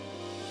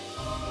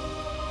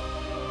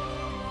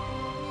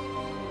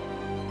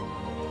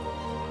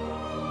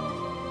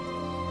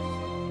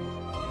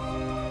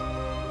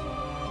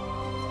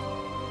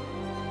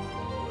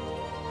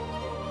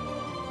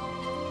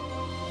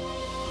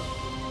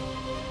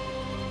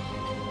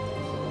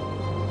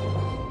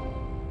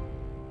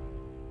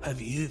Have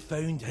you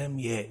found him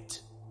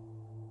yet?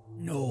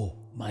 No,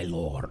 my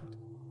lord.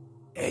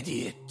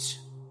 Idiot.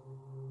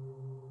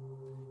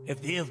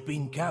 If they have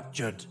been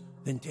captured,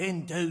 then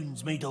 10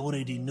 towns might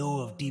already know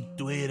of Deep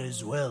Dwyer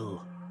as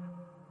well.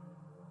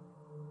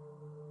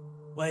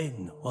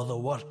 When will the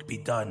work be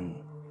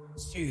done?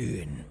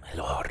 Soon, my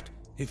lord.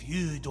 If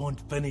you don't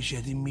finish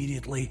it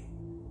immediately,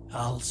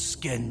 I'll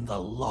skin the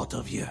lot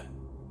of you.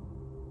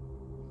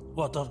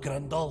 What of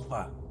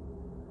Grandolpha?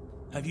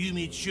 Have you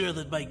made sure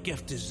that my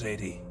gift is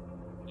ready?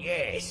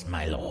 Yes,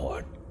 my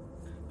lord.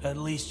 At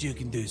least you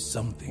can do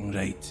something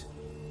right.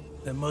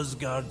 The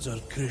Musguards are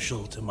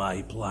crucial to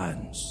my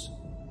plans.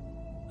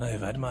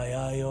 I've had my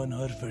eye on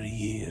her for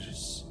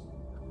years.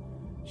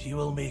 She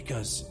will make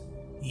us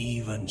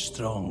even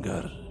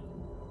stronger.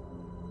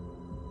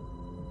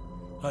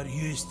 Are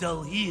you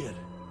still here?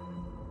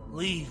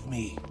 Leave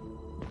me.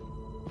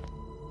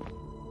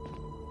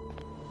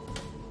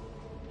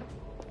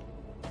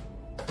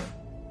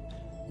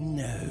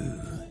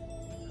 Now,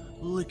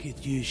 look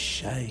at you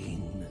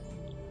shine.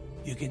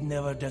 You can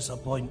never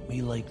disappoint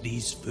me like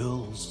these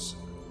fools.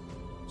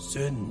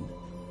 Soon,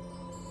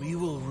 we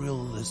will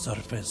rule the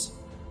surface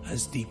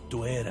as Deep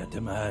Dwyer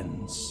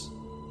demands.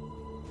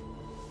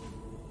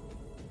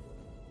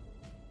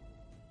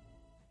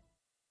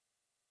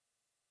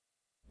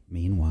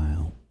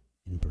 Meanwhile,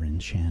 in Bryn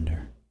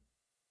Shander.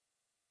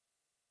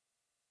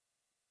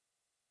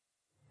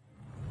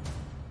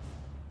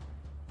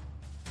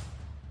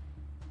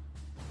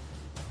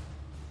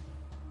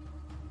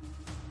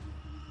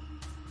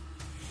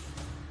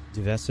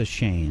 Devessa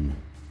Shane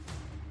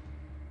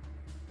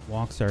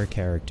walks our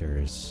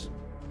characters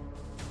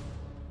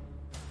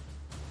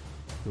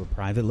to a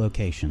private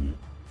location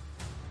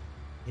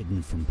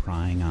hidden from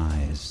prying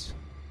eyes.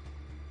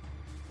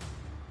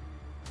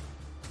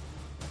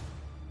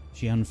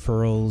 She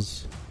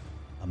unfurls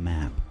a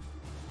map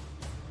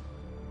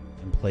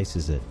and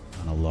places it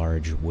on a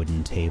large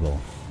wooden table.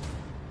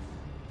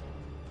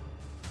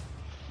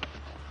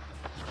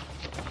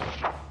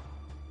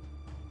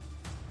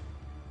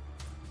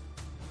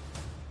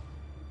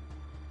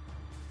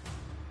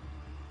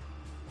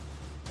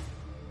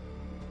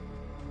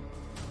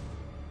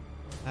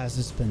 As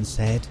has been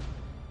said,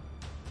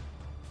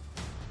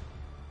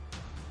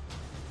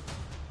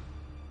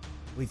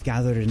 we've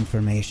gathered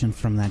information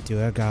from that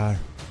Duergar.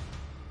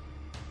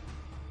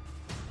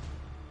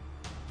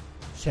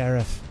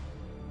 Sheriff,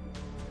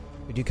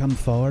 could you come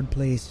forward,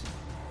 please?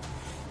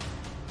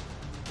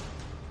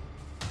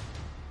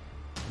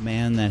 The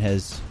man that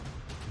has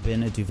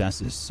been at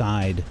Duvessa's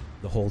side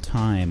the whole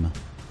time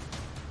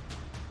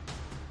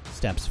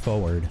steps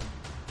forward.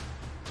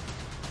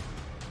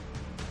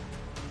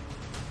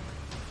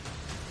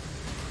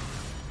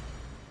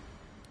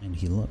 And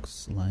he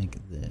looks like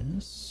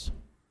this.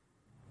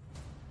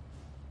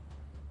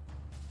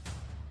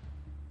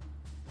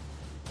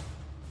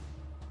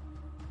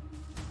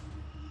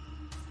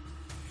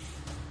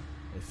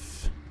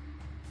 If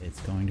it's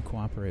going to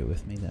cooperate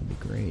with me, that'd be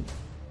great.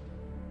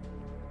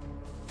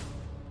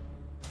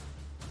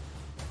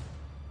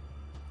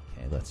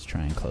 Okay, let's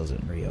try and close it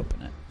and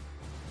reopen it.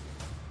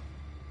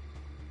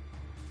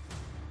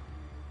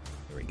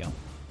 Here we go.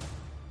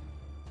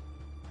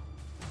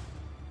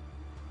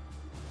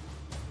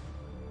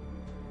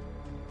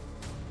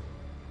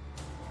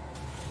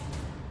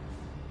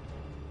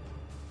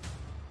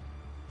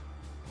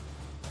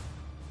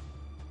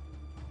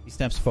 He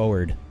steps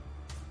forward.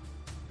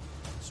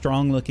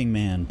 Strong-looking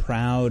man,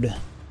 proud,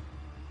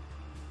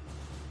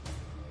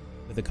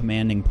 with a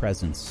commanding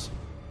presence.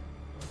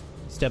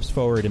 Steps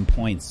forward and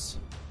points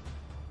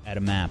at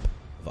a map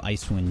of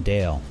Icewind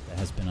Dale that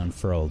has been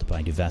unfurled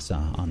by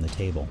Duvessa on the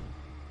table.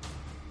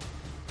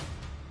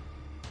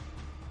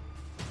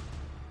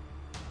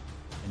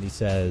 And he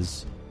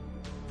says,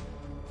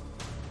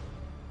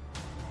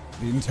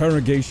 "The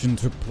interrogation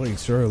took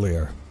place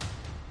earlier.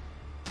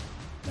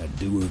 That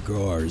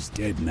Duergar is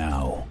dead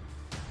now.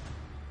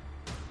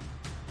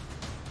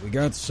 We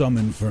got some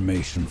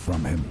information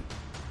from him,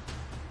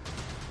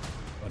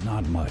 but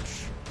not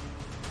much.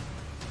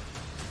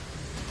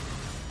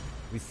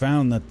 We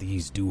found that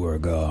these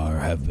Duergar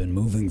have been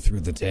moving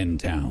through the 10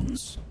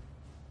 towns.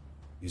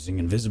 Using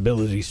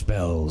invisibility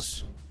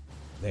spells,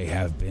 they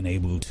have been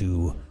able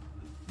to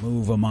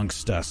move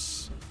amongst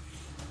us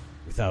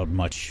without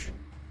much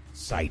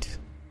sight.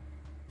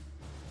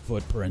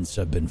 Footprints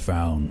have been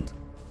found.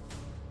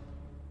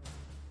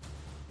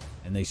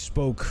 And they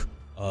spoke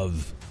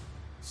of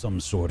some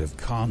sort of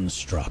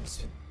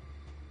construct.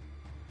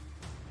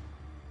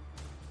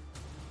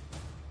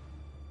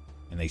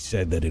 And they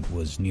said that it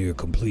was near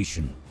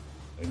completion,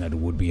 and that it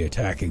would be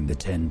attacking the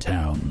 10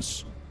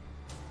 towns.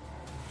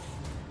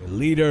 The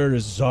leader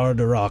is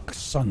Zardarok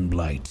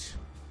Sunblight.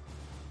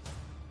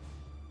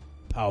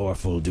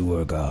 Powerful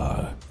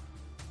Duergar.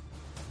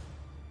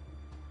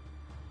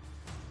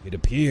 It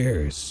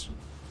appears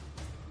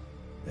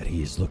that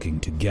he is looking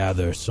to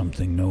gather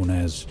something known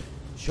as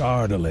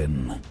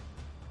Chardalin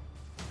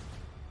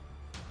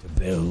to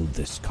build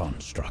this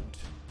construct.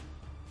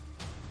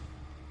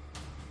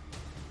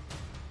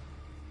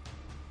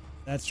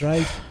 That's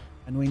right.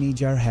 And we need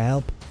your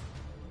help.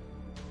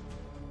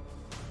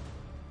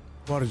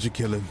 Why did you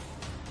kill him?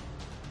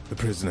 The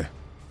prisoner.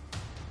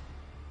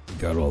 We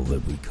got all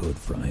that we could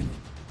from him.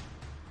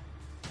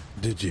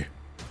 Did you?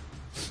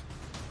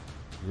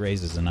 He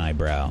raises an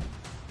eyebrow.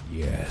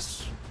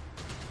 Yes.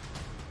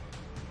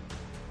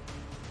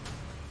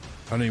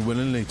 And he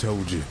willingly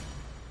told you.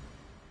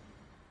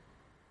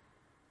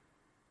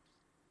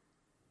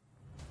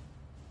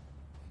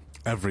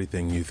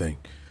 Everything you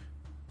think.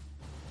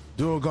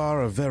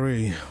 Duergar are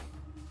very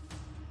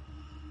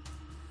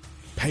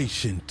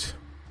patient.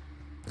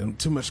 They don't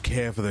too much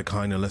care for their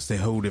kind unless they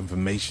hold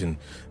information.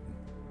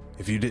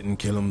 If you didn't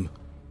kill them,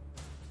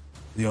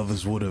 the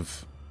others could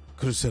have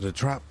set a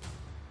trap.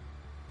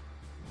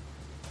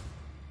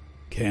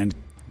 Can't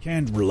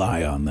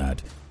rely on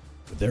that.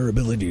 But their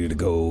ability to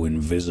go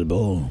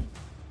invisible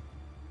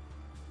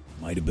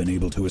might have been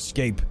able to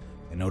escape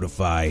and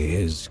notify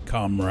his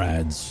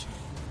comrades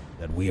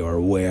that we are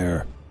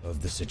aware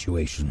of the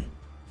situation.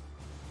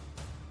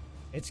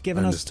 It's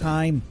given us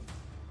time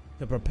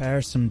to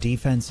prepare some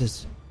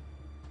defenses.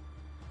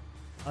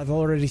 I've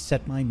already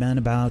set my men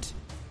about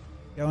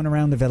going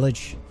around the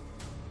village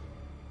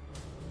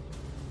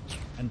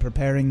and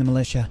preparing the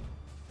militia.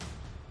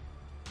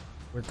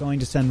 We're going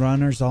to send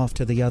runners off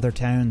to the other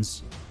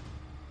towns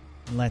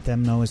and let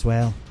them know as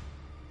well.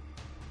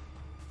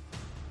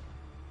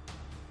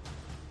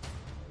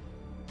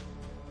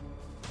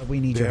 But we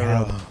need your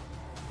help.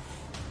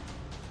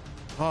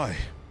 I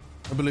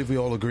believe we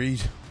all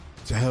agreed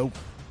to help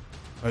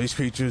these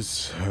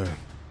creatures,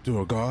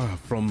 Duergar,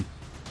 from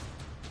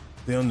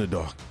the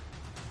Underdark.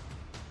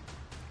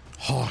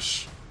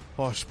 Harsh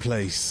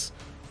place.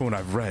 From what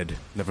I've read,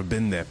 never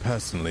been there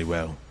personally,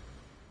 well,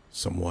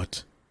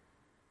 somewhat.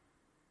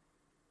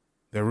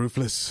 They're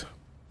ruthless.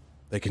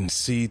 They can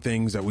see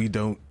things that we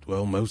don't,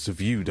 well, most of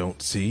you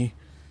don't see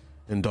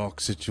in dark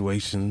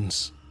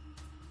situations.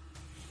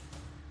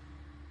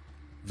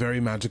 Very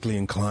magically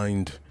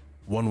inclined,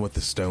 one with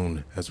the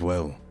stone as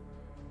well.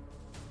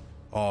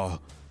 Our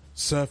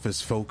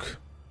surface folk,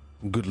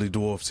 goodly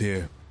dwarfs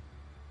here,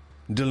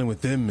 dealing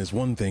with them is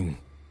one thing.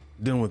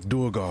 Dealing with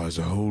Duergar is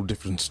a whole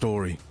different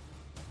story.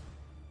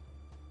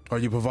 Are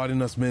you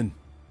providing us men?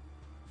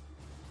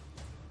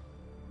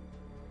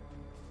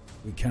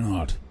 We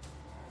cannot.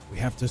 We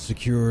have to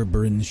secure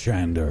Bryn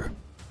Shander.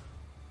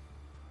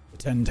 The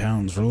 10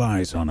 Towns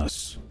relies on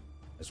us,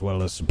 as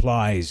well as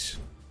supplies.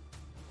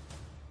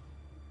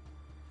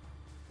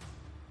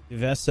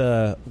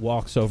 Duvessa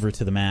walks over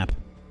to the map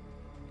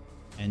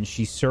and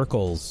she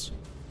circles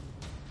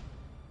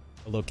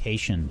a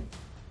location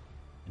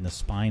in the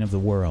spine of the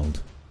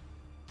world.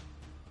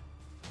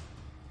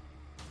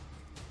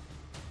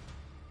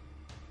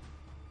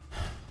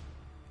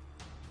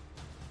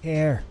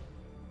 Here.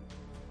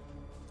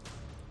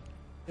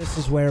 This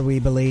is where we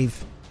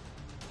believe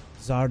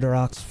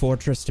Xardarok's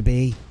fortress to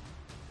be.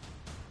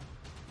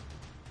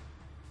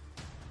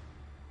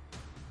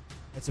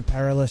 It's a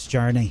perilous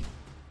journey.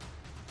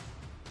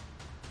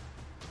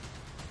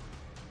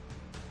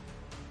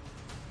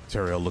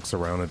 Teriel looks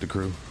around at the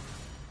crew.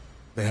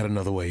 They had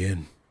another way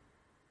in.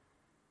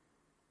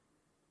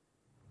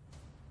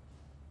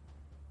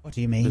 What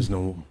do you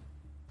mean?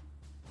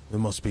 There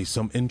must be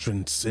some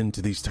entrance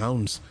into these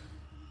towns.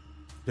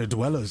 They're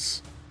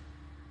dwellers.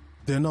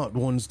 They're not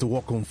ones to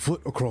walk on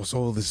foot across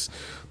all this,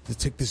 to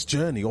take this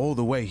journey all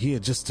the way here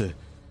just to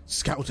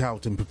scout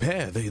out and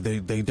prepare.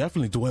 They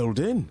definitely dwelled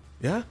in,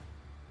 yeah?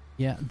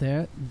 Yeah,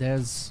 there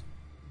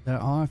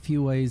are a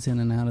few ways in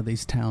and out of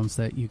these towns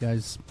that you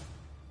guys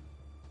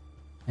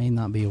may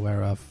not be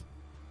aware of.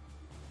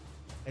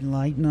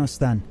 Enlighten us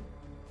then.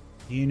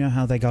 Do you know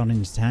how they got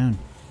into town?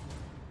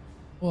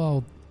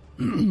 Well,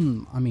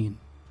 I mean,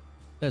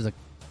 there's a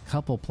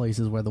couple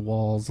places where the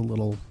wall's a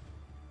little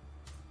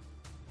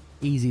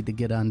easy to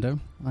get under.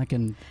 I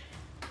can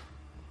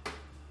show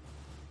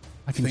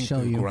you. Think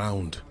the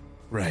ground,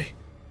 Ray.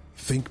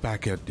 Think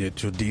back at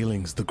your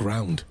dealings, the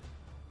ground.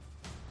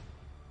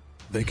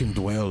 They can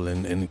dwell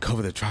and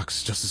cover their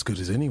tracks just as good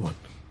as anyone.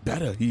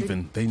 Better,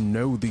 even. They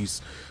know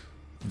these.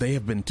 They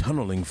have been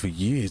tunneling for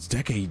years,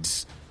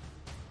 decades.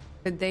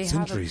 Did they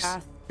centuries. have a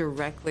path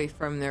directly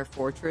from their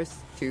fortress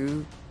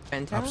to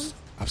Pentown?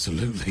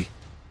 Absolutely.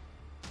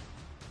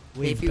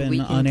 We've Maybe we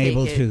been can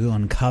unable take it- to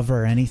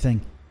uncover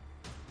anything.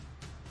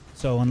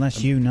 So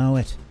unless you know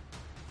it,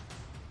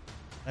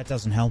 that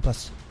doesn't help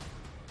us.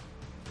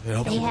 It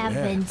helps They with have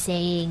air. been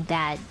saying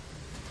that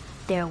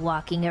they're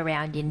walking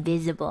around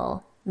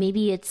invisible.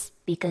 Maybe it's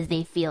because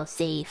they feel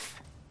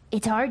safe.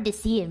 It's hard to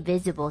see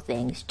invisible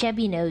things.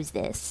 Chebby knows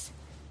this.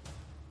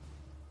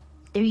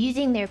 They're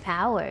using their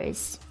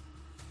powers.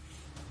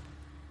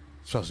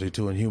 Especially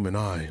to a human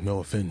eye, no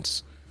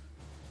offense.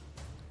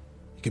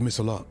 You can miss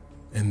a lot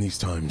in these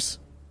times.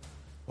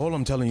 All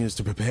I'm telling you is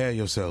to prepare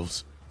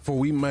yourselves, for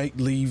we might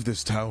leave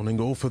this town and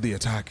go for the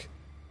attack.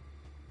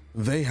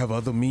 They have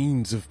other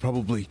means of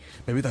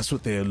maybe that's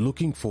what they're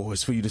looking for,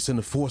 is for you to send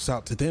a force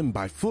out to them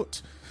by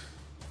foot,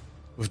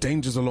 with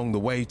dangers along the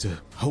way to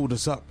hold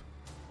us up.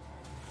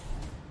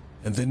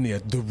 And then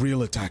the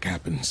real attack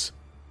happens.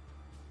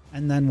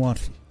 And then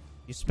what?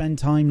 You spend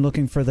time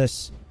looking for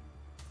this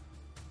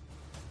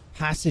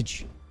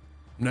passage.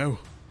 No,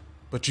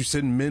 but you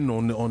send men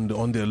on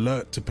the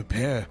alert to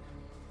prepare.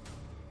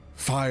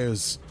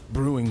 Fires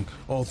brewing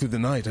all through the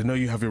night. I know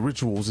you have your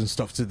rituals and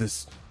stuff to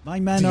this. My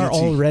men are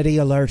already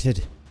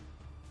alerted.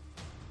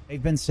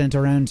 They've been sent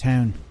around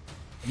town.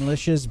 The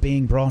militia's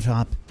being brought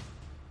up.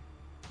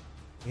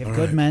 We have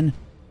good men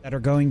that are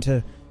going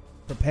to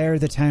prepare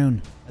the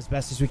town as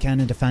best as we can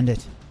and defend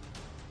it.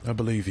 I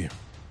believe you.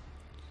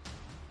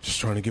 Just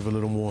trying to give a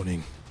little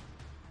warning.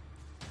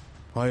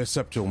 I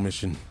accept your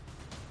mission,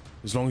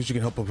 as long as you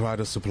can help provide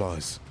us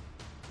supplies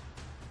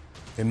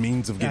and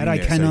means of getting there.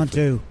 That I cannot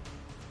safely. do.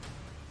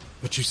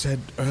 But you said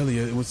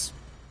earlier it was...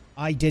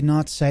 I did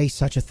not say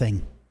such a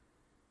thing.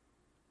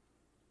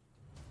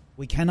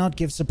 We cannot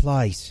give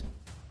supplies.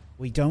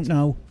 We don't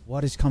know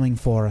what is coming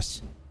for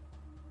us.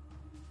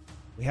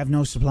 We have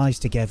no supplies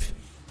to give.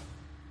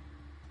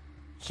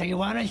 So you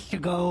want us to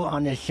go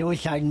on a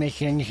suicide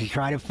mission to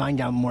try to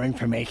find out more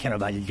information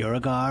about the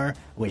Duergar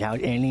without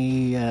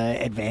any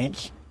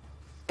advance?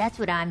 That's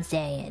what I'm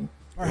saying.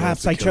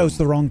 Perhaps I chose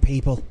the wrong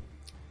people.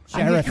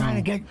 I'm Sheriff. just trying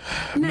to get...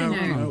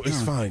 No,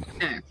 it's fine.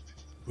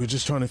 We're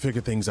just trying to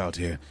figure things out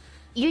here.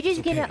 You're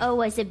just gonna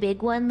owe us a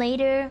big one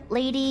later,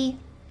 lady.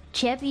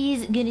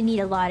 Cheppy's gonna need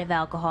a lot of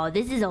alcohol.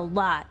 This is a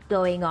lot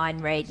going on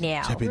right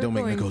now. Cheppy, don't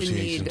make We're going to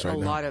negotiations need right a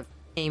now. lot of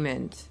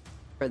payment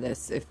for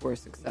this if we're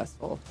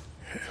successful.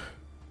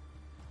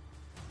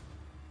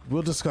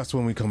 We'll discuss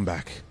when we come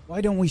back.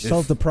 Why don't we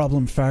solve the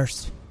problem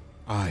first?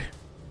 Aye,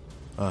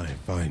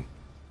 fine.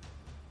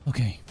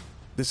 Okay.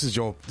 This is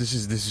your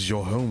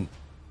home.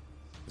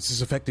 This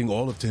is affecting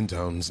all of Tin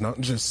Towns, not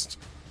just...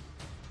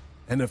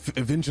 And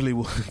eventually,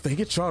 if they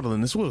get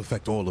Charlton, this will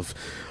affect all of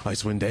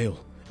Icewind Dale.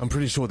 I'm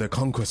pretty sure their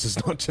conquest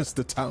is not just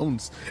the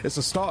towns. It's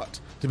a start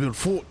to build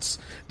forts,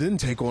 then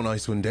take on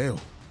Icewind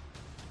Dale.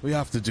 We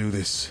have to do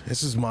this.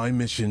 This is my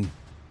mission.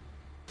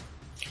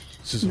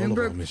 This is all of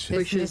our mission.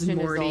 This mission is all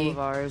Morty. of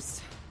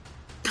ours.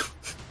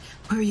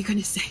 What were you going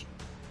to say?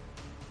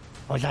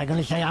 What was I going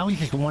to say? I was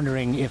just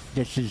wondering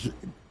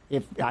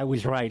if I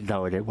was right,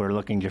 though, that we're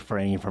looking just for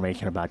any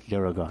information about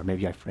Duergar.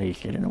 Maybe I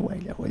phrased it in a way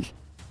that was...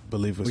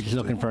 Believe us. We're just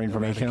looking for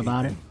information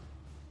about it?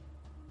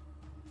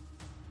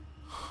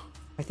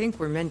 I think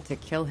we're meant to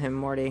kill him,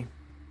 Morty.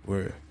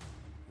 We're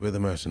the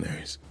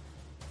mercenaries.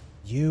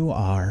 You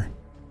are.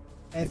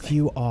 If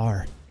you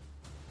are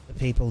the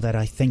people that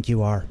I think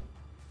you are.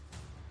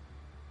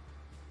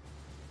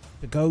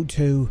 To go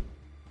to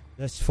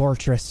this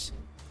fortress,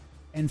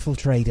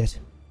 infiltrate it,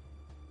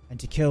 and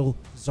to kill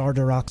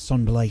Zardarok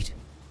Sunblade.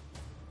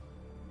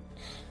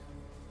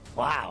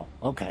 Wow,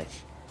 okay.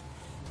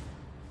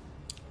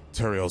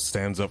 Turiel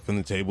stands up from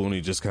the table and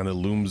he just kind of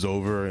looms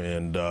over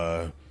and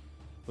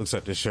looks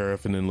at the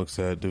sheriff and then looks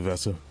at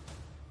Duvessa.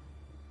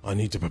 I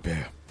need to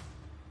prepare.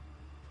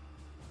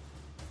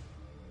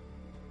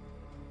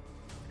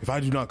 If I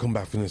do not come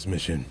back from this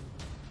mission,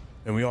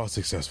 and we are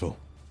successful,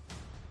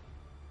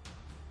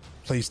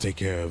 please take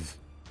care of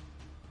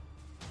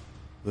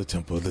the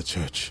temple, the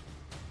church,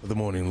 of the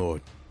Morning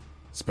Lord.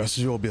 As best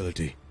as your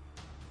ability.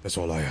 That's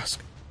all I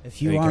ask.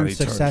 If you aren't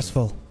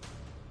successful,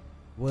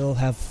 we'll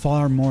have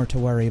far more to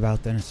worry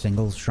about than a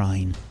single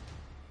shrine.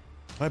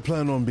 I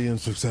plan on being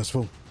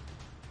successful,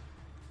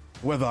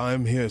 whether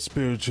I'm here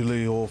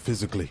spiritually or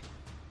physically.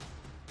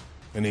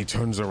 And he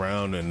turns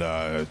around and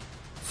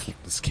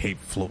this cape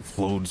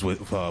flows with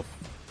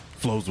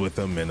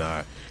him,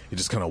 and he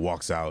just kind of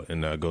walks out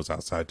and goes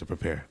outside to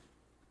prepare.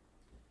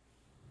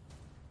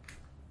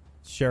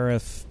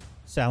 Sheriff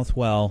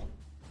Southwell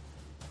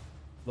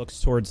looks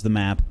towards the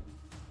map,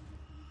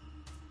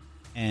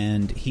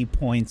 and he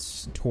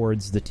points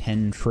towards the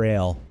Ten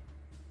Trail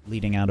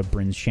leading out of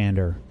Bryn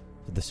Shander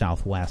to the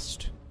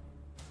southwest.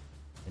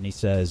 And he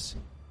says,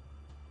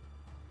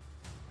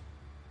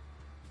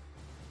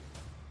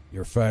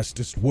 "Your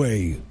fastest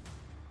way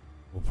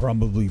will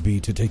probably be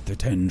to take the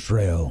Ten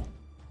Trail.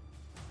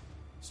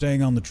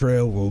 Staying on the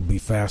trail will be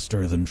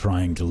faster than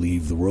trying to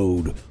leave the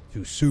road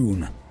too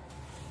soon.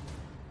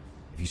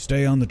 If you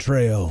stay on the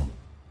trail,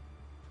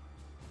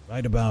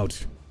 right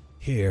about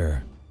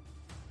here,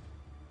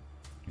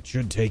 it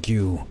should take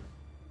you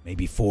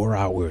maybe 4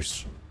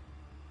 hours."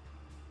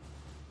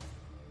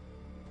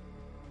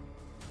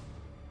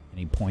 And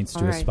he points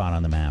to a spot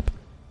on the map.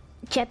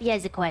 Cheppy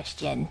has a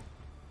question.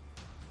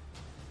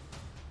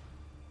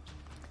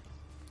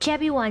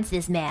 Cheppy wants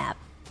this map.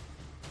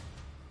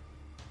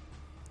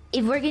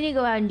 If we're gonna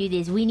go out and do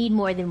this, we need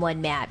more than one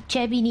map.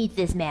 Cheppy needs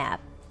this map.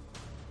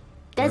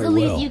 That's Very the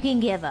least well. you can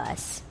give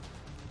us.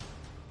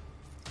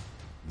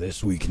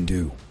 This we can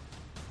do.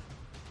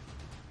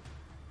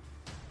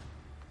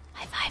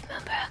 High five,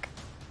 Moonbrook.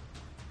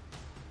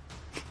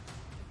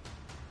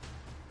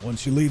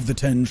 Once you leave the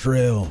Ten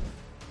Trail,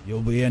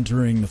 you'll be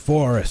entering the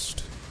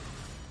forest.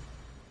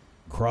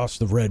 Cross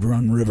the Red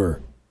Run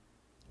River.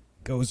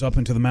 Goes up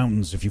into the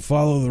mountains. If you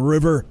follow the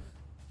river,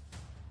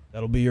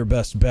 that'll be your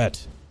best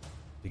bet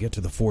to get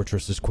to the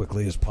fortress as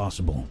quickly as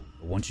possible.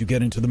 But once you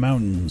get into the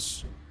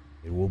mountains,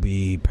 It will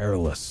be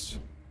perilous.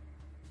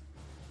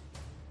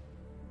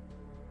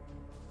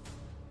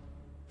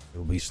 It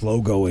will be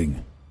slow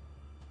going.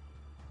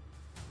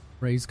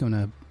 Ray's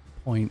gonna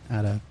point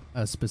at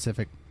a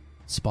specific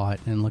spot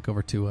and look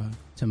over to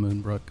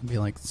Moonbrook and be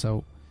like,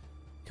 "So,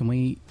 can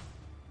we?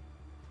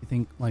 You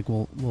think like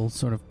we'll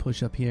sort of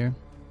push up here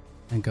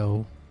and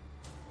go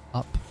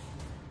up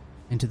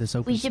into this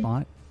open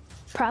spot?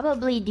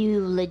 Probably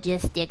do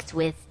logistics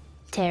with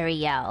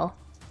Teriel.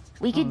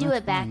 We could do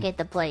it back at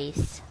the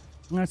place.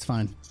 That's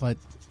fine, but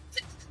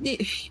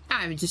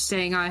I'm just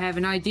saying I have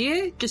an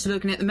idea. Just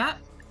looking at the map.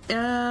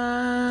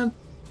 I've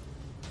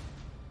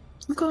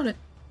got it.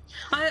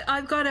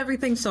 I've got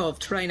everything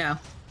solved right now.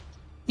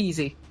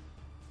 Easy.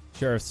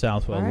 Sheriff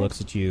Southwell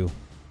looks at you,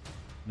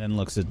 then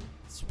looks at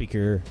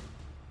Speaker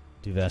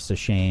Duvesta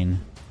Shane.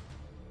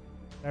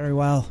 Very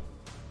well.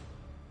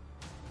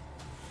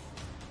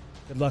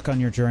 Good luck on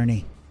your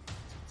journey.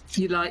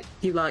 You like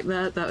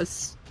that?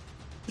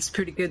 It's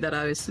pretty good that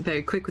I was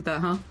very quick with that,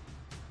 huh?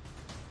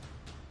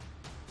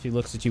 She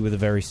looks at you with a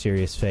very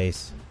serious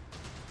face.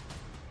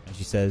 And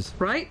she says,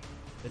 Right?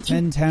 The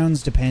 10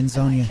 towns depends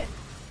on you.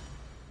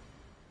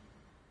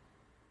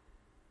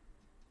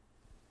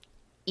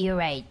 You're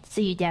right.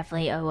 So you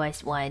definitely owe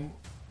us one.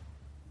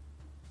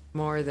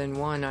 More than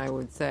one, I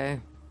would say.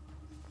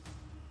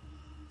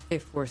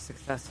 If we're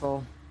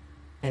successful.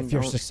 And If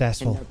you're don't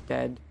successful. end up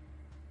dead.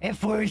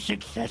 If we're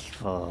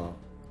successful.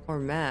 Or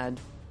mad.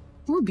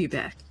 We'll be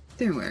back.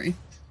 Don't worry.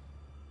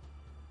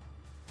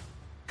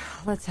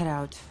 Let's head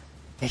out.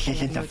 This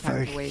isn't the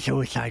first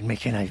suicide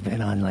mission I've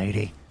been on,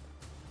 lady.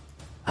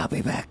 I'll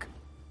be back.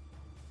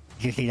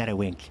 Did you see that I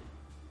winked?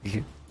 Did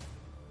you?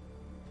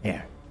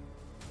 There.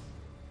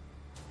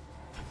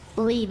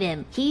 Believe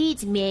him. He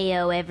eats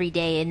mayo every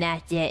day and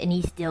that's it, and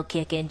he's still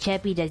kicking.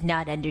 Cheppy does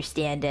not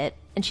understand it.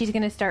 And she's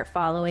gonna start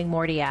following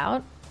Morty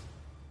out.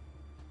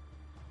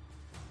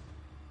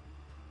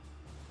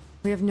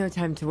 We have no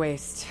time to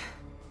waste.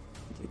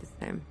 Do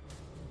the same.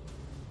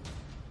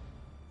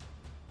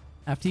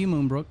 After you,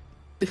 Moonbrook.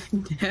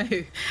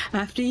 No,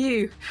 after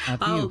you.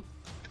 After you.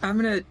 I'm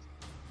gonna...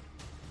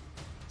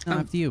 No,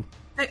 after you.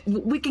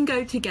 We can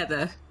go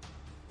together.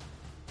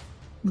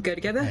 We'll go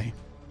together?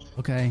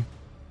 Okay.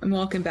 I'm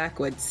walking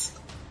backwards.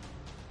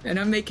 And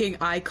I'm making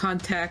eye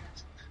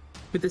contact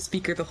with the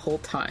speaker the whole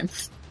time.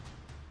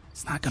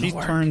 It's not gonna She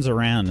work. turns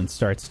around and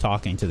starts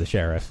talking to the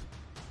sheriff.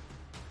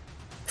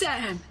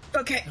 Damn!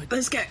 Okay,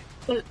 let's go.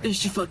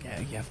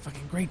 Yeah,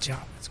 fucking great job.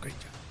 That's a great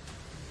job.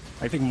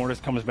 I think Mortis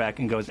comes back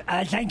and goes,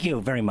 thank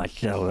you very much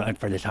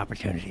for this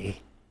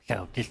opportunity.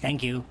 So, just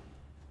thank you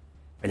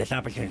for this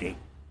opportunity.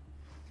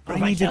 I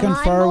need to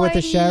confer with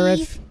the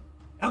sheriff.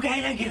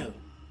 Okay, thank you.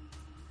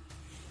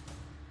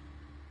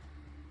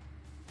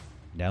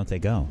 Down they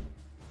go.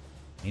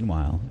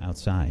 Meanwhile,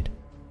 outside,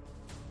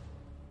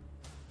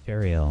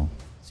 Teriel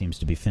seems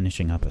to be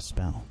finishing up a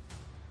spell.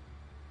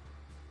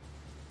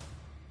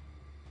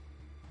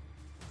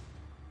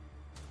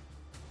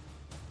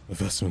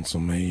 Investments are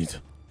made.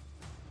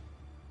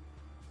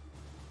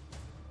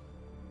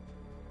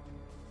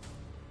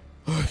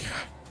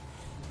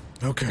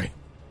 Okay.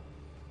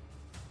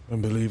 I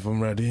believe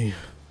I'm ready.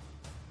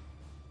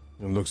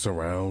 And looks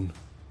around.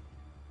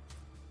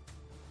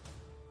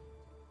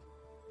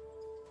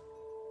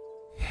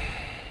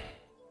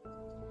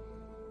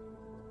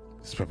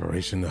 This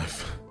preparation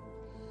knife.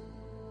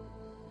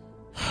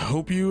 I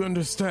hope you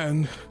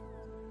understand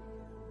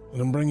that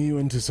I'm bringing you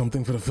into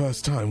something for the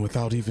first time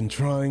without even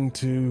trying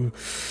to.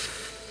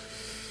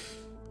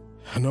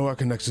 I know our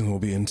connection will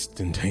be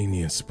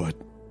instantaneous, but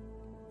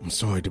I'm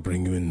sorry to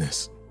bring you in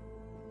this.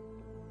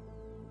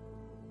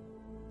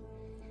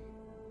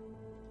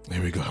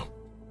 There we go.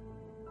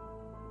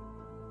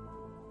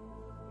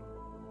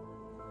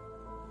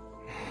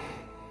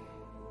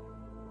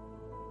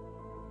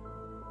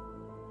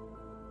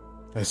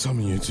 I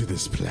summon you to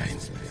this plane.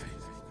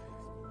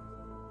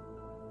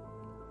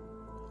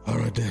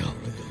 Aradel.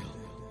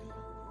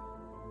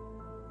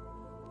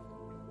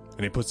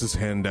 And he puts his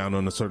hand down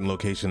on a certain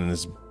location,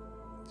 and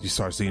you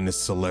start seeing this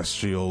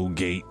celestial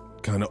gate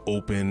kind of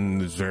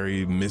open. It's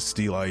very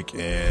misty-like,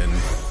 and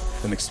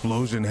an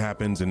explosion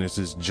happens, and there's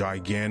this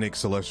gigantic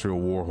celestial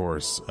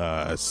warhorse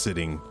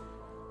sitting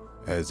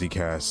as he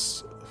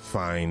casts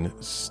Fine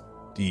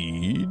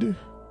Steed.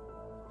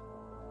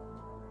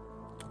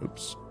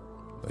 Oops.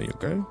 There you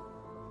go.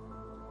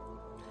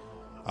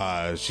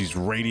 She's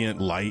radiant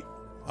light,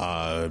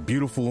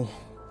 beautiful,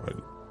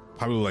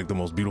 probably like the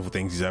most beautiful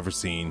things he's ever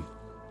seen.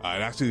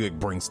 It actually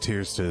brings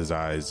tears to his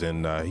eyes,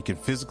 and he can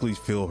physically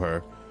feel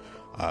her.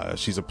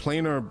 She's a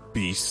planar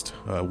beast,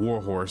 a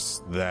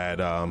warhorse that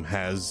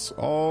has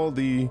all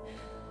the,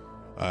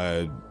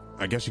 I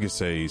guess you could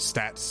say,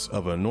 stats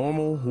of a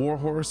normal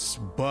warhorse,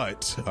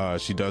 but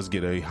she does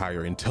get a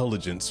higher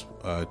intelligence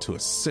to a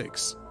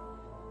 6.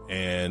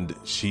 And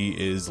she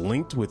is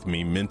linked with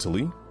me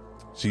mentally.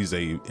 She's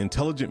a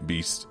intelligent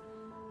beast.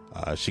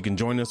 She can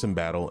join us in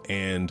battle,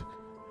 and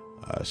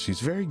she's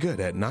very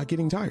good at not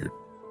getting tired.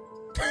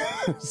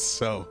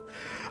 So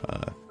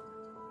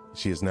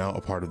She is now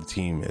a part of the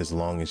team as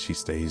long as she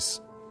stays,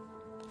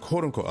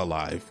 quote unquote,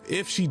 alive.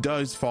 If she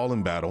does fall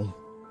in battle,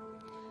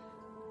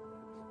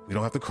 we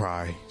don't have to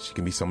cry. She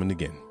can be summoned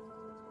again,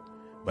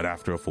 but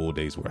after a full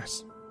day's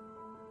rest.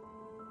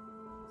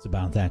 It's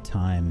about that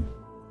time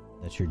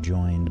that you're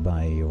joined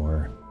by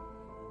your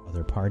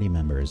other party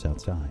members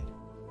outside.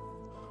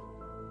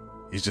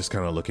 He's just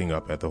kind of looking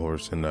up at the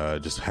horse and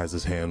just has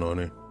his hand on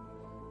it.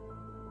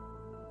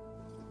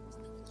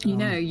 You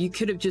know, you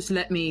could have just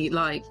let me,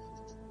 like,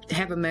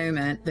 have a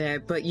moment there,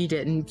 but you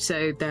didn't,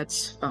 so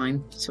that's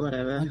fine. So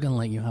whatever. I'm gonna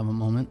let you have a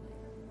moment.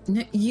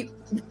 No,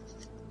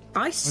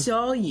 I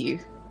saw you.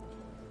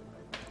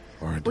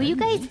 Were you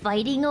guys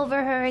fighting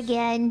over her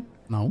again?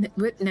 No.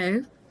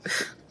 No.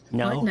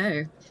 No. What?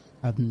 No.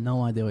 I have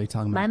no idea what you're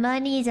talking My about.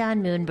 money's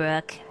on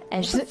Moonbrook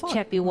as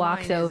Cheppy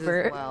walks Mine is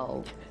over. as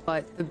well,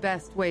 but the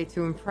best way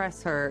to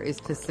impress her is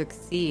to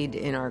succeed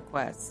in our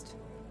quest.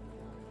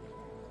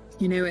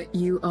 You know what?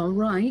 You are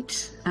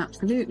right.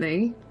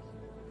 Absolutely.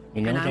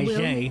 You know And what I they will-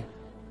 say?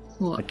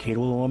 What? The key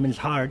to a woman's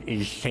heart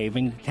is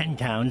saving the 10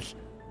 towns.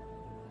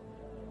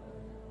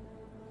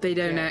 They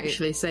don't Yeah,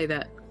 actually say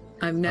that.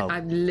 I've Oh.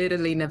 I've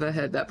literally never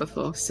heard that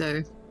before.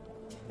 So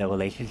The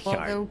relation's Well,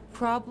 start. there'll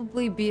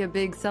probably be a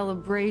big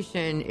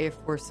celebration if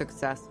we're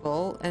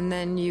successful, and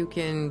then you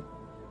can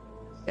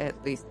at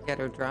least get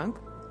her drunk.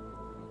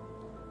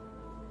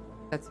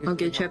 That's I'll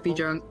get usually Cheppy helpful.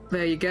 drunk.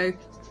 There you go.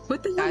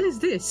 What the hell That is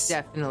this?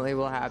 Definitely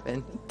will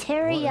happen.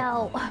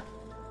 Terrio,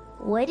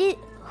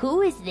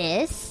 who is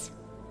this?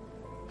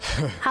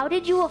 How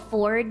did you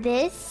afford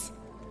this?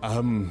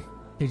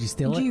 Did you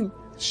steal it?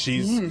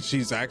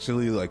 She's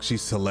actually like,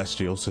 she's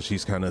celestial, so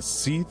she's kind of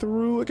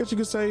see-through, I guess you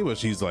could say, but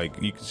she's like,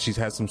 she's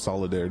has some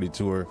solidarity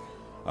to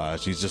her.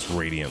 She's just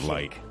radiant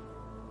light.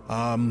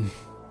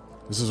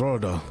 This is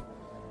Rhoda,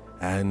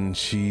 and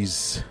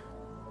she's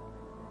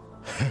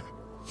A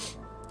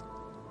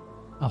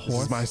this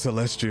horse? is my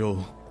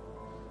celestial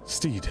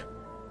steed.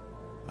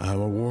 I'm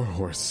a war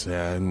horse,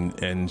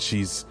 and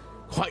she's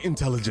quite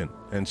intelligent,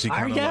 and she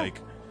kind of ya?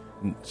 like,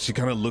 she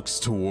kind of looks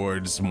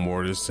towards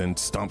Mortis and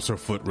stomps her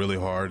foot really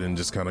hard and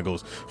just kind of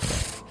goes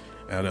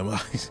at him.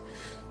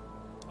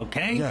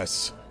 Okay?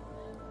 Yes.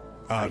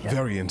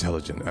 Very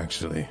intelligent,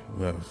 actually,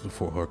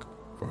 for her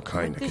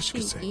kind, What I does guess you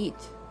could she say. eat?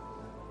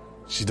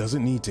 She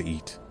doesn't need to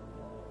eat.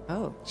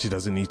 Oh, She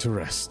doesn't need to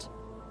rest.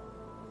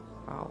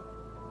 wow.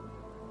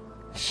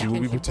 She will be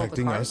Can she pull the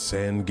protecting cart? us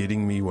and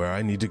getting me where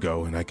I need to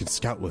go, and I can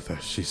scout with her.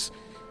 She's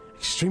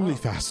extremely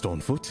fast on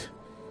foot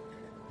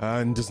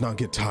and does not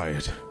get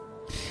tired.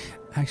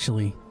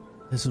 Actually,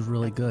 this is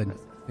really good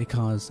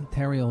because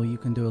Terrio, you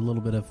can do a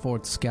little bit of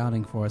forward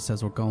scouting for us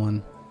as we're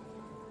going.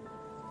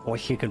 Or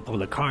she could pull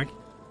the cart.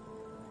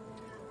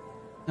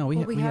 No, we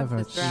Well, we have have our.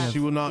 this draft. She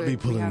will not be We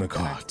pulling have the that.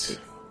 cart.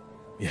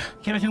 Yeah.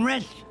 She doesn't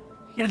rest.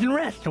 She doesn't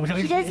rest. So She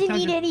it's doesn't not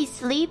need just- any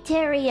sleep,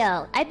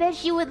 Terrio. I bet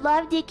she would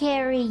love to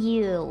carry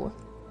you.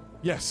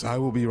 Yes, I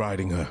will be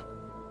riding her.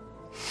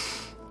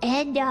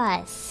 And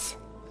us.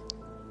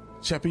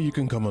 Cheppy, you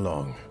can come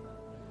along.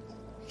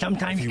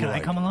 Sometimes If you can I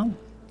like. come along?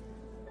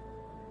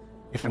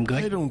 If I'm I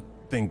good? don't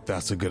think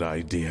that's a good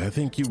idea. I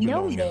think you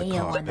No belong in the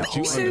nail cart, on the but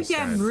you horse. So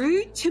understand. damn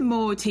rude to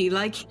Morty.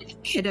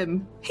 Like, hit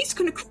him. He's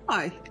gonna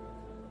cry.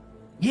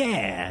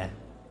 Yeah.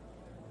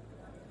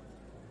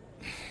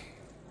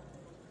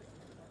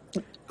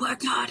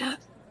 Work harder.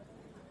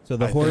 So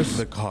the I think horse,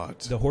 the cart.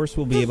 the horse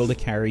will be able to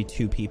carry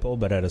 2 people,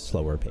 but at a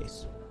slower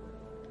pace.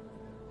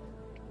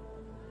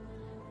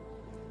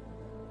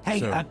 Hey,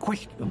 So-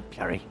 question.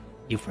 Sorry.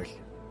 You first.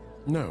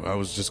 No, I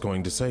was just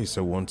going to say,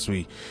 so once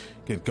we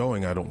get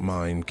going, I don't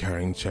mind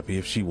carrying Cheppy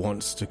if she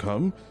wants to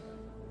come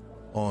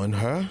on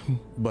her.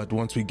 But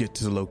once we get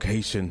to the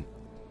location,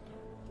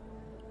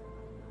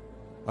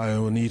 I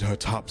will need her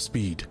top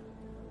speed.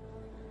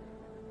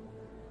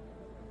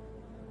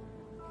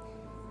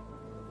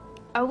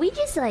 Are we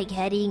just like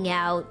heading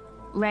out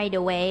right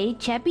away?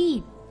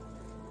 Cheppy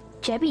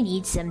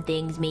needs some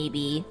things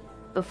maybe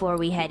before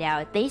we head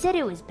out. They said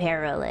it was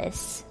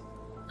perilous.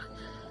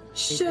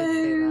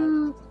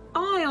 So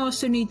I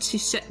also need to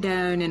sit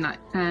down and like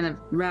kind of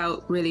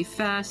route really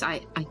fast.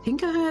 I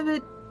think I have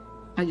it.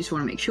 I just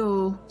want to make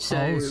sure. So,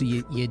 Oh, so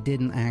you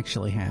didn't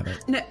actually have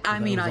it. no, I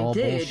that mean was I all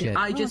did. bullshit.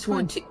 I Oh, just fine.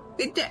 want to.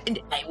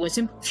 It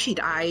wasn't shit.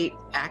 I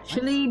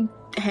actually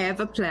have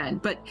a plan,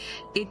 but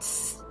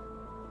it's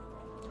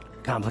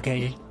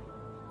Complicated?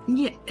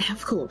 yeah,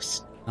 of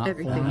course. Not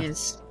Everything flat.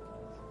 is.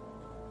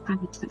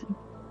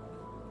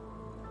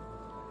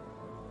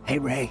 Hey,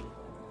 Ray.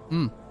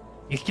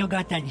 You still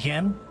got that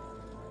gem?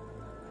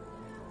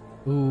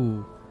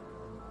 Ooh.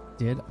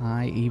 Did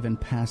I even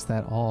pass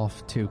that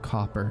off to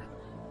Copper?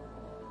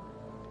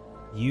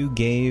 You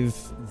gave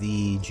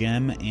the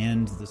gem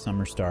and the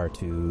summer star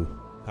to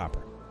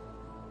Copper.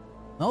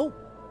 Oh.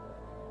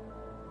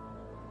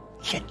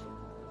 Shit.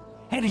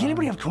 Hey, does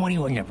anybody have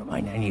 21? Never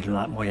mind. I need a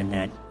lot more than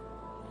that.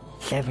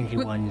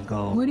 71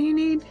 gold. What do you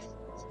need?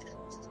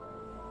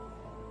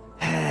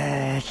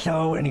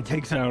 And he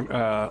takes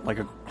out like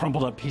a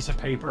crumpled up piece of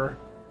paper,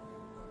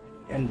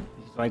 and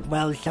he's like,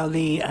 "Well, so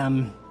the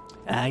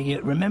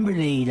You remember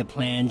the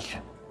plans?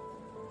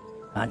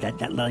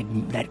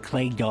 That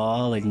clay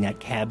doll in that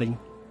cabin?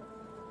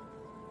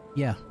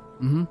 Yeah.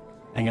 Mm-hmm.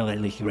 I know that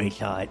at least Ray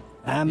saw it.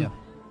 Yeah.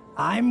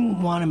 I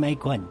want to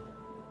make one.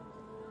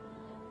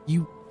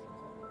 You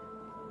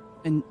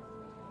can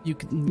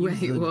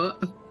use Wait,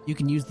 what? You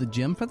can use the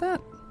gem for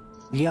that?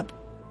 Yep.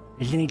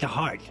 It needs a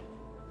heart.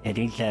 It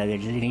needs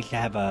to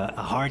have a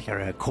heart or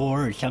a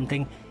core or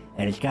something,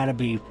 and it's got to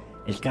be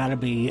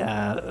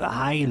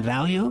high in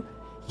value.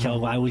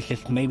 So I was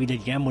just, maybe the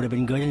gem would have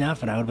been good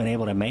enough, and I would have been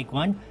able to make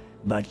one.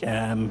 But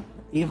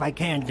if I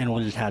can't, then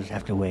we'll just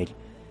have to wait.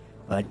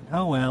 But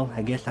oh well,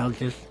 I guess I'll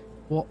just.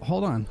 Well,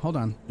 hold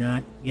on.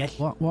 Not yes.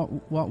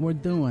 What we're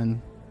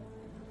doing?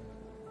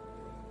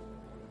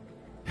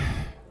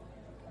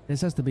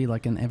 This has to be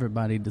like an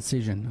everybody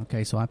decision.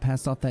 Okay, so I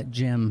passed off that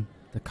gem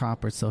to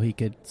Copper so he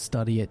could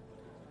study it.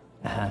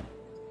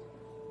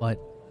 But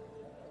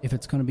if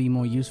it's going to be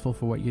more useful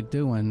for what you're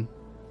doing,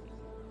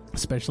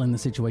 especially in the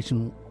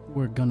situation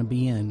we're going to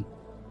be in,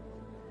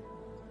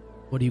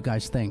 what do you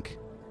guys think?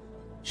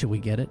 Should we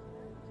get it?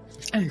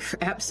 Oh,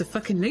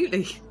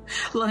 abso-fucking-lutely.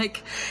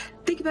 Like,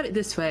 think about it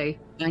this way.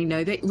 I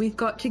know that we've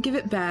got to give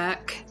it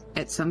back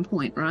at some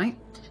point, right?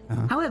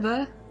 Uh-huh.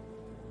 However,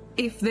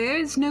 if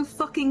there's no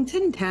fucking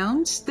Tin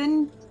Towns,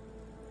 then,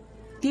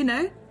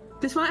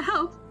 this might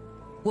help.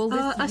 Well,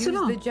 let's us use and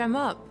all. the gem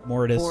up.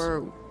 Mortis,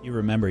 Or you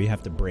remember you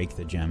have to break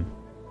the gem.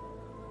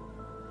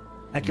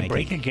 I have to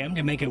break the gem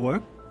to make it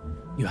work.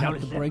 You have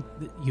to break.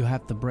 You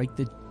have to break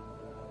the.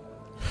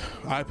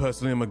 I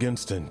personally am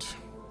against it.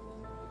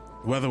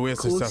 Whether we're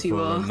course you successful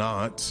or are.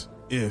 not,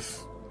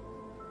 if,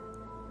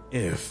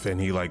 and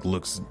he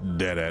looks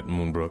dead at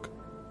Moonbrook.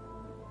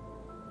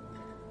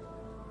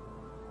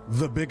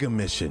 The bigger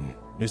mission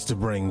is to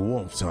bring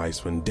warmth to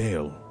Icewind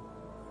Dale,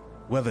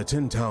 whether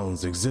 10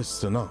 towns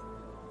exist or not.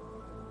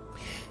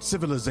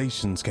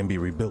 Civilizations can be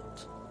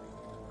rebuilt.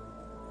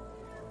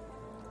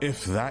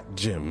 If that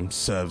gem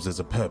serves as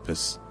a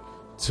purpose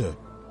to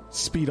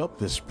speed up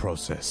this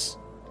process,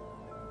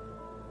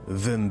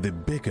 then the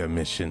bigger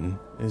mission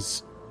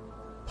is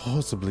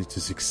possibly to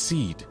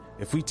succeed.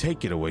 If we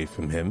take it away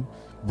from him,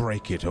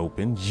 break it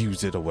open,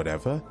 use it or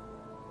whatever,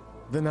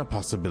 then that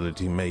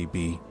possibility may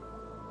be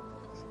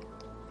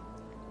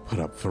put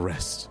up for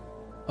rest.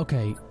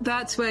 Okay.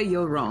 That's where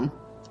you're wrong.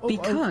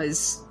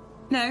 Because...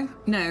 No,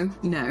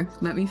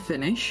 let me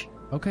finish.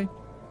 Okay.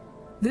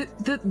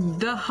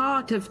 The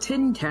heart of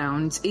Tin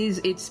Towns is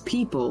its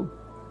people.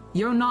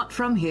 You're not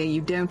from here, you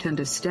don't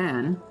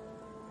understand.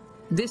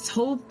 This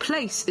whole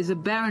place is a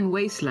barren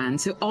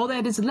wasteland, so all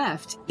that is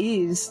left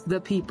is the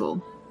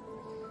people.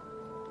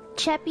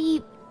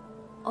 Cheppy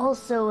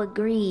also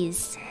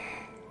agrees.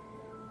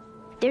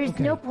 There's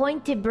no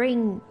point to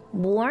bring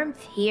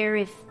warmth here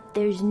if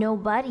there's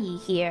nobody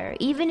here.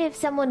 Even if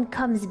someone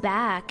comes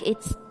back,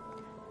 it's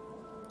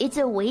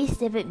a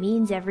waste if it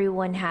means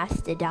everyone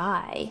has to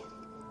die.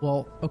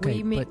 Well,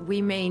 okay,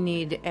 we may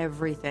need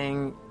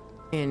everything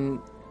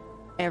in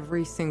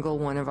every single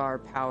one of our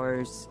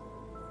powers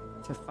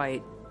to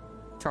fight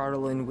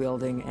Charlton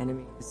wielding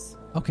enemies.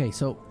 Okay,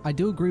 so I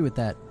do agree with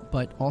that,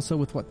 but also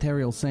with what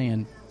Teriel's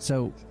saying.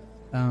 So,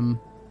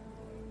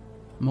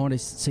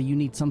 Mortis, so you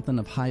need something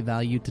of high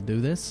value to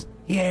do this?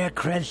 Yeah,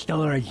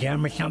 crystal or a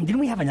gem or something.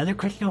 Didn't we have another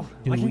crystal?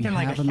 Do Wasn't we there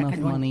have a enough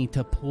second one? money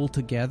to pull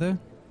together?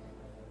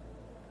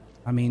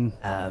 I mean,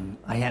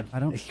 I have I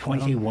don't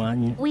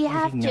 21. We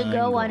have to 29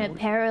 go on a gold.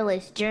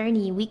 perilous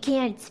journey. We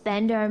can't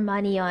spend our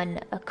money on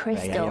a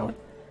crystal.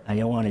 I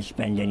don't want to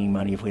spend any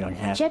money if we don't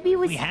have. Cheppy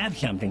was- If we have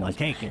something, I'll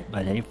take it.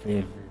 But if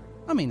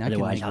I mean, I can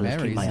otherwise, make I'll just keep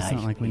berries. my It's not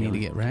eyes like we need to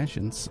peeled. get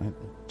rations.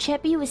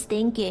 Cheppy was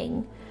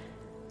thinking.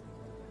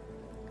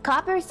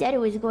 Copper said it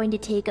was going to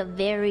take a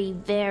very,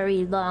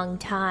 very long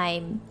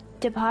time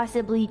to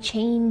possibly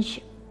change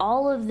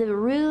all of the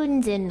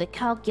runes and the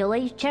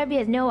calculation. Cheppy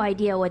has no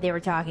idea what they were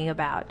talking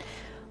about.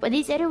 But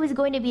they said it was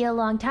going to be a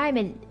long time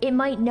and it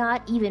might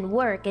not even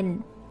work.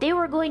 And they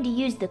were going to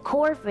use the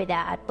core for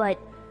that. But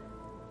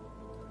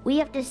we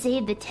have to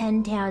save the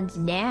 10 towns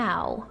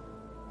now.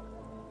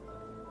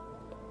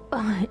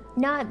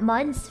 Not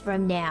months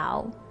from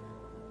now.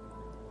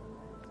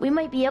 We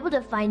might be able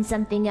to find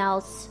something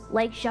else,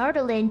 like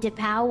Charlton, to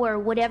power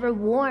whatever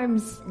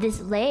warms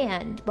this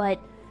land, but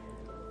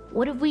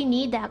what if we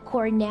need that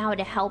core now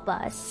to help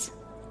us?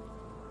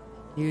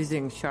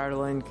 Using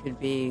Charlton could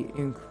be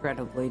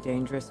incredibly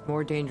dangerous,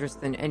 more dangerous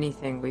than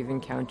anything we've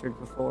encountered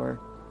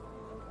before.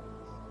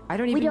 I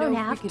don't even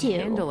know if we can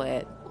handle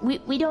it.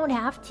 We don't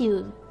have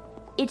to.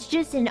 It's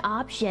just an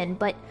option,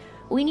 but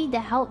we need the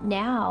help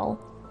now.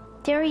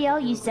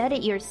 Teriel, you said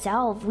it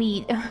yourself.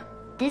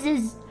 This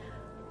is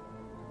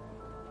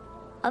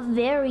a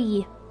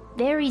very,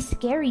 very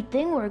scary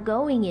thing we're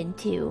going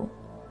into.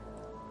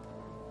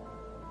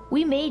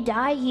 We may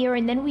die here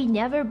and then we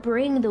never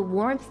bring the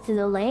warmth to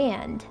the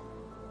land.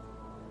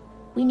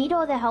 We need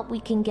all the help we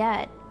can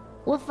get.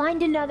 We'll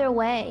find another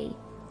way.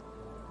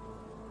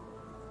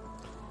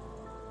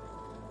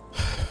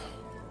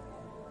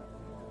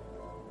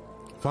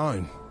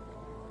 Fine.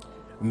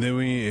 Then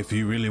if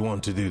you really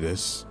want to do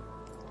this,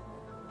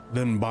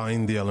 Then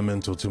bind the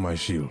elemental to my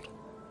shield.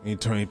 He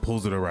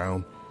pulls it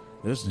around.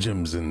 There's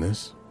gems in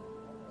this.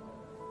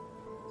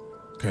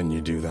 Can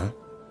you do that?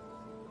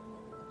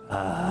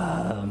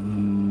 I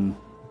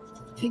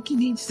think he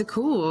needs the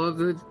core,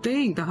 the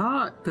thing, the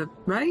heart,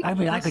 right? I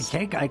mean, I could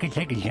take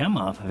a gem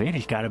off of it.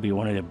 It's got to be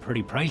one of the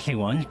pretty pricey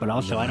ones, but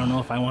also I don't know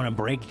if I want to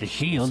break the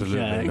shield's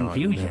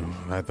infusion.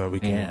 No. I thought we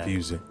could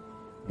infuse it.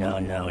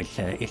 No,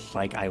 it's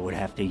like I would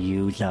have to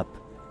use up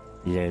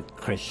the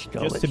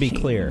crystal. Just to be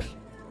clear,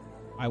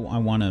 I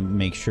want to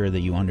make sure that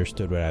you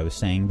understood what I was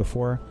saying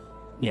before.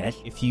 Yes.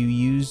 If you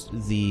use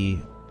the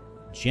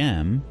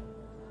gem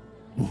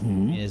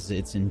is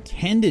its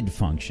intended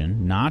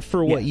function, not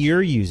for what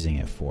you're using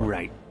it for.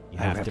 Right. You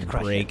have to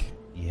break.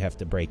 You have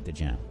to break the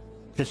gem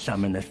to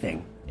summon the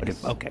thing.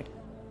 Yes.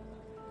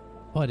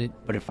 But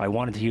if I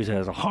wanted to use it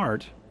as a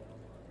heart,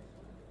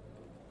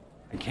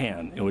 I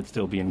can. It would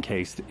still be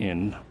encased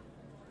in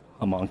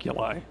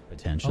homunculi.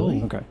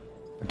 Potentially. Okay.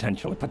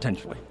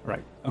 Potentially.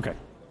 Right. Okay.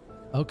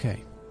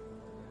 Okay.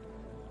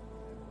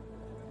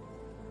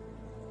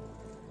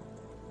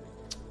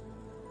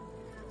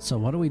 So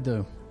what do we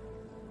do?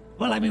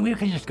 Well, I mean, we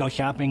could just go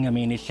shopping. I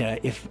mean, it's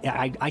if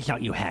I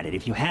thought you had it.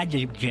 If you had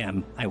the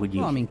gem, I would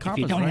use it. If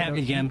you don't have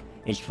the gem,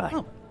 it's fine.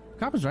 Oh,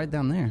 copper's right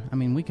down there. I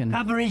mean, we can...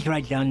 Copper is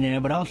right down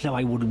there, but also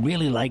I would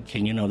really like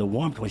to, the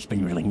warmth has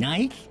been really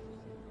nice.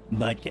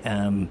 But,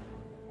 I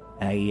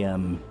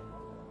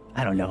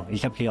don't know.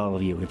 It's up to all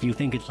of you. If you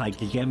think it's like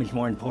the gem is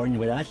more important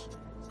with us,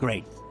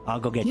 great.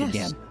 I'll go get the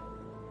gem.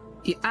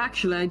 Yeah,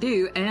 actually, I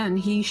do, and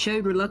he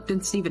showed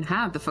reluctance to even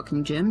have the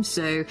fucking gem,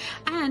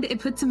 and it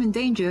puts him in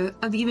danger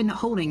of even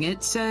holding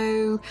it,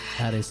 so...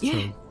 That is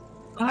true.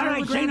 All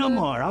right, say no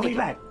more. I'll be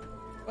back.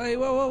 Wait,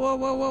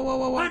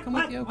 whoa. Come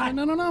with you. Okay,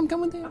 no, I'm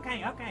coming with you.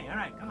 Okay, all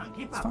right, come on,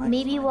 keep up.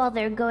 Maybe while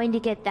they're going to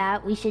get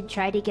that, we should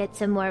try to get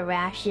some more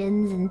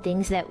rations and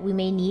things that we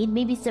may need.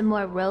 Maybe some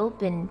more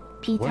rope and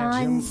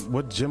pitons.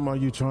 What gem are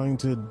you trying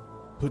to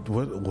put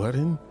what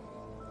in?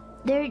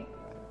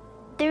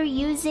 They're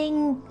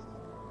using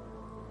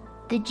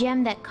the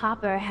gem that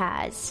Copper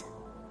has.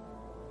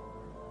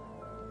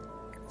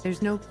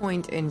 There's no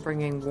point in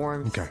bringing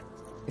warmth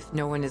if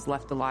no one is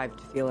left alive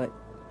to feel it.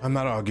 I'm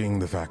not arguing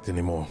the fact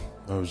anymore.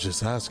 I was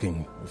just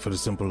asking for the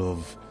simple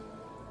of...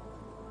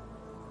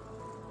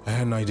 I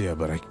had an idea,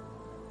 but it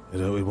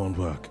won't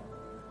work.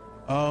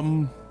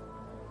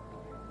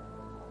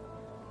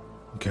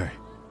 Okay.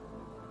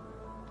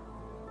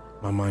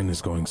 My mind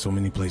is going so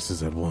many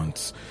places at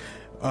once.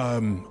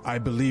 I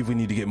believe we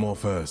need to get more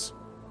furs.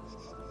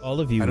 All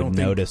of you would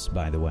notice,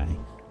 by the way,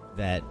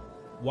 that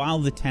while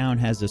the town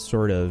has a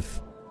sort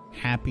of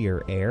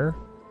happier air,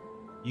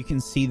 you can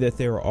see that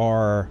there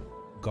are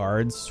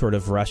guards sort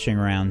of rushing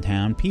around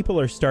town. People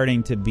are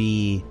starting to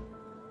be...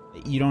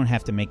 You don't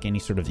have to make any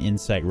sort of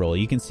insight roll.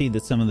 You can see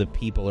that some of the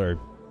people are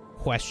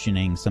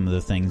questioning some of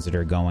the things that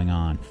are going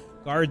on.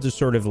 Guards are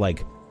sort of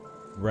like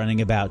running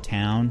about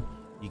town.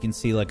 You can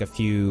see like a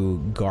few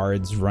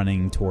guards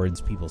running towards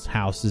people's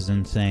houses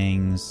and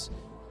things.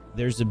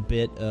 There's a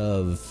bit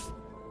of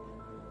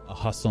a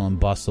hustle and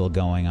bustle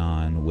going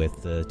on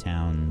with the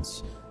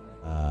town's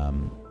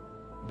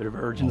bit of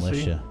urgency.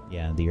 Militia.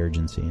 Yeah, the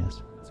urgency,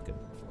 yes. That's a good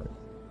word for it.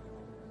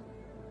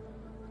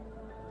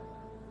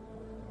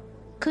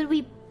 Could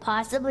we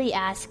possibly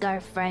ask our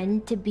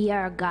friend to be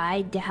our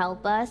guide to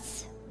help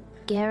us?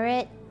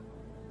 Garrett?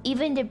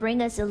 Even to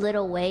bring us a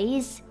little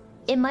ways?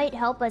 It might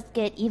help us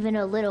get even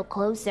a little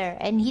closer,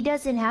 and he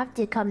doesn't have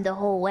to come the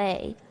whole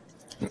way.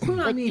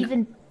 Well, I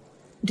mean,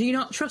 do you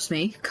not trust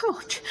me?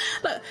 God,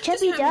 look,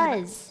 Chubby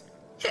does.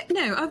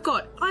 No,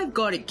 I've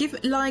got it. Give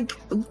it like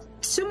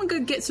someone go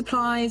get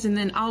supplies, and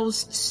then I'll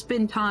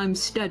spend time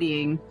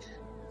studying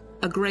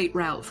a great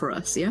route for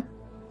us. Yeah.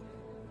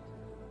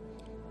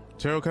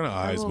 Taro kind of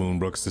eyes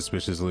Moonbrook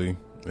suspiciously,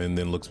 and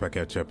then looks back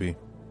at Cheppy.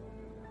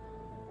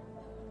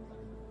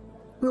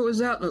 What was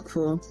that look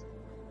for?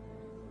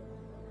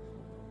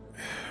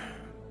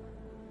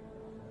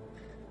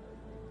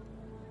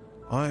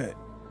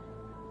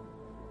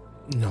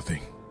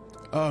 Nothing.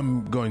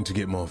 I'm going to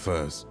get more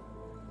furs.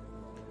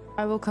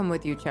 I will come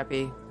with you,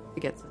 Cheppy, to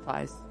get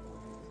supplies.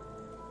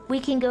 We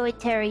can go with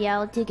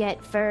Teriel to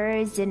get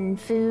furs and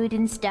food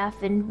and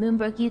stuff, and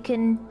Moonbrook, you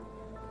can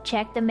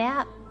check the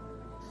map.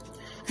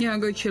 Yeah, I'll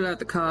go chill out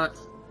the cart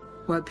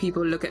while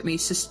people look at me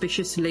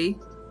suspiciously,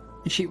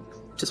 and she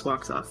just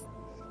walks off.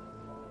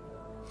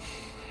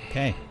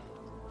 Okay.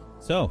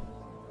 So,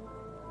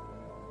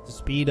 to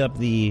speed up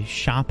the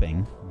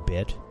shopping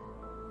bit,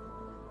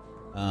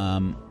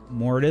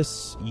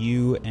 Mortis,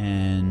 you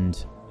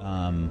and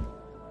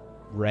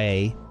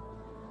Ray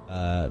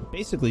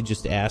basically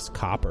just asked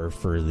Copper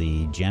for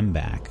the gem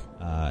back.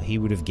 He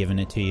would have given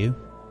it to you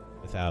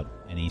without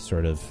any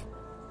sort of,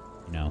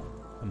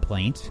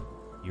 complaint.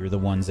 You're the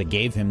ones that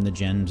gave him the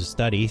gem to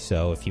study,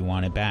 so if you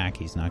want it back,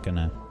 he's not going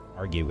to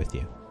argue with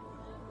you.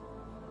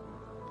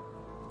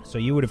 So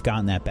you would have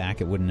gotten that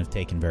back. It wouldn't have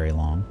taken very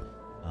long.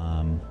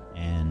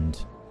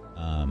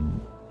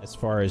 As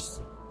far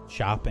as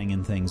shopping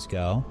and things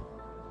go,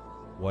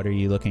 what are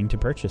you looking to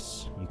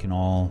purchase? You can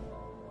all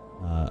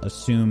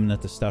assume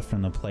that the stuff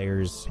from the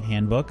player's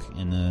handbook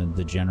in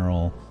the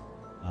general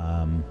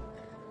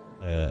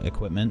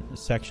equipment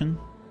section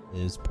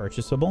is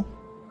purchasable.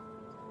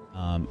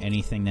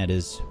 Anything that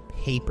is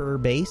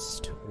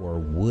paper-based or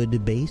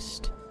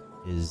wood-based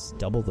is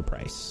double the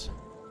price.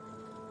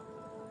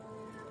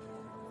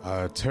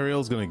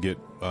 Teriel's gonna get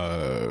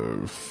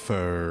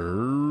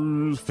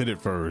fitted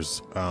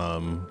furs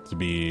to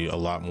be a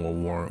lot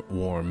more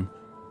warm,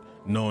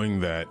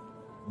 knowing that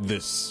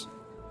this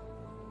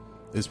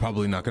is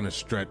probably not going to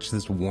stretch.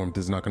 This warmth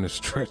is not going to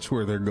stretch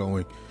where they're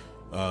going.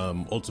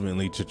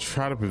 Ultimately, to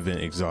try to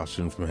prevent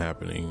exhaustion from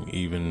happening,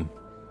 even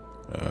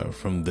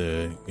from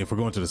if we're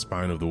going to the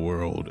spine of the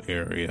world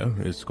area,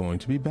 it's going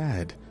to be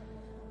bad.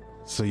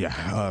 So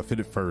yeah,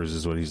 fitted furs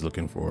is what he's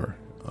looking for.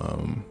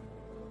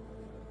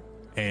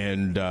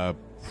 And I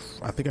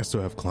think I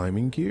still have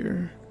climbing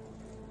gear.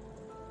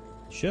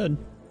 Should.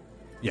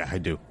 Yeah, I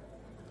do.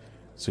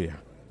 So yeah.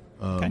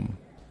 Okay.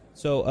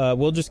 So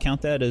we'll just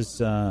count that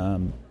as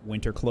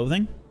winter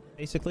clothing,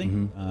 basically.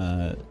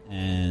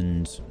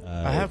 And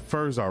I have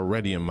furs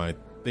already in my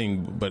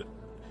thing, but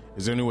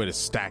is there any way to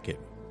stack it?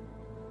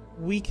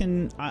 We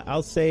can.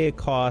 I'll say it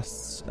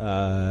costs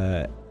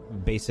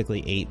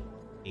basically eight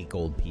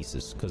gold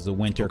pieces, because the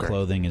winter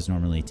clothing is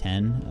normally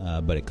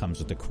 10, but it comes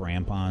with the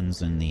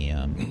crampons and the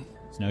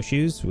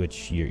snowshoes,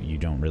 which you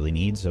don't really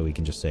need. So we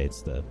can just say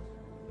it's the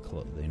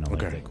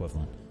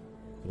equivalent.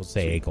 We'll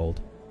say 8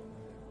 gold.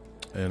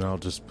 And I'll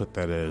just put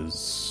that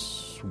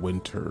as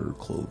winter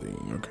clothing.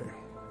 Okay.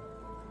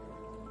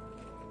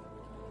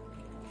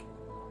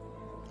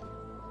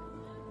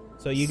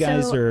 So you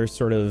guys are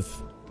sort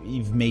of,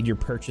 you've made your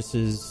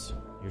purchases.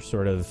 You're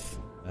sort of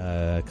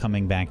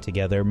coming back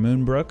together.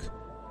 Moonbrook.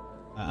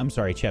 I'm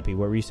sorry, Cheppy,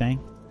 what were you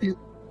saying?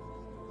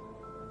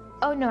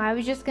 Oh, no, I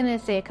was just going to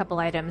say a couple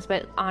items,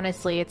 but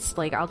honestly, it's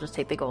like, I'll just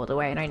take the gold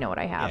away and I know what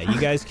I have. Yeah, you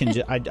guys can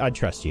I'd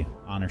trust you.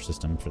 Honor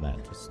system for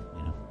that. Just,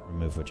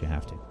 remove what you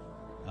have to.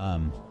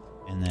 And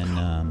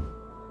then,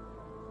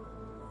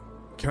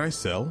 can I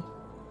sell?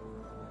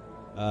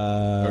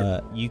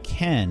 You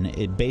can.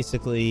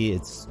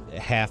 It's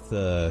half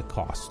the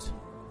cost.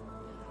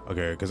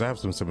 Okay, because I have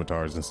some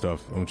scimitars and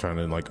stuff. I'm trying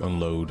to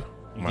unload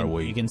my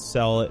weight. You can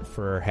sell it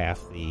for half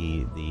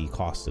the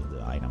cost of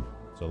the item.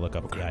 So look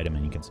up the item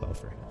and you can sell it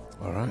for half.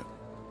 All right.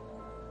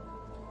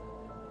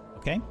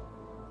 Okay.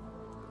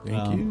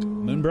 Thank you,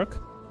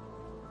 Moonbrook.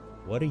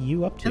 What are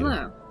you up to?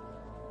 Hello.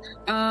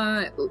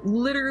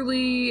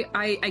 Literally,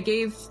 I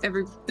gave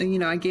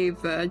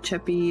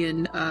Cheppy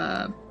and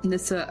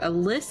Nissa a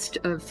list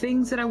of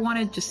things that I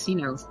wanted, just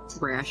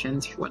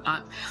rations or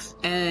whatnot,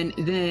 and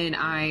then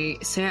I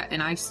sat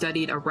and I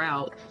studied a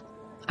route,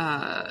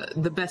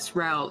 the best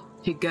route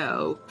to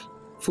go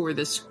for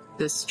this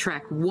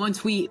trek.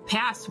 Once we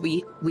passed,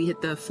 we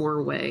hit the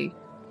 4-way,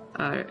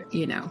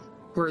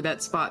 where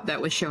that spot that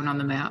was shown on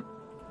the map.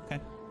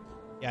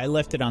 Yeah, I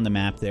left it on the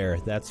map there.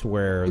 That's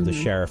where the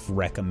sheriff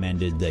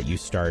recommended that you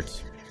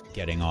start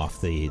getting off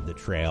the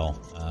trail.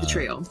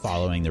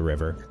 Following the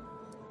river.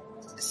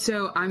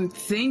 So I'm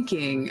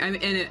thinking,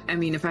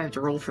 if I have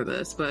to roll for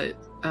this, but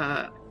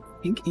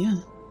You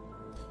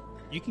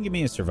can give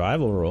me a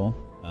survival roll.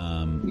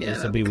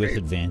 This will be with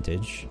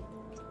advantage.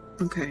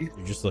 Okay.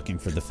 You're just looking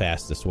for the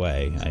fastest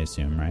way, I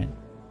assume, right?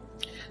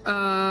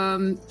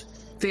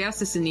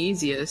 Fastest and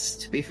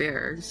easiest, to be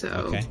fair. So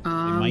okay. It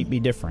might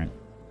be different.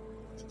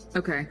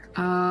 Okay.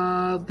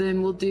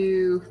 Then we'll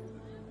do.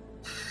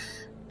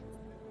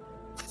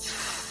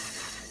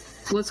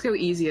 Let's go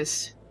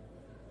easiest.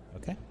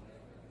 Okay.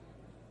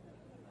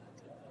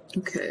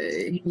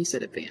 Okay. You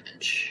said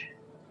advantage.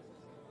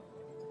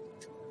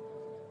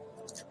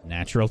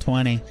 Natural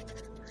 20.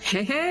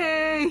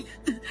 Hey.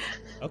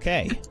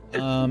 Okay.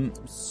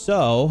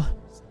 So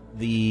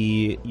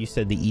you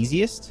said the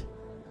easiest?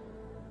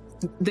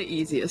 The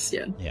easiest,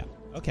 yeah. Yeah.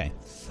 Okay.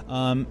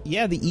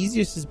 The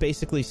easiest is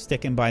basically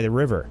sticking by the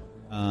river.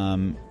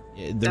 The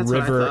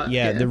river,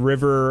 the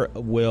river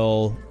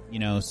will,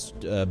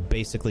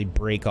 basically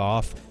break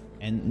off,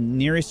 and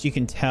nearest you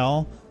can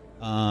tell,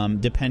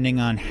 depending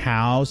on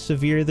how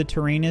severe the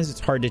terrain is, it's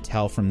hard to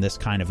tell from this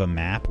kind of a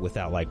map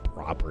without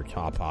proper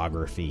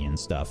topography and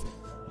stuff,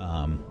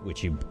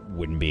 which you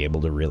wouldn't be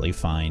able to really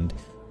find.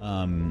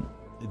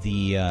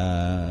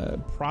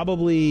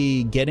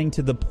 Probably getting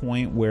to the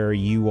point where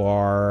you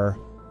are.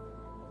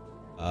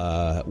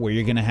 Where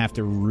you're going to have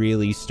to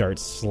really start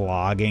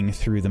slogging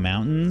through the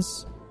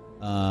mountains,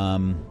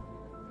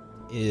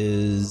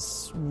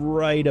 is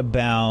right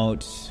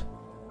about...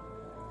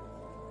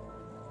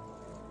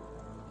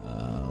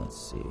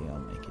 let's see,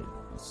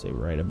 let's say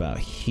right about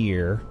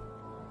here.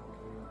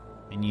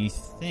 And you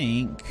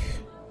think...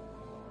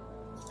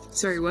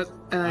 Sorry, what?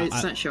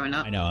 It's not showing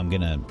up. I know, I'm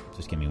going to...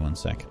 Just give me 1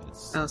 second.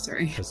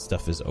 Sorry. This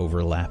stuff is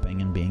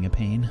overlapping and being a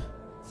pain.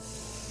 Let's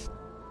see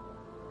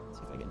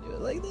if I can do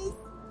it like this.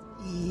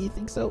 You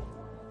think so?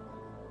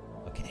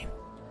 Okay.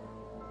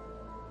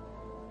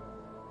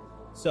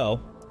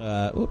 So,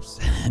 Oops,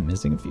 I'm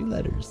missing a few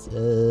letters.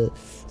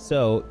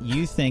 So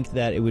you think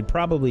that it would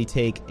probably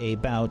take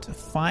about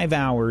 5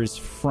 hours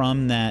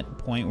from that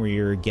point where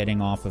you're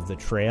getting off of the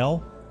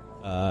trail,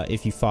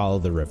 if you follow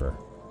the river.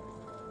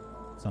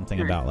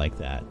 Something about like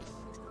that.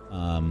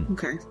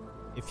 Okay.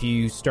 If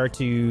you start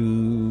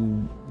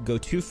to go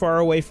too far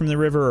away from the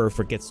river, or if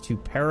it gets too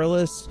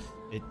perilous,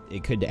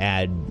 it could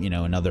add,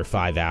 another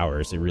 5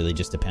 hours. It really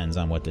just depends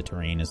on what the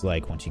terrain is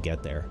like once you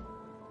get there.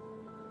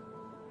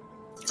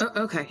 Oh,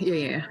 okay.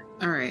 Yeah.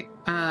 All right.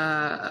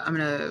 I'm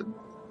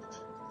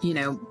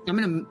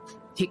gonna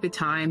take the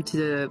time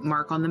to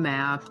mark on the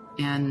map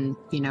and,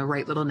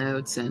 write little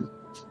notes and,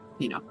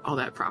 all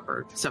that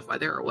proper stuff while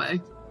they're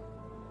away.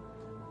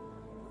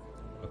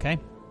 Okay.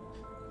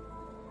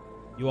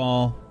 You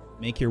all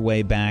make your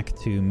way back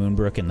to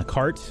Moonbrook in the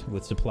cart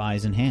with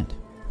supplies in hand.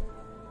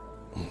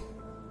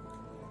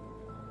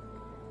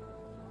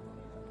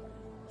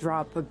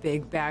 Drop a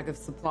big bag of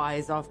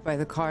supplies off by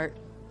the cart.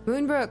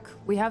 Moonbrook,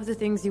 we have the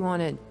things you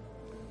wanted.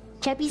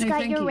 Chubby's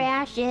got your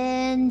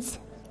rations.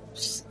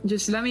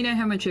 Just let me know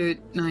how much I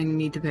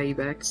need to pay you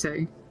back.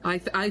 So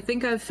I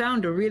think I've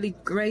found a really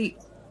great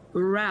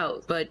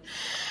route, but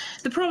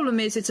the problem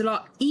is it's a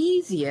lot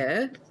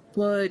easier,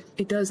 but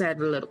it does add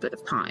a little bit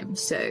of time.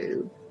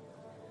 So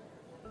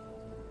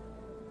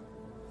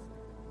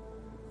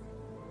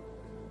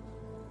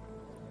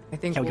I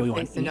think we'll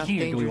face enough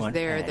dangers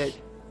there that...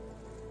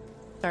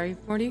 Sorry,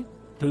 Morty?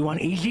 Do we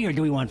want easy or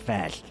do we want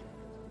fast?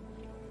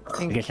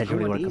 I guess that's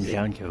really what it comes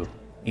down to.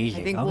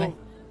 Easy. I think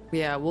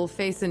we'll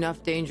face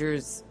enough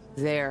dangers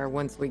there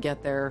once we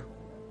get there.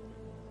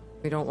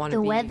 We don't want to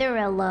The weather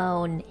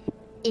alone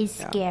is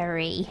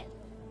scary.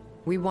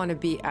 We want to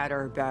be at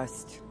our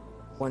best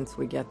once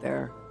we get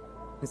there,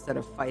 instead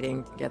of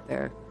fighting to get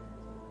there.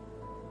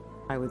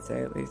 I would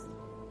say, at least.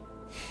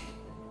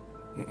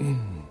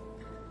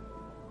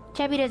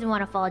 Chubby doesn't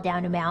want to fall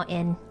down a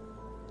mountain.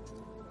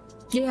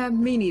 Yeah,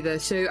 me neither.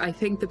 So I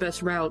think the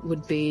best route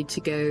would be to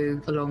go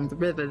along the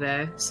river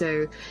there.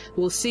 So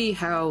we'll see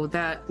how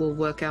that will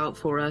work out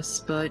for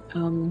us. But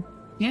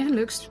it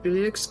looks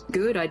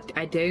good.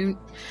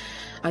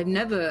 I've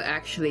never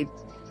actually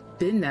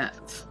been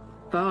that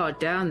far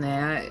down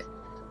there.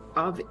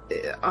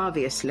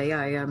 Obviously,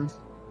 I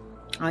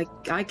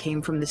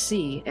came from the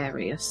sea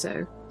area,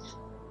 so.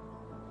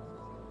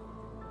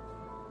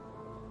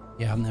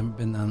 Yeah, I've never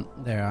been down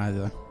there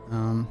either.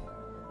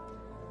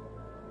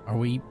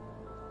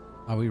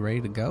 Are we ready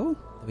to go?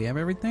 Do we have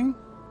everything?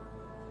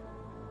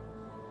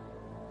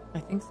 I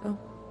think so.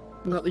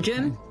 We got the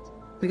gym.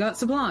 We got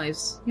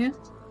supplies. Yeah.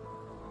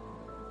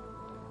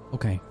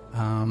 Okay.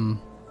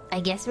 I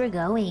guess we're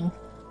going.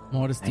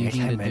 Mortis, do you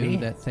need to do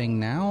that thing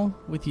now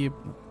with your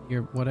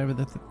whatever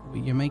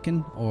you're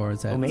making, or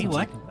is that? Oh, me?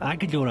 What? I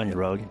could do it on the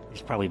road.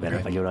 It's probably better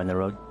if I do it on the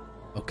road.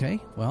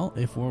 Okay. Well,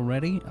 if we're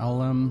ready,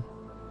 I'll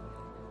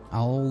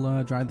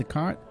drive the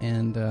cart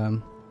and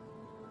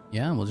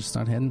we'll just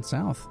start heading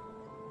south.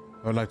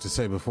 I'd like to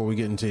say before we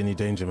get into any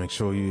danger, make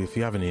sure if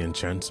you have any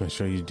enchants, make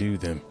sure you do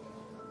them.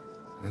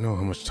 I don't know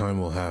how much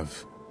time we'll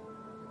have.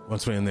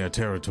 Once we're in their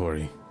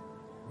territory,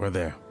 we're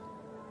there.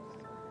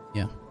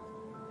 Yeah.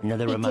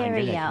 Another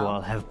reminder that you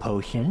all have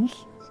potions.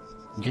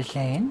 Just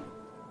saying.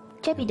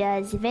 Chubby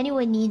does. If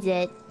anyone needs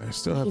it, I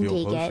still have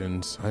your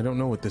potions. I don't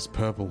know what this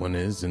purple one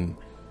is, and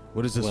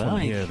what is this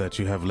one here that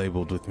you have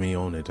labeled with me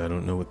on it? I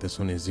don't know what this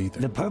one is either.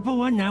 The purple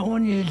one, that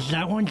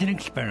one's an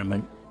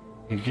experiment.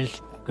 You're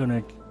just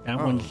gonna...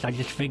 I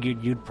just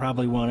figured you'd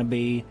probably want to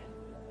be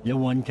the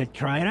one to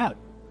try it out.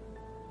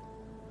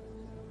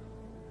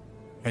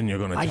 And you're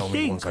going to tell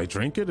me once I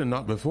drink it and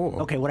not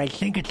before? Okay, what I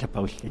think it's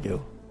supposed to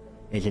do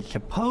is it's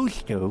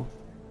supposed to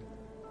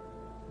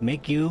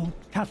make you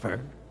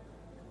tougher.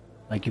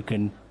 Like you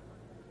can,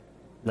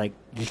 like,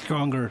 the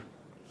stronger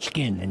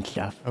skin and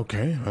stuff.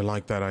 Okay, I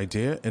like that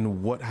idea.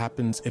 And what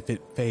happens if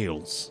it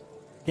fails?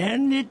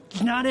 Then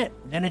it's not it.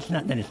 Then it's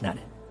not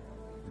it.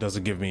 Does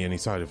it give me any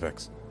side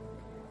effects?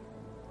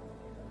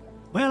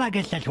 Well, I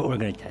guess that's what we're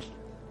going to test.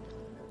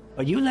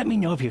 But you let me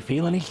know if you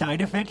feel any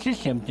side effects or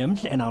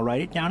symptoms, and I'll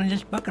write it down in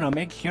this book, and I'll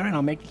make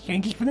the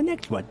changes for the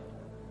next one.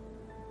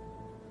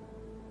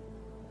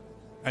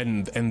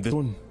 And this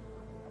one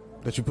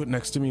that you put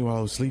next to me while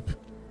I was asleep?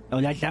 Oh,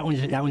 that one's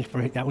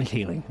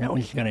healing. That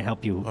one's going to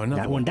help you. Oh,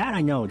 that one,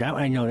 I know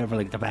never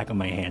like the back of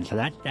my hand. So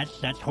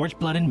that's horse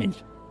blood and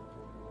mint.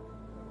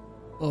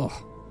 Ugh.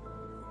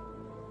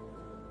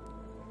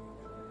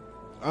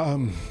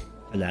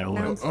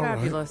 Sounds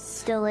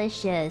fabulous.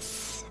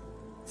 Delicious.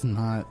 It's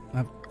not.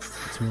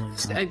 It's really not.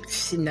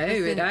 No,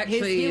 it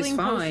actually is fine. His healing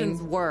potions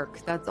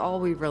work. That's all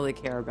we really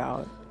care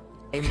about.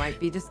 They might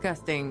be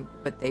disgusting,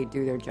 but they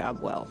do their job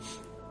well.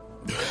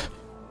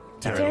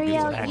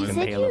 Teriel, you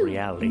said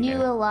you knew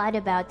a lot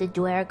about the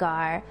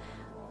Duergar.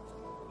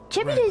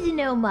 Chippy doesn't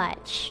know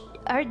much.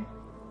 Are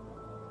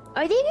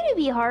they going to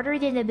be harder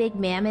than the big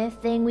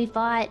mammoth thing we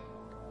fought?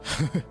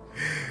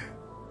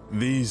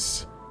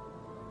 These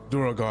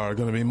Duergar are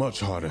going to be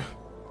much harder.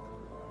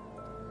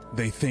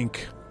 They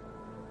think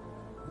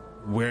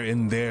we're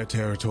in their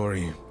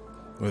territory,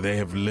 where they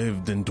have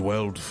lived and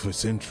dwelled for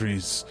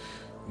centuries.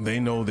 They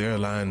know their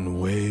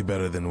land way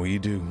better than we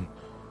do.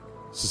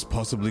 This is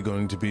possibly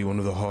going to be one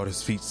of the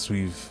hardest feats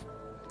we've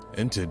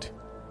entered.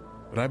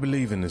 But I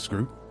believe in this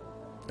group.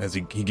 As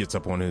he gets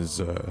up on his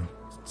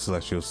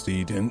celestial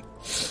steed and...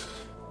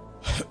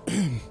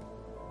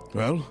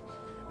 well,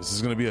 this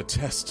is going to be a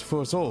test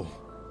for us all.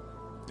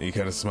 He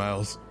kind of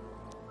smiles.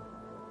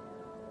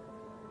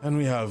 And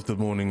we have the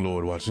Morning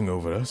Lord watching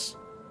over us.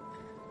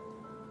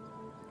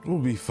 We'll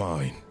be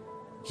fine.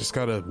 Just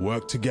gotta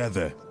work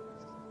together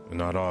and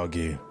not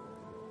argue.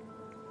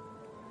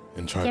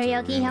 And try Teriel,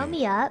 to can you help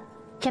me up?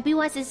 Cheppy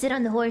wants to sit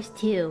on the horse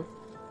too.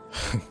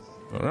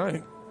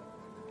 Alright.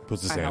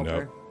 Puts his hand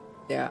up.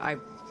 Yeah, I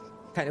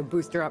kind of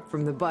boost her up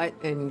from the butt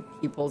and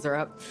he pulls her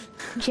up.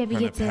 Cheppy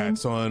gets in.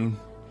 Pats on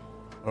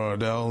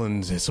Ardell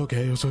and it's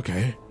okay.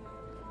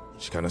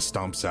 She kind of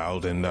stomps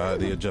out and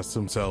they adjust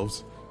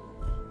themselves.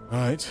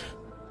 Alright,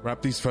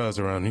 wrap these furs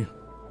around you.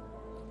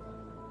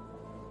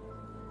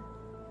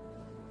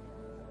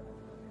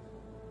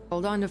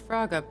 Hold on to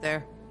Frog up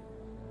there.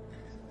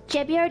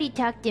 Cheppy already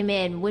tucked him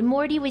in. When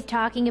Morty was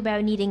talking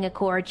about needing a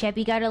cord,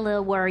 Cheppy got a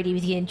little worried he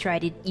was going to try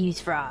to use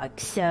Frog,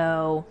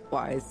 so...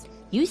 Wise.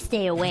 You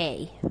stay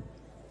away.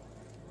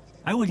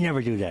 I would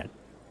never do that.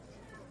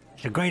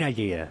 It's a great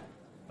idea,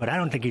 but I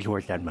don't think he's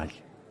worth that much.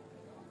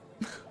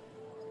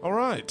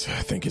 Alright,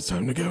 I think it's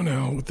time to go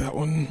now with that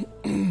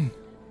one.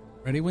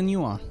 Ready when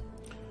you are.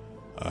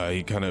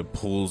 He kind of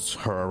pulls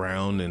her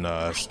around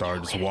and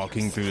starts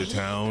walking through the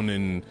town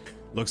and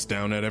looks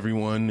down at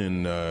everyone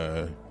and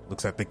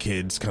looks at the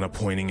kids, kind of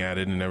pointing at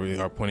it and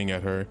everything, are pointing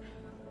at her.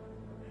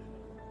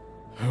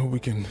 How we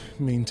can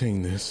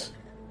maintain this?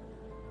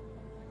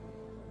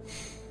 You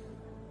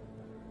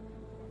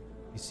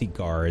see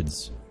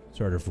guards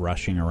sort of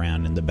rushing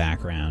around in the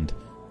background.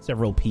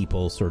 Several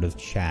people sort of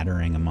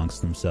chattering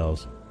amongst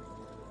themselves.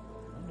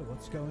 I wonder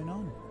what's going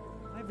on.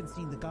 I haven't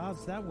seen the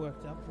guards that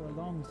worked up for a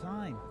long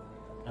time.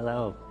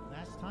 Hello.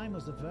 Last time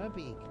was a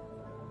Verbeek.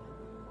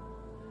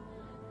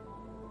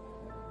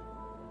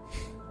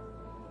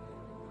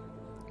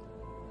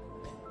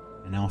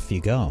 And off you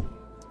go.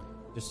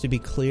 Just to be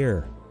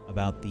clear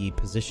about the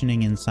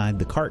positioning inside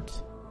the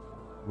cart,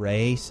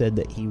 Ray said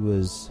that he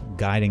was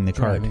guiding the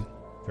cart,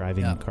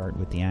 driving the cart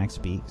with the axe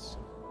beaks.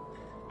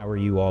 How are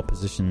you all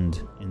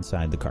positioned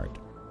inside the cart?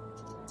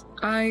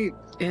 I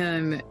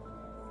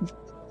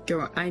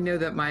know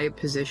that my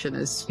position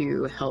is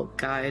to help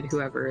guide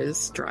whoever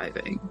is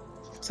driving.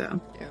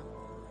 So yeah,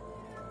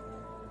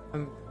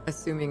 I'm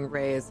assuming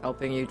Ray is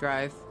helping you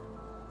drive.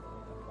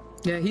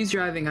 Yeah, he's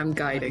driving. I'm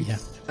guiding.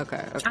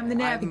 Okay. I'm the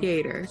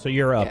navigator. So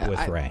you're up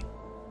with Ray.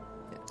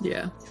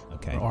 Yeah.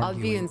 Okay. I'll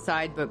be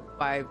inside, but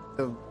by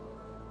the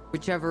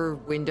whichever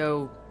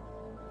window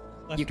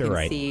Left you or can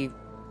right? see.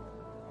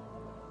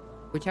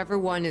 Whichever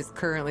one is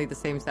currently the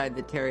same side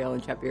that Teriel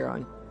and Cheppy are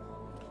on.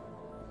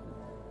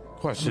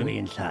 Question. Be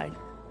inside.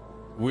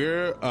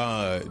 Where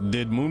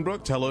did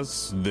Moonbrook tell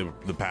us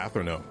the path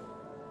or no?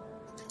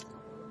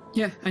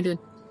 Yeah, I did.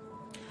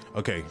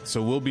 Okay,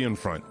 so we'll be in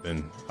front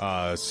then.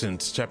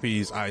 Since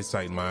Cheppy's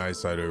eyesight and my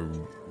eyesight are,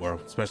 well,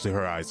 especially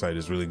her eyesight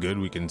is really good,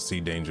 we can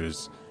see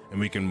dangers and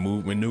we can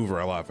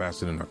maneuver a lot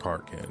faster than a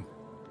cart can.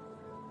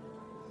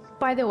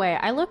 By the way,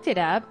 I looked it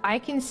up. I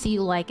can see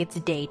like it's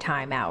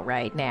daytime out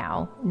right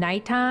now.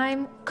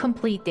 Nighttime,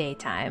 complete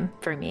daytime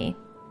for me.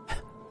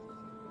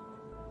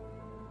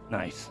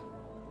 Nice.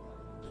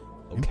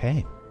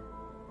 Okay.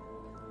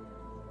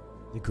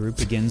 The group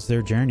begins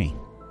their journey.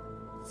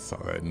 Saw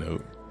that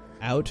note.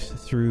 Out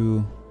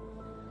through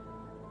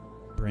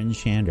Bryn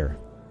Shander,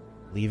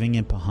 leaving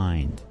it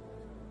behind.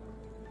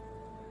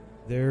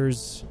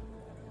 There's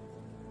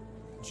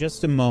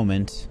just a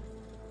moment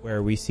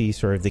where we see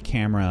sort of the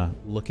camera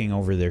looking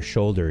over their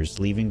shoulders,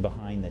 leaving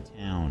behind the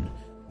town.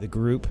 The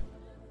group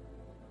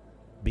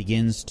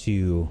begins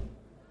to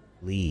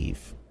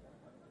leave.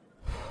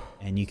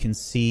 And you can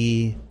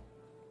see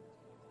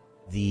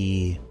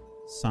the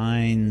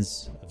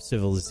signs of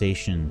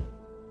civilization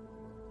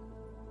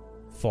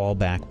fall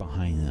back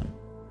behind them.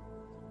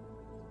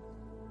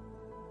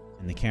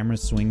 And the camera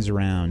swings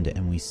around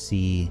and we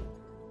see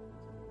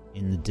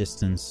in the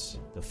distance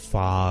the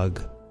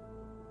fog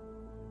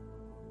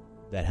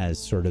that has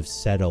sort of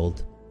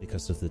settled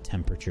because of the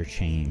temperature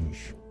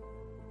change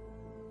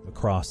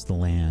across the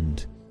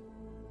land.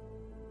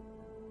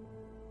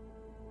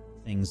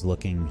 Things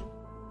looking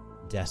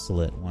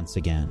desolate once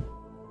again.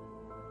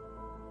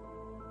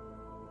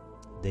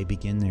 They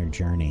begin their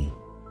journey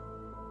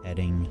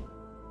heading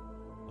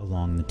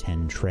along the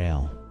Ten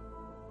Trail.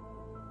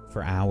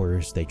 For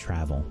hours they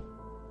travel.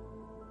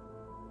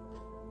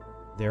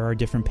 There are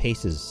different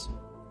paces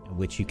at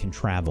which you can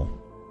travel.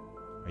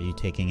 Are you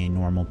taking a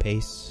normal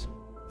pace,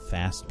 a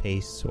fast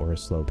pace, or a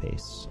slow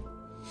pace?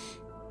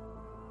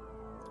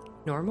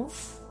 Normal?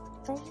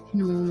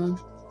 Normal.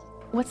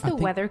 What's the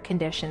weather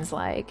conditions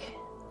like?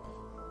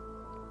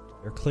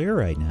 They're clear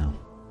right now.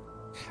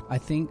 I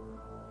think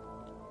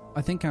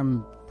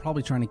I'm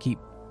probably trying to keep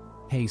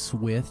pace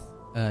with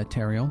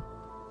Teriel.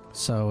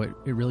 So it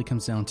really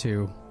comes down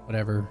to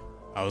whatever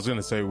I was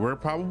gonna say we're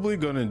probably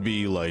gonna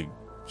be like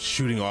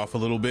shooting off a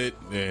little bit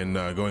and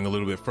going a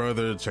little bit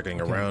further,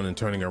 checking around and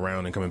turning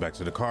around and coming back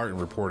to the cart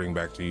and reporting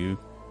back to you.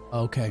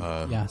 Okay.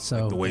 Yeah.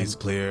 So like the way's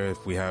clear.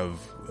 If we have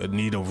a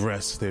need of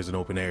rest, there's an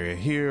open area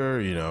here.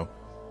 You know.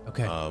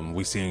 Okay.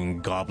 We seeing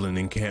goblin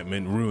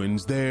encampment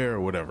ruins there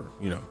or whatever.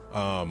 You know.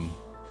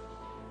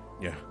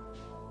 Yeah.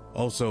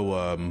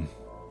 Also,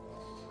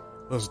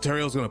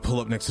 Teriel's gonna pull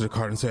up next to the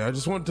cart and say, "I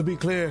just want to be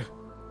clear.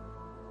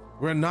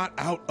 We're not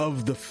out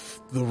of the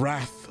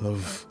wrath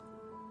of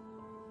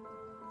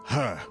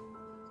her.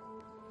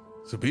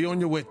 So be on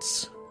your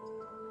wits.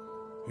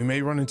 We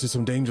may run into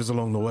some dangers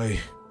along the way.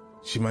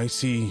 She might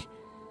see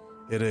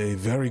it a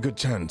very good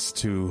chance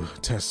to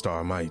test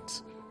our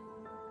might.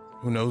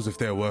 Who knows if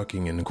they're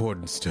working in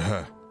accordance to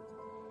her."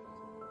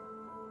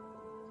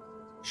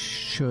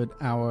 Should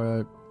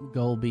our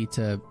goal be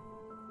to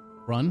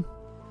run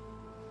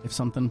if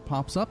something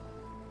pops up?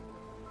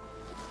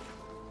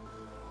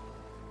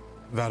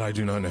 That I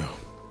do not know.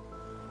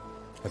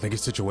 I think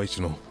it's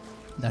situational.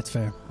 That's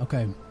fair.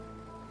 Okay.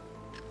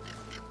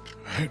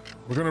 All right,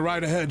 we're gonna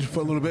ride ahead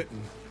for a little bit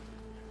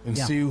and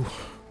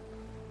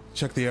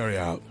check the area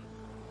out.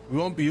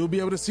 You'll be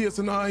able to see us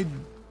in eye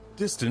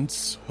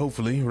distance,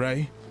 hopefully,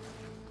 Ray.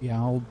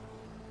 Yeah,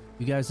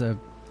 you guys are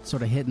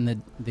sort of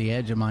hitting the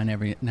edge of mine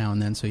every now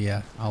and then, so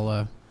yeah,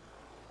 I'll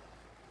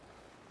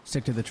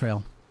stick to the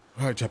trail.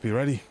 All right, Chappie,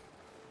 ready?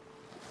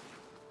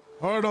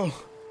 Hardle,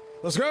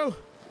 let's go.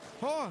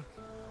 Hard.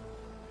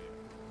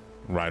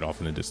 Ride off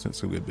in the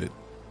distance a good bit.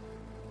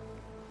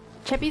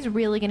 Cheppy's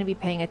really going to be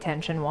paying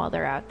attention while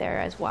they're out there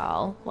as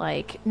well.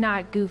 Like,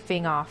 not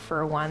goofing off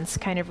for once,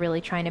 kind of really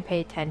trying to pay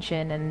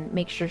attention and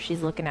make sure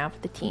she's looking out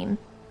for the team.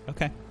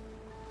 Okay.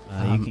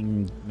 You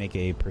can make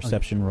a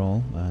perception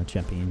roll,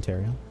 Cheppy and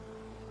Teriel.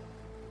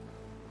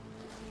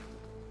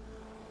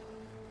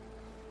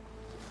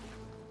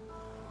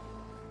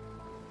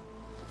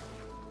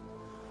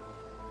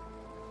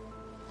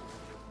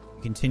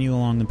 Continue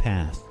along the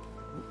path.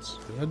 Oops,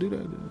 did I do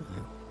that?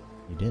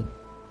 You did.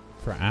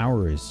 For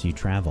hours, you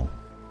travel,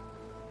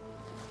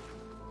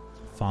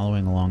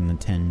 following along the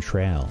 10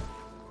 trail.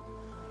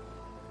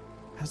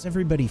 How's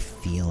everybody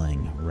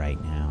feeling right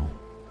now?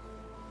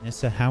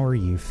 Nissa, how are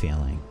you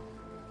feeling?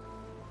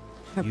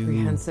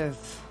 Apprehensive.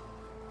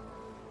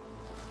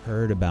 You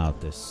heard about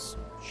this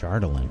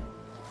Chardalyn.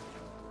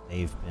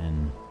 They've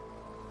been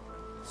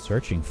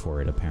searching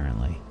for it,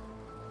 apparently.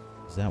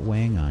 Is that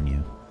weighing on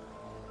you?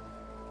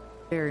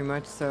 Very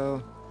much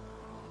so.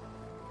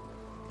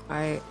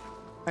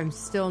 I'm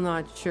still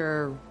not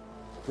sure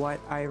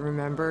what I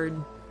remembered.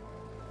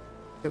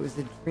 If it was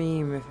a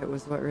dream, if it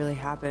was what really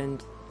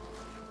happened.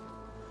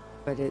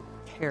 But it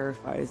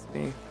terrifies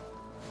me.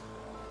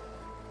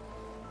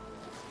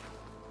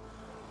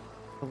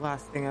 The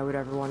last thing I would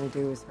ever want to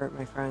do is hurt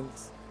my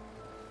friends.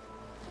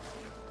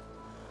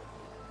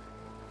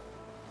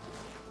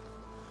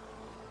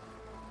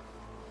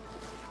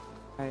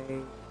 I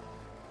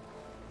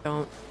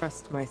don't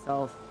trust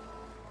myself,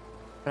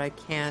 but I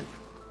can't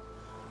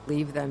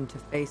leave them to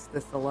face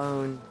this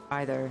alone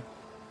either.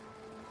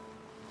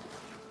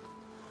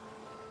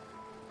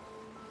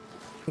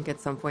 I think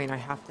at some point I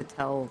have to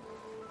tell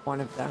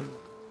one of them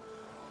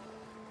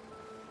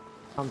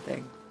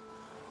something.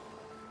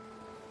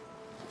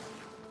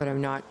 But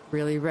I'm not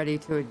really ready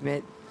to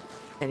admit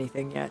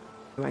anything yet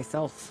to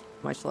myself,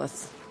 much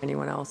less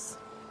anyone else.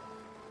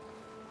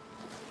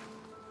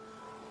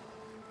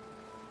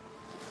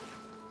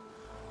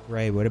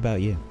 Ray, what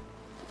about you?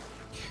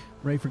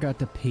 Ray forgot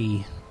to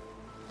pee.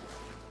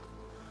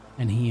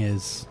 And he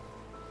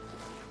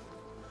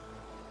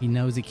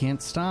knows he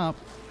can't stop,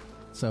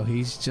 so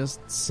he's just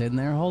sitting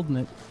there holding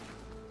it.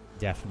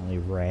 Definitely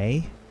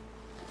Ray,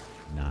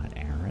 not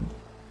Aaron.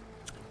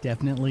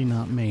 Definitely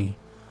not me.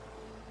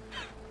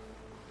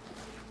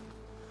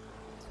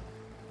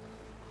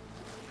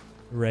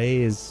 Ray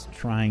is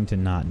trying to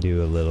not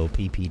do a little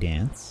pee-pee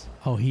dance.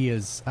 Oh, he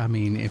is. I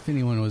mean, if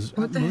anyone was...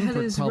 What the hell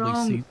is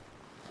wrong?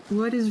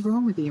 What is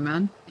wrong with you,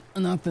 man?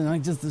 Nothing.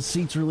 The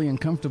seat's really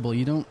uncomfortable.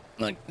 You don't...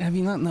 have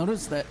you not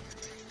noticed that?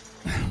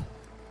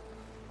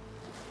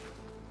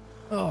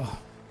 Oh.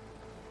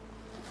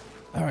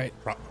 All right.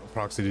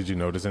 Proxy, did you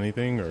notice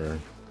anything, or...?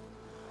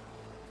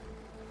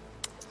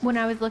 When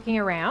I was looking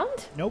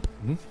around? Nope.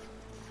 Mm-hmm.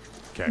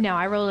 Okay. No,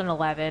 I rolled an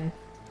 11.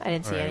 I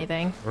didn't see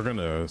anything. We're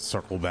gonna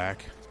circle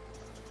back.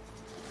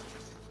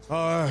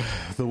 The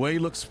way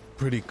looks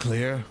pretty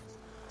clear.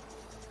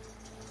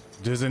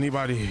 Does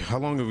anybody... How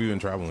long have you been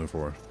traveling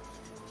for?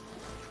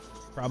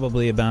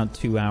 Probably about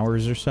 2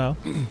 hours or so.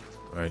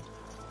 Right.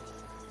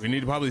 We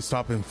need to probably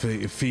stop and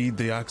feed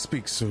the ox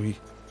beaks, so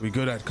we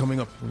good at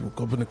coming up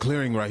in the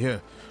clearing right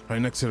here,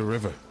 right next to the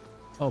river.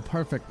 Oh,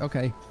 perfect.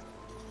 Okay.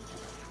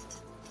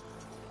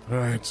 All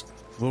right.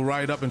 We'll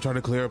ride up and try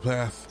to clear a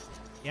path.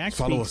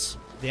 Follow us.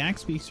 The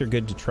axe beaks are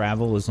good to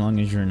travel as long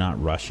as you're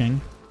not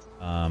rushing.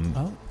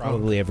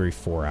 Probably every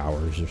 4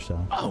 hours or so.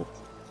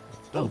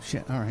 Oh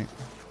shit! All right.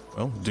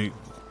 Well, if you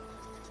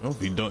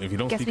don't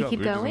Guess speak we up, keep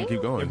we're just going? gonna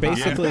keep going.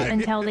 Basically,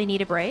 until they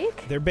need a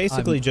break. They're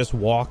basically just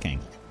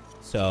walking.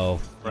 So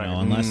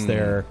unless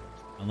they're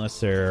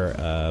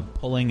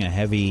pulling a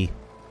heavy,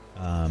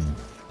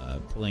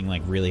 pulling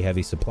like really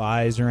heavy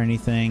supplies or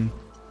anything,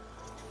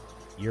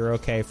 you're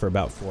okay for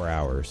about 4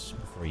 hours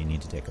before you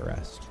need to take a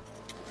rest.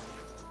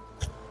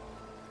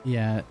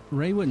 Yeah,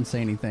 Ray wouldn't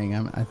say anything.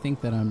 I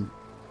think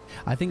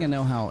I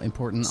know how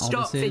important all this is.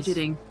 Stop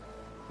fidgeting.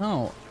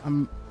 No,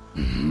 I'm...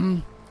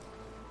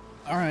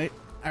 All right.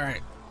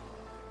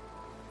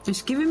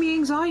 It's giving me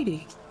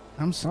anxiety.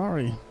 I'm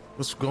sorry.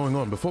 What's going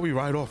on? Before we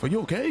ride off, are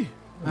you okay?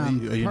 Are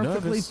you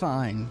perfectly nervous?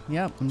 fine.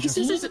 Yep. I'm This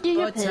just... is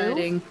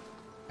exciting.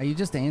 Are you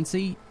just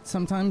antsy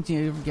sometimes? Do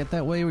you ever get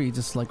that way where you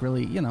just like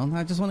really,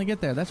 I just want to get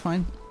there. That's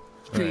fine.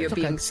 So you're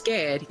being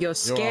scared. You're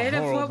scared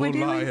of what we're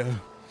doing? Liar.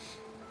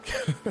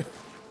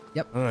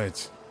 Yep. All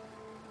right.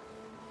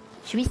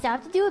 Should we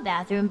stop to do a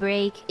bathroom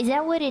break? Is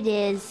that what it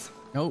is?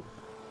 Nope.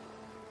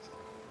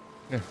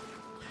 Yeah.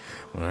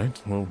 All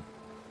right. Well,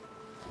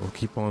 we'll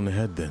keep on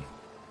ahead then.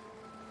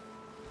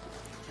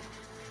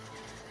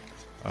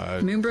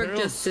 Moonbrook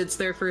just sits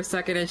there for a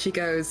second and she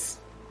goes...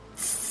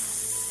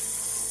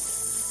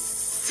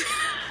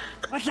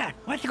 What's that?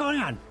 What's going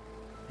on?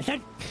 Is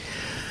that...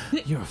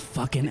 You're a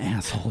fucking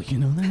asshole, you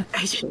know that?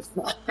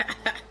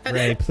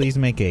 Ray, please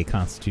make a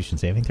Constitution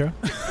saving throw.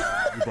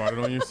 You brought it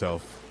on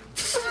yourself.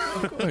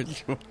 Of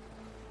course.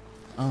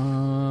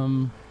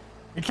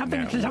 Did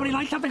somebody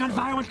light something on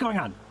fire? What's going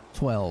on?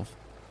 12.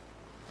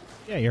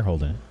 Yeah, you're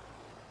holding it.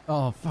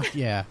 Oh, fuck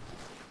yeah.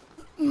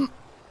 You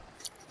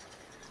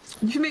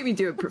should make me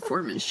do a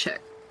performance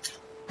check.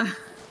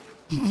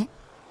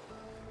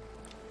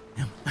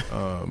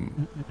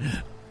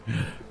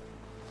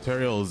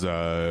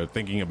 Teriel's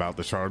thinking about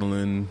the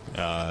Chardalyn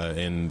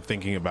and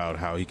thinking about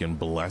how he can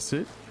bless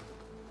it.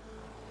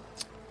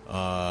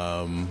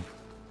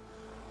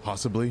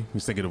 Possibly.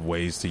 He's thinking of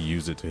ways to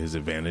use it to his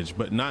advantage,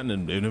 but not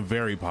in a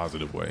very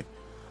positive way.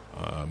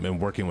 And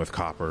working with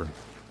Copper.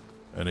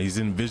 And he's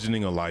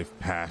envisioning a life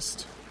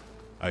past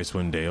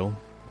Icewind Dale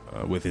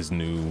with his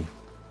new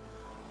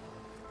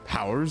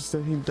powers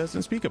that he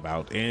doesn't speak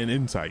about and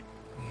insight.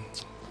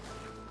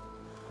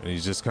 And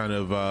he's just kind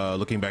of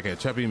looking back at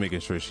Cheppy,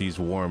 making sure she's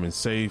warm and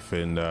safe,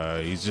 and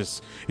he's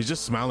just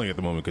smiling at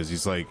the moment because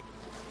he's like,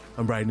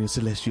 I'm riding a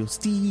celestial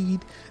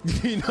steed,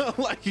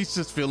 like he's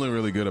just feeling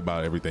really good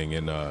about everything.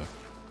 And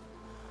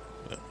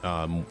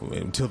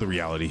until the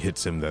reality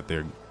hits him that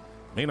they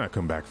may not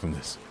come back from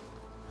this.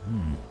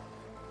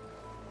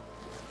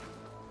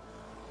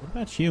 What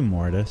about you,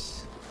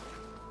 Mortis?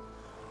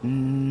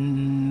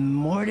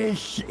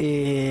 Mortis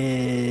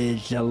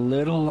is a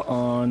little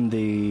on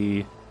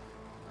the...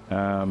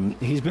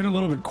 he's been a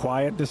little bit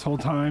quiet this whole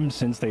time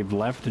since they've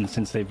left and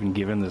since they've been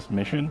given this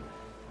mission.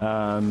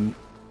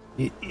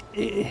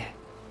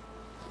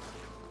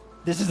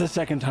 This is the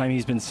second time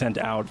he's been sent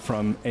out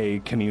from a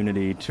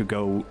community to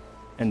go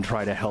and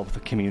try to help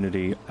the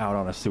community out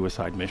on a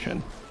suicide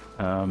mission.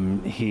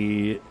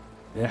 He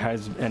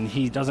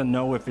doesn't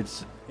know if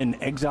it's in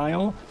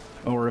exile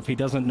or if he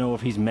doesn't know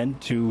if he's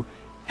meant to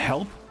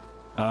help.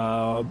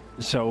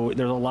 So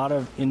there's a lot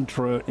of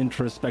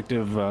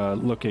introspective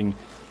looking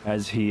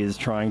as he is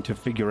trying to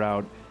figure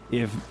out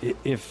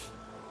if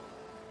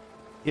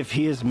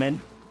he was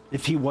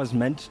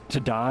meant to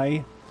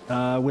die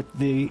with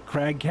the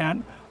Crag Cat,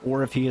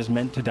 or if he is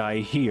meant to die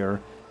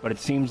here. But it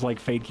seems like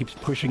fate keeps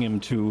pushing him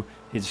to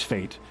his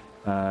fate,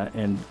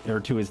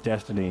 or to his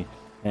destiny,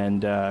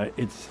 and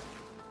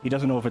he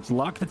doesn't know if it's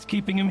luck that's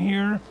keeping him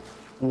here,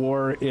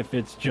 or if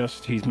it's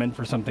just he's meant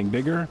for something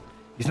bigger.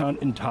 He's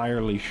not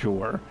entirely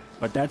sure,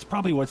 but that's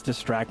probably what's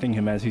distracting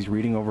him as he's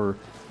reading over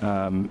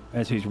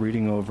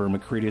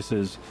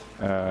Macretus's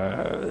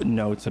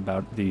notes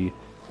about the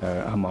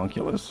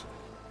homunculus.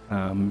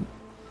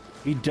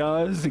 He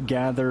does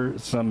gather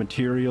some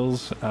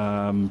materials,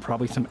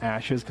 probably some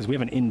ashes, because we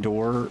have an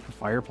indoor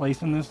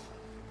fireplace in this,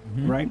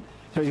 right?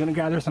 So he's going to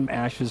gather some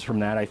ashes from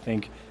that, I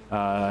think,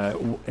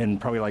 and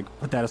probably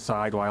put that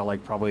aside while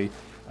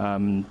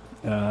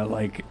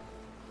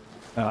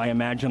I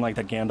imagine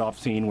that Gandalf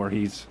scene where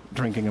he's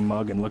drinking a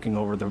mug and looking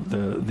over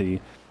the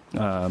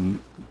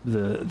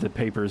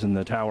papers in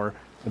the tower,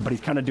 but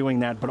he's kind of doing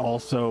that, but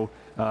also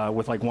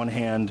with one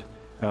hand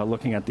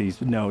looking at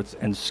these notes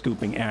and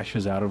scooping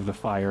ashes out of the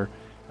fire,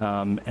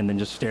 and then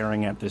just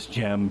staring at this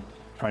gem,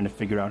 trying to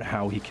figure out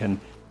how he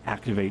can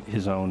activate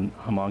his own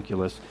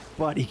homunculus.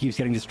 But he keeps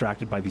getting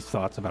distracted by these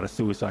thoughts about a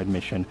suicide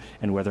mission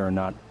and whether or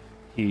not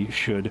he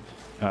should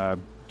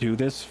do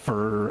this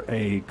for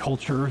a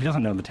culture. He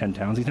doesn't know the 10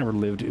 towns. He's never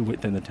lived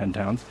within the 10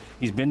 towns.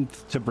 He's been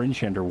to Bryn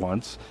Shander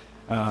once,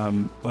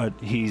 but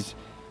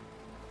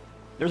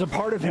there's a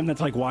part of him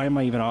that's like, why am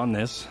I even on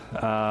this?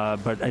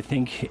 But I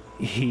think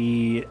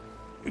he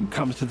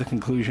comes to the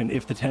conclusion,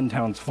 if the 10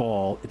 towns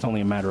fall, it's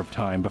only a matter of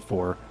time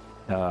before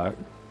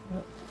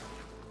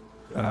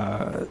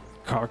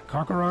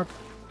Karkarok,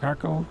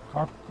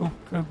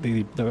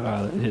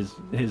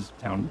 his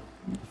town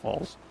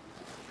falls.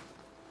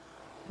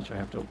 Which I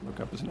have to look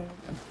up his name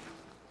again.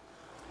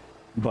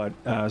 But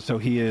so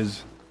he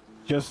is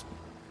just,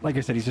 like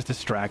I said, he's just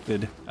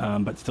distracted,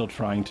 but still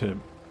trying to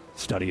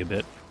study a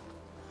bit.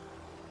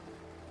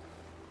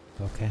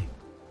 Okay.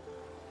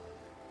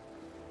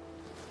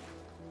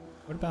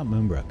 What about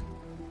Moonbrook?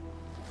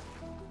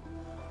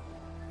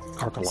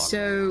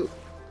 So,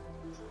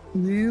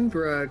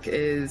 Moonbrook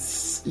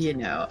is,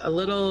 a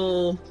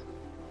little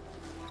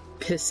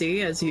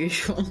pissy as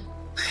usual.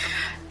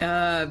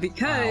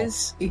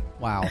 Because...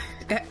 Wow.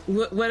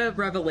 What a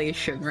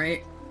revelation,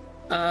 right?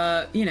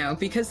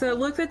 Because the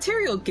look that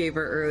Teriel gave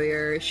her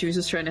earlier, she was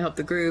just trying to help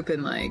the group,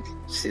 and,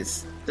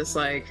 she's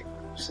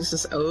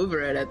just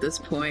over it at this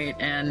point,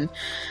 and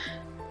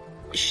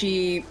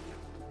she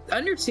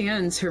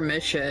understands her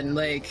mission.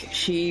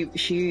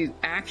 She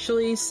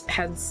actually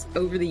has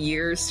over the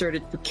years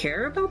started to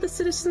care about the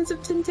citizens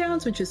of Tin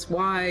Towns, which is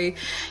why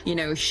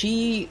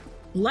she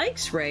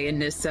likes Ray and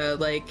Nissa.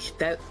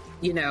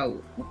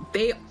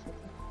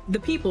 The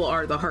people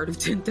are the heart of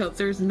Tin Towns.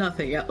 There's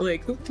nothing else.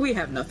 We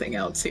have nothing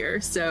else here.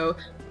 So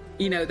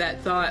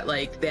that thought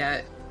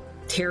that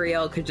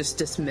Teriel could just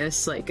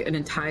dismiss an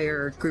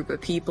entire group of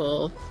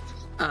people.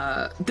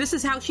 This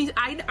is how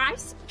I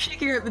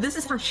shaking her, but this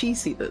is how she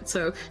sees it.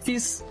 So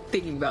she's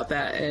thinking about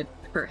that in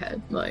her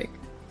head.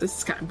 This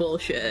is kind of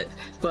bullshit,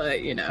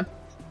 but yeah.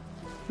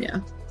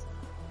 And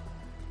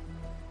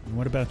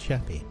what about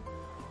Cheppy?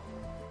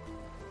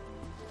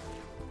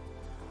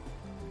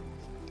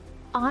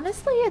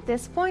 Honestly, at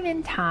this point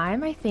in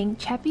time, I think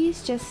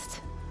Cheppy's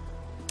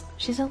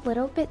she's a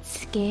little bit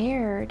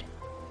scared.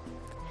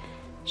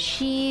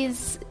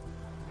 She's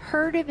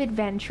heard of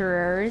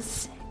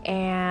adventurers,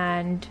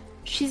 and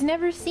she's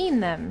never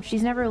seen them.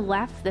 She's never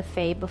left the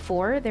Fae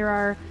before. There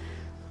are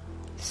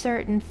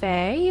certain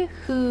Fae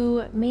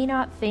who may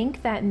not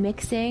think that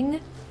mixing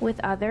with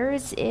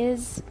others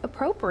is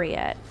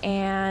appropriate,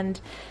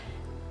 and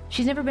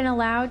she's never been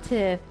allowed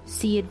to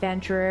see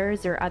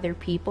adventurers or other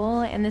people,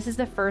 and this is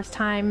the first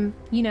time,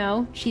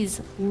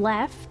 she's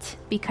left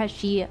because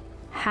she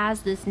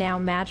has this now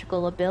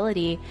magical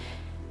ability,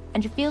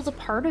 and she feels a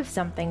part of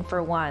something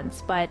for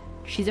once, but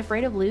she's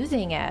afraid of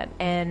losing it,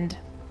 and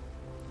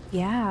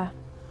yeah.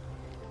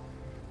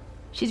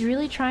 She's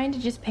really trying to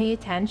just pay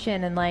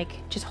attention and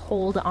just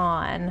hold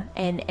on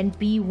and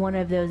be one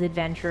of those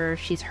adventurers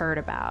she's heard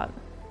about.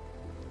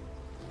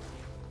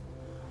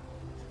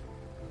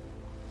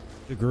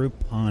 The group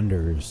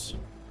ponders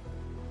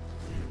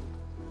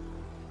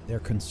their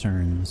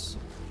concerns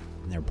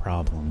and their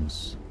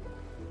problems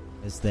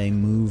as they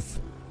move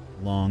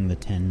along the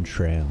Ten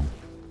Trail,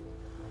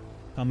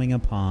 coming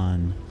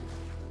upon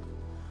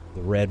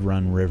the Red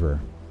Run River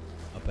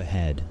up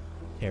ahead.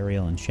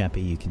 Teriel and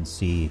Cheppy, you can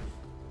see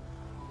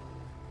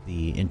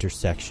the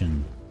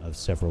intersection of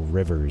several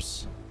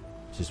rivers,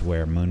 which is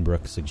where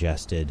Moonbrook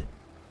suggested,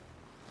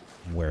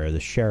 and where the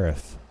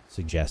sheriff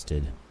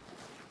suggested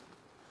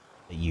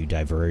that you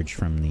diverge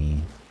from the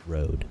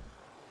road.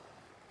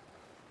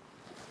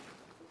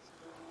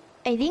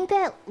 I think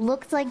that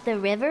looks like the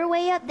river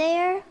way up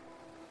there.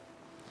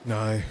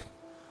 No.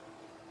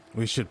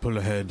 We should pull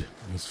ahead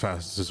as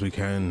fast as we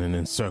can and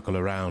then circle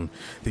around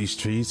these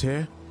trees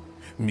here.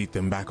 Meet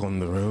them back on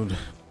the road.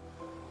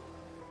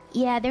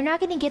 Yeah, they're not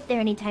going to get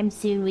there anytime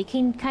soon. We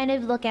can kind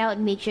of look out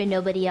and make sure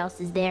nobody else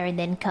is there and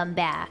then come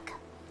back.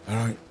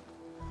 Alright.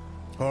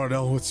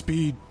 Ardell with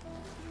speed.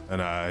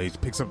 And he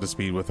picks up the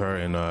speed with her,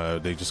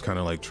 and they just kind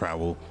of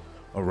travel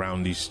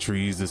around these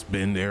trees, this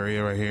bend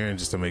area right here, and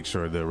just to make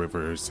sure the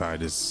river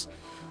side is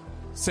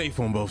safe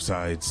on both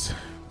sides,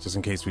 just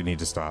in case we need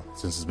to stop,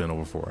 since it's been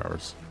over 4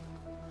 hours.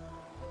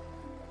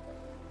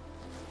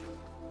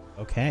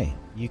 Okay,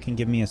 you can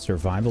give me a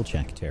survival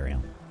check,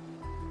 Teriel.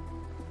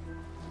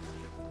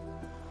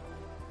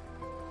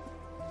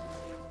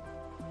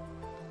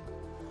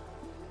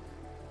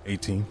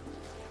 $18.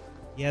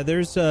 Yeah,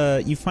 there's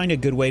you find a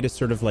good way to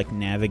sort of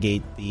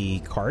navigate the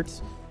cart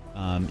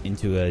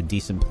into a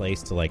decent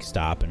place to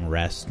stop and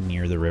rest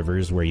near the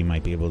rivers, where you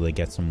might be able to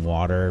get some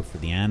water for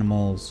the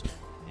animals,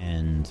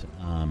 and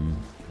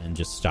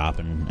just stop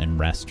and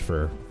rest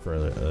for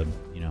a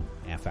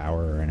half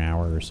hour or an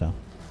hour or so.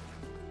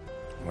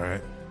 All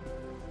right.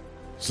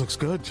 This looks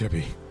good,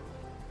 Cheppy.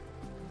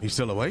 You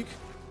still awake?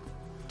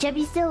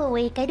 Cheppy's still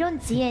awake. I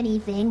don't see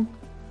anything.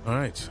 All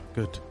right,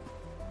 good.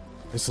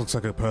 This looks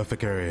like a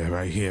perfect area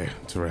right here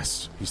to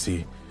rest. You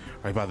see,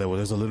 right by there,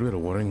 there's a little bit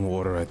of running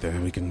water right there.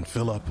 We can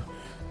fill up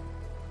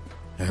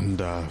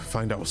and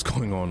find out what's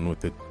going on with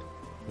the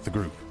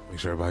group. Make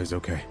sure everybody's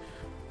okay.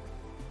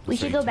 We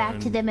should go back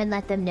to them and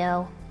let them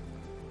know.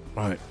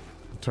 Right.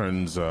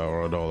 Turns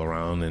Ardell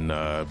around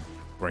and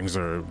brings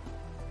her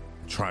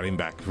trotting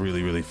back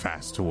really, really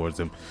fast towards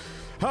him.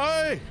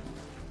 Hi!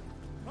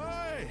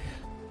 Hi!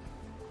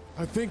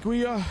 I think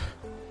we're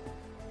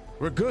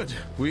good.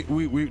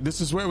 We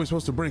this is where we're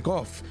supposed to break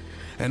off.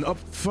 And up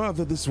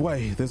further this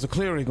way, there's a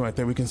clearing right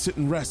there. We can sit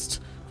and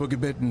rest for a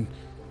bit and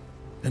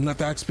let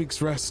the Axe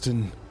Peaks rest.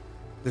 And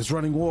there's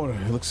running water.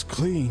 It looks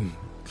clean,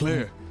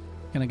 clear.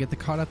 Can I get the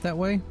cart up that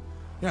way?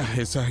 Yeah,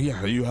 it's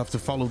you have to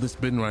follow this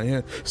bin right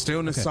here. Stay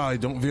on this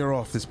side. Don't veer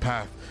off this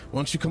path.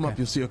 Once you come up,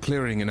 you'll see a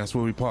clearing, and that's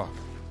where we park.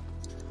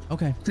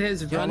 Okay.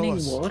 There's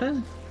running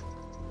water?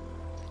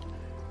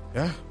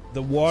 Yeah,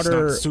 The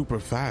water... It's not super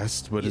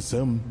fast, but it's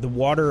The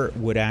water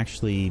would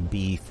actually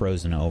be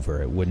frozen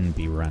over. It wouldn't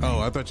be running. Oh,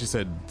 I thought you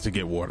said to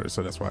get water,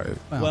 so that's why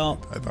I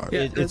thought.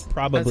 It's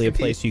probably a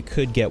place you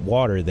could get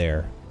water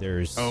there.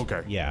 There's... Oh,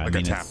 okay. Yeah, like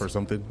a tap or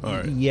something? All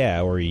right.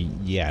 Yeah, or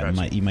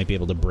Gotcha. you might be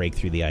able to break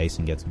through the ice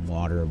and get some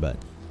water, but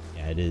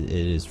yeah, it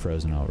is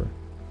frozen over.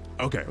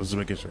 Okay, I was just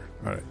making sure.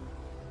 All right.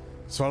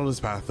 Let's follow this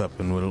path up,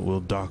 and we'll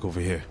dock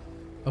over here.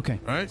 Okay.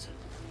 All right?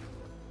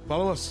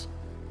 Follow us.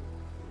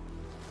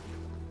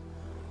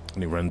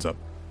 And he runs up.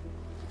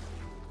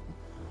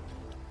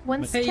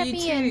 Once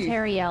Cheppy and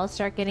Teriel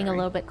start getting a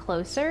little bit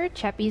closer,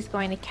 Cheppy's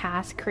going to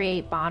cast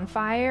Create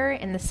Bonfire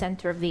in the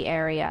center of the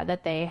area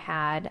that they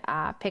had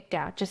picked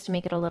out, just to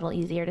make it a little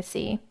easier to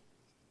see.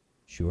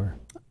 Sure.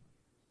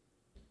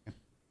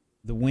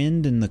 The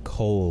wind and the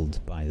cold,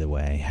 by the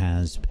way,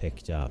 has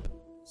picked up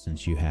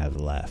since you have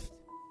left.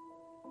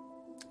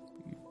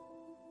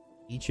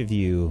 Each of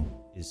you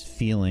is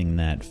feeling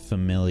that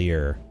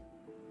familiar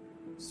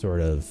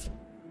sort of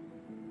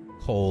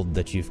cold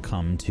that you've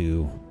come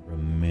to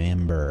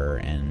remember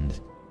and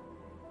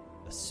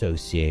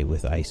associate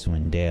with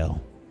Icewind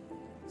Dale.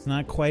 It's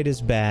not quite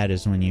as bad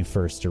as when you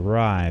first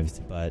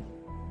arrived, but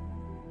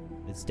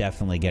it's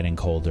definitely getting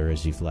colder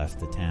as you've left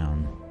the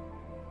town.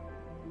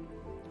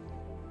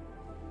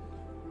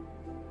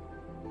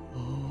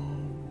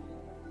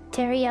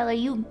 Teriel, are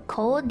you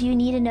cold? Do you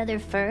need another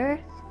fur?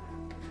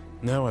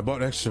 No, I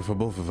bought extra for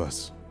both of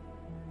us.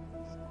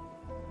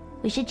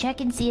 We should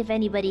check and see if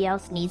anybody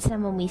else needs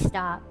some when we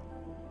stop.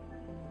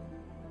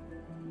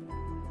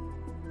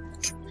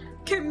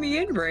 Can me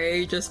and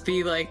Ray just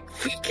be like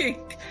freaking?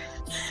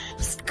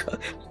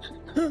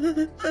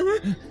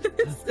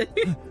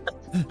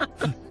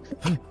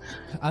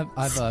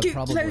 I've Get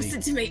probably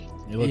closer to me.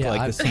 You look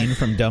like the scene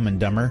from Dumb and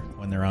Dumber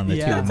when they're on the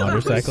two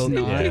motorcycles.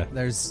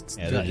 There's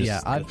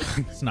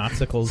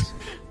snotsicles.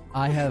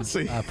 I have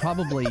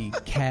probably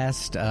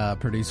cast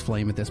Produce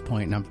Flame at this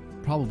point, and I'm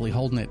probably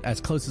holding it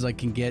as close as I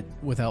can get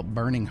without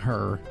burning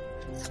her.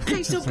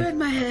 Please don't burn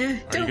my hair.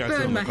 Don't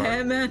burn my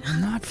hair, man.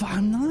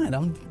 I'm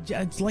not.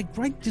 It's like,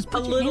 right, just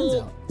put your hands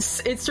out.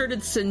 It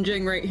started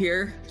singeing right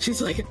here.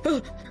 She's like,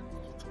 oh.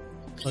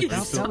 Look,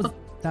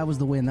 that was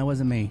the win. That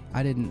wasn't me.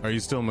 I didn't. Are you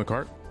still in the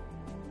cart?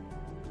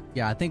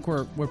 Yeah, I think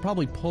we're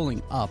probably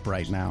pulling up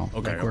right now.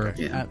 Okay, like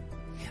okay.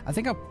 I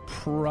think I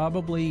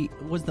probably...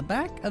 Was the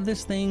back of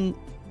this thing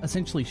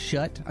essentially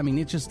shut? I mean,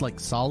 it's just like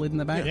solid in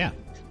the back? Yeah.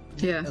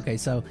 Yeah. Okay,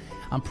 so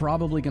I'm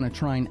probably going to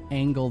try and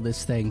angle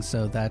this thing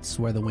so that's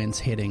where the wind's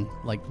hitting,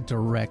 like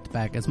direct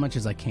back as much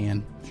as I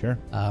can. Sure.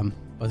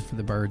 Both for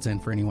the birds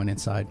and for anyone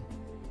inside.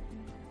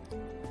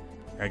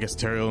 I guess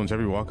Teriel and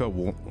Chevy walk up,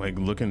 like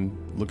looking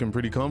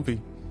pretty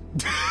comfy.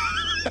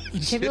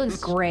 Chevy looks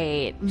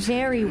great.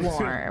 Very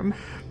warm.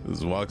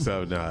 Just walks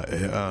out now.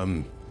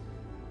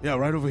 Yeah,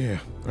 right over here.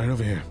 Right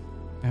over here.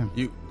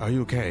 Yeah. Are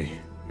you okay?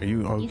 Are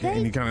you okay?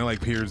 And he kind of like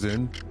peers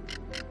in.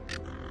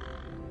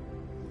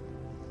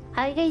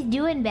 How you guys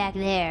doing back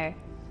there?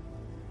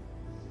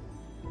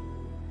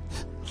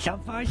 So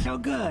far, so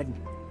good.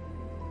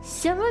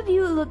 Some of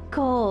you look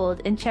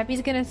cold, and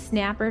Cheppy's gonna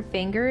snap her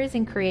fingers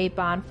and create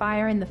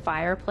bonfire in the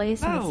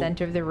fireplace in the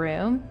center of the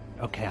room.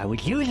 Okay, I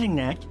was using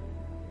that.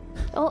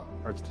 Oh,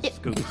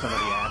 Scoop some of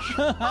the ash.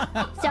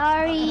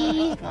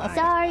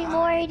 sorry,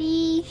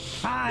 Morty.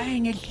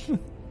 Fine,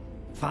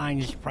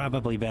 it's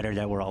probably better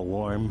that we're all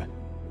warm.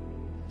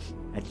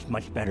 That's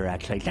much better,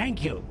 actually.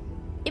 Thank you.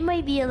 It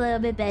might be a little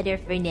bit better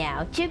for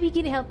now. Chippy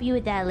can help you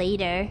with that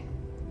later.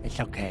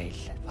 It's okay.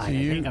 It's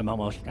fine.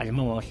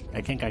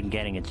 I think I'm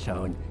getting it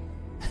sewn.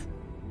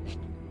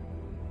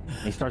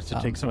 He starts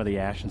to take some of the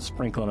ash and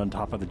sprinkle it on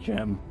top of the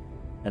gem,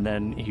 and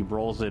then he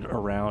rolls it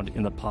around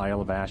in the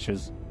pile of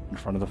ashes in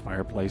front of the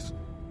fireplace.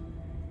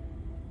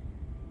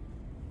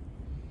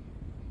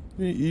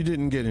 You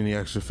didn't get any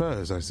extra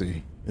furs, I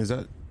see. Is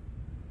that...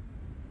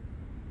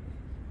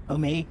 Oh,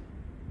 me?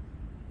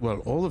 Well,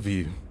 all of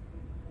you.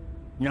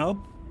 Nope.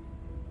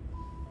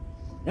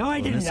 No,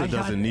 I didn't. Vanessa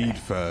doesn't need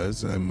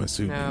furs, I'm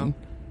assuming. No,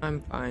 I'm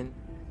fine.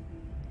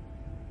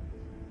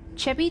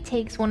 Chippy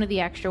takes one of the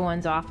extra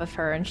ones off of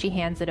her and she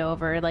hands it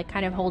over, like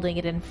kind of holding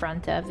it in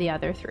front of the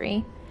other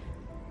three.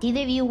 Do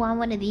either of you want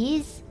one of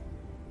these?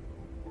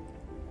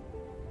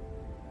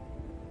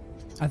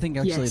 I think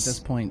actually at this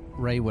point,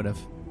 Ray would have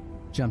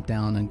jumped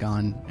down and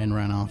gone and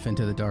run off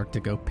into the dark to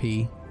go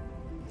pee.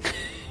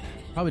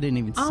 Probably didn't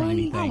even say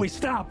anything. Oh, we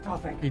stopped.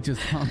 He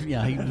just,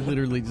 he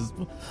literally just,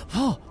 In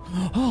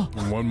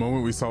one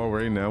moment we saw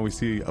Ray, now we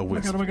see a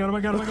wisp. Oh my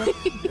god. A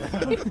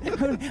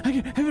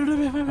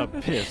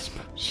pisp.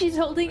 She's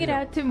holding it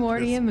out to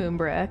Morty and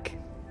Moonbrook.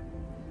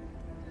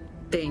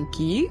 Thank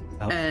you.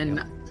 Oh,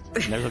 and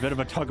there's a bit of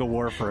a tug of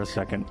war for a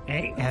second.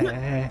 You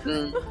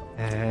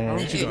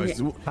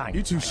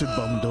two should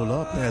bundle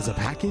up as a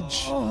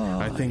package.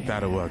 I think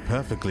that'll work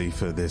perfectly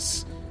for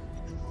this.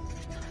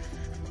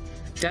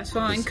 That's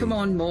fine. Come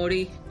on,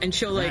 Morty. And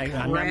she'll wrap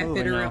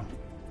it around.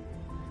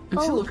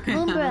 Oh,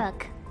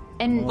 Moonbrook.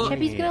 And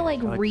Chippy's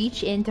gonna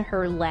reach into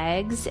her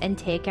legs and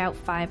take out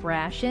 5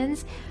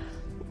 rations.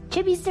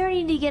 Chippy's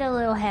starting to get a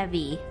little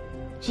heavy.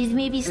 She's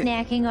maybe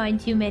snacking on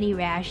too many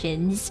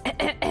rations.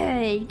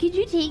 Could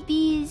you take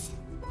these?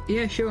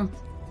 Yeah, sure.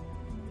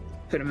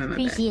 Put them in my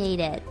Appreciate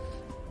it.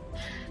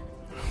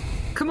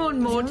 Come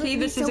on, Morty,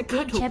 this is a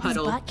cuddle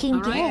puddle. All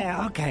right?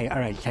 Yeah, okay, all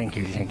right, thank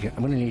you.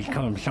 I'm gonna need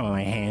some of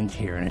my hands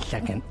here in a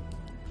second.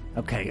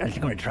 Okay, I think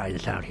I'm gonna try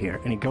this out here.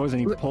 And he goes and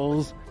he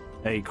pulls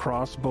a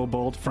crossbow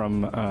bolt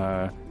from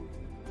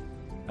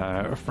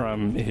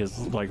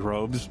his like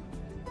robes,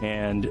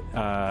 and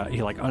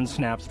he like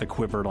unsnaps the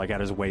quiver like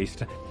at his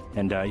waist,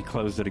 and he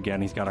closes it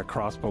again. He's got a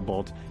crossbow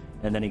bolt,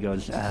 and then he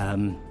goes,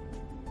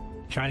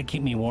 try to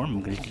keep me warm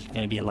because there's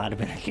gonna be a lot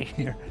of energy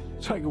here.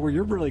 So like, well,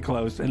 you're really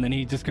close, and then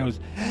he just goes,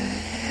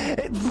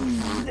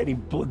 and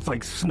it's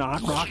like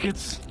snot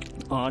rockets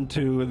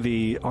onto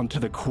the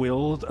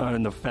quill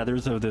and the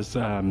feathers of this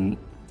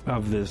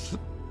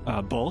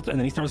bolt, and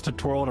then he starts to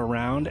twirl it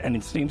around, and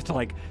it seems to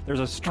like there's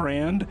a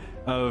strand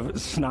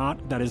of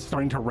snot that is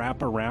starting to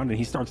wrap around, and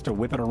he starts to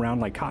whip it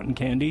around like cotton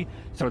candy.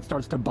 So it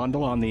starts to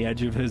bundle on the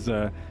edge of his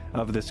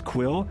of this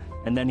quill,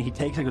 and then he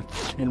takes it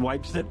and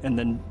wipes it, and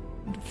then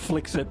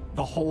flicks it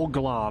the whole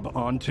glob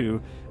onto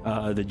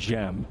the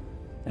gem,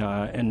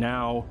 and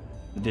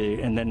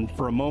then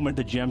for a moment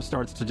the gem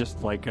starts to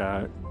just like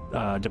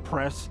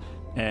depress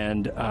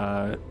and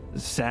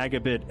sag a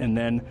bit, and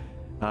then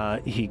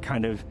he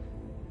kind of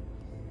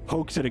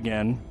pokes it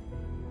again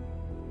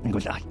and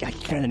goes, and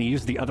then he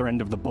uses the other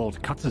end of the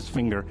bolt, cuts his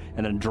finger,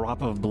 and then a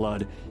drop of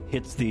blood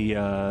hits the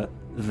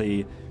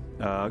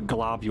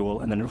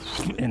globule, and then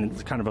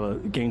it's kind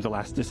of gains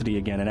elasticity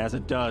again, and as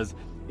it does,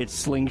 it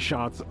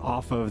slingshots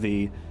off of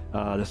the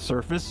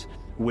surface,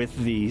 with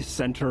the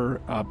center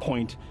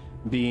point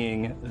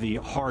being the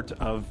heart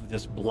of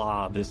this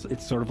blob.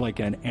 It's sort of like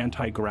an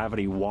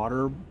anti-gravity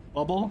water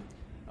bubble,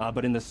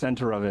 but in the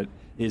center of it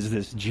is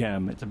this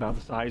gem. It's about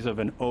the size of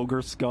an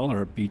ogre skull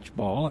or a beach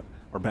ball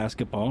or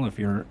basketball if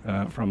you're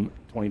from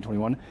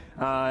 2021,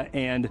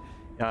 and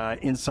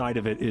inside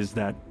of it is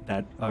that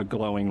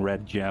glowing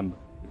red gem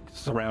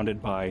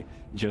surrounded by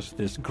just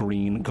this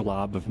green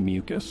glob of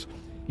mucus.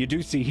 You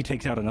do see he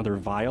takes out another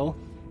vial,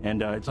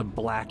 and it's a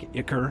black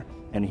ichor,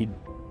 and he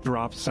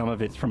drops some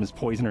of it from his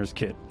poisoner's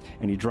kit,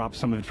 and he drops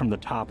some of it from the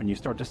top, and you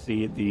start to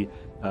see the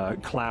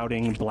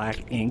clouding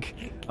black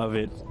ink of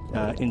it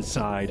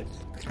inside,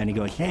 and he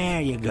goes,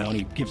 there you go, and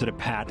he gives it a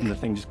pat, and the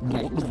thing just,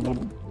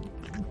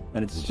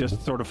 and it's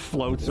just sort of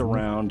floats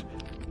around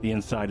the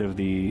inside of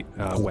the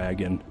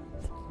wagon.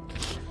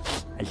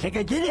 I think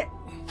I did it.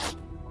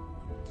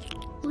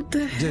 What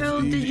the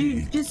hell did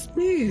you just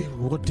do?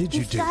 What did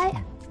you do?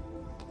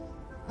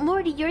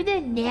 Morty, you're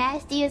the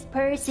nastiest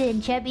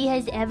person Chubby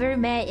has ever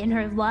met in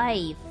her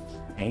life.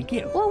 Thank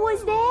you. What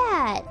was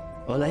that?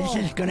 Well, this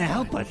is gonna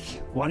help us.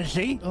 Want to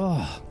see?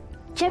 Oh.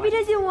 Chubby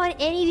doesn't want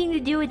anything to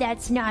do with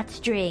that snot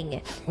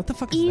string. What the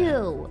fuck is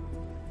Ew.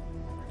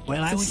 that?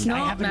 Well, I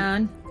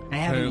haven't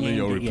Apparently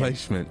your named it yet.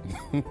 replacement.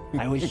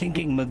 I was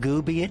thinking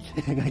Magoobiot.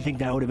 I think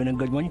that would have been a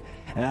good one.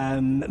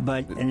 And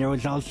there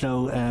was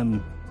also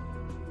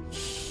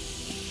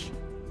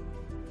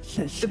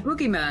The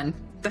Boogeyman.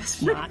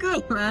 That's pretty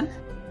good, man.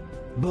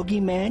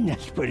 Boogeyman?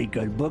 That's pretty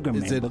good.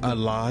 Boogerman. Is it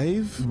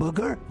alive?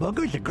 Booger?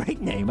 Booger's a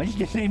great name. I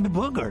just named it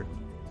Booger.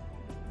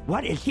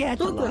 What? It's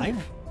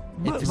alive.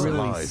 It's really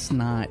alive.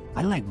 Snot.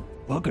 I like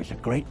Booger's a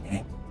great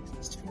name.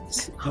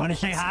 You want to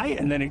say hi?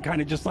 And then it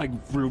kind of just like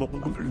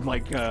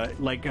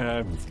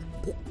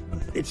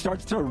it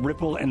starts to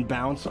ripple and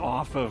bounce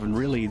off of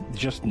really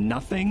just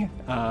nothing,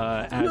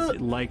 as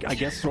like I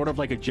guess sort of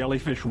like a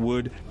jellyfish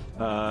would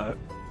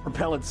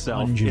propel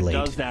itself. Undulate. It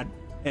does that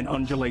and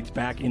undulates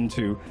back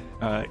into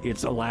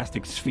its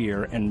elastic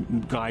sphere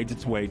and guides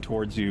its way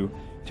towards you,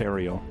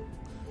 Teriel.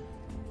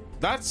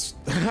 That's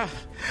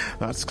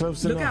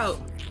close Look enough. out.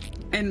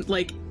 And,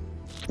 like,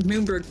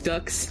 Moonbrook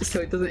ducks so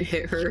it doesn't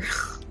hit her.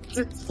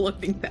 It's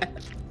floating back.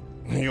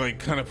 He like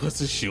kind of puts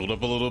his shield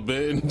up a little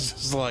bit and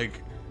just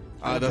like,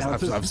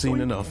 I've seen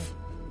enough.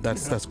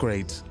 That's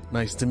great.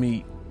 Nice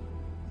to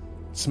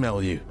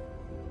smell you.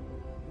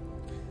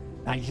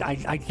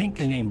 I think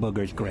the name Booger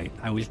is great.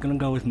 I was gonna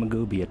go with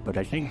Magoobiot, but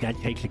I think that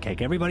takes the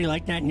cake. Everybody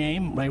like that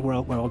name? Right? We're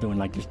all doing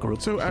like this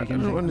group. So I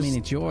don't understand.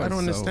 it's yours. I don't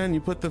so- understand.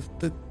 You put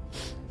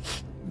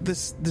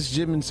this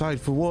gem inside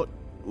for what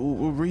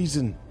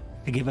reason?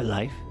 To give it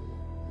life.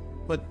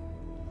 But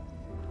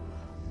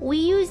We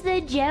use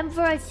the gem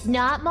for a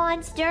snot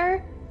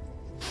monster?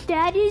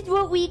 That is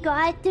what we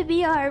got to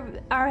be our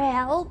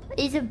help?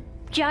 Is a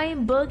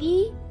giant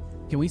boogie?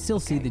 Can we still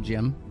see the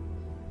gem?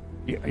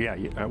 Yeah.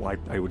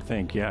 I would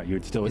think. Yeah,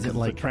 you'd still. Is it it's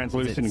like- a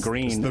translucent is it-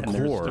 green? It's the and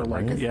there's core, still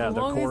like, right? yeah, As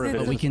the long core as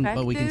of it's it.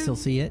 But we can still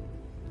see it.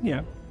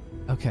 Yeah.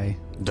 Okay.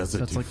 does it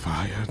That's do like-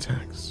 fire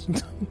attacks?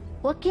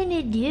 What can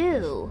it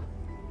do?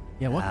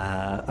 Yeah.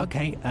 What?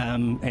 Okay.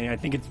 And I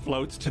think it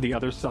floats to the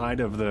other side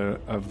of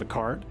the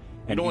cart.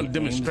 I don't want a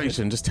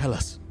demonstration. Just tell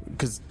us,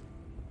 because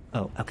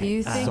Oh, okay. Do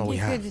you think all we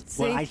you have. could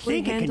Well, I safely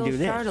think it can handle do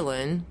this.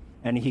 Chardolin?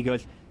 And he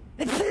goes,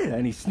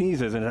 and he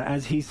sneezes, and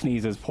as he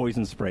sneezes,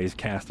 poison spray is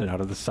casted out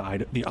of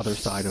the other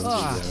side of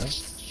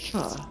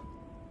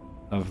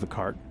of the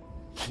cart.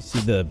 You see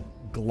the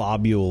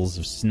globules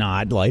of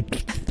snot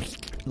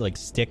like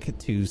stick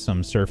to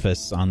some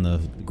surface on the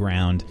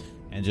ground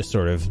and just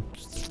sort of.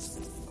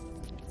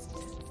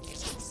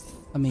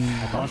 I mean,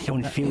 I've also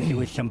infused it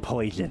with some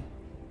poison.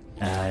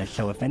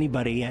 So if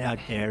anybody out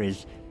there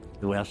is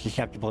well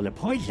susceptible to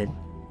poison,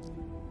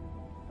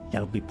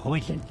 they'll be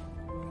poisoned.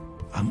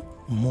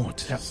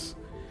 Mortis.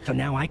 So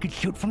now I could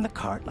shoot from the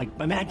cart. Like,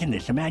 imagine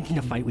this. Imagine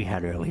the fight we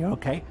had earlier,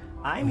 okay?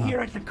 I'm here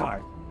at the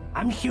cart.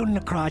 I'm shooting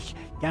across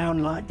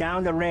down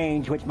the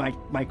range with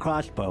my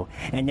crossbow.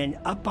 And then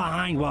up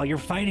behind, while you're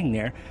fighting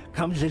there,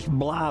 comes this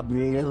blob,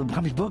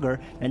 comes Booger,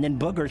 and then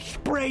Booger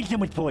sprays him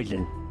with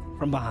poison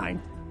from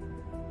behind.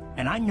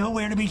 And I'm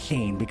nowhere to be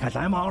seen because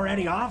I'm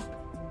already off.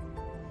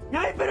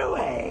 Knife it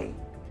away!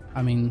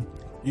 I mean...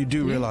 You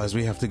do realize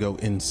we have to go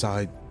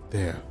inside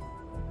there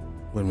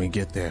when we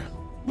get there.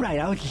 Right,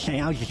 I was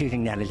just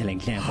using that as an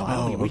example.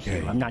 I'll be with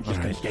you. I'm not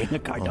just going to stay in the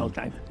car the whole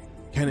time.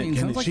 Can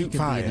it shoot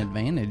fire? Be an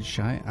advantage.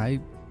 Can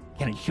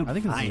it shoot fire? I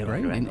think this is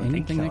great.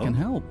 Anything that can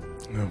help.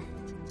 No.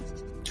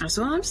 That's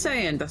what I'm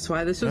saying. That's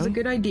why this was a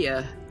good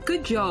idea.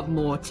 Good job,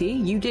 Morty.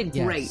 You did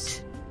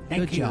great.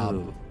 Thank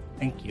you.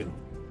 Thank you.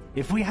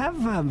 If we have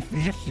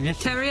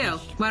just Teriel,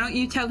 why don't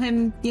you tell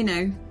him,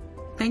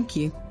 thank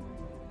you.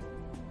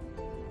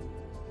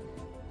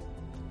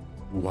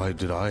 Why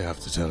did I have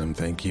to tell him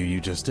thank you?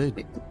 You just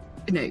did.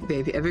 No,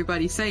 baby,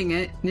 everybody's saying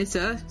it.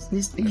 Nissa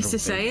needs to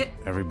say it.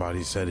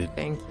 Everybody said it.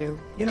 Thank you.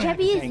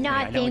 Chubby is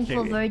not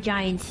thankful for a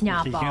giant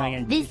snot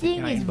ball. This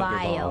thing is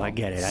vile. I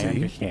get it. I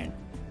understand.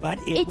 But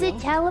it's a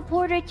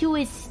teleporter to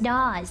his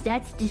snoz.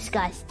 That's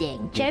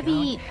disgusting.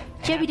 Chubby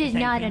does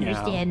not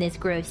understand this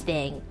gross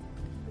thing.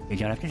 You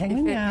don't have to if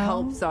it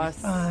helps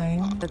us,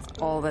 that's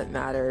all that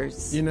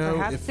matters.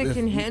 Perhaps it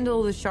can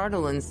handle the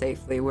Chardolin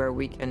safely where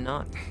we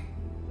cannot.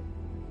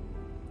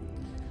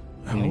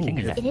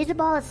 It is a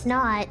ball of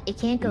snot. It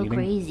can't go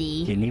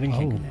crazy. Didn't even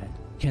think of that.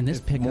 Can this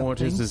pick up things?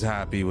 Mortis is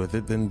happy with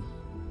it, then...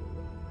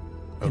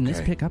 Okay. Can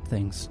this pick up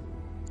things?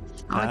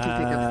 I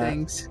can pick up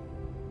things.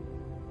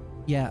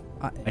 Yeah,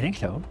 I think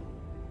so.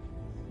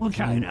 We'll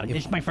try it out.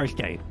 This is my first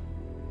day.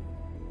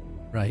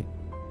 Right.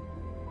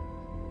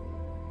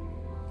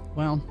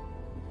 Well...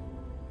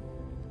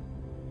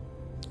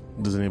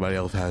 Does anybody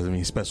else have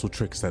any special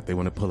tricks that they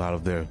want to pull out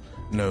of their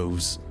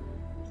nose?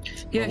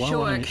 Yeah,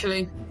 sure,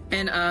 actually.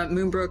 And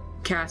Moonbrook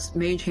casts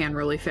Mage Hand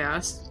really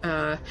fast.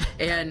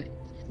 And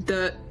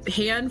the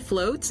hand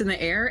floats in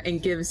the air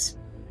and gives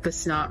the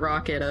Snot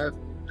Rocket a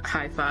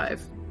high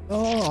five.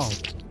 Oh!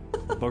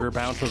 Booger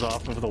bounces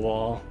off of the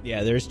wall.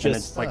 Yeah, there's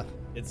just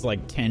it's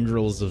like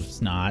tendrils of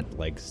snot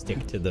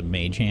stick to the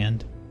mage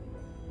hand.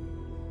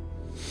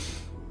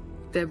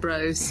 They're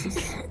bros.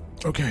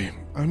 Okay,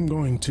 I'm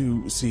going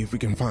to see if we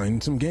can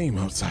find some game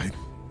outside.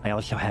 I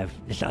also have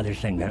this other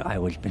thing that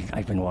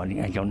I've been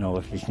wanting. I don't know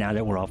if it's now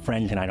that we're all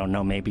friends, and I don't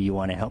know, maybe you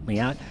want to help me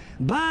out.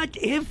 But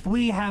if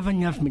we have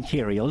enough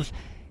materials,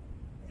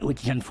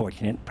 which is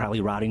unfortunate,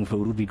 probably rotting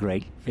food would be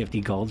great.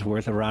 50 gold's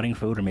worth of rotting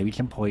food, or maybe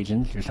some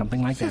poisons, or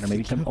something like that, or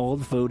maybe some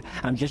old food.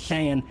 I'm just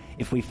saying,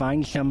 if we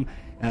find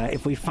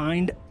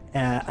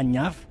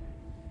enough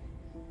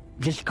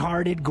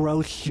discarded,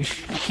 gross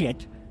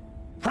shit,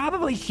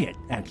 probably shit,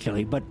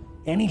 actually, but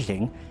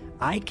anything,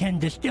 I can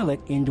distill it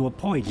into a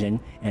poison,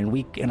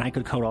 and I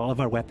could coat all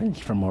of our weapons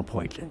for more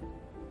poison.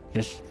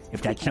 Just,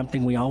 if that's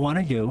something we all want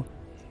to do,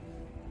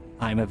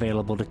 I'm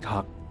available to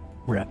talk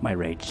my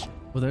rates.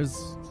 Well,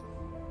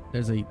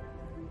 there's a...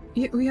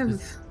 Yeah, we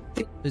have...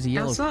 There's a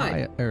yellow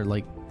outside. Or,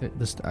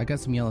 I got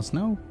some yellow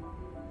snow.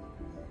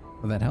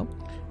 Will that help?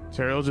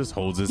 Teriel just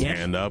holds his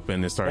hand up,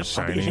 and it starts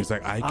shining. He's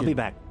like, I'll be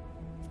back.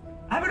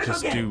 I'm gonna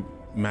just go get do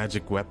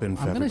magic weapon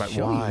for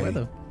everybody.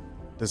 Why?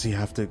 Does he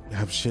have to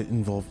have shit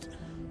involved?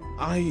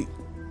 I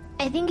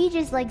think he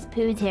just likes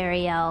poo,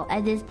 Teriel,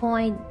 at this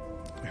point.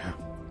 Yeah.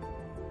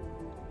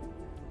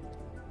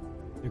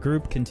 The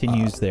group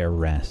continues their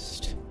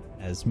rest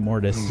as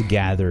Mortis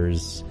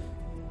gathers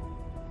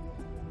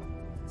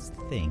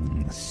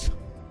things.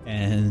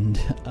 And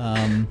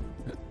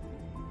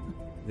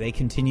they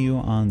continue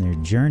on their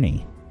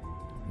journey,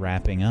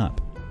 wrapping up.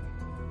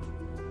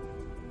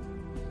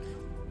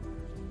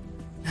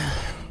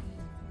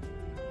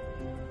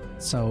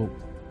 So,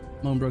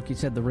 Moonbrook, you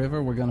said the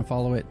river, we're going to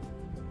follow it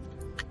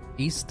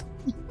east?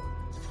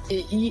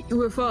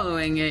 We're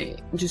following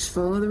it. Just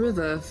follow the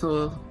river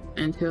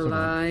until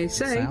I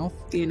say, south?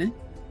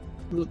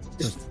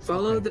 Just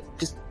follow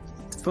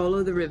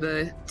the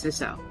river to the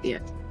south. Yeah.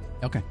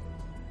 Okay.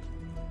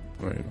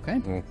 Right. Okay.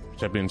 Well,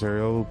 Cheppy and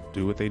Teriel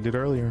do what they did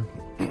earlier.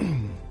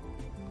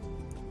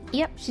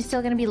 Yep, she's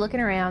still going to be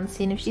looking around,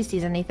 seeing if she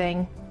sees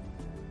anything.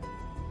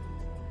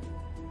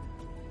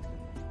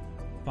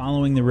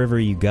 Following the river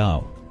you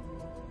go.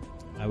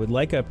 I would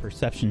like a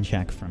perception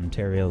check from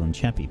Teriel and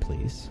Cheppy,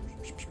 please.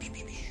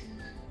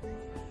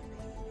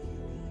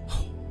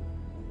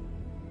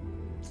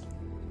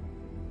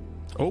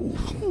 Oh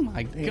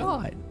my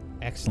god.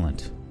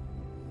 Excellent.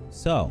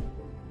 So,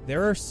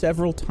 there are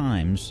several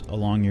times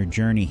along your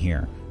journey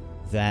here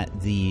that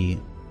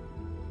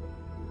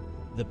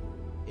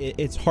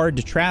it's hard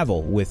to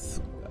travel with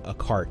a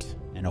cart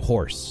and a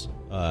horse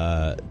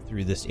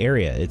through this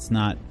area.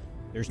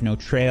 There's no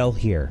trail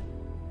here.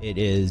 It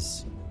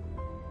is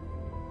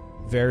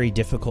very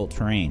difficult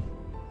terrain.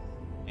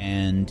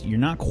 And you're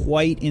not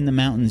quite in the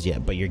mountains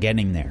yet, but you're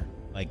getting there.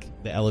 Like,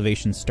 the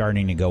elevation's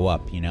starting to go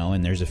up,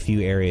 and there's a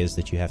few areas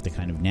that you have to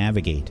kind of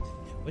navigate.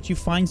 But you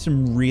find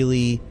some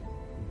really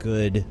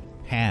good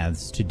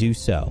paths to do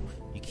so.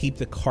 You keep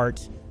the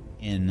cart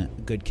in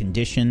good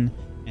condition,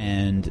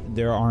 and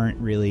there aren't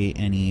really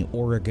any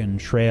Oregon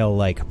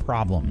Trail-like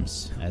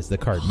problems as the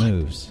cart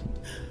moves.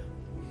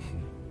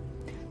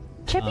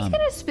 Cheppy's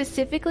going to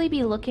specifically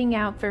be looking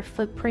out for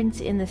footprints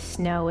in the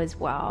snow as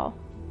well.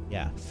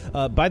 Yeah.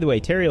 By the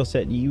way, Teriel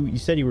said you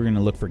said you were going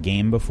to look for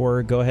game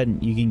before. Go ahead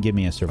and you can give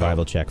me a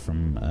survival check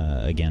from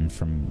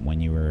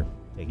when you were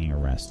taking a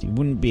rest. You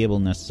wouldn't be able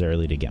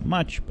necessarily to get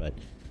much, but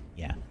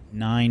yeah,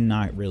 9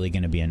 not really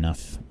going to be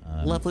enough.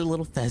 Lovely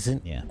little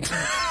pheasant. Yeah.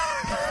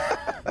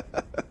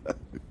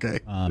 Okay.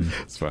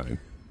 It's fine.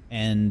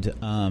 And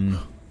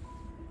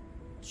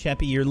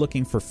Cheppy, you're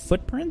looking for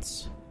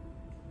footprints.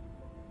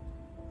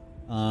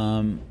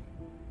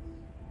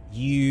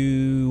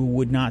 You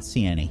would not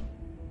see any.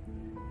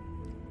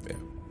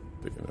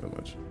 Not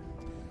much.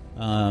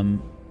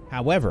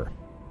 However,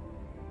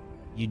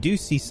 you do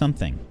see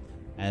something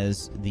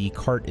as the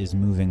cart is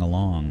moving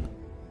along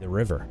the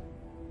river.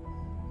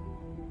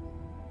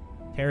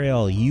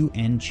 Teriel, you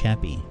and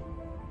Cheppy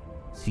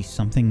see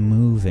something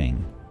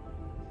moving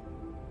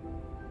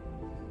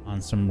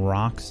on some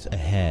rocks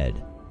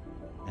ahead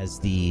as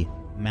the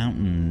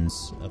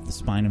mountains of the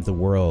spine of the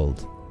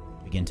world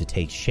begin to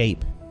take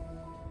shape.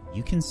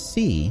 You can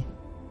see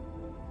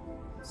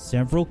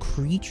several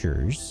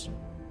creatures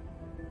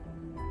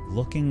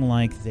looking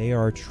like they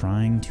are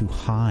trying to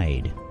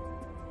hide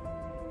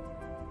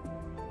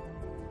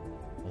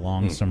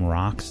along some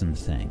rocks and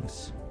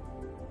things.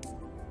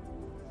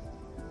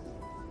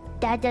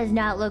 That does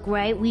not look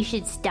right. We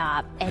should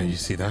stop. And you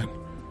see that?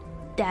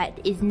 That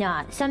is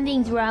not.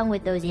 Something's wrong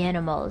with those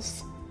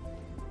animals.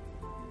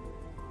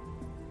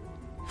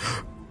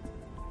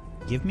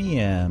 Give me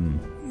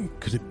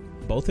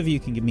both of you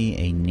can give me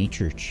a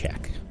nature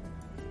check.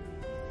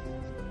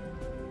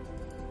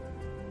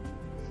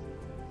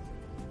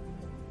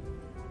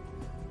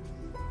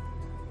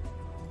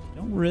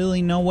 Don't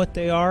really know what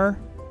they are,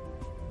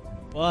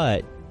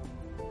 but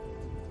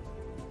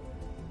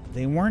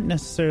they weren't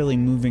necessarily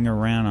moving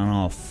around on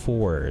all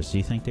fours.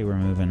 You think they were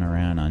moving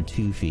around on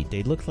 2 feet.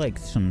 They looked like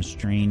some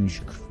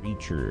strange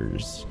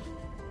creatures.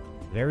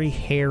 Very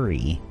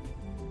hairy,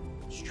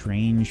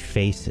 strange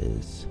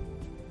faces.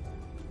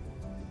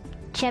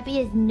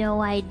 Cheppy has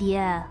no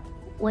idea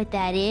what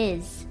that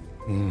is.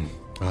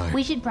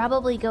 We should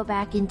probably go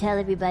back and tell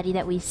everybody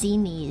that we've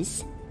seen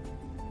these.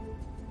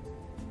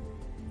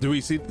 Do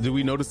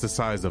we notice the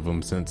size of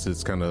them since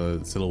it's kind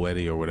of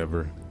silhouette-y or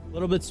whatever? A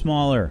little bit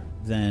smaller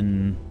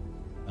than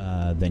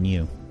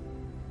you.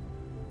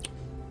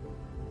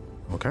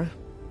 Okay.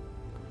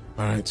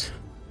 All right.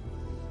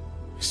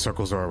 He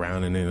circles her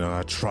around and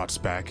then trots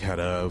back at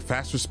a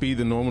faster speed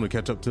than normal to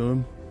catch up to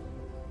him.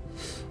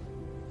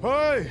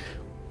 Hey!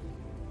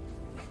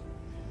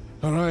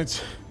 All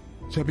right.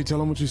 Cheppy,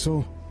 tell him what you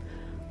saw.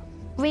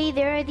 Ray,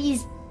 there are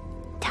these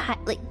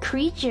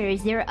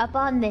creatures. They're up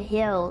on the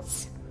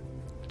hills.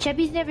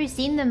 Cheppy's never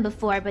seen them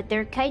before, but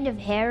they're kind of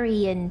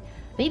hairy and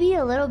maybe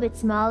a little bit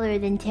smaller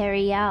than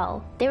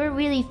Teriel. They were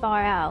really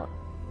far out.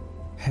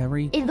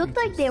 Hairy? It looked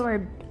like they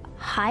were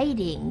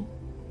hiding.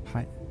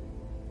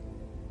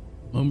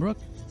 Moonbrook?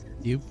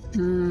 You?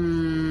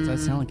 Does that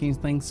sound like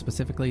anything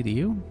specifically to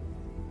you?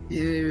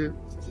 They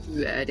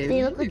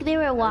look like they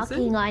were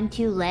walking on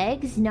 2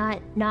 legs,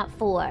 not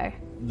 4.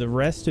 The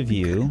rest of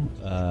you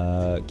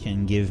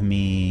can give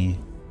me...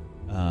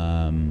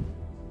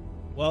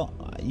 well,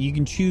 you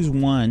can choose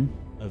one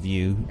of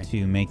you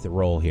to make the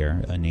roll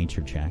here, a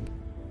nature check.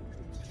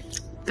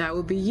 That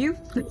would be you.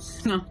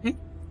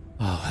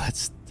 Oh,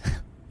 that's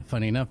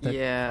funny enough.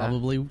 That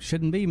probably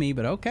shouldn't be me,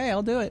 but okay,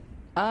 I'll do it.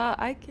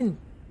 I can.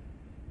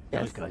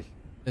 Yes. Good.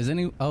 Is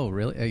any? Oh,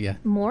 really? Yeah.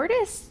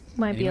 Mortis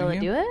might be able to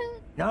do it.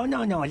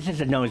 No. It's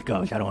just a nose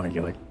goes. I don't want to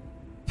do it.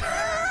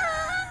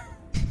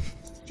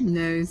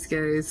 Nose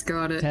goes.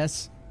 Got it.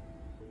 Tess.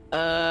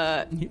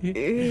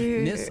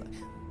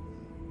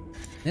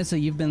 Nissa,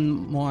 you've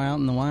been more out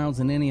in the wilds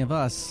than any of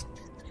us.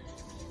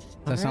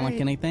 Does that sound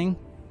like anything?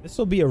 This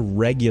will be a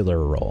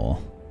regular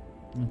roll.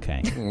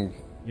 Okay.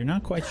 You're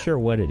not quite sure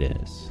what it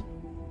is.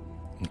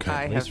 Okay.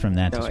 I At least have from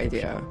that no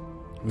description. idea.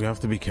 We have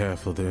to be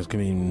careful. There's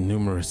going to be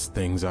numerous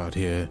things out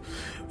here.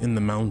 In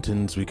the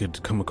mountains, we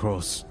could come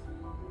across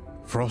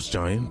frost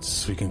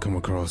giants. We can come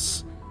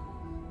across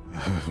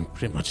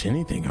pretty much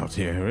anything out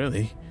here,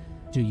 really.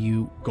 Do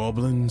you...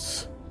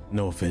 Goblins.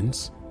 No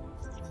offense.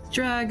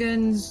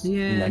 Dragons,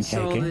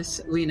 soulless,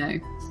 we know.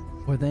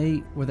 Were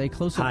they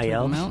closer High to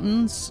elves? the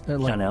mountains?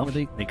 Sun elves?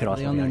 They could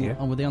also be out here.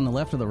 Were they on the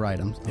left or the right?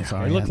 I'm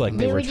sorry. It looked like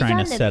they were trying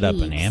to set up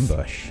an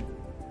ambush.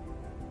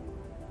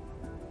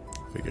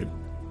 Figured.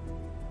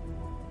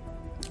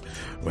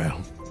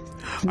 Well,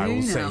 I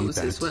will say Moon elves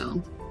that as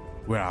well.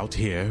 we're out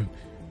here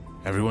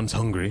everyone's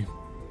hungry,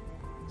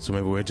 so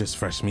maybe we're just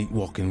fresh meat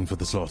walking for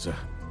the slaughter.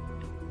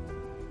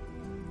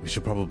 We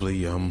should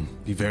probably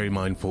be very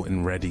mindful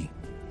and ready.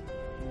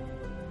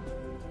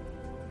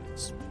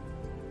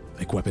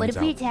 Like weapons. What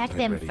if we out, attack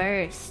them ready.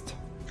 first?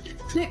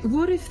 Nick,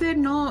 what if they're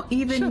not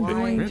even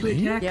going to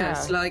Really? attack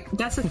us? Like,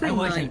 that's the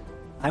thing.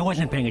 I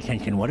wasn't paying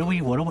attention. What are we?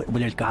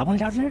 There's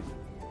goblins out there?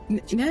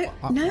 No.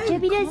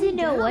 Chippy doesn't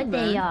know what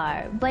they man.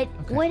 are, but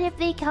what if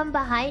they come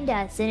behind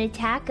us and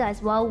attack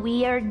us while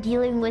we are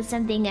dealing with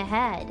something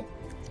ahead?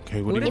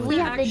 Okay, What if we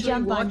they're have to actually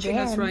jump on watching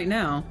us them? right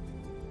now?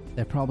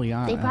 They probably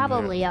are. They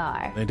probably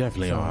are. They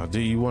definitely are. Do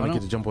you want why to get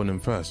don't- to jump on them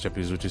first, Jeppy,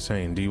 is what you're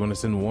saying? Do you want to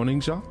send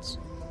warning shots?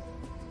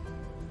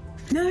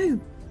 No.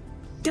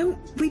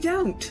 We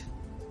don't.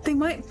 They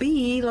might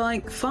be,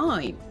 like,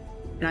 fine.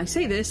 And I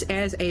say this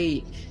as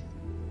a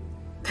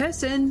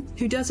person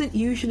who doesn't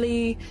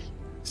usually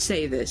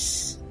say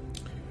this.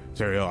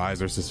 Terrio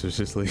eyes are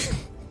suspiciously.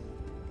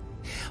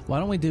 Why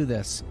don't we do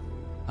this?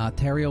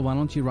 Terrio, why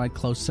don't you ride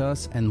close to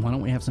us, and why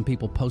don't we have some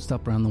people post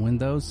up around the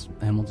windows,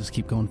 and we'll just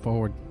keep going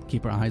forward.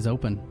 Keep our eyes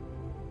open.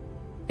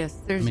 Yes,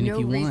 there's I mean, if no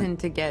you reason want.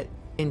 to get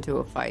into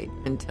a fight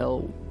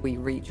until we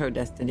reach our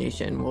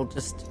destination. We'll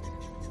just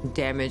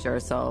damage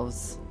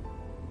ourselves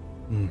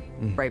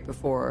right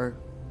before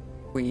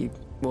we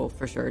will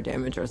for sure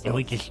damage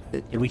ourselves.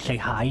 Did we say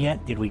hi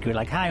yet? Did we go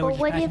like hi? But We're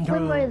what just if passing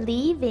when through. we're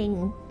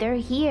leaving, they're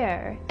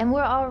here, and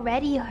we're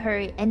already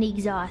hurt and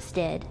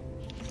exhausted?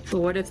 But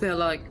what if they're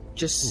like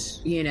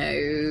just, you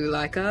know,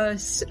 like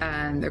us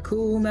and they're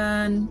cool,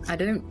 man? I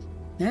don't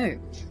know.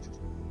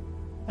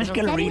 Let's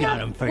get a Setting read on up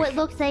them first. what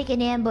looks like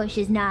an ambush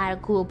is not a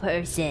cool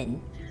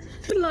person.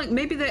 But like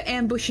maybe they're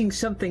ambushing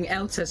something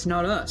else that's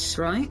not us,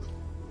 right?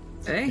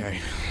 Hey?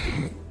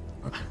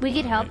 We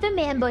could help them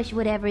ambush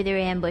whatever they're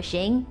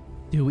ambushing.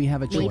 Do we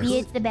have a choice? Maybe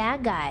it's the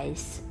bad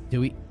guys.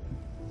 Do we?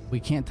 We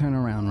can't turn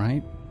around,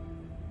 right?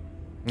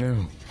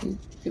 No.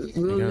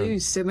 We'll Yeah.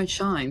 lose so much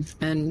time,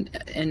 and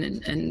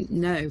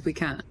no, we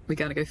can't. We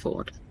gotta go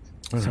forward.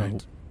 All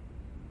right.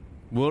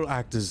 We'll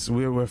act as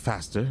we're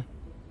faster.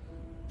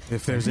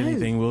 If there's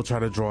anything, we'll try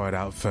to draw it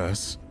out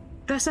first.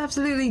 That's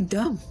absolutely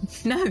dumb.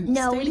 No,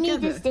 No, stay we need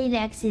together. to stay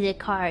next to the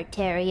car,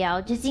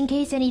 Teriel, just in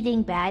case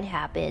anything bad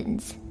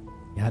happens.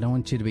 Yeah, I don't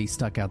want you to be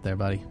stuck out there,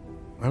 buddy.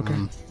 Okay.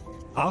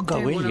 I'll go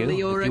Don't with want a you. if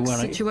you Leoric wanna-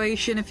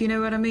 situation, if you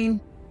know what I mean.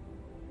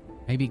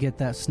 Maybe get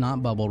that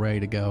snot bubble ready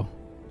to go,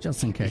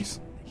 just in case.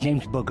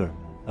 James Booger,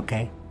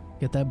 okay?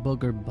 Get that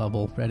booger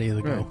bubble ready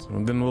to go. Right.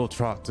 And then we'll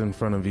trot in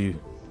front of you.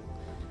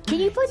 Can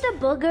you put the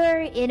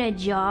booger in a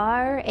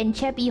jar and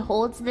Cheppy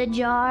holds the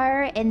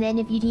jar, and then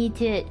if you need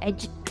to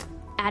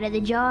out of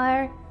the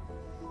jar?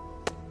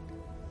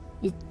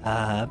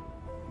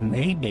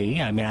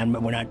 Maybe. I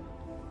mean, we're not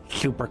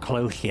super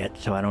close yet,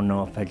 so I don't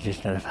know if I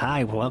just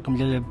hi, welcome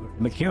to the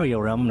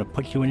material realm. I'm gonna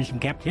put you in some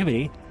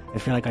captivity. I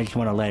feel like I just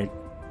want to let it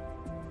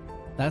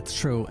That's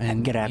true,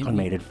 and get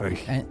acclimated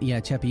first. And, yeah,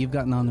 Cheppy, you've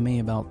gotten on to me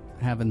about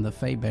having the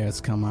Fae Bears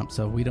come up,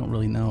 so we don't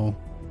really know.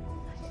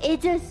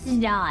 It's a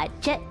snot.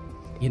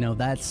 You know,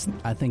 that's.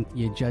 I think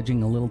you're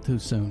judging a little too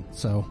soon.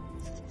 So.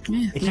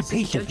 It's a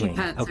piece of me,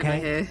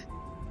 okay?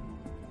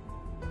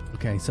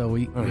 Okay, so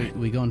we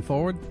going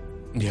forward?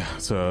 Yeah,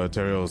 so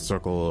Terry will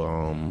circle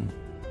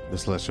the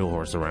celestial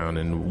horse around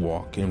and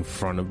walk in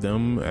front of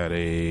them at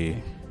a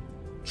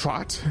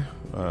trot,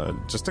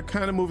 just to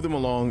kind of move them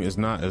along. Is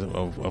not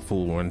a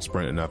full run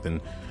sprint or nothing.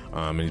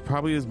 And he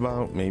probably is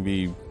about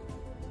maybe,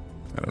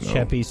 I don't know.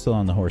 Cheppy's still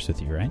on the horse with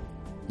you, right?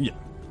 Yeah.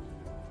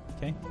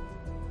 Okay.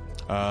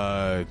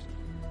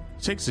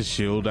 Takes his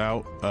shield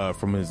out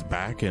from his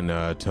back and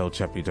tell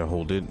Cheppy to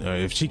hold it.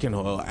 If she can,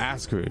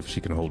 ask her if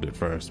she can hold it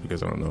first,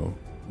 because I don't know,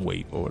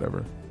 weight or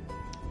whatever.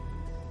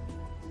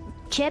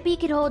 Cheppy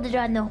could hold it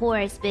on the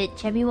horse, but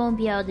Cheppy won't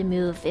be able to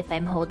move if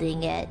I'm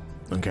holding it.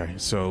 Okay,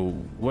 so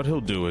what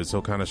he'll do is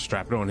he'll kind of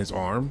strap it on his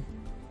arm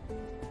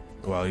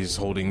while he's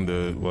holding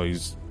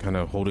he's kind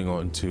of holding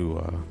on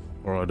to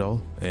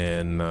Oradol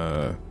and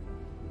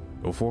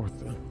go forth.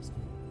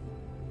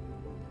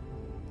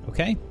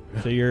 Okay.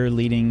 So you're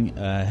leading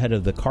ahead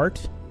of the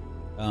cart.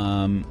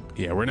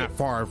 Yeah, we're not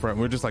far from.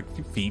 We're just like a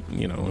few feet,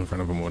 in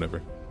front of him,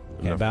 whatever.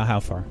 Yeah, about how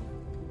far?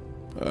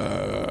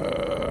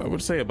 I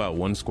would say about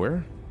 1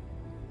 square.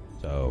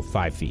 So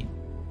 5 feet.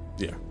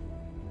 Yeah.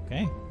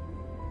 Okay.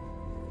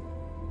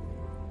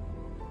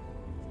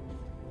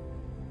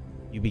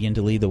 You begin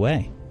to lead the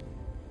way.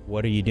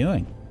 What are you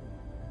doing?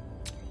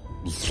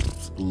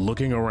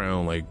 Looking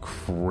around like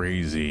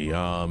crazy.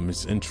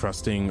 It's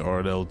entrusting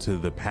Ardell to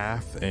the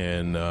path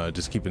and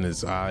just keeping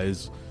his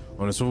eyes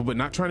on his swivel, but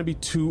not trying to be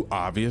too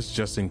obvious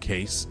just in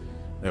case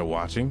they're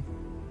watching.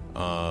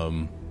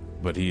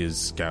 But he is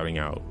scouting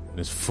out,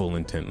 is full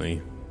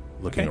intently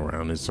looking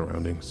around his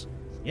surroundings.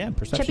 Yeah,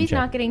 perception Cheppy's check.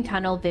 not getting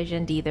tunnel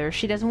visioned either.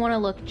 She doesn't want to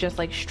look just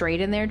like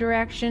straight in their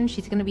direction.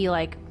 She's going to be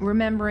like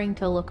remembering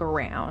to look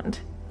around.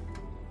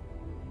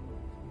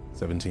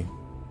 17.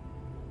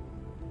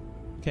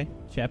 Okay,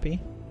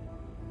 Cheppy.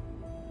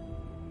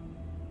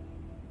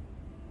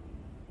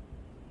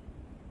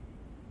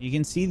 You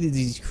can see that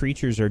these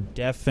creatures are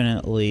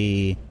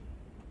definitely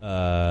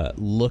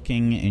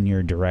looking in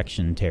your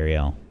direction,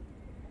 Teriel.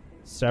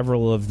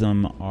 Several of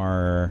them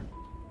are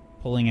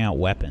pulling out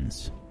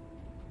weapons.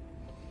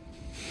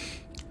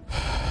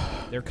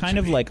 They're kind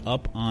of like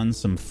up on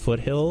some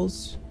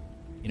foothills.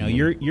 You know,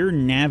 you're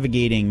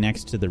navigating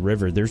next to the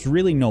river. There's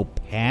really no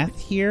path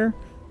here.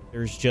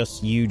 There's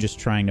just you just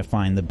trying to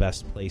find the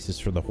best places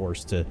for the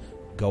horse to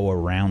go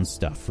around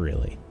stuff,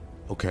 really.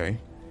 Okay.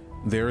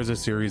 There is a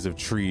series of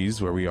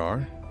trees where we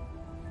are.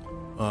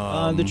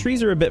 The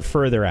trees are a bit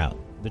further out.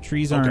 The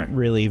trees aren't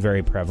really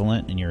very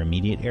prevalent in your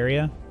immediate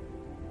area.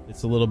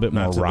 It's a little bit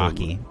more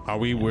rocky. Are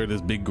we where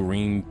this big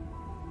green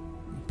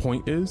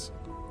point is?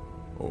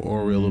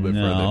 Or are we a little bit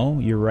further? No,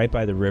 you're right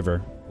by the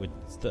river.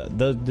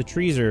 The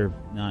trees are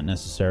not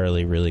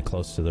necessarily really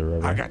close to the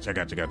river. I got you.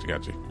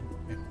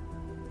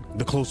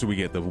 The closer we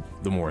get,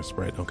 the more it's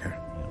spread. Okay.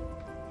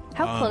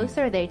 How close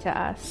are they to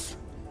us?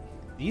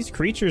 These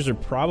creatures are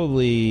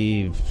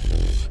probably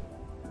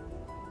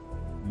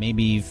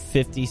maybe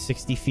 50,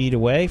 60 feet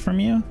away from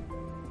you.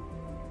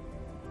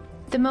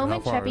 The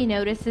moment Cheppy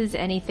notices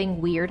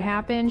anything weird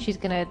happen, she's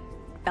gonna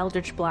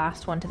Eldritch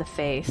Blast one to the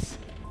face.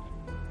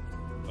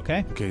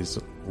 Okay. Okay,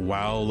 so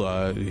while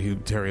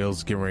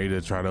Teriel's getting ready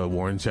to try to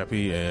warn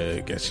Cheppy,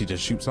 I guess she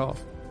just shoots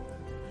off.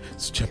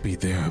 So Cheppy,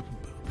 they're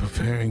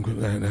preparing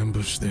an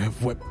ambush. They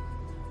have weapons.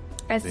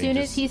 As soon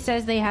as he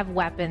says they have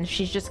weapons,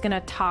 she's just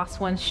gonna toss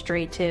one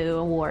straight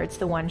towards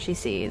the one she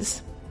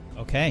sees.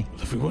 Okay.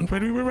 Everyone's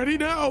ready. We're ready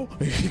now.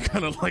 He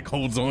kind of like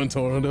holds on to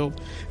Arundel,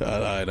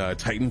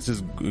 tightens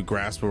his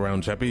grasp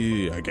around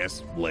Cheppy, I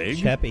guess, leg.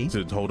 Cheppy.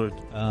 To hold her.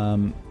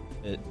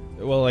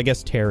 Well, I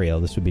guess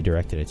Teriel. This would be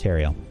directed at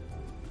Teriel.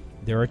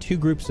 There are two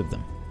groups of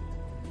them.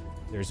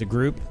 There's a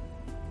group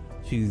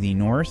to the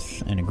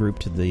north and a group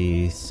to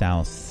the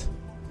south.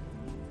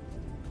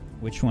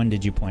 Which one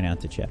did you point out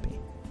to Cheppy?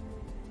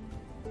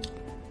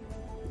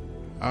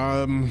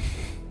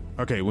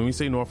 Okay, when we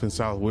say north and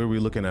south, where are we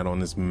looking at on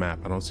this map?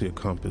 I don't see a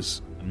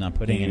compass. I'm not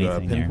putting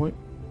anything pinpoint?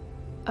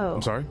 There. Oh.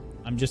 I'm sorry?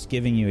 I'm just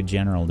giving you a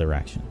general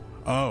direction.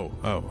 Oh,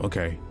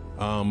 okay.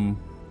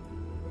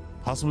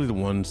 Possibly the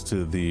ones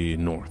to the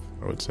north,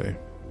 I would say.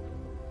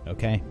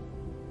 Okay.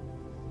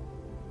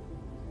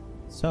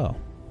 So,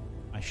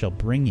 I shall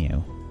bring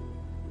you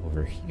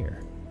over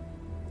here.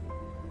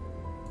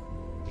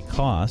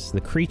 Because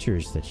the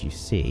creatures that you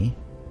see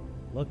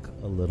look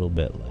a little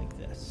bit like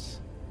this.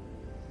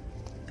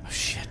 Oh,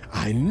 shit.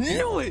 I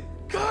knew it!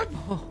 God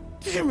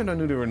damn it, I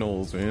knew they were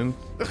gnolls, man.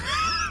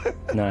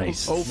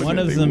 Nice. One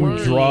of them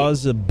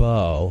draws a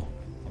bow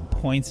and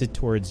points it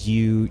towards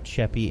you,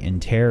 Cheppy,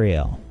 and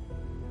Teriel.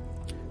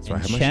 So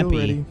and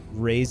Cheppy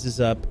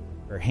raises up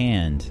her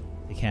hand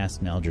to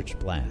cast an Eldritch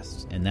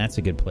Blast, and that's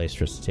a good place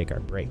for us to take our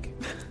break.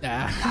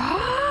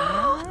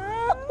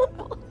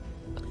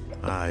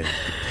 I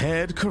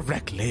prepared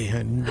correctly,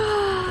 and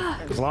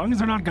as long as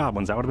they're not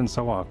goblins, that would have been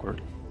so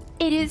awkward.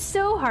 It is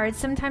so hard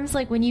sometimes,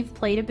 like when you've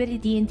played a bit of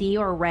D&D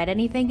or read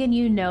anything and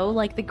you know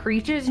like the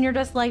creatures and you're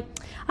just like,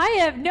 I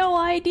have no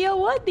idea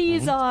what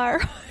these are.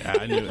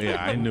 I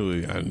knew.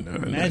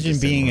 Imagine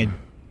being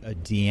a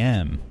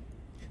DM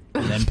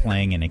and then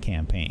playing in a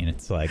campaign.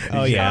 It's like,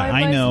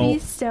 I know. It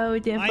must be so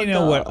difficult. I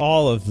know what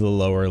all of the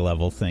lower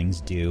level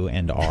things do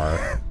and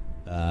are.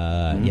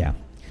 Yeah.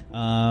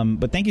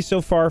 But thank you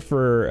so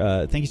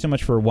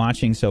much for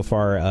watching so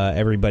far,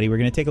 everybody. We're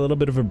going to take a little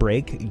bit of a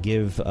break,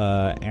 give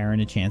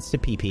Aaron a chance to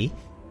pee-pee,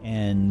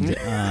 and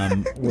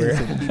we're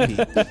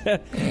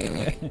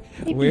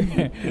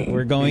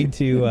going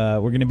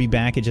to be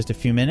back in just a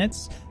few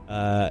minutes.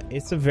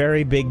 It's a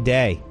very big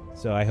day,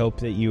 so I hope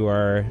that you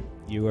are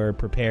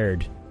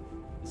prepared.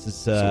 This is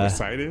so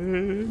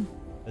excited.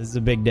 This is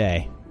a big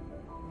day.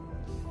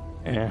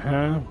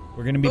 Uh-huh.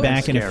 We're going to be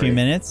back in a few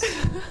minutes.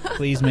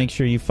 Please make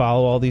sure you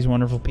follow all these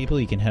wonderful people.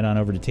 You can head on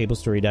over to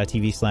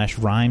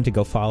tablestory.tv/rhyme to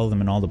go follow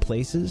them in all the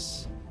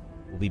places.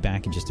 We'll be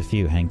back in just a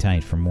few. Hang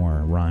tight for more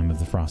Rhyme of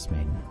the Frost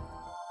Maiden.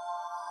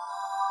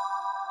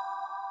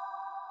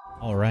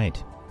 All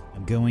right.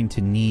 I'm going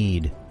to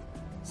need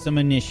some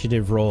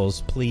initiative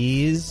rolls,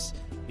 please,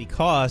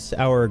 because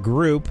our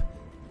group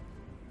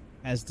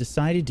has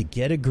decided to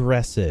get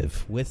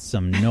aggressive with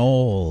some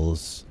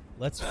gnolls.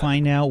 Let's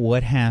find out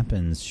what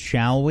happens,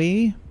 shall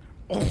we?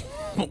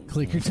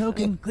 Click your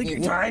token. Click your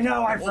token. I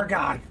know, I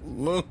forgot.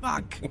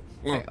 Fuck.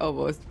 I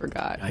almost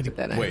forgot.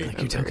 Click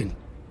your token.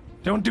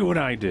 Don't do what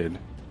I did.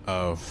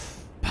 Oh.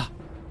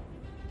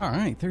 All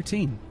right,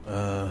 13.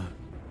 Wait,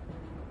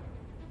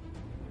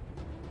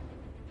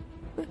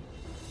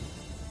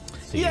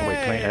 can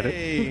I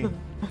edit?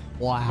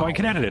 Wow. Oh, I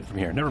can edit it from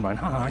here. Never mind.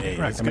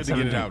 It's good to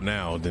get it out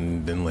now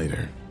than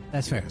later.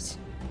 That's fair.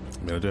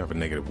 I mean, I do have a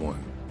 -1.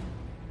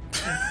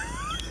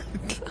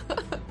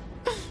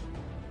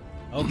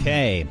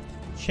 Okay,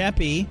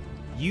 Cheppy,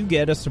 you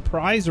get a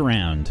surprise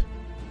round.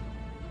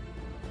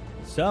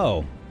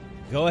 So,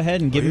 go ahead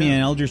and give me an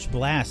Eldritch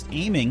Blast,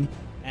 aiming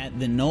at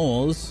the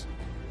gnolls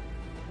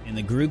in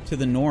the group to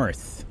the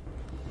north.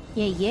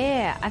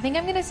 Yeah. I think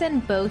I'm going to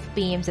send both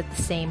beams at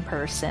the same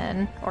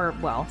person. Or,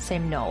 well,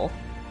 same gnoll.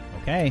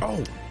 Okay.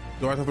 Oh.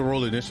 Do I have to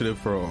roll initiative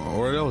for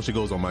Oradell, or she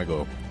goes on my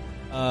go?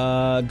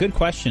 Good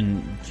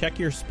question. Check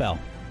your spell.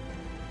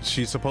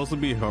 She's supposed to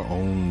be her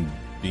own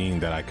being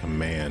that I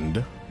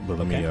command. But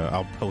let me,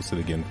 I'll post it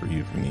again for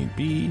you if need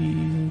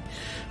be.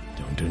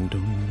 Dun, dun,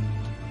 dun.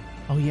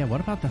 Oh yeah,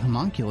 what about the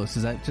homunculus?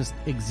 Does that just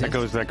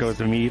exist? That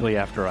goes immediately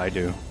after I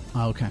do.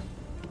 Oh, okay.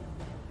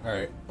 All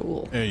right.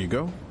 Cool. There you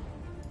go.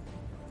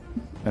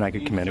 And I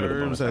could command it with a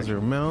bonus as action.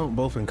 your mount,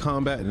 both in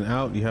combat and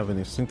out. You have an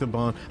instinctive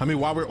bond. I mean,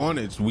 while we're on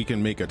it, we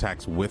can make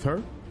attacks with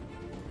her.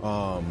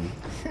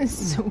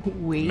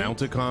 Sweet.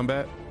 Mounted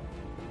combat.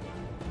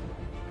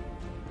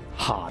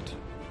 Hot.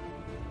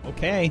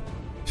 Okay.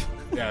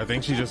 Yeah, I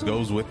think she just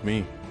goes with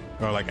me,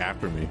 or like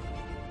after me.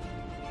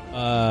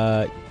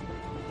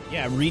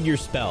 Yeah, read your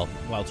spell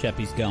while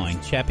Cheppy's going.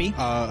 Cheppy?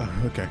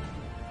 Okay.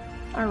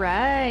 All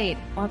right,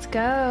 let's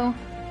go.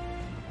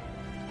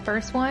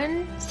 First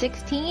one,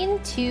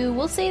 16 to,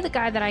 we'll say the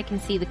guy that I can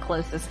see the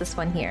closest, this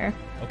one here.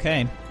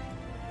 Okay.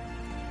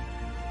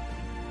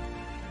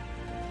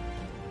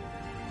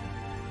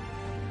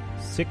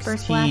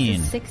 First blast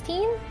is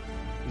 16?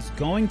 Is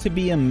going to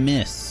be a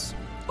miss.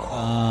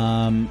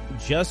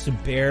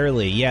 Just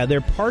barely. Yeah, they're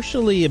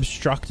partially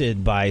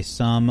obstructed by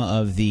some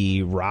of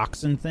the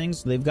rocks and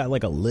things. They've got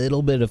like a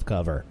little bit of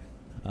cover,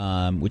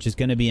 which is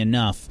going to be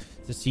enough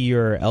to see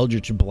your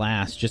Eldritch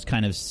Blast just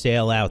kind of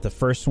sail out. The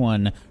first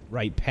one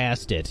right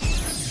past it.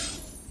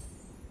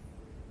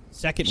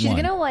 Second She's one.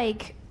 gonna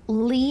like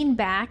lean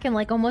back and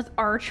like almost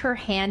arch her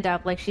hand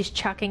up like she's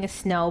chucking a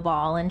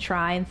snowball and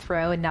try and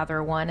throw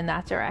another one in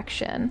that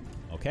direction.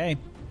 Okay.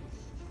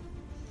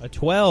 A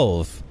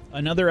 12.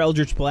 Another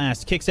Eldritch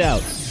Blast kicks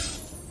out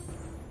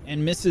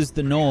and misses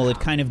the knoll. It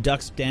kind of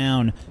ducks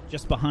down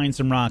just behind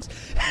some rocks.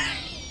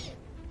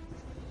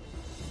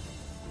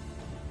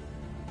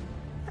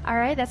 All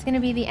right, that's going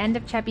to be the end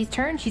of Cheppy's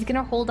turn. She's going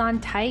to hold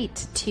on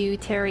tight to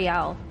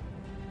Teriel.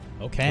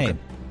 Okay.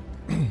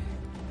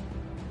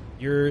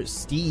 Your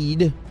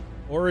steed,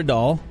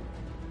 Oradal.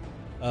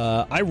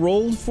 I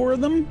rolled for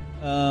them,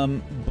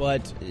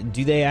 but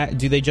do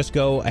they just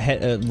go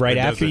ahead right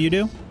after you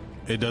do?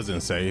 It doesn't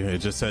say. It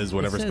just says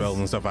whatever spells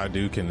and stuff I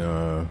do can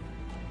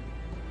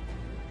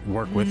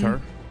work with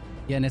her.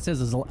 Yeah, and it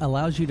says it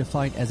allows you to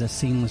fight as a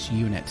seamless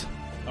unit.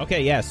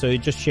 Okay, yeah, so it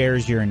just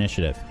shares your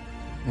initiative.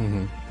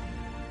 Mm-hmm.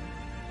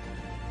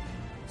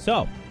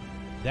 So,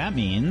 that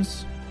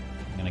means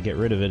I'm going to get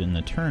rid of it in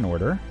the turn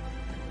order.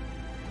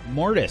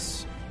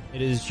 Mortis,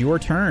 it is your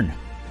turn.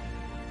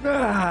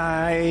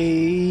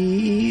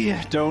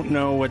 I don't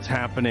know what's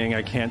happening.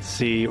 I can't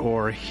see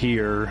or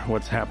hear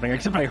what's happening,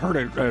 except I heard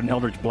an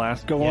Eldritch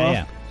Blast go off.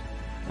 Yeah.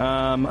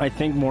 I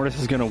think Mortis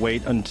is going to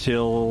wait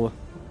until...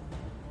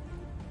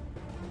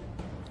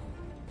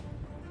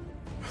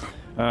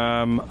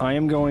 I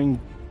am going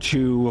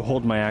to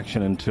hold my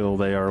action until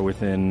they are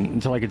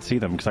until I can see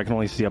them, because I can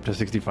only see up to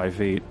 65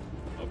 feet.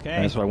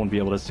 Okay. So I won't be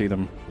able to see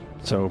them.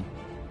 So,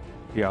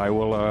 yeah, I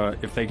will,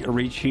 if they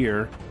reach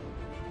here,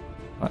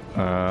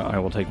 I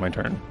will take my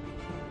turn.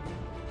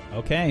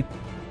 Okay.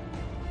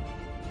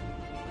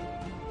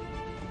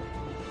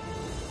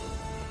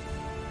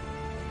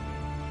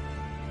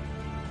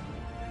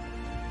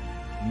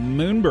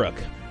 Moonbrook,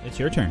 it's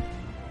your turn.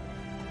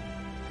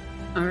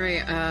 All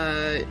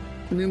right.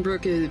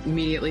 Moonbrook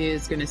immediately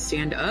is going to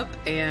stand up,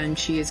 and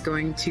she is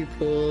going to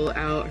pull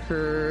out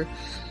her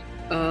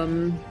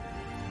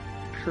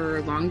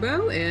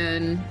longbow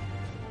and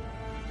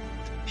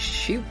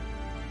shoot.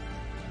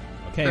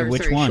 Okay,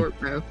 which one? Short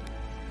bow.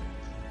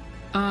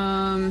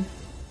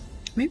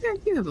 Maybe I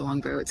do have a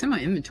longbow. It's in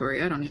my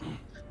inventory. I don't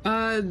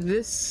know.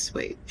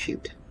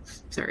 Shoot.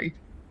 Sorry.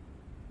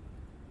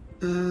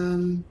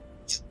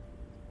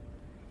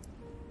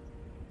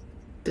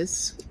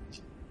 This.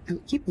 I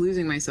keep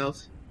losing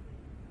myself.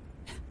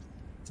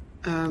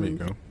 There you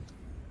go.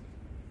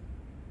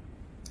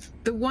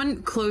 The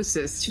one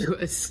closest to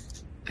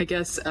us, I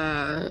guess,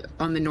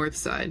 on the north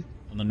side.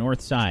 On the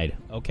north side.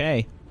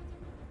 Okay.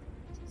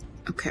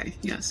 Okay.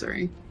 Yeah.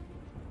 Sorry.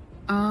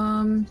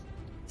 Let's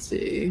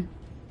see.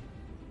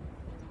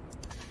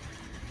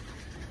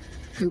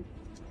 Oop,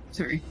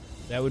 sorry.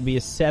 That would be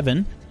a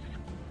 7.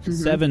 Mm-hmm.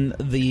 7.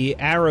 The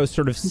arrow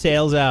sort of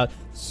sails out,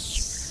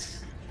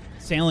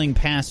 sailing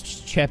past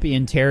Cheppy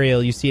and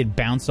Teriel. You see it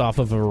bounce off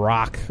of a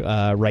rock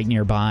right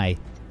nearby.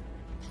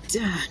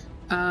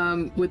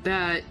 With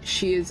that,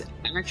 she is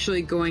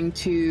actually going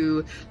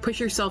to push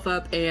herself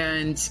up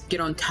and get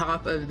on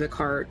top of the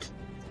cart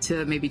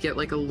to maybe get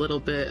like a little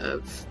bit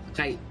of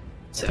height.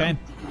 So. Okay.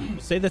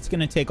 Say that's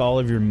going to take all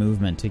of your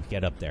movement to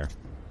get up there.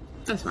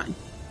 That's fine.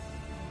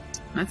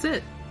 That's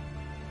it.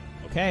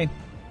 Okay.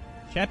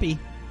 Cheppy.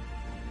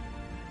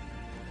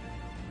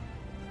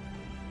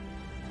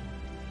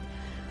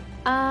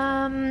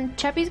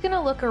 Cheppy's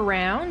gonna look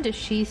around. Does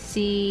she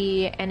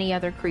see any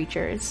other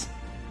creatures?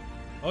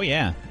 Oh,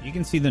 yeah. You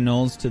can see the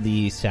gnolls to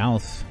the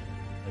south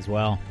as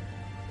well.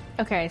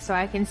 Okay, so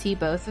I can see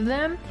both of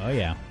them. Oh,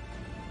 yeah.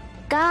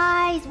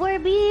 Guys, we're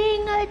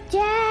being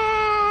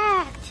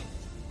attacked!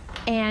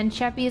 And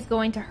Cheppy is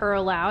going to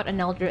hurl out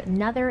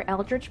another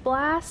Eldritch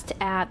Blast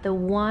at the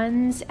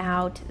ones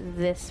out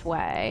this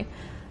way.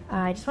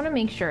 I just want to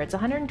make sure it's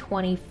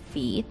 120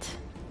 feet.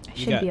 I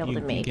should be able to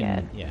make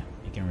it. Yeah,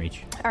 you can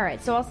reach. All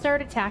right, so I'll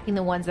start attacking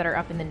the ones that are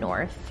up in the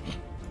north.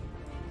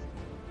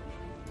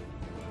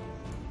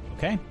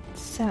 Okay.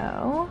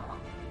 So,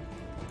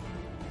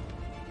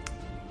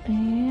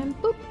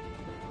 and boop.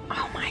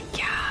 Oh my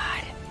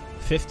god.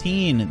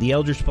 15. The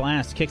Eldritch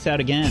Blast kicks out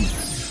again.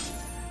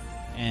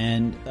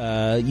 And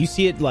you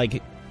see it,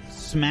 like,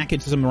 smack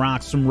into some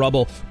rocks, some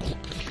rubble.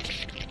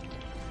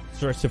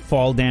 Starts to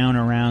fall down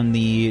around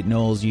the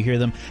knolls. You hear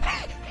them.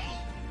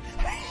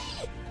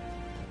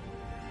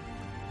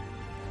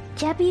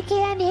 Cheppy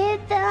can't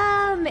hit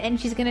them! And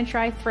she's going to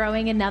try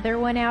throwing another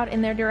one out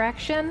in their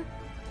direction.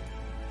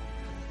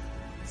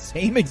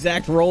 Same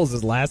exact rolls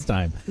as last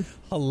time.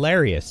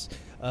 Hilarious.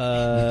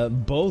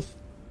 Both...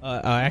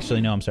 actually,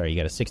 no, I'm sorry. You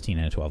got a 16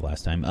 and a 12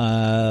 last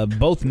time.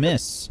 Both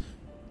miss.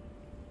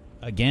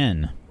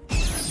 Again.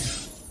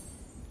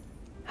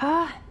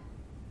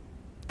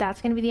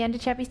 That's going to be the end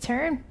of Cheppy's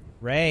turn.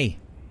 Ray.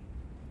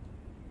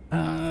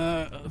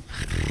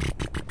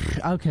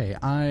 Okay,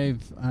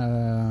 I've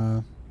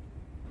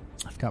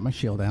got my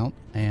shield out,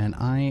 and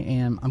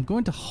I'm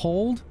going to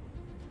hold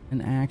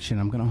an action.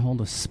 I'm going to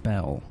hold a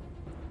spell.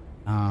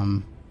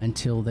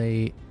 Until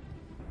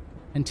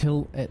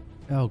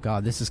oh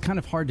god, this is kind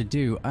of hard to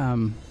do.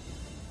 I'm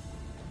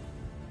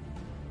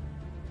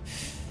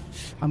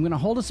going to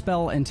hold a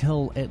spell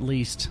until at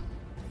least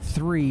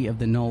 3 of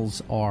the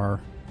gnolls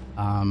are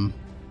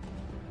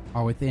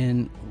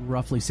within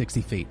roughly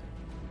 60 feet.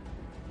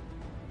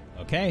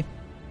 Okay.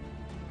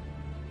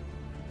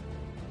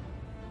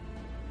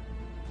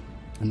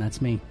 And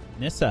that's me.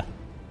 Nissa.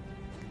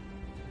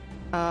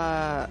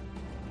 I'm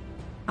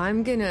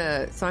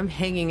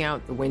hanging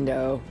out the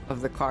window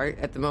of the cart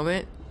at the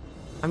moment.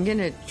 I'm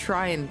gonna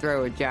try and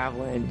throw a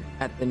javelin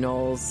at the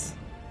gnolls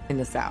in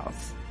the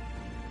south.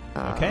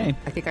 Okay.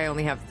 I think I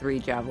only have 3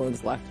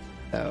 javelins left,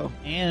 though.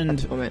 And at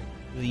the moment.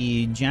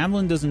 The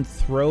javelin doesn't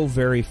throw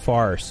very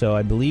far, so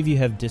I believe you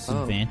have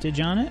disadvantage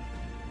on it.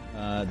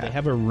 They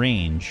have a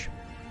range.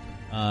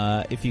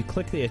 If you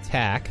click the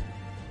attack,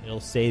 it'll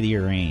say the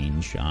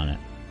range on it.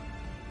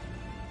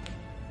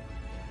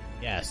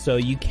 Yeah, so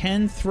you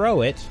can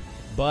throw it,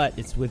 but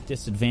it's with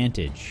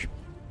disadvantage.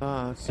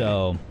 Okay.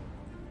 So,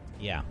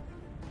 yeah.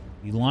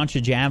 You launch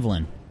a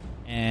javelin,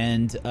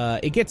 and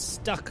it gets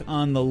stuck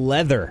on the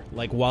leather,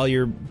 like while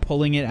you're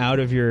pulling it out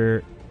of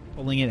the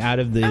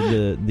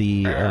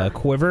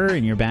quiver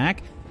in your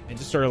back. It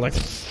just sort of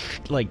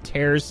like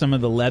tears some of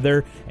the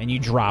leather, and you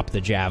drop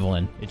the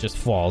javelin. It just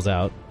falls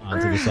out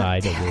onto the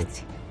side of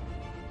it.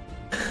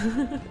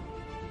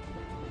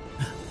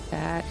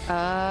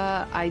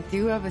 I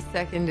do have a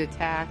second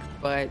attack,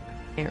 but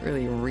can't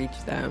really reach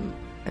them,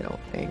 I don't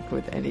think,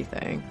 with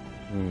anything.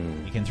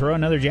 You can throw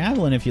another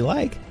javelin if you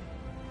like.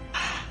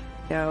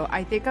 No,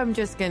 I think I'm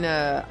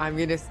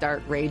gonna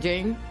start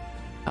raging,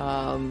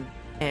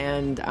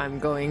 and I'm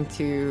going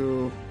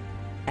to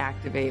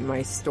activate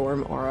my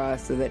storm aura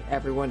so that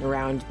everyone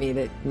around me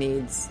that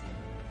needs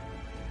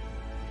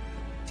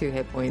 2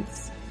 hit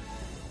points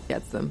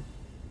gets them.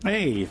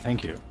 Hey,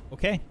 thank you.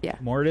 Okay. Yeah.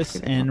 Mortis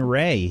and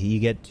Ray, you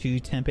get 2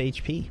 temp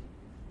HP.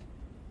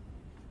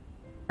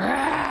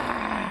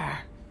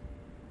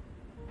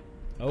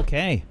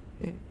 Okay.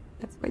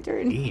 That's my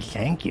turn. Hey,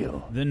 thank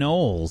you. The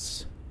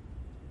gnolls.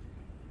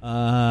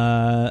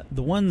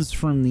 The ones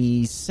from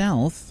the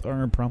south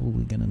are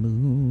probably going to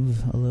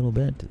move a little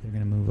bit. They're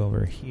going to move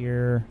over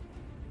here.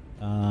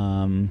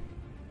 I'm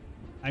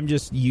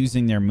just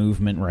using their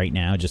movement right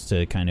now just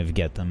to kind of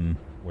get them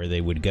where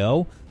they would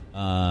go.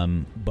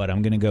 But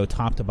I'm going to go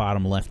top to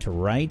bottom, left to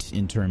right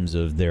in terms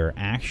of their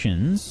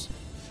actions.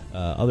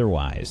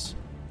 Otherwise.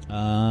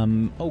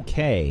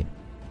 Okay.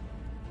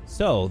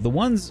 So, the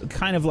ones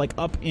kind of like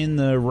up in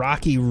the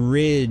rocky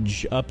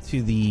ridge up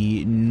to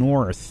the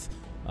north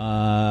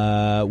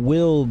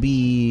will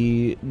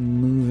be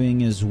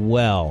moving as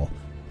well.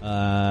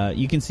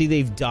 You can see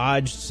they've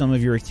dodged some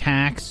of your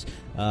attacks.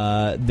 2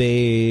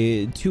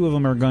 of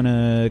them are going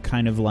to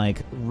kind of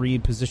like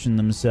reposition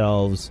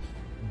themselves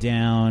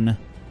down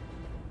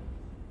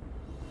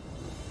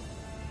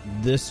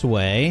this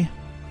way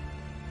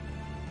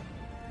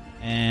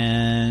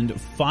and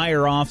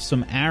fire off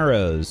some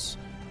arrows.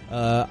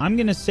 I'm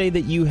going to say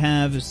that you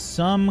have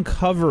some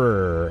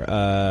cover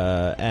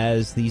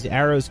as these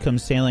arrows come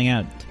sailing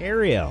out.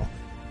 Teriel,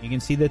 you can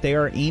see that they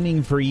are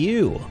aiming for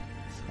you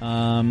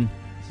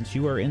since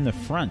you are in the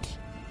front.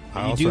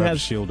 I you also do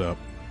have shield up.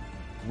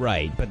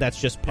 Right, but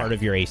that's just part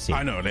of your AC.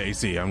 I know, the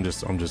AC. I'm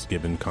just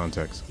giving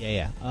context.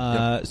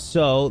 Yeah.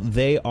 So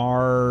they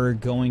are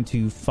going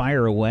to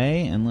fire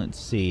away, and let's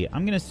see.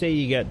 I'm going to say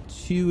you got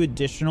 2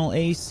 additional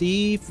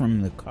AC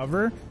from the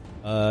cover.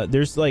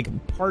 There's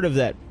like part of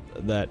that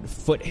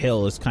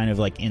foothill is kind of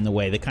like in the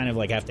way. They kind of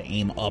like have to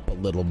aim up a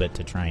little bit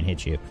to try and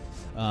hit you.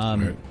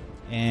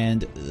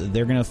 And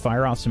they're going to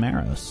fire off some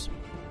arrows.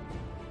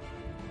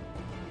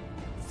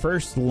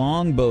 first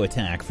longbow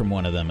attack from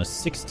one of them. A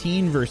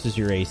 16 versus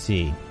your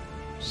AC.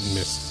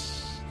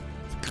 Miss.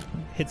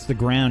 Hits the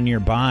ground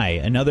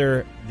nearby.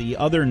 The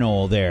other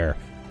knoll there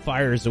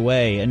fires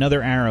away.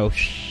 Another arrow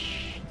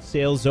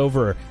sails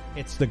over,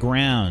 hits the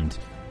ground.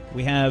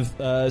 We have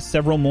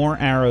several more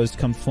arrows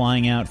come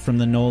flying out from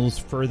the knolls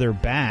further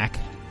back,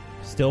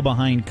 still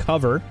behind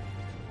cover.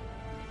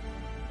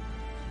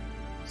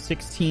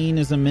 16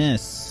 is a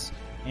miss,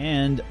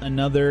 and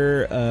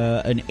another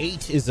an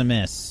 8 is a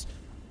miss.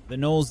 The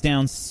knolls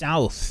down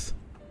south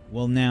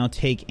will now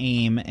take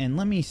aim, and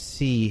let me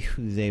see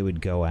who they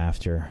would go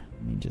after.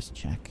 Let me just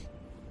check.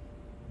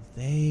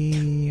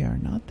 They are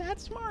not that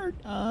smart.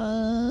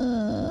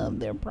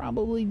 They're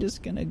probably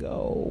just gonna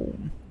go...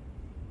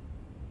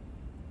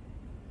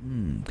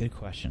 good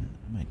question.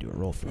 I might do a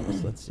roll for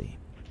this. Let's see.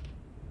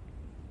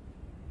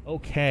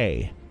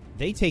 Okay.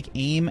 They take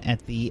aim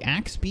at the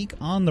Axebeak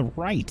on the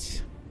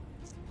right.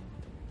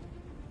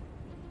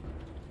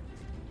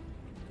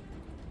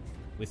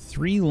 With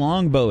 3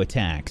 longbow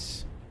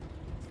attacks.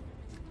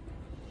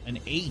 An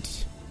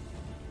 8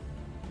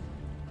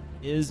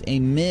 is a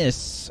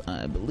miss,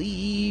 I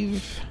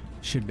believe.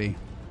 Should be.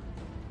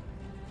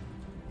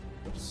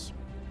 Oops.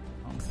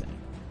 Wrong thing.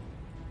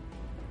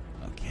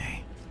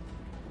 Okay.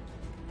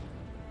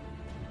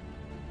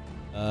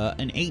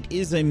 An 8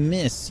 is a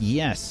miss,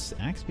 yes.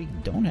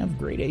 Axebeak don't have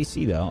great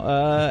AC,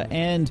 though.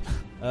 And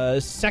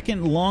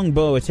second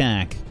longbow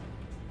attack.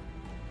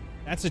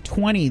 That's a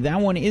 20.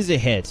 That one is a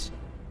hit.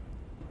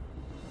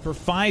 For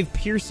 5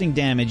 piercing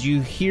damage,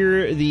 you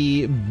hear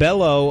the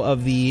bellow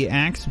of the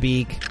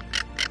Axebeak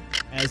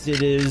as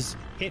it is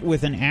hit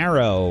with an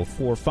arrow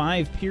for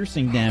 5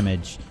 piercing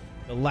damage.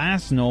 The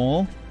last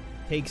knoll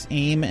takes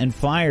aim and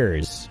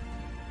fires.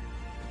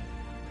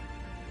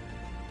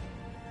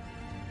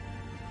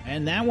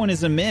 And that one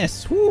is a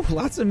miss. Whew,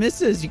 lots of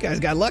misses. You guys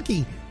got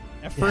lucky.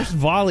 That first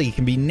volley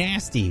can be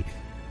nasty.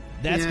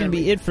 That's going to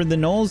be it for the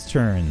knoll's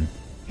turn.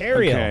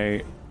 Ariel.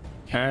 Okay.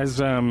 As,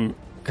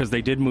 because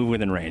they did move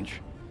within range.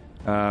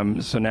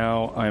 So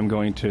now I'm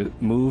going to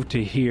move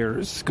to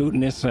here, scoot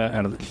Nissa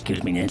out of the...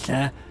 Excuse me,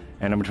 Nissa.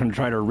 And I'm going to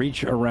try to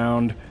reach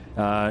around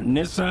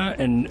Nissa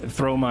and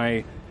throw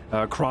my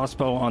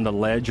crossbow on the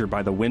ledge or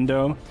by the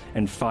window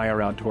and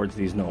fire out towards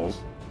these knolls.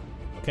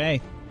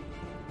 Okay.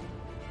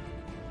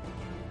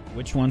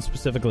 Which one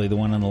specifically? The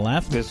one on the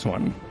left? This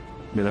one.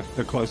 The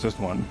closest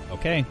one.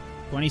 Okay.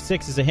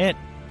 26 is a hit.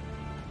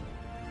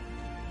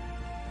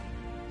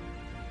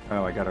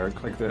 Oh, I gotta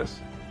click this.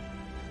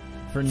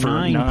 For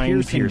 9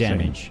 piercing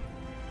damage.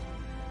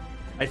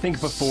 I think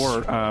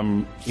before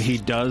he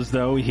does,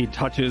 though, he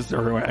touches,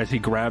 or as he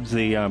grabs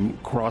the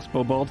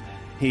crossbow bolt,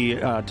 he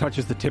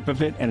touches the tip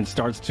of it and it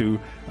starts to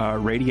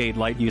radiate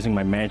light using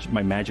my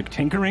magic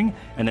tinkering.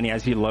 And then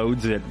as he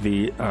loads it,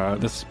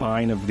 the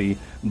spine of the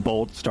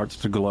bolt starts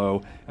to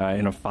glow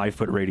in a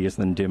 5-foot radius,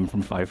 then dim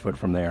from 5 foot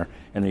from there.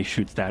 And then he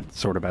shoots that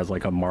sort of as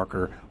like a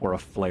marker or a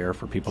flare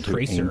for people to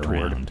aim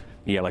toward. Round.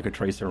 Yeah, like a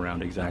tracer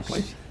round,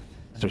 exactly.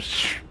 So,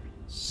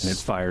 and it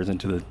fires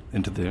into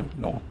the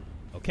knoll.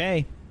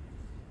 Okay.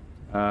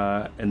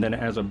 And then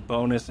as a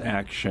bonus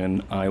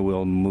action, I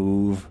will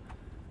move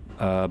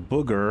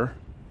Booger.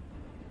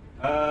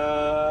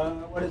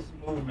 What is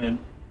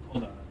movement?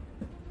 Hold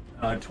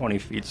on. 20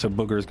 feet, so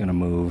Booger's going to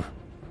move.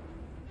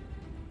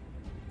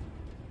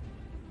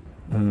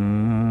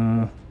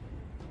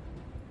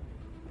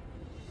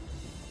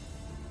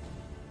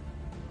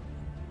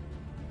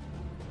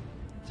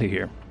 See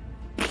here.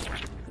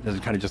 This is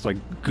kind of just like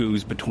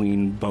goos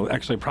between both.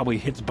 Actually, it probably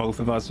hits both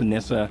of us,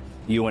 Nissa,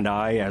 you and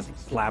I, as it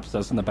slaps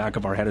us in the back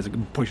of our head as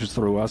it pushes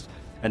through us,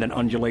 and then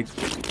undulates,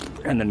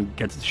 and then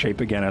gets its shape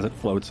again as it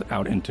floats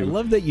out into... I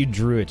love that you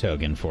drew a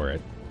token for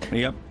it.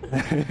 Yep.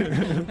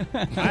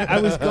 I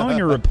was going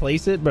to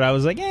replace it, but I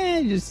was like,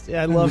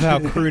 I love how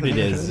crude it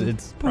is.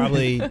 It's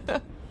probably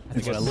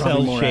it's like a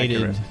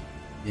cel-shaded...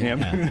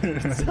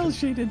 Yep.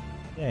 Cel-shaded.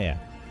 Yeah.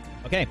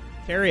 Okay,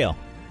 Teriel.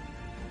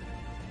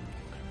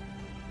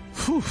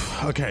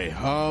 Okay,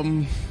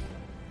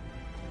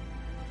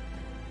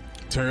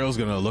 Teriel's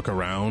gonna look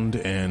around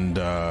and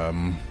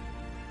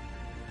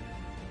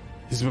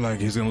he's gonna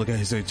look at it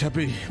and say,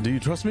 Cheppy, do you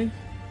trust me?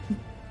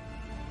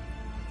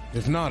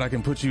 If not, I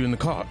can put you in the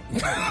cart.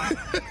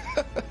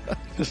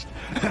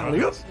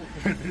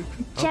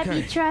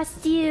 Cheppy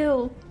trusts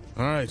you.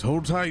 Alright,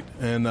 hold tight.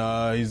 And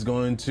he's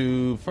going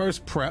to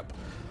first prep.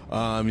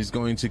 He's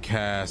going to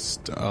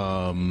cast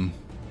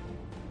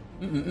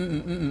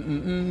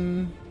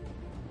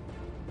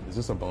Is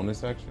this a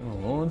bonus action?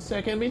 Hold on 1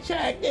 second, let me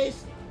check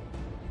this.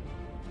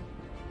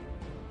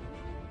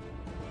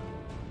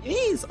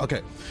 Jeez.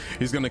 Okay.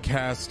 He's gonna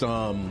cast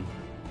first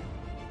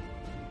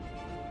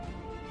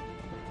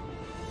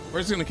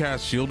he's gonna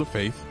cast Shield of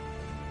Faith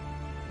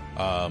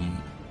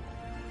on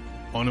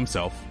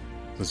himself,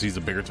 since he's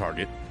a bigger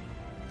target.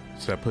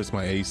 So that puts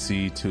my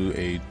AC to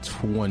a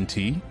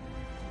 20.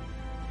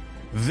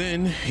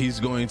 Then he's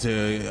going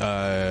to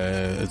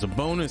as a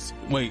bonus,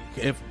 wait,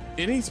 if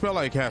any spell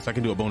I cast, I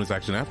can do a bonus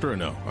action after, or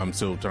no? I'm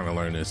still trying to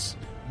learn this.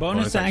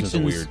 Bonus actions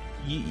are weird.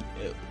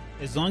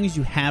 as long as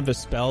you have a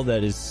spell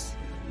that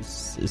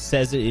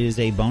says it is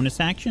a bonus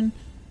action,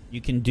 you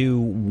can do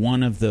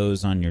one of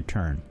those on your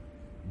turn.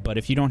 But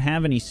if you don't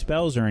have any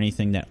spells or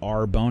anything that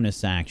are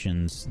bonus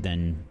actions,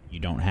 then you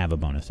don't have a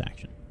bonus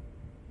action.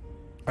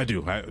 I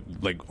do.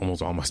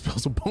 Almost all my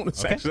spells are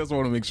bonus actions. That's what I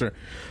want to make sure.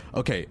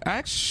 Okay,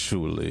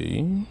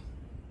 actually...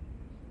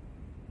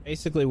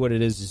 Basically what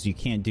it is you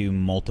can't do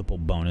multiple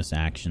bonus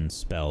action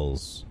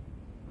spells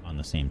on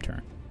the same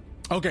turn.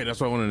 Okay, that's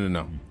what I wanted to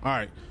know. All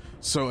right.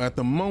 So at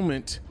the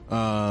moment,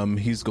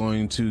 he's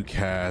going to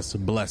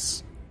cast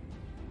Bless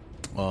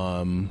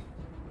on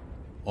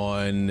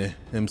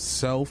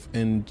himself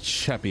and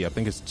Cheppy. I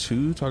think it's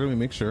 2. Target me,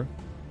 make sure.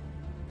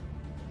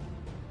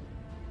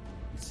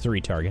 It's 3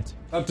 targets.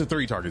 Up to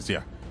 3 targets,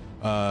 yeah.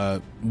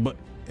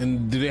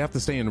 Do they have to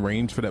stay in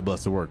range for that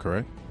Bless to work,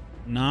 correct?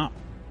 No,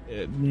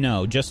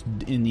 just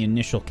in the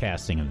initial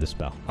casting of the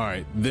spell. All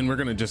right, then we're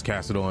going to just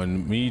cast it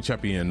on me,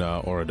 Cheppy, and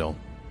Oradell.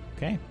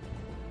 Okay.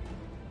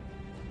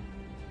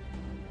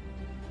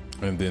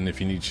 And then if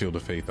you need Shield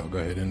of Faith, I'll go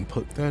ahead and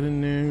put that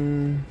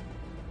in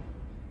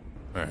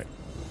there. All right.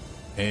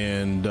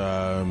 And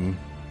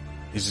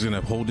he's just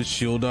gonna hold his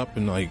shield up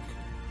and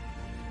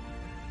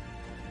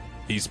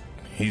he's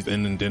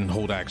and then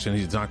hold action.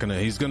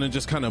 He's gonna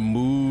just kind of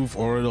move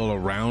Oradell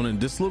around in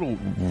this little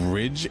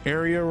ridge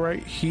area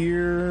right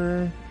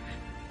here.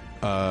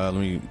 Let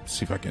me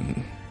see if I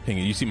can ping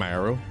it. You see my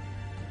arrow?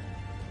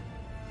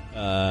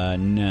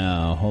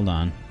 No, hold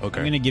on.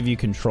 Okay. I'm gonna give you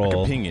control. I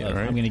can ping it,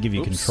 right? I'm gonna give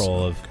you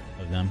control of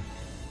them.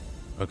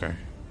 Okay.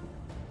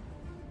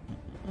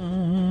 I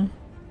don't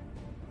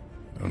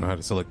know how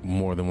to select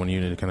more than one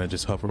unit. Can I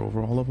just hover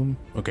over all of them?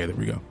 Okay, there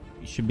we go.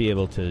 You should be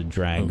able to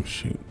drag. Oh,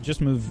 shoot. Just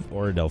move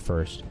Oradell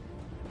first.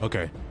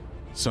 Okay.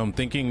 So I'm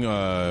thinking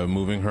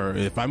moving her.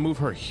 If I move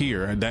her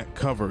here, that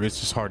cover,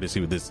 it's just hard to see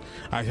with this.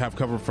 I have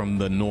cover from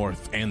the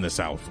north and the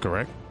south,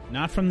 correct?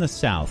 Not from the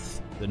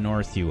south. The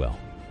north you will.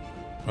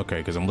 Okay,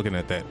 because I'm looking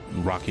at that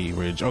rocky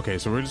ridge. Okay,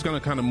 so we're just going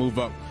to kind of move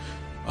up.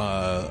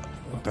 I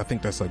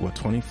think that's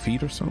 20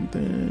 feet or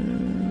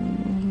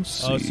something?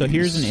 Oh, so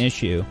here's an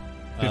issue.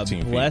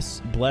 15 feet.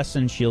 Bless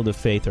and Shield of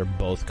Faith are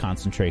both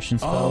concentration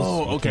spells.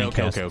 Oh, okay.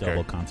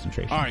 Double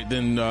concentration. All right,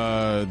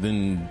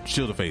 then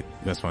Shield of Faith.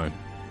 That's fine.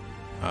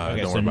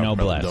 Okay, so no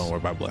Bless. Don't worry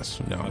about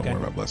Bless. No, don't worry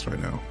about Bless right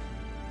now.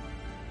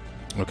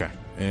 Okay,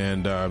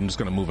 and I'm just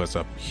gonna move us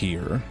up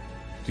here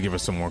to give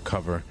us some more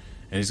cover.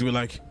 And he's gonna be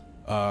like,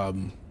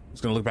 he's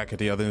gonna look back at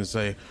the other and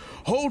say,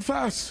 "Hold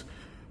fast!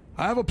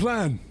 I have a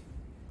plan."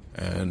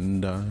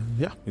 And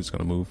he's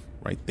gonna move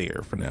right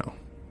there for now.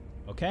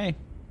 Okay.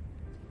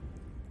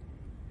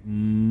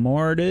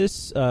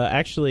 Mortis,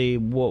 actually,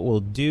 what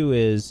we'll do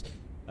is,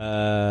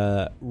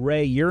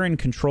 Ray, you're in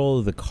control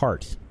of the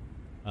cart.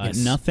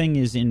 Yes. Nothing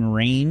is in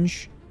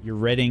range. You're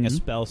readying a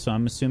spell, so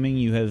I'm assuming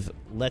you have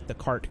let the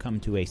cart come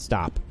to a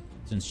stop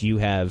since you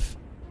have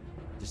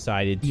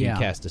decided to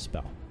cast a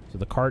spell. So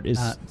the cart is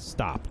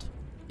stopped.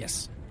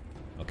 Yes.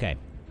 Okay.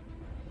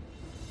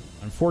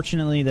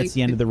 Unfortunately, that's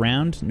the end of the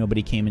round.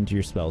 Nobody came into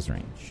your spell's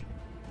range.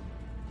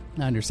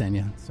 I understand,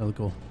 yeah. So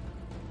cool.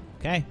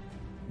 Okay.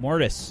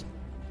 Mortis,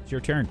 it's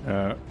your turn.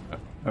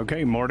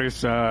 Okay,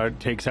 Mortis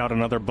takes out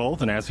another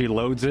bolt, and as he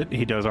loads it,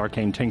 he does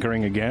arcane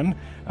tinkering again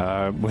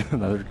with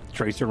another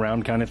tracer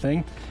round kind of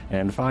thing,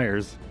 and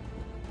fires.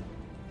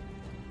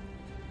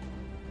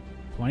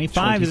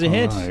 25 is a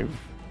hit.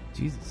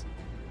 Jesus.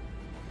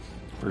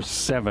 For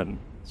 7.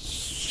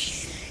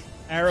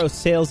 Arrow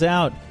sails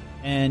out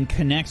and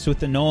connects with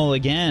the knoll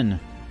again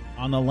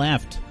on the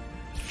left.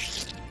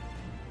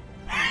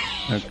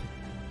 Okay.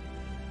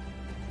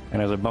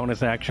 And as a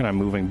bonus action, I'm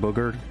moving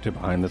Booger to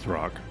behind this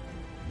rock.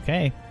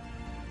 Okay.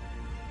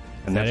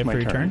 And that's it my for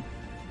your turn?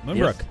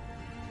 Moonbrook.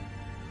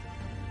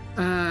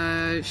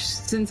 Yes.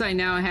 Since I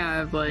now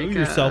have Move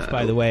yourself,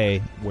 by the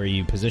way, where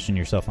you position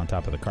yourself on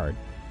top of the card.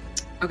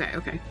 Okay.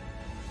 I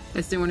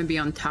just didn't want to be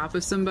on top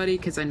of somebody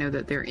because I know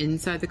that they're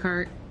inside the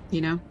cart,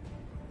 you know?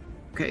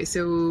 Okay,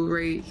 so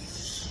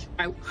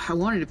I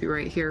wanted to be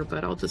right here,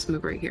 but I'll just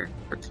move right here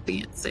for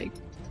convenience sake.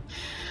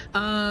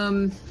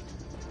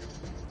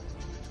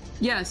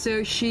 Yeah,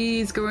 so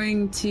she's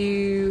going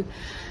to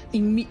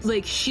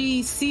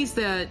she sees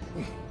that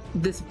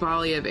this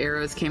volley of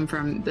arrows came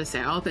from the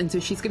south, and so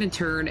she's going to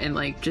turn and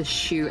just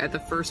shoot at the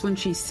first one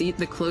she sees,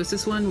 the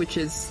closest one, which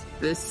is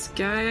this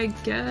guy, I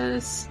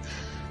guess.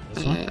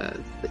 This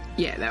one?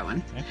 Yeah, that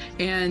one. Okay.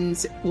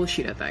 And we'll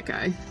shoot at that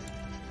guy.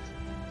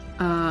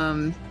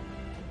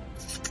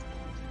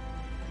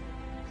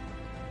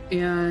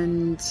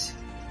 And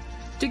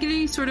do you get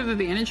any sort of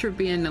advantage for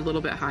being a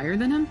little bit higher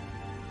than him?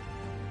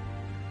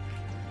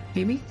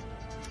 Maybe?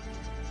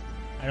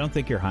 I don't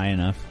think you're high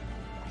enough.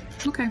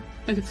 Okay.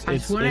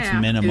 It's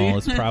minimal.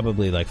 It's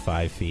probably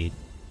 5 feet.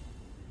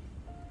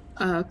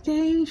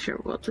 Okay, sure.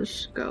 We'll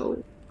just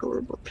go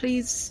overboard,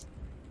 please.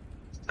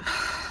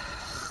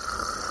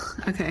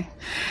 Okay.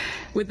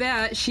 With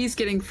that, she's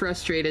getting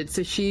frustrated,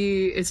 so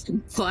she is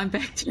flying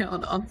back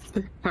down off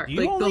the cart.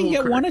 You only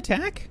get one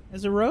attack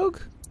as a rogue?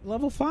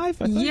 Level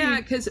 5? Yeah,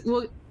 because,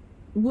 well,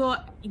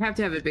 you have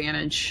to have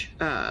advantage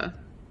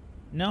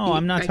No,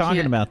 I'm not I talking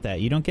can't- about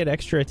that. You don't get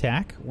extra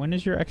attack. When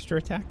does your extra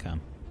attack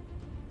come?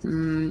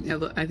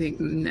 I think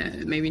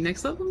maybe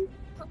next level.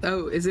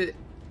 Oh, is it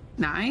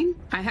 9?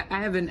 I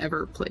haven't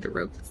ever played a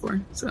rogue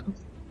before, so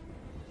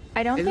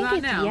I don't It's think not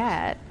it's now.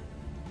 yet.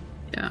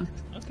 yeah.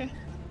 Okay.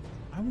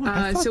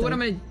 So what I'm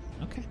gonna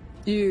Okay.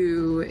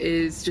 do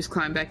is just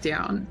climb back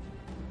down,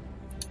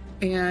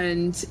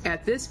 and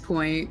at this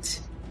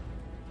point,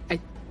 I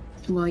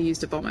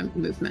used up all my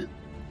movement.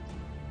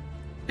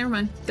 Never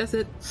mind, that's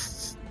it.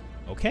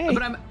 Okay.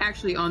 But I'm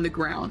actually on the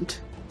ground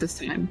this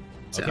time.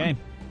 So. Okay.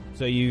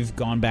 So you've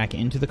gone back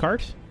into the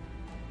cart?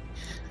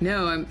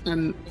 No,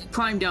 I'm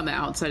climbing down the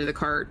outside of the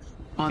cart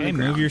on Okay, the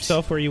ground. move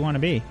yourself where you want to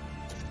be.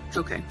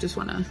 Okay, just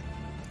wanna,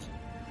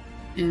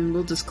 and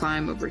we'll just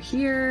climb over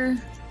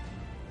here,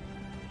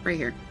 right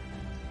here.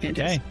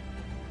 Okay.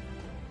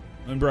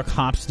 Moonbrook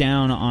hops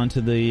down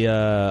onto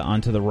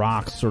the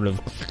rocks, sort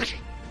of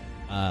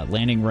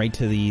landing right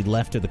to the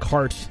left of the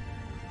cart.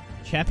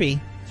 Cheppy,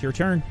 it's your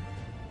turn.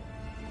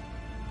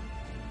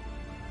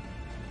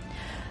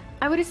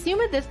 I would assume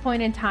at this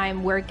point in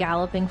time we're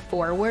galloping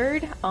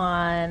forward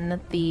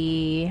on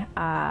the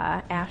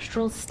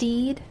astral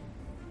steed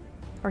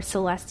or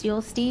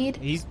celestial steed.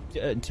 He's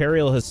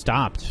Teriel has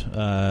stopped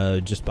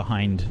just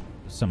behind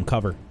some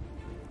cover.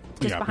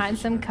 Just behind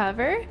some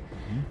cover?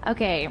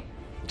 Okay.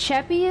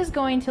 Cheppy is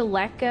going to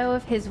let go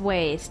of his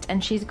waist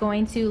and she's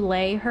going to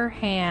lay her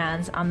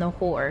hands on the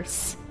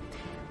horse.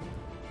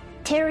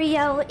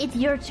 Teriel, it's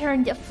your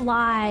turn to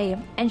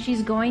fly. And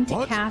she's going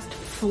to cast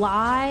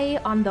Fly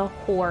on the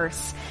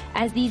horse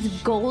as these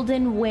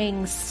golden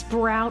wings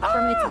sprout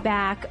from its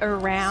back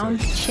around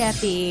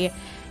Cheppy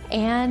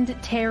and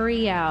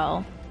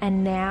Teriel.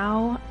 And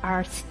now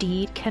our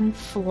steed can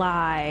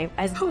fly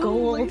as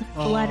gold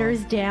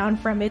flutters down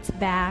from its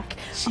back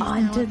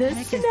onto the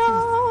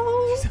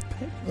snow.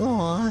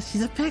 Aw,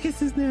 she's a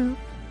Pegasus now.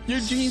 Your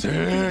dreams,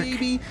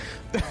 baby.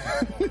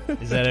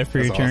 Is that it for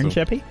your That's turn,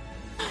 awesome. Cheppy?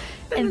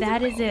 And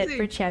that is it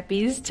for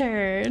Cheppy's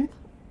turn.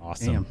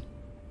 Awesome.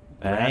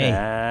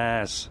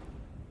 Badass.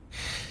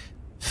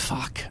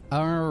 Fuck.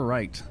 All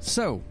right.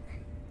 So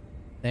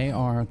they're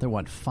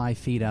what, 5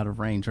 feet out of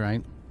range,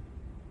 right?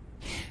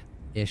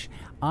 Ish.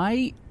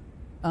 Let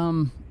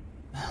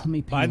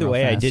me. By the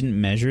way, I didn't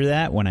measure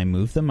that when I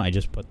moved them. I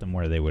just put them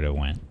where they would have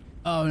went.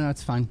 Oh no,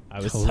 it's fine.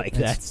 I was Totally- like,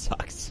 that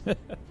sucks.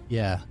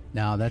 Yeah,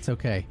 no, that's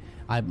okay.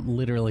 I'm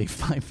literally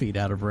 5 feet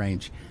out of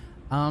range.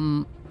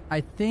 I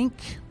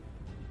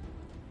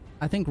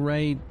think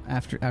Ray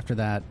after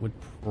that would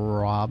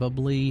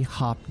probably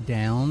hop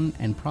down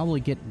and probably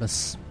get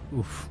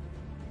oof.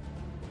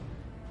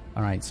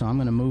 All right, so I'm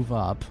going to move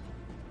up.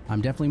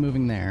 I'm definitely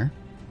moving there.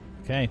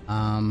 Okay.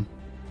 And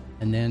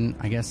then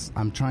I guess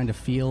I'm trying to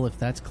feel if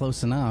that's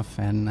close enough,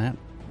 and that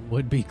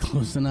would be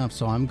close enough.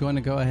 So I'm going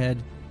to go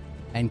ahead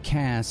and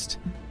cast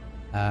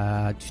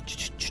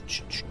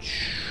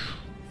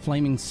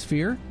Flaming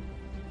Sphere.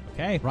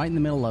 Okay. Right in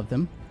the middle of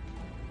them.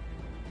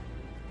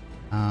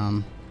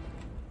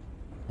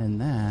 And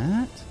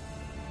that...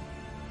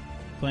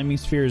 Flaming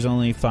sphere is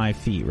only 5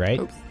 feet, right?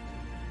 Oops.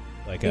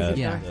 Like Yeah.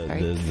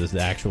 the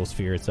actual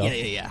sphere itself?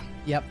 Yeah.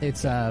 Yep,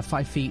 it's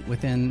 5 feet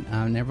within.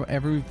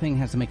 Everything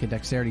has to make a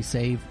dexterity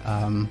save.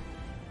 I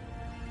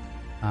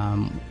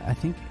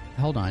think...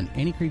 Hold on.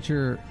 Any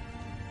creature...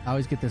 I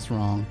always get this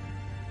wrong.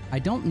 I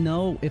don't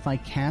know if I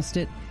cast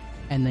it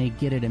and they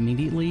get it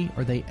immediately,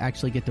 or they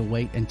actually get to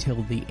wait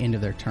until the end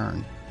of their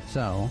turn.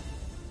 So...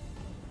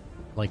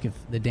 Like, if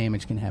the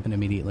damage can happen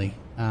immediately.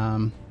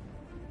 Okay,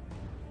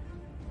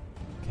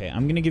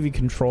 I'm going to give you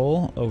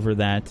control over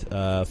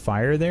that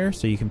fire there,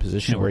 so you can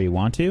position it where you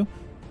want to.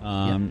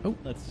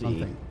 Let's see.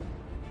 Something.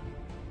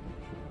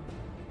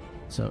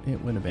 So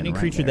it would have been Any right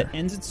creature there. that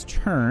ends its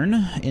turn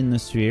in the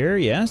sphere,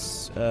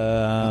 yes.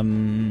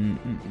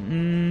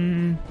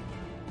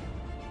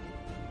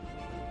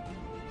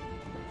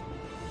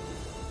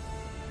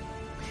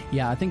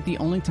 Yeah, I think the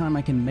only time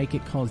I can make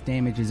it cause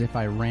damage is if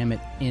I ram it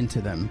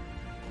into them.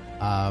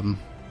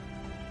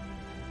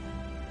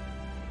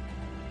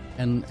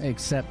 And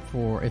except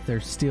for if they're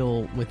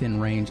still within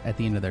range at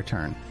the end of their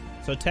turn.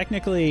 So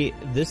technically,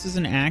 this is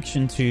an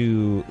action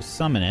to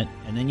summon it,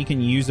 and then you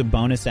can use a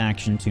bonus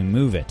action to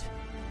move it.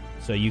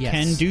 So you Yes.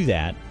 can do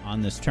that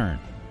on this turn.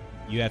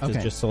 You have to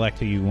Okay. just select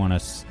who you want to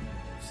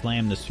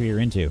slam the sphere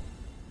into.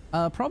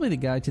 Probably the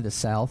guy to the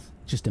south,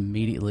 just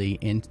immediately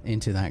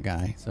into that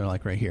guy. So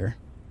like right here.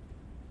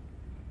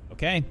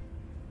 Okay.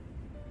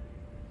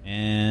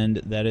 And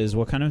that is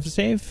what kind of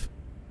save?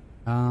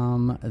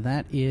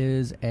 That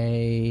is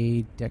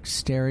a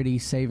dexterity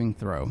saving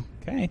throw.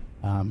 Okay.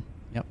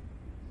 Yep.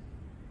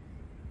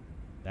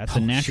 That's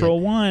a natural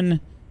shit. 1.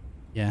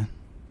 Yeah.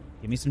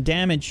 Give me some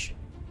damage.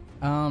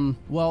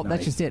 Well,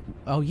 that's just it.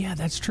 Oh, yeah,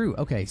 that's true.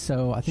 Okay,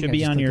 so I think Should I be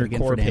just on clicked it your again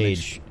core for damage.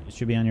 page. It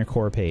should be on your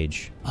core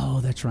page.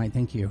 Oh, that's right.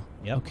 Thank you.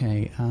 Yep.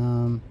 Okay.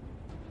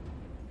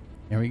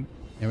 There we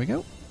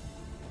go.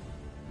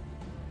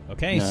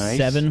 Okay, Nice.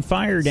 7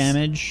 fire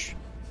damage.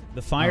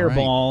 The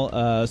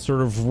fireball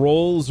sort of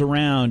rolls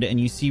around, and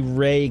you see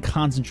Ray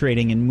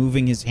concentrating and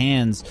moving his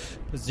hands,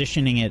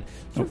 positioning it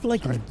sort of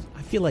like I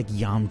feel like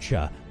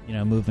Yamcha,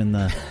 moving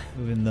the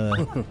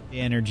the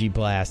energy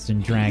blast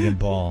in Dragon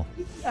Ball.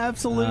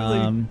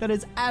 Absolutely, that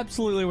is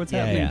absolutely what's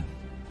happening.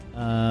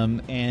 Yeah.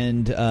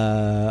 And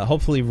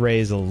hopefully Ray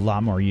is a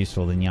lot more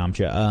useful than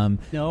Yamcha.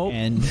 No.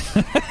 And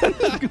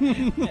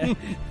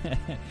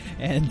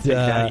Take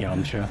that,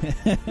 Yamcha.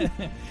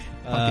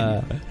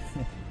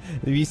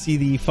 You see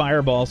the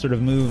fireball sort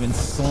of move and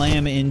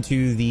slam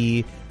into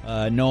the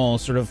knoll,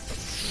 sort of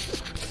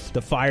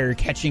the fire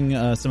catching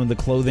some of the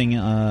clothing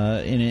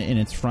in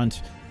its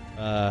front.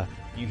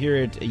 You hear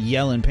it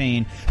yell in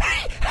pain.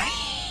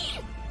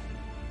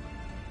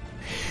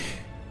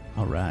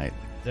 All right.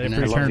 Is that it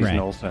for your turn, Ray?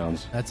 Knoll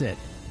sounds. That's it.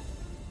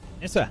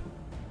 Nissa.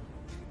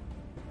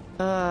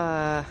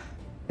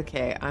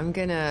 Okay, I'm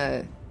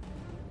gonna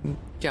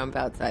jump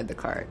outside the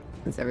cart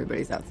since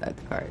everybody's outside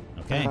the cart.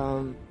 Okay.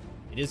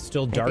 It is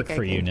still dark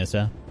for you,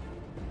 Nissa.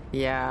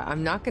 Yeah,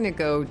 I'm not gonna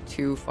go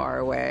too far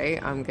away.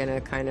 I'm gonna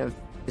kind of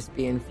just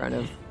be in front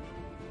of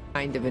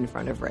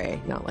Ray,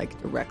 not like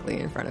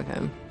directly in front of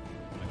him.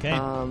 Okay.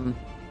 And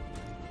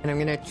I'm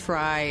gonna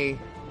try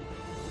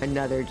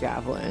another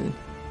javelin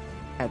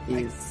at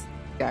these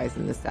guys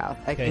in the south.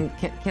 Okay.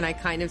 Can I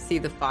kind of see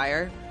the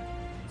fire?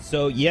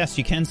 So yes,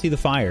 you can see the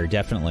fire,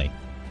 definitely.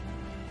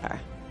 Okay.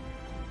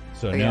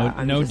 So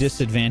no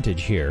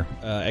disadvantage here,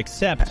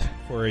 except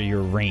for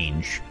your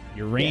range.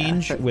 Your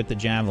range with the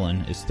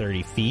javelin is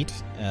 30 feet,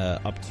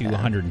 up to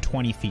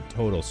 120 feet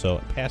total.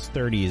 So past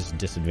 30 is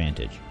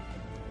disadvantage.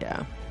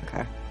 Yeah.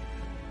 Okay.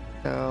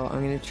 So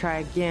I'm gonna try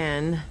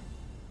again.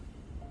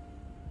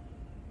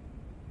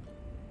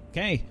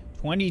 Okay,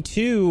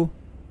 22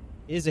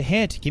 is a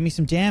hit. Give me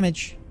some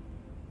damage.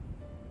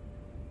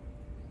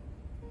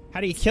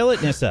 How do you kill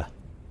it, Nissa?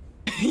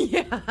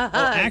 Yeah. Oh,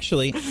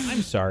 actually,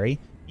 I'm sorry.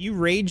 You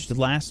raged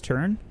last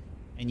turn,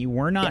 and you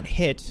were not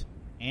hit,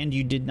 and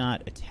you did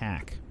not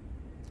attack.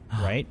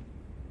 Right?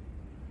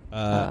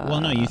 Well,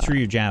 no, you threw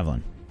your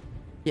javelin.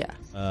 Yeah.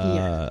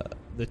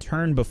 The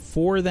turn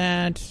before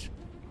that,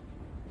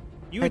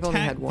 you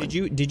attacked.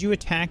 Did you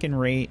attack and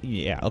rage?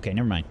 Yeah. Okay.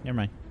 Never mind.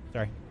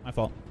 Sorry, my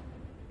fault.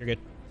 You're good.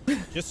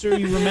 Just so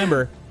you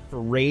remember, for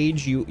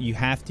rage, you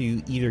have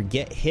to either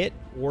get hit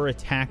or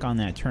attack on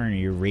that turn, or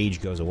your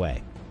rage goes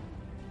away.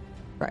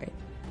 Right.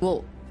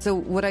 Well, so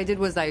what I did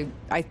was I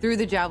threw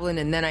the javelin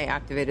and then I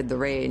activated the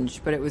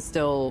range, but it was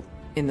still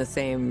in the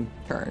same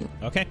turn.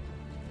 Okay.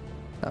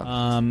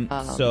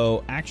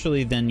 So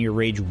actually, then your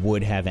rage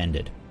would have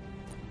ended.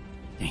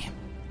 Damn.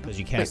 Because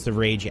you cast the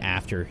rage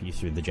after you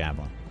threw the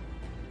javelin.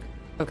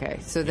 Okay,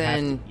 so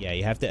then...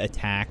 you have to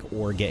attack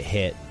or get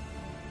hit.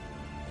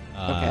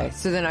 Okay,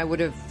 so then I would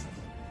have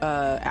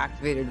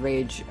activated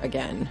rage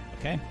again.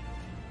 Okay.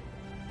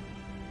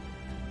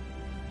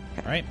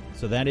 All right,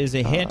 so that is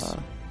a hit.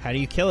 How do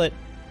you kill it?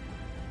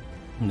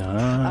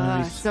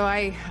 Nice. So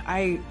I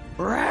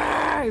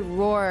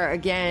roar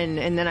again,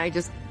 and then I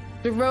just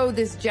throw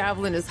this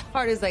javelin as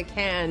hard as I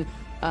can,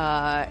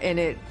 and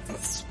it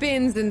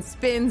spins and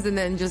spins and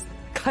then just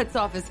cuts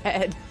off his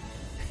head.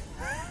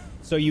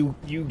 So you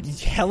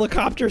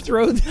helicopter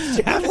throw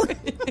the javelin?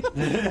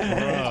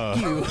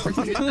 That's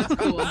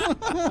cool.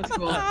 That's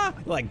cool.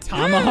 Like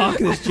tomahawk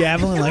this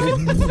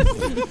javelin?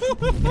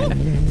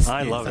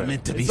 I love it.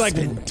 Meant to be It's like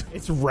spent.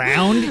 it's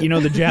round.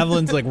 The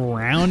javelin's like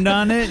round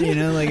on it.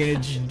 Like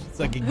it's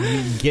like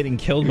getting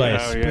killed by a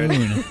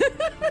spoon.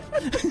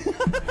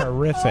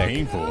 Horrific.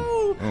 Painful.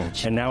 Oh,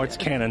 And now it's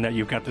canon that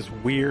you've got this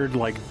weird,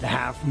 like,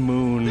 half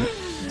moon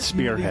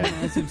spearhead.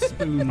 Massive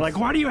spoon. Like,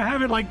 why do you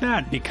have it like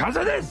that? Because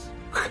of this?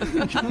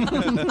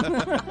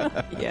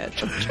 Yes.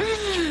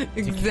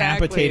 Exactly.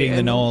 Decapitating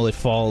the knoll, it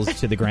falls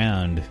to the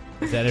ground.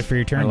 Is that it for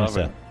your turn, I love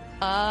Nissa?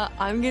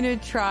 I'm gonna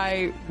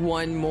try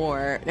one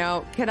more.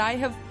 Now, could I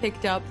have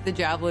picked up the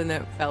javelin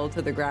that fell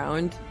to the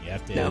ground? You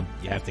have to. No.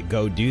 You have to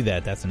go do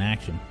that. That's an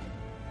action.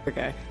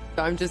 Okay.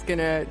 So I'm just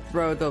gonna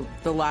throw the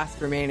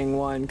last remaining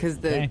one because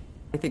I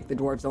think the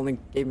dwarves only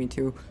gave me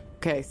 2.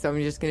 Okay, so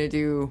I'm just gonna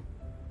do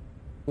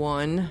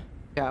one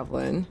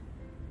javelin.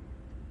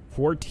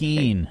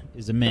 14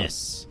 is a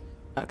miss.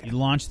 Okay. You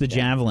launch the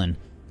javelin,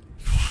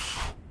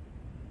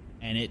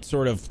 and it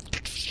sort of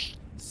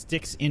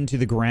sticks into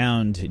the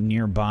ground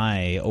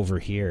nearby over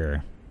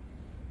here.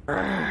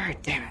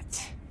 Damn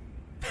it.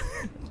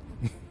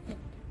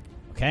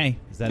 Okay,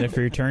 is that it for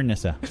your turn,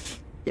 Nissa?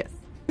 Yes.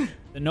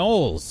 The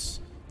gnolls,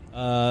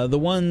 the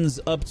ones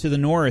up to the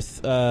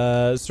north,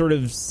 sort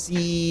of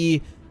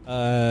see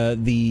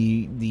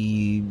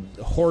the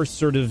horse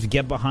sort of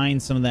get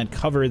behind some of that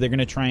cover. They're going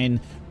to try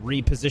and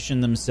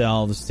reposition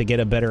themselves to get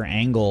a better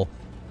angle.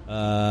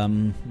 They're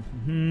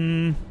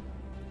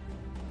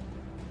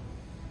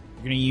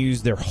going to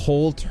use their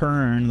whole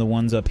turn, the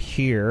ones up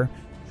here,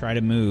 try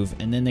to move,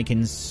 and then they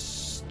can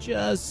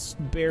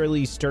just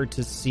barely start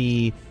to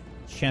see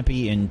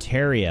Cheppy and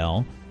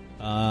Teriel.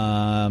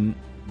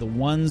 The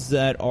ones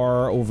that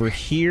are over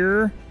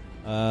here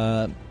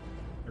are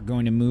are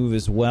going to move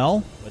as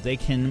well, but they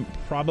can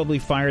probably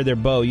fire their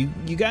bow.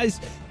 You guys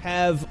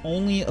have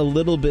only a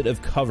little bit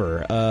of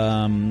cover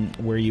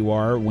where you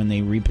are when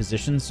they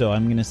reposition, so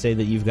I'm going to say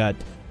that you've got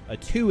a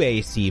 2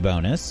 AC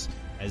bonus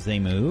as they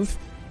move,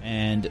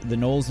 and the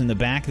gnolls in the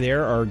back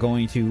there are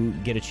going to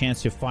get a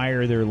chance to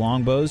fire their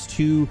longbows.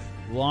 2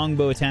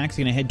 longbow attacks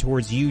going to head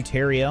towards you,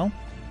 Teriel.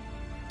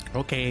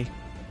 Okay.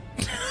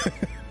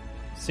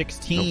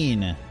 16.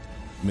 Nope.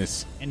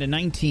 Miss. And a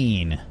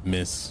 19.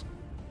 Miss.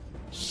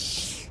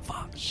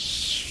 Fuck.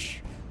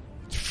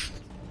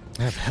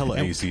 I have hella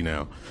AC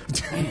now.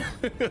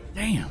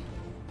 Damn.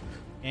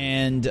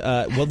 And,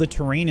 well, the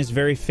terrain is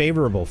very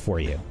favorable for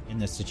you in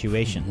this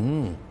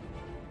situation.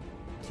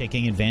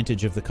 Taking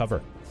advantage of the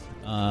cover.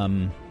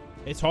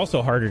 It's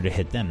also harder to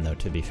hit them, though,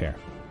 to be fair.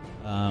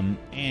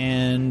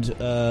 And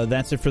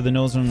that's it for the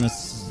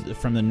gnolls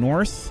from the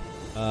north.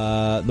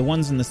 The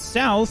ones in the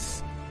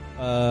south,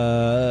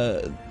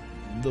 the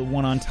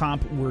one on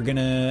top, we're going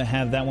to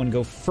have that one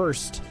go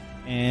first.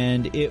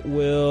 And it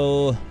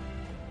will...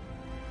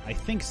 I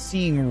think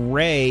seeing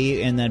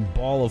Ray and that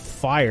ball of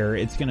fire,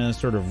 it's going to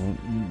sort of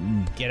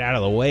get out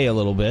of the way a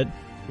little bit.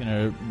 It's going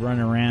to run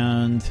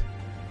around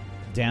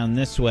down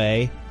this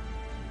way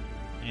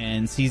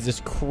and sees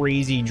this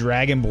crazy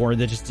dragonborn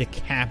that just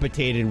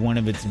decapitated one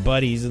of its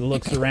buddies. It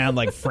looks around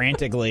like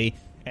frantically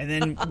and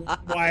then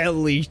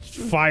wildly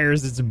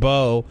fires its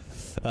bow.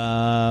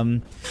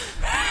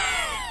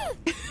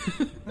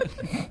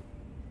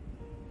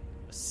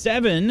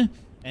 7,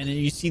 and then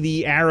you see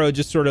the arrow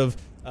just sort of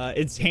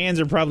its hands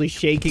are probably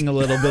shaking a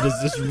little bit as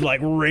this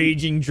like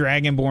raging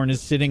dragonborn is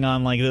sitting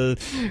on like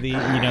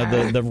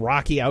the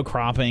rocky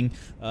outcropping.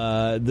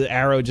 The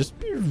arrow just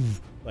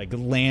like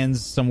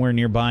lands somewhere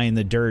nearby in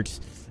the dirt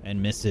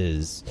and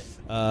misses.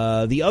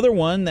 The other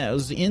one that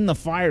was in the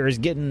fire is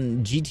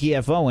getting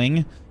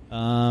GTFOing.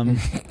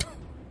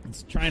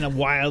 It's trying to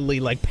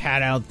wildly like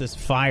pat out this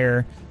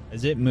fire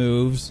as it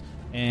moves,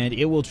 and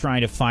it will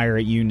try to fire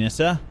at you,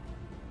 Nissa.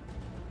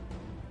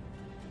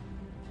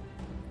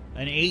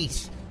 An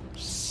 8.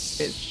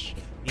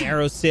 The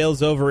arrow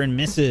sails over and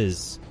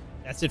misses.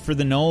 That's it for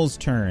the gnolls'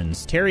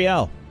 turns.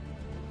 Teriel.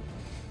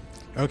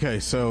 Okay,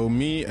 so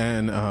me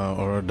and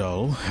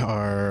Oradal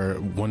are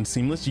one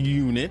seamless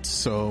unit,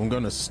 so I'm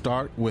going to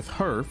start with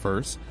her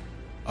first.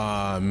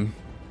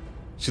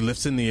 She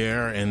lifts in the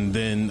air, and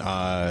then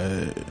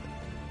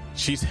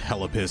she's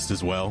hella pissed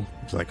as well.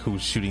 She's like,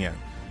 who's shooting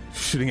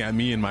at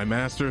me and my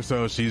master?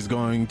 So she's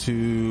going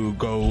to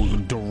go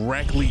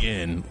directly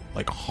in,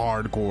 like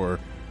hardcore.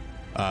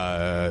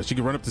 She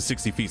can run up to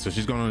 60 feet, so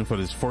she's going in for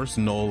this first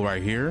gnoll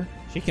right here.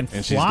 She can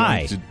and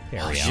fly.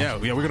 Yeah,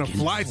 we're gonna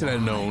fly to that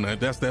gnoll.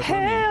 That's Hell what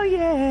I mean.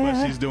 yeah!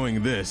 But she's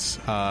doing this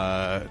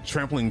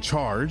trampling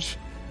charge.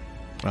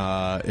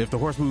 If the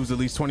horse moves at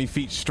least 20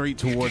 feet straight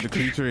toward the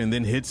creature and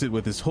then hits it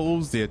with his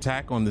hooves, the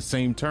attack on the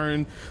same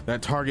turn,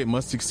 that target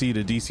must exceed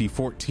a DC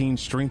 14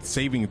 strength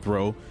saving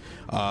throw,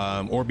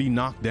 or be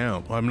knocked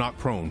down. I'm knocked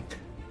prone.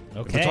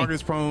 Okay. If the target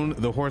is prone,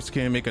 the horse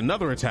can make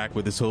another attack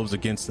with his hooves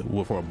against it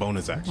for a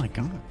bonus action. Oh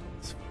my god!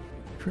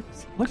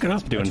 Look at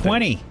us doing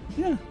 20.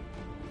 Yeah.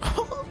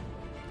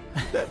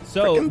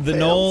 So the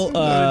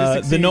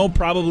gnoll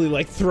probably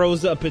like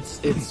throws up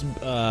its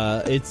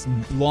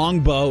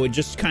longbow. It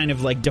just kind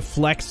of like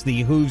deflects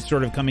the hooves,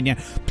 sort of coming down,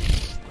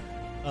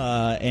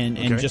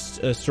 and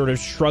just sort of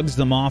shrugs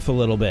them off a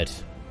little bit.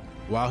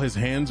 While his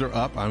hands are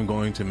up, I'm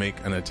going to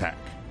make an attack.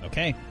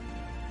 Okay.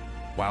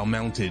 While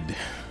mounted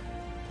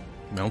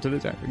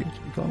attack, I guess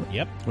you call it.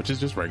 Yep. Which is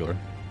just regular.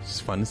 It's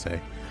just fun to say.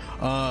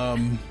 All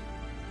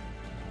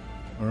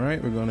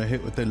right, we're going to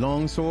hit with the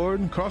long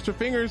sword. Cross your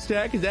fingers,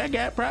 Jack, because I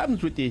got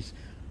problems with this.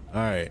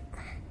 All right.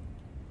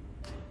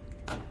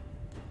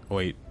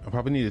 Wait, I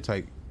probably need to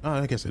type. Oh,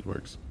 I guess it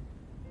works.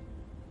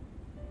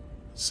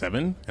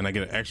 7, and I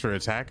get an extra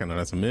attack. I know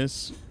that's a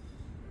miss.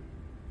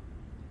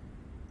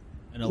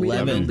 An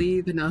 11. We don't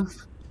believe enough.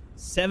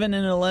 7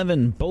 and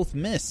 11 both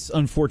miss,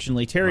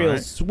 unfortunately. Teriel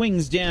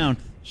swings down.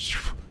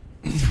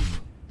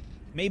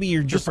 Maybe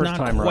you're just first not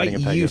time quite riding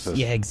a used. Pegasus.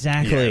 Yeah,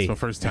 exactly. Yeah, it's my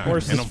first time. The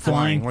horse and is I'm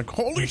flying. Like,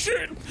 holy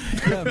shit!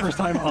 Yeah, first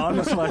time on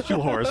a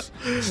celestial horse,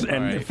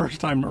 and the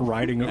first time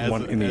riding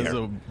one in the air. As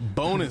a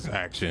bonus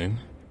action,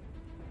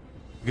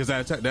 because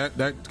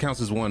that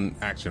counts as one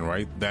action,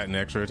 right? That and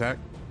extra attack?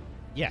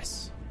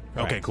 Yes.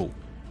 Okay, Correct. cool.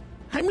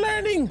 I'm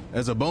learning!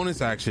 As a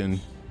bonus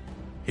action,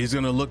 he's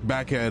going to look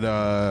back at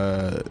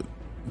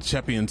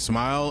Cheppy and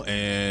smile,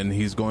 and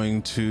he's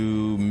going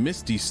to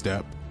Misty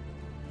Step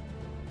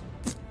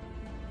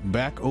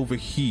back over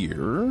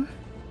here.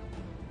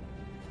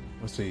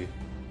 Let's see.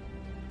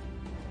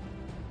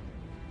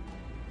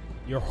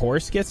 Your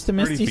horse gets to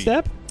Misty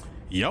Step?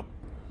 Yep,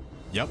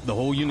 the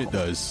whole unit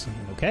does.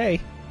 Okay.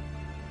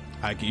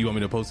 You want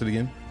me to post it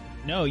again?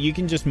 No, you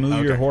can just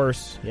move your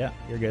horse. Yeah,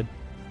 you're good.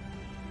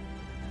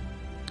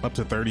 Up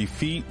to 30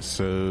 feet,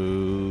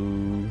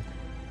 so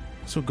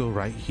this will go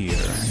right here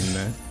in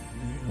that,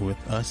 with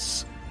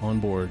us on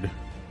board.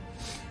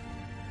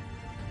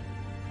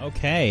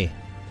 Okay.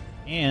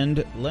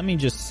 And let me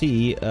just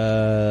see,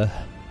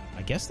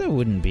 I guess that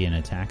wouldn't be an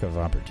attack of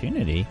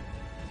opportunity.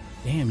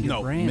 Damn,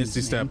 your brands, Misty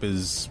man. Step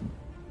is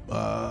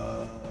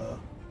a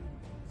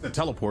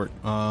teleport.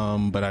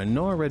 But I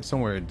know I read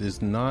somewhere it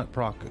does not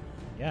proc.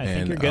 Yeah, I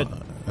think you're good.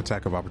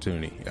 Attack of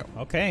opportunity. Yeah.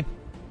 Okay.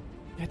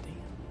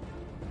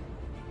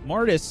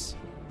 Mortis.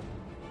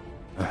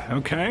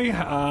 Okay,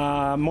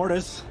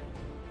 Mortis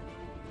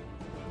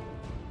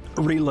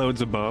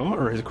reloads a bow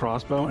or his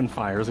crossbow and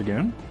fires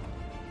again.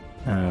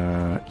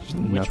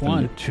 Nothing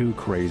one? too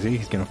crazy.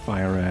 He's gonna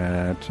fire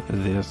at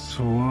this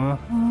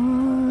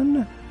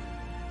one.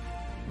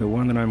 The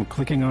one that I'm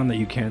clicking on that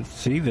you can't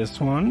see. This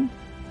one,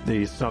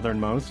 the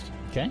southernmost.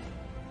 Okay.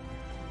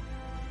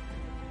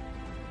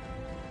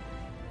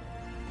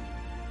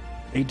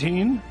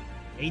 18.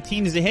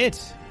 18 is a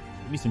hit.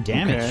 Give me some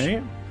damage.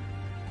 Okay.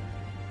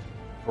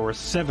 For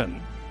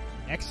 7.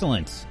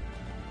 Excellent.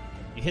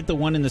 You hit the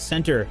one in the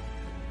center.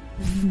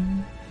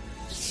 No,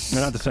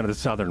 not the center, the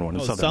southern one.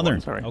 The southern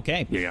one, sorry.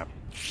 Okay. Yeah.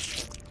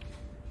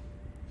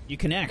 You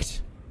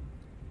connect.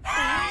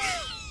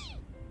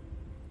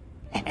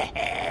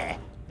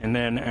 And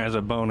then as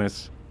a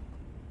bonus,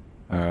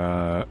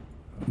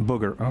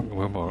 Booger.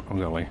 Oh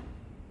golly.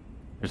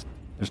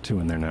 There's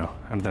 2 in there now.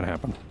 How did that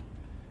happen?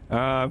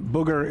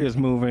 Booger is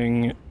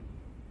moving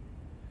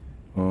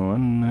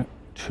 1,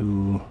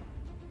 2,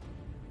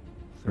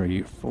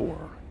 3,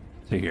 4.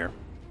 See here.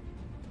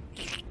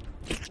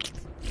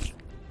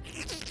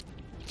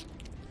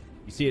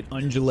 You see it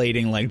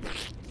undulating, like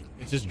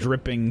it's just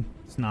dripping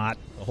snot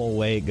the whole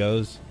way it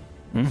goes.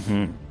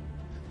 Mm-hmm.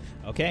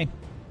 Okay.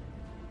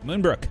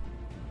 Moonbrook.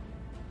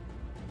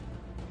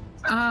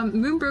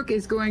 Moonbrook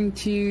is going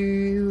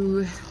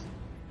to.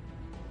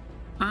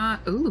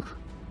 Got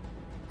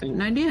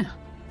an idea.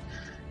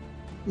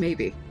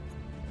 Maybe.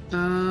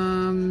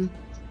 No,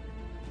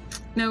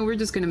 we're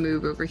just gonna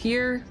move over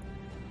here,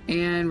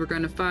 and we're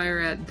gonna fire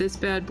at this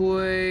bad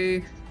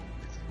boy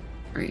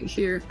right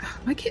here.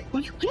 Why does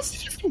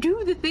it even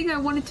do the thing I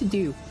wanted to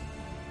do?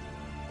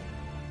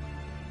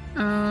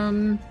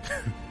 Sorry.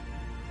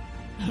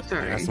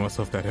 I ask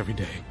myself that every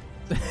day.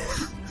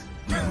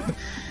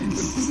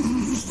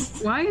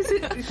 Why is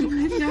it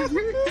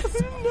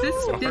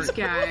this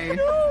guy?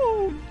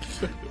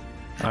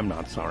 I'm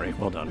not sorry.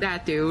 Well done.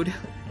 That dude.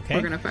 Okay.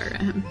 We're gonna fire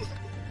at him.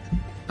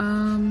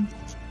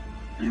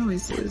 I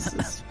always do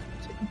this.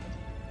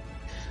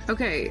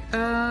 Okay.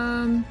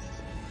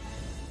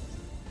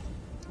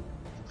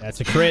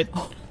 That's a crit.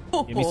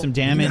 Give me some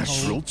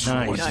damage.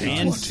 Nice.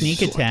 And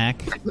sneak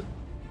attack.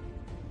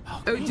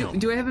 Oh,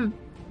 do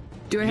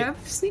I have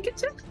sneak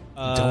attack?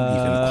 Don't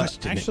even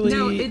question actually, it.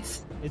 No,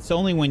 it's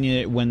only when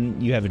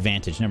you have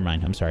advantage. Never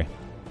mind. I'm sorry.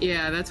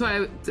 Yeah, that's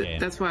why. Yeah.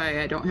 That's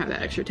why I don't have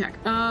that extra attack.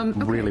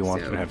 Really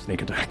want so to have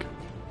sneak attack.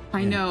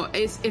 I know.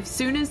 If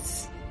soon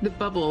as the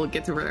bubble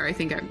gets over there, I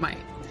think I might.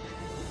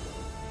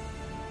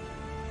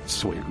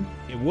 Sweet.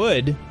 It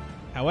would.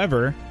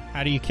 However,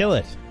 how do you kill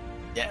it?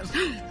 Yes.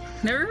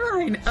 Never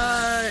mind.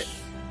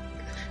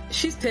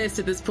 She's pissed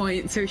at this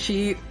point, so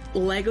she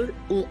I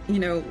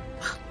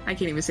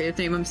can't even say its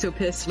name. I'm so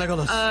pissed.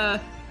 Legolas.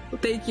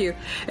 Thank you.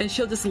 And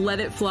she'll just let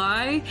it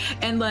fly,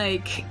 and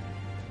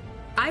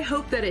I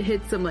hope that it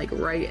hits them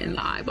right in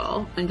the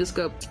eyeball, and just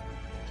go,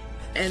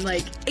 and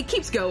it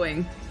keeps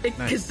going,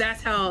 because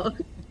that's how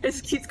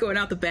it keeps going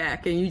out the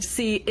back, and you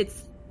see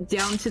it's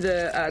down to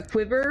the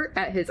quiver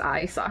at his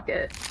eye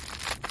socket.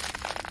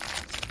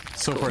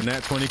 So for a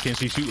nat 20, can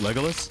she shoot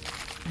Legolas?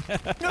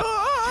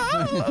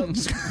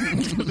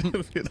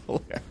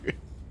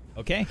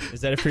 Okay,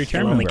 is that it for your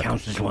turn? It only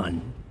counts as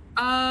one.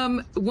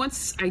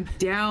 Once I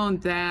down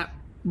that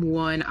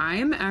one, I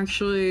am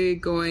actually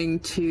going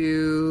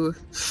to.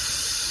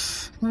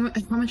 How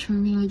much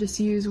am I gonna just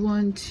use?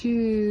 1,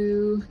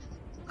 2.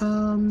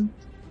 I'm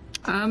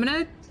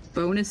gonna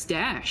bonus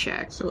dash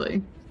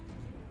actually.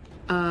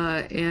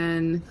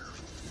 And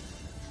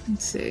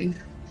let's see.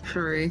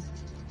 Sorry.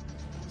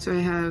 So I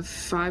have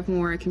 5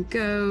 more I can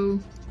go.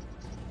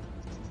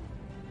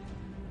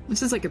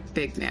 This is like a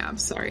big nap.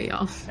 Sorry,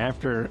 y'all.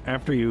 After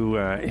you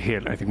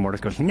hit, I think Mortis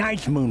goes,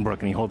 "Nice, Moonbrook,"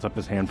 and he holds up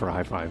his hand for a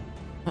high five.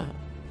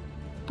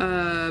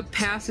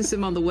 Passes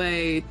him on the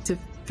way to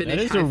finish.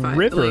 That is high a five.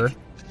 river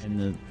in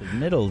the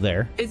middle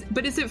there. Is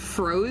it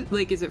froze?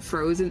 Is it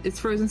frozen? It's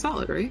frozen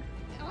solid, right?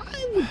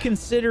 I would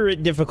consider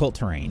it difficult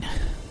terrain.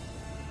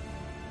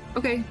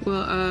 Okay,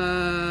 well,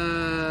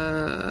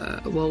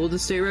 we'll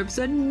just stay right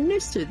beside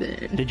Nista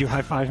then. Did you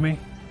high five me?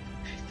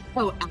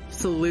 Oh,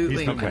 absolutely.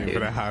 He's not playing for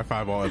that high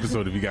five all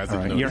episode if you guys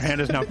didn't know. Your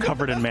hand is now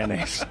covered in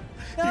mayonnaise.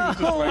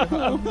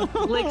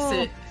 Licks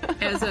it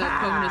as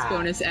a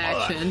bonus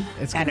action.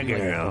 It's gonna be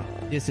a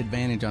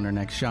disadvantage on her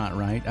next shot,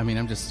 right? I mean,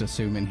 I'm just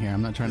assuming here.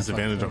 I'm not trying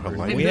disadvantage to on her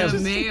life. And the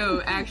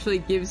mayo actually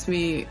gives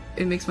me,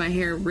 it makes my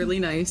hair really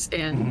nice,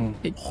 and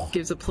it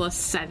gives a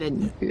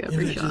 +7 to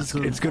every shot.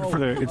 It's good for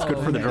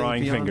the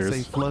drawing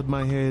fingers. Flood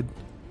my head.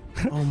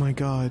 Oh my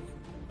god.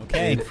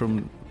 Okay.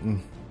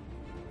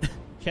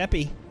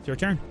 Chappie, it's your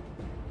turn.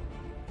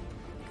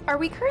 Are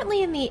we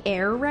currently in the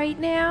air right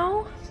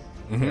now?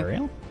 Mm-hmm.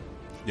 Ariel?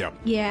 Yep.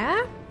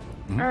 Yeah?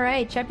 All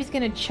right, Cheppy's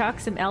gonna chuck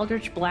some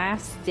Eldritch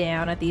Blasts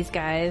down at these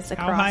guys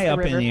across How high the up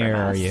river in the from air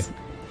are us. you?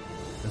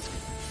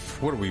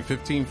 What are we,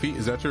 15 feet?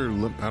 Is that your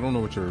I don't know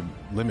what your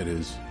limit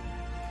is.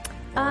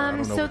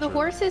 So the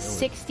horse is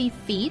 60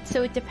 feet,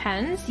 so it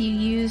depends. You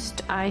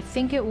used, I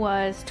think it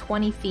was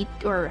 20 feet,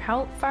 or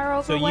how far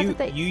over So was it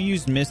that you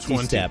used Misty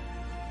 20. Step.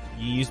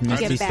 You used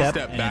Misty Get Step,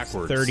 back. and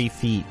backwards. it's 30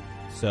 feet.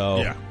 So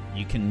Yeah.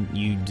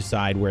 you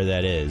decide where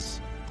that is.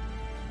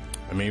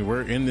 I mean,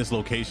 we're in this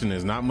location.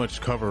 There's not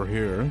much cover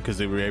here because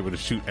they were able to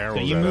shoot arrows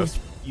So you at moved us.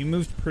 you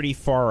moved pretty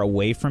far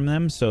away from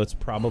them, so it's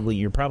probably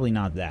you're probably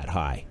not that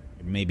high.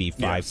 Maybe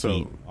 5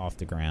 feet off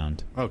the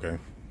ground. Okay.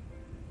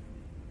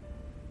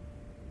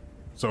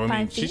 So I mean,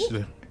 5 she feet?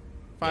 should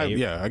 5.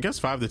 Yeah, I guess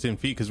 5 to 10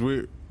 feet because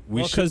we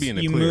Well, should be in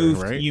the you clearing,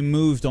 moved, right? You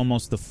moved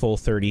almost the full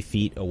 30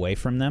 feet away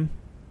from them.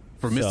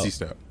 For Misty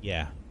Step.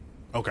 Yeah.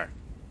 Okay.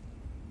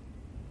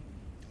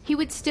 he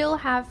would still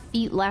have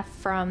feet left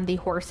from the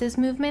horse's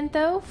movement,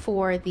 though,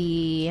 for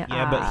the.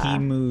 Yeah, but he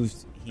moved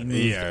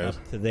Yeah.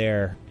 up to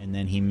there, and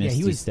then he Misty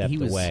he was- stepped he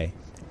was- away.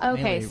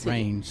 Okay, Melee sweet.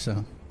 range,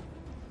 so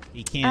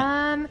He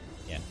can't.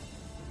 Yeah.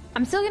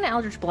 I'm still gonna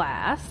Eldritch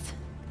Blast.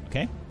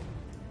 Okay.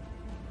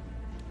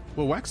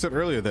 Well, Wax said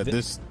earlier that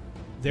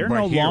They're right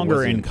no here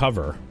longer in wasn't-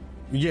 cover.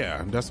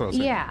 Yeah, that's what I was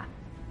saying. Yeah,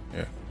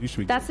 Yeah, you should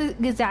be. that's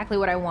exactly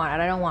what I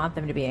wanted. I don't want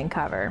them to be in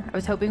cover. I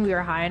was hoping we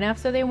were high enough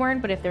so they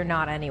weren't, but if they're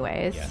not,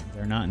 anyways. Yeah,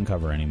 they're not in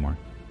cover anymore.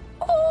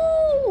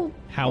 Oh!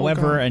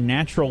 However, a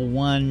natural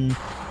one,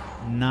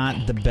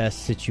 not the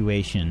best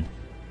situation.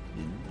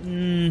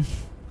 I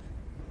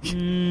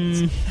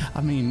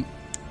mean,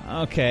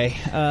 okay.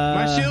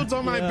 My shield's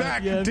on my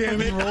back.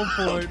 Damn it! Roll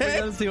for it. We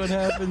gotta see what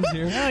happens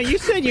here. No, you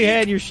said you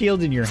had your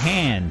shield in your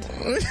hand.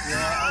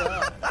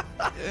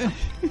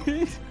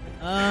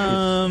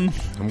 I'm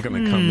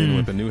gonna come in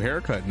with a new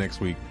haircut next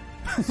week.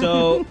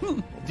 So,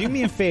 do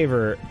me a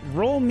favor.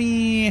 Roll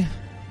me.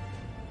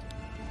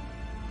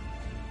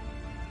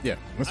 Yeah,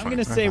 that's I'm fine.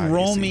 gonna say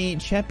roll easy. me,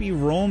 Cheppy.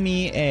 Roll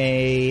me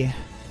a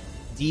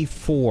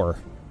D4.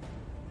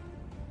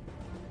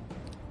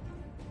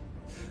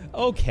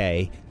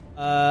 Okay.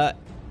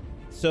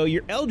 So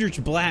your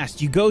Eldritch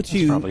Blast, you go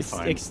to probably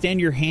fine.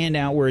 extend your hand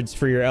outwards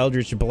for your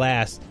Eldritch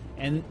Blast,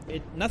 and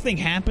nothing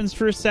happens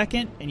for a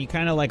second, and you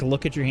kind of like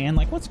look at your hand,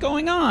 like, what's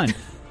going on?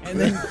 And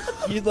then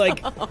you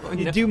like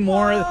you do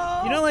more.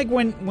 You know, like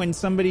when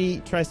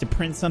somebody tries to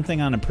print something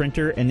on a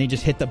printer and they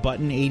just hit the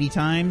button 80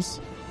 times.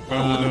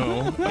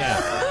 Oh no!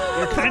 Yeah,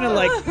 you're kind of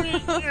like,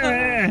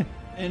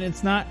 and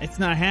it's not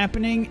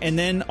happening, and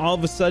then all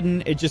of a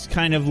sudden it just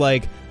kind of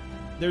like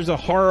there's a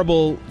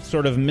horrible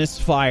sort of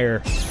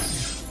misfire,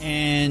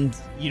 and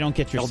you don't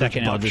get your Eldritch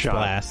second Eldritch buckshot.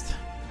 Blast.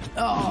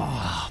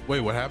 Oh, wait,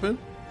 what happened?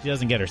 She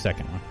doesn't get her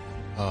second one.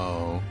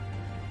 Oh,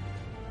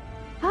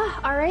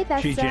 All right,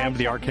 that's She jammed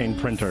the Cheppy's- arcane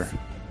printer.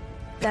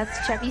 That's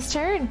Cheppy's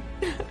turn.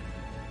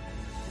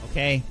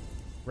 Okay,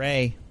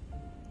 Ray.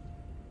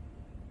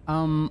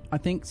 I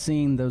think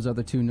seeing those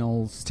other two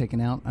gnolls taken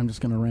out, I'm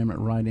just gonna ram it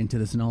right into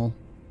this gnoll.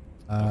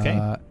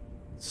 Okay.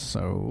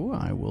 So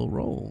I will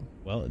roll.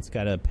 Well, it's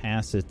got to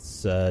pass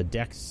its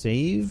dex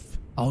save.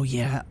 Oh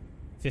yeah,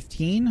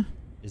 15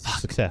 is a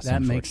success.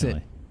 that makes it.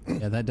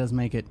 unfortunately. Yeah, that does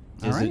make it.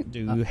 Does All right. it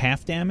do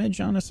half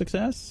damage on a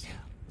success?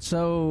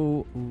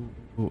 So,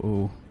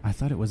 I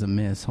thought it was a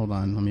miss. Hold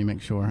on, let me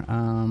make sure.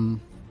 Half.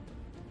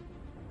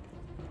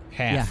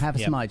 Yeah, half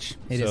as Yep. much.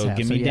 It So is half.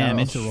 give So me yeah, I'll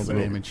damage. also roll the So-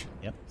 damage.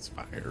 Yep. it's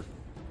fire.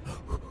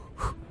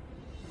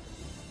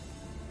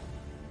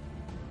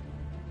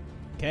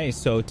 Okay,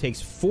 so it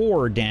takes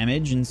 4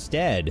 damage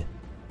instead.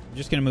 I'm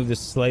just going to move this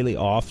slightly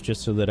off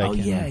just so that I Oh,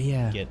 can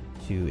yeah. get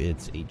to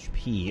its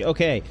HP.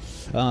 Okay.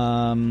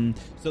 So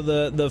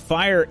the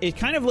fire, it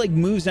kind of like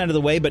moves out of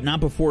the way, but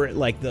not before it,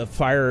 like the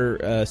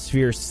fire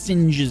sphere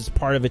singes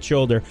part of its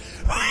shoulder.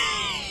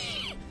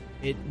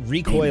 It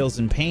recoils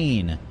in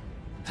pain.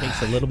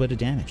 Takes a little bit of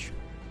damage.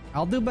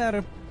 I'll do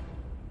better.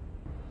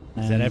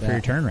 Is that it for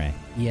your turn, Ray?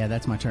 Yeah,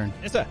 that's my turn.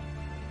 Yes, sir.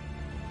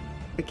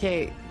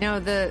 Okay, now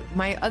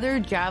my other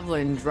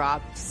javelin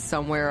dropped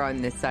somewhere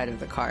on this side of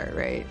the car,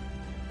 right?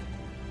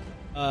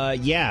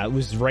 Yeah, it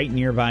was right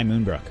nearby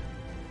Moonbrook.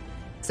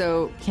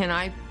 So can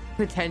I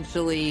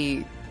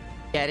potentially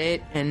get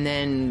it and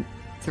then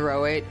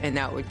throw it, and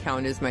that would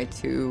count as my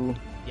 2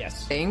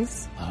 Yes.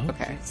 things? Oh.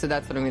 Okay, so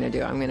that's what I'm going to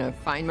do. I'm going to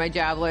find my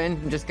javelin.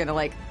 I'm just going to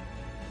like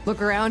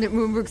look around at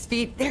Moonbrook's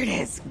feet. There it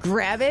is.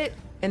 Grab it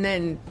and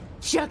then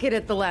chuck it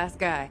at the last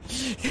guy.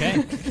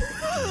 Okay.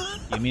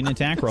 Give me an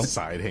attack roll.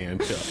 Side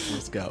hand chuck.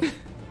 Let's go.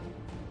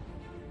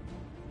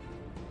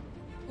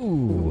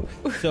 Ooh.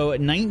 So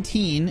at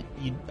 19,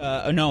 you,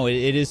 no,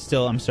 it is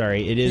still, I'm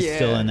sorry, it is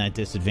still in that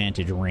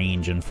disadvantage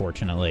range,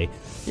 unfortunately.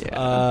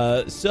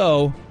 Yeah.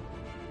 So,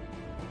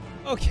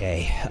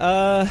 okay.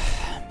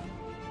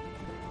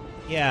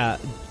 Yeah,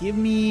 give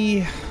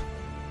me...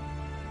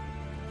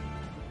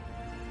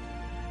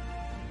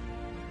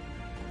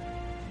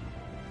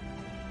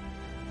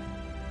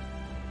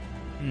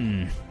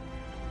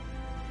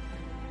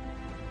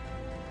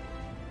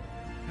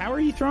 How are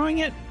you throwing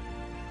it?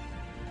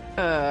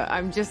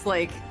 I'm just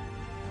like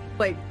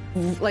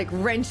like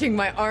wrenching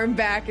my arm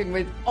back and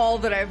with all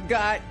that I've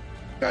got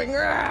going.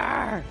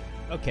 Rawr!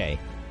 Okay.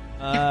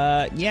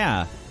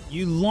 Yeah.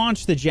 You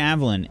launch the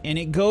javelin, and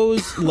it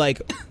goes like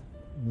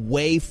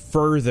way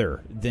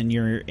further than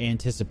you're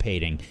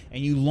anticipating.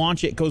 And you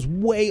launch it goes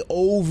way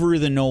over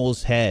the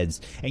gnolls'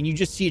 heads, and you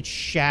just see it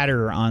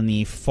shatter on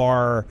the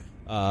far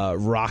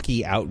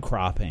rocky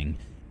outcropping.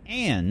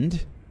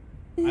 And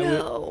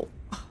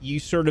you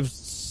sort of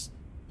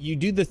you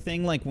do the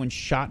thing like when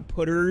shot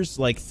putters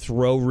like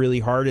throw really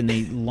hard and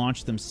they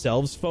launch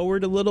themselves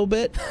forward a little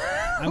bit.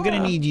 I'm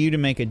gonna need you to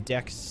make a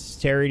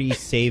dexterity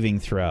saving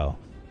throw.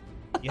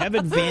 You have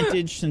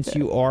advantage since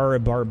you are a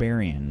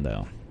barbarian,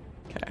 though.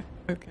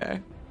 Okay.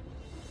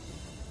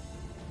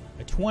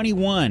 A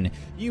 21.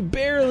 You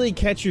barely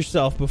catch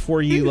yourself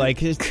before you like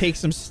take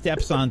some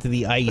steps onto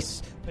the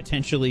ice,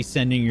 potentially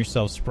sending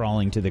yourself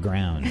sprawling to the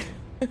ground.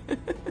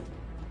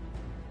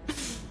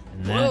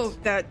 And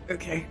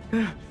okay.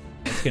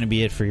 That's going to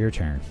be it for your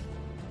turn.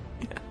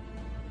 Yeah.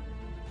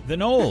 The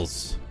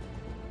gnolls.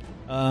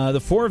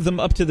 The four of them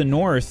up to the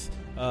north,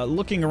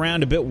 looking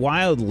around a bit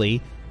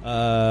wildly.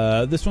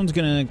 This one's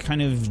going to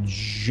kind of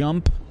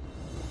jump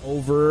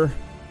over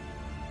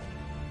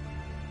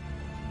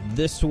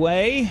this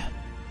way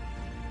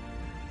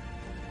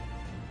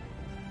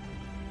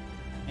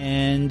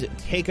and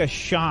take a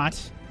shot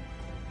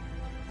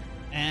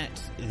at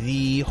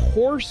the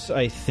horse,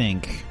 I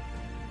think.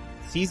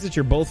 Sees that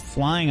you're both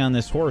flying on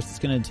this horse. It's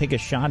going to take a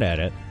shot at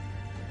it.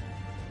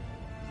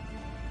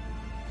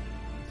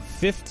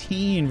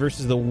 15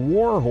 versus the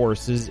war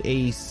horse's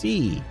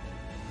AC.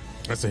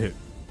 That's a hit.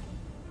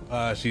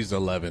 She's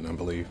 11, I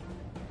believe.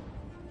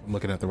 I'm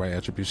looking at the right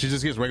attributes. She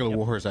just gets regular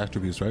warhorse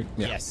attributes, right?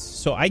 Yeah. Yes.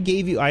 So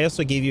I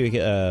also gave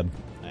you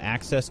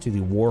access to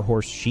the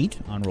warhorse sheet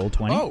on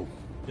Roll20. Oh.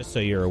 Just so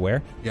you're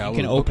aware. Yeah, you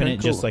can open it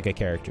just like a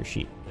character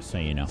sheet, just so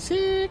you know.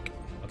 Sick.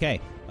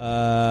 Okay.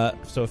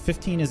 So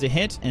 15 is a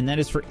hit, and that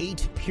is for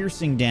 8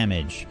 piercing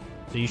damage.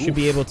 So you should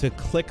be able to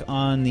click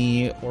on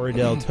the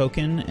Oradell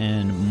token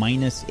and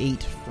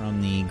 -8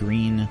 from the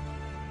green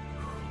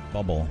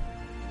bubble.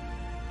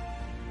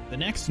 The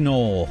next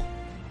gnoll,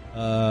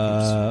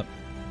 gonna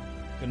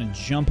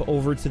jump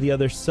over to the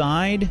other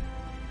side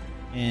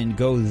and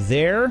go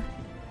there,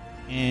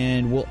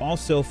 and will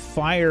also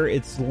fire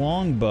its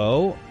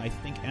longbow, I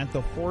think, at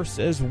the horse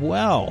as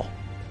well.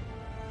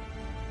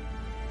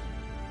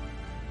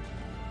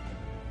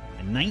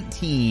 A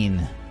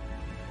 19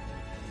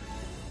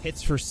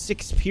 hits for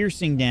 6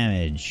 piercing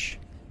damage.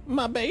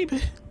 My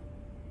baby.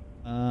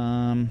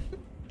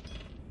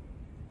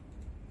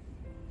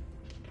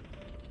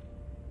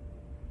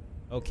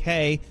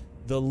 Okay,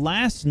 the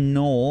last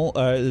gnoll,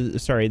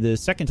 the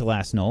second to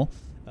last gnoll,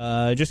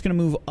 just going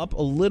to move up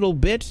a little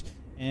bit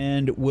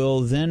and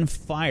will then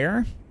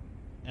fire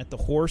at the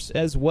horse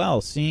as well,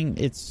 seeing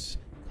its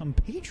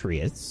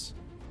compatriots.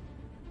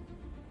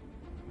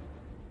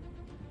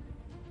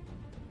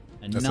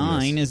 That's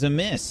 9 is a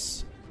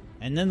miss.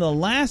 And then the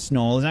last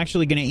gnoll is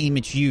actually going to aim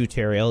at you,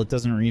 Teriel. It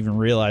doesn't even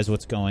realize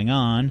what's going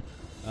on.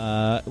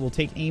 It will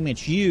take aim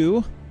at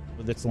you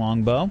with its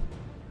longbow.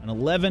 An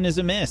 11 is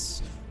a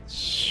miss.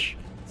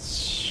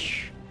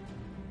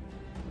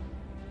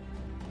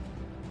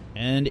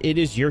 And it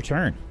is your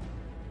turn.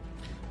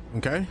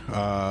 Okay.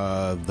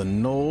 The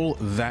gnoll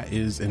that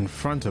is in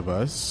front of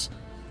us.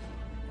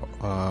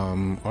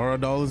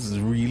 Oradell is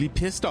really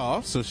pissed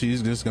off, so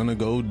she's just gonna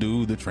go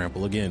do the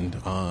trample again.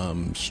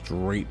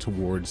 Straight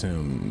towards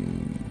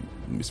him.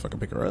 Let me see if I can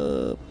pick her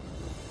up.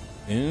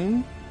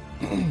 And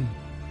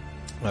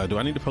do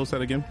I need to post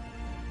that again?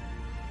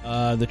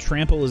 The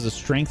trample is a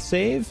strength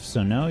save,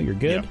 so no, you're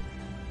good. Yep.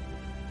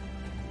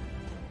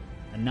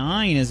 A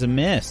 9 is a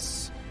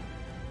miss.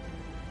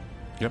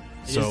 Yep.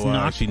 It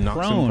So she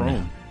knocks prone. him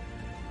prone.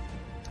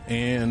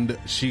 And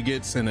she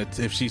gets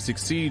if she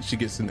succeeds, she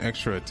gets an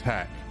extra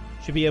attack.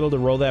 Should be able to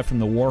roll that from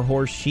the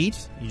warhorse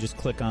sheet. You just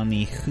click on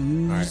the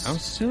who's. All right, I'm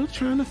still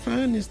trying to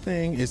find this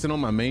thing. Is it on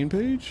my main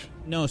page?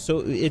 No, so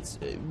it's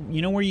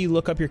you know where you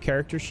look up your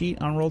character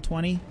sheet on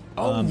Roll20?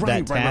 Oh,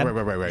 that tab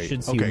right.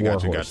 Should see Okay,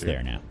 warhorse gotcha.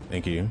 there now.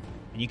 Thank you.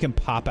 And you can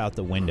pop out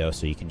the window,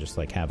 so you can just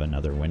like have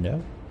another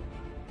window.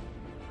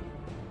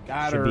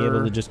 Got Should her. be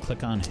able to just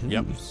click on who's.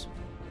 Yep.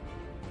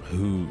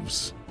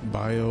 Hooves.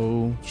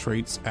 Bio,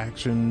 traits,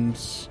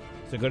 actions.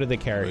 So go to the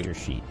character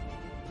sheet.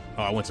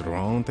 Oh, I went to the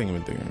wrong thing.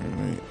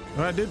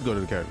 Oh, I did go to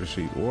the character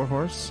sheet.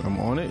 Warhorse. I'm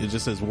on it. It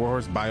just says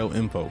Warhorse Bio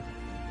Info.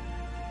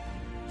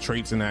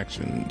 Traits and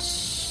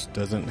actions.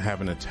 Doesn't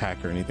have an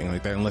attack or anything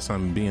like that unless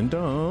I'm being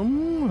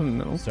dumb.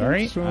 No,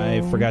 Sorry, so.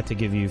 I forgot to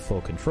give you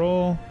full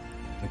control.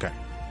 Okay.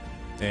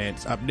 And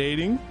it's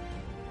updating.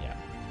 Yeah.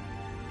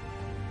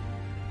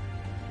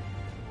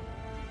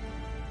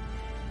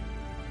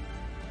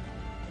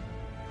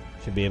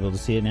 Should be able to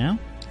see it now.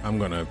 I'm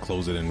going to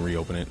close it and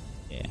reopen it.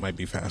 Yeah. Might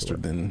be faster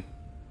than...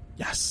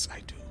 Yes, I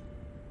do.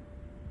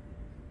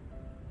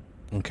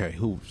 Okay,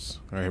 hooves.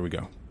 All right, here we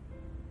go.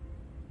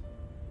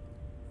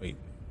 Wait.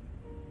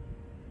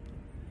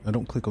 I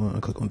click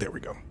on... There we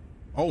go.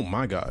 Oh,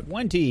 my God.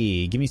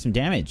 20. Give me some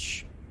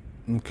damage.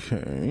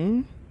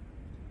 Okay.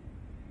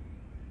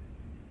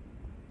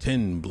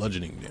 10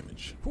 bludgeoning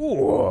damage.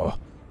 Ooh,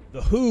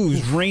 the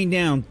hooves rain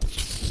down,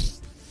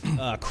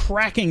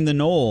 cracking the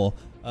knoll.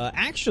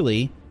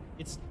 Actually,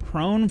 it's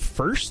prone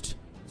first,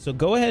 so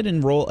go ahead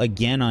and roll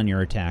again on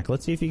your attack.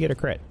 Let's see if you get a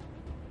crit.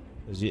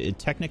 Because you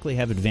technically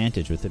have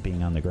advantage with it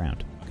being on the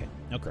ground. Okay,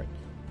 no crit.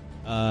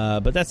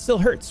 But that still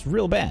hurts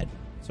real bad.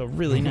 So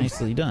really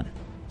nicely done.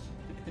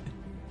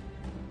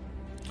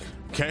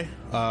 Okay.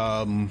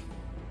 Now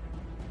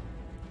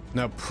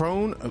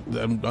prone.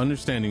 I'm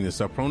understanding this.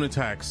 Now prone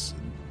attacks,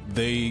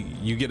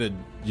 you get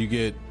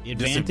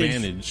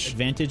disadvantage.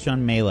 Advantage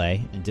on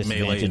melee and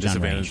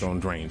disadvantage,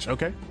 on range.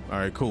 Okay. All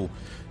right. Cool.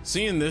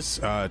 Seeing this,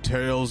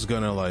 Terrell's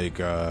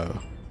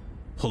gonna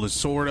pull his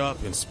sword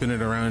up and spin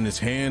it around in his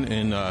hand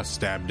and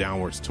stab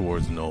downwards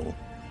towards Noel.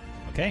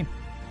 Okay.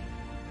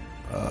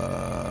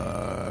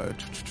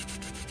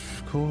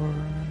 Core.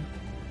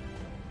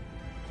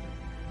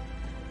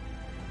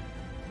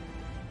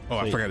 Oh,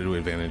 I forgot to do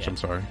advantage. Yeah. I'm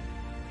sorry.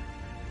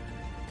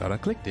 Thought I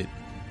clicked it.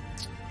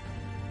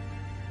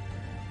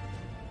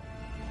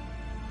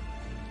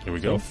 Here we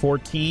go.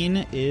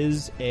 14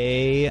 is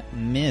a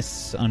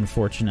miss,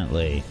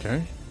 unfortunately.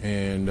 Okay.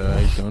 And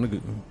he's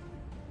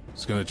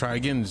gonna try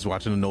again. Just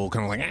watching the Noel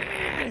kind of like,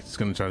 he's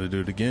gonna try to do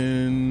it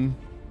again.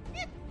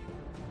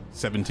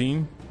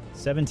 17.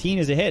 17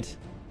 is a hit.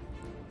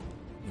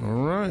 All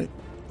right.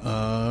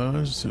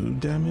 So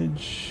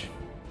damage.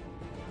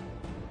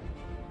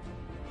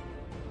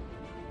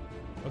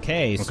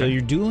 Okay, so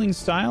your dueling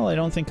style I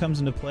don't think comes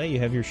into play. You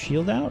have your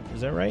shield out, is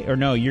that right? Or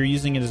no, you're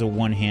using it as a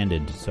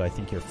one-handed, so I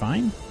think you're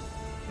fine.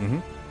 Mm-hmm.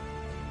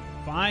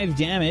 5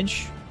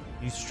 damage.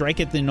 You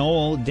strike at the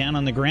knoll down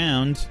on the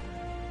ground.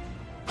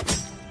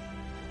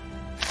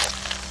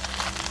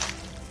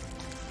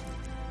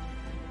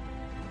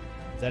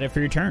 Is that it for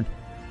your turn?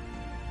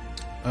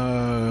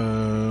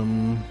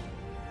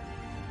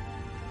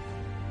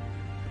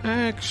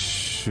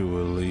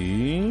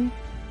 Actually,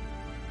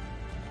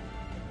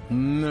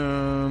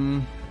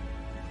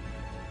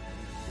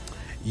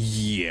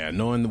 yeah,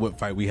 knowing what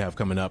fight we have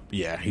coming up,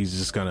 yeah,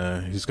 he's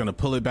gonna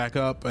pull it back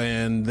up,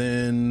 and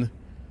then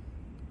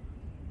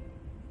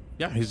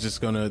yeah,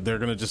 they're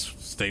gonna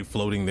just stay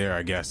floating there,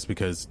 I guess,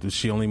 because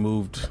she only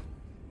moved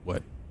I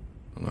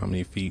don't know how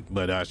many feet,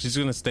 but she's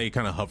gonna stay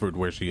kind of hovered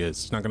where she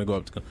is. She's not gonna go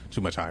up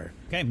too much higher.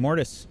 Okay,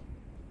 Mortis.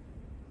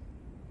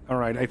 All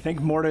right, I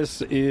think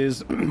Mortis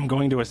is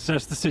going to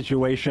assess the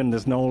situation.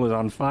 This knoll is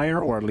on fire,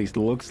 or at least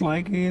looks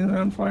like he is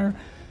on fire.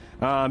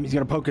 He's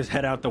going to poke his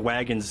head out the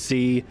wagon,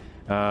 see.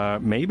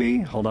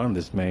 Maybe? Hold on,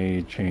 this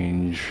may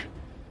change.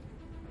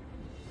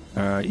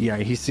 Yeah,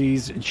 he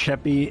sees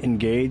Cheppy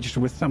engaged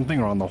with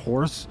something or on the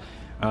horse,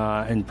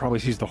 and probably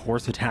sees the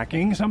horse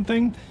attacking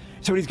something.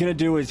 So what he's going to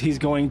do is he's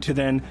going to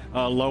then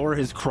lower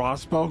his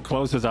crossbow,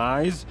 close his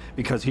eyes,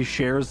 because he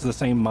shares the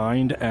same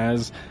mind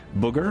as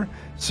Booger.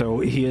 So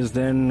he is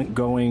then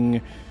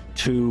going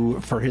to,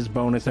 for his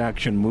bonus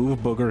action, move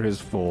Booger his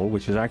full,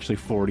 which is actually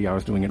 40. I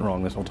was doing it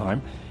wrong this whole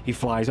time. He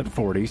flies at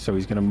 40, so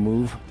he's going to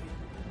move.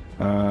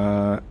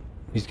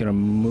 He's going to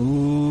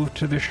move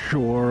to the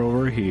shore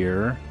over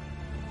here.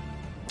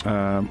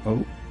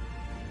 Oh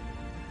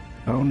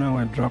no,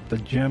 I dropped the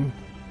gem.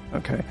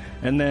 Okay,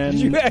 and then...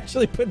 Did you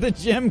actually put the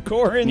gem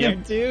core in there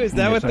too? Is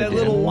that what that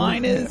little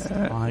line is?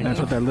 That's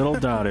what that little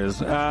dot is.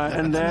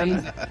 And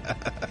then...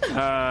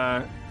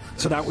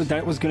 so that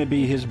was going to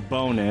be his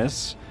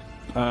bonus.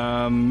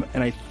 And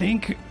I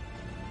think...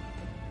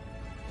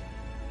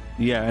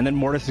 Yeah, and then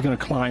Mortis is going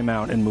to climb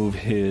out and move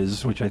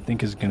his, which I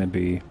think is going to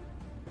be...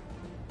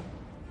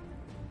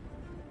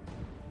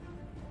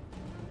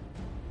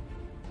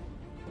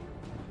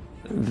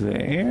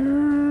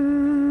 there...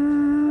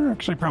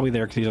 Actually, probably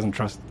there because he doesn't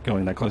trust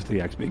going that close to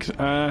the X-Beaks.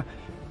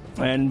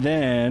 And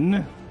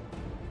then...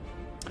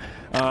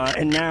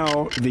 and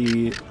now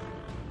the...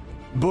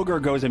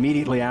 Booger goes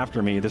immediately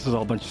after me. This is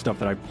all a bunch of stuff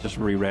that I just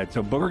reread.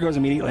 So Booger goes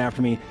immediately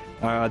after me.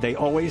 They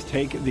always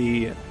take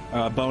the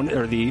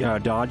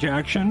dodge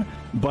action,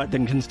 but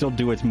then can still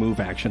do its move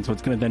action. So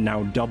it's going to then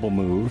now double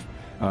move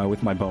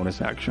with my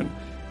bonus action.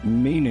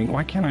 Meaning,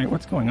 why can't I...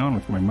 What's going on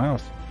with my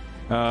mouse?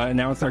 And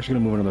now it's actually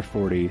going to move another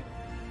 40.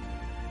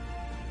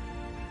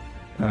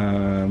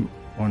 1,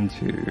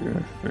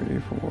 2, 3,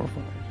 4, 5,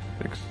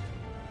 6.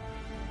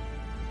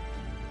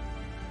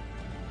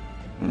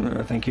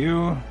 Thank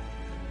you.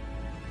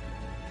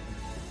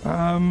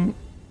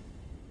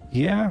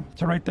 Yeah,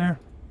 it's right there.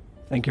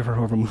 Thank you for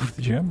whoever moved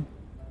the gem.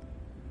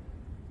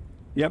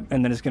 Yep,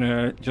 and then it's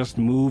gonna just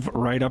move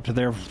right up to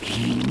there,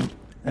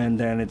 and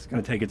then it's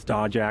gonna take its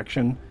dodge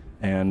action,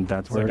 and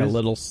that's where like it is. A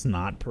little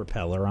snot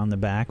propeller on the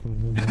back.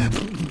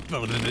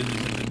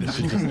 This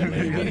should just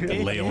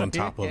lay on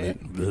top of it.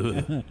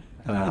 You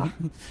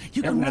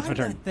can ride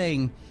that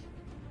thing.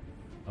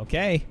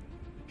 Okay,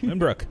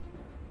 Moonbrook.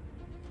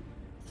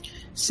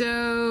 So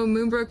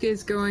Moonbrook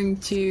is going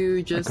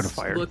to just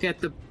look at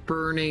the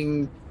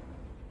burning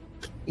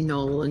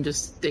knoll and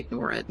just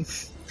ignore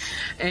it.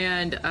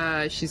 And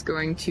she's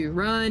going to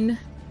run.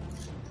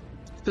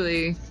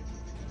 Actually,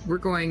 we're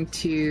going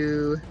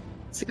to...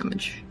 Let's see how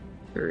much.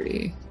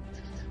 30.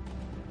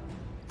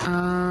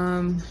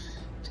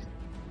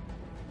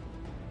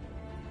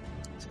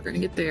 So we're gonna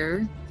get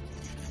there.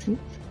 Oop.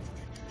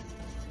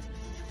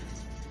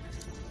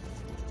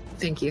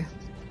 Thank you.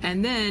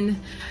 And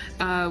then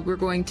we're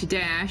going to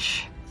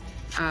dash,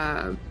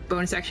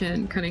 bonus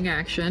action, cunning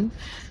action,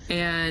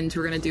 and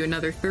we're going to do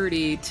another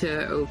 30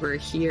 to over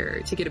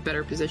here to get a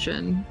better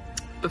position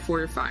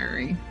before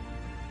firing.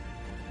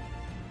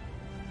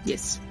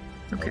 Yes.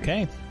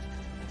 Okay.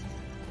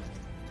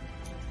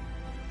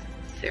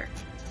 There.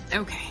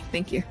 Okay,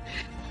 thank you.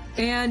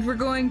 And we're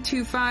going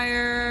to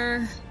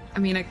fire... I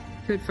mean, I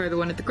could fire the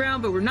one at the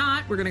ground, but we're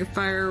not. We're going to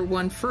fire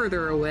one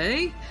further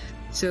away.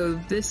 So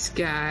this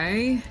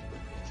guy...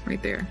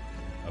 right there.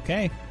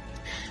 Okay.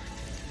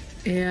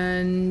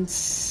 And...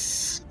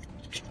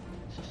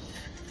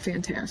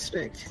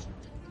 fantastic.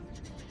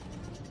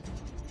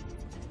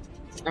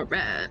 All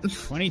right.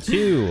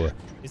 22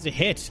 is a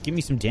hit. Give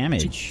me some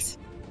damage.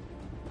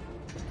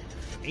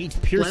 8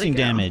 piercing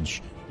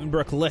damage.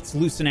 Moonbrook lets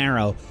loose an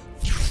arrow.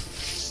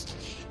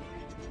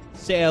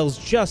 Sails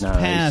just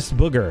past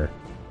Booger.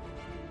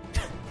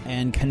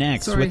 And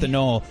connects with the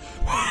knoll.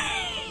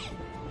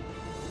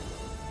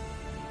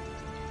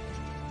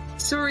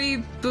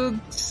 Sorry,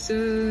 Boogs,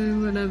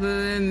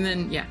 whatever. And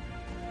then, yeah.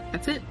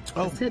 That's it.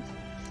 That's it.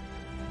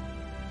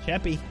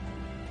 Chappie.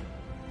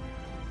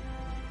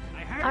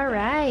 All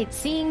right,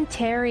 seeing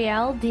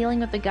Teriel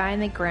dealing with the guy on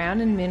the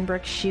ground and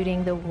Moonbrook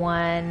shooting the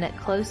one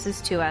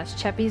closest to us,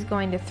 Cheppy's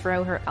going to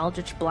throw her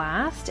Eldritch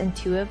Blast, and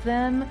 2 of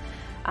them,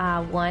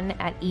 one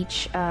at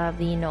each of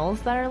the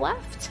gnolls that are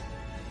left.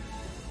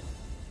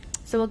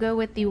 So we'll go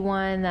with the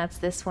one that's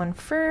this one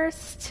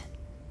first.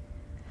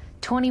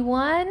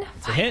 21.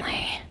 It's a hit.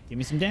 Give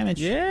me some damage.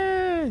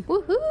 Yeah.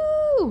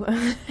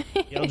 Woohoo!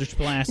 The Eldritch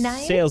Blast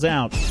Nice. sails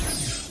out.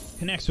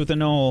 Connects with the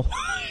knoll.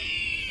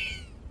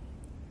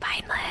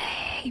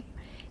 Finally.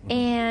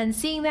 And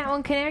seeing that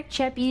one connect,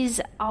 Cheppy's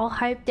all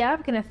hyped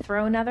up. Gonna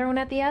throw another one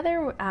at the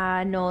other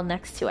knoll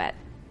next to it.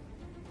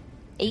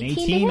 18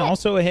 to hit.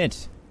 Also a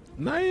hit.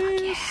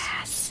 Nice.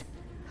 Yes.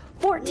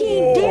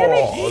 14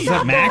 damage. Is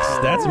that max?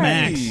 That's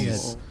max.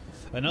 Jeez.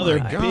 Another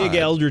My big God.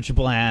 Eldritch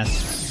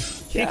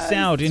Blast. Kicks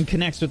out and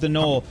connects with the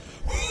knoll.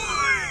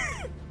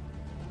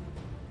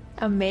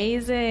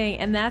 Amazing.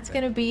 And that's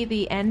gonna be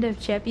the end of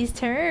Cheppy's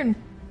turn.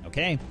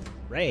 Okay.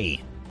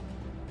 Ray.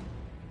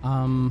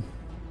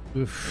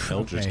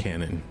 Eldritch okay.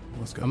 Cannon.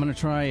 Let's go. I'm going to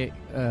try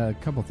a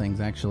couple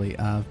things, actually.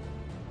 I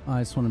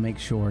just want to make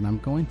sure, and I'm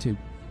going to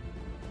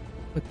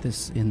put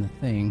this in the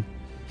thing.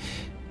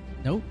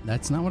 Nope,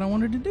 that's not what I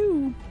wanted to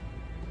do.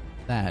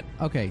 That.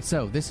 Okay,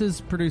 so this is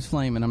Produce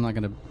Flame, and I'm not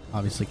going to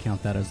obviously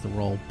count that as the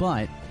roll,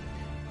 but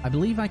I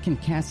believe I can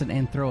cast it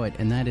and throw it,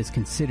 and that is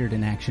considered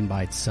an action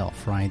by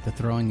itself, right? The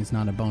throwing is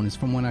not a bonus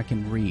from what I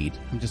can read.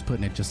 I'm just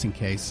putting it just in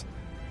case.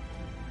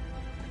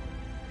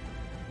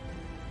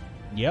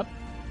 Yep.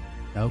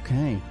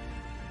 Okay.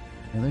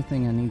 The other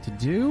thing I need to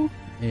do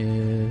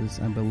is,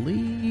 I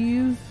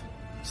believe,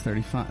 it's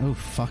 35. Oh,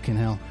 fucking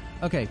hell.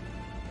 Okay.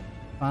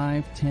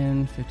 5,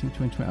 10, 15,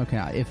 20, 20.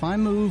 Okay, if I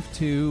move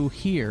to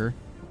here,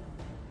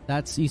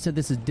 that's, you said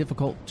this is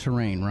difficult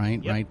terrain,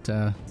 right? Yep. Right,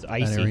 it's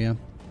icy. that area.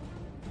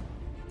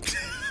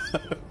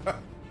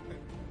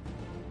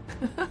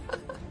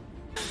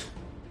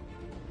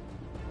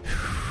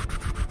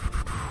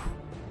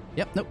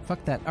 Yep, nope,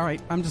 fuck that. All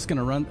right, I'm just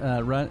gonna I'm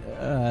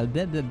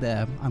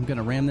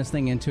gonna ram this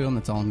thing into him.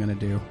 That's all I'm gonna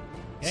do.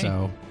 Okay.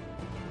 So,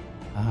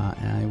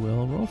 I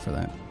will roll for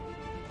that.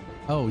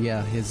 Oh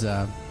yeah, his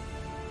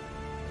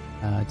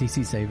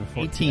DC save of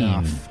 14.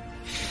 18.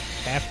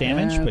 Half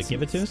damage, but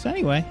give it to us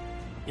anyway.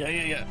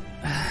 Yeah.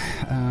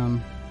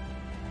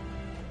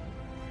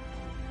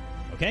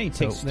 Okay,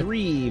 takes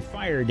 3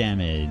 fire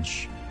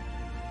damage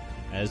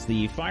as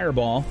the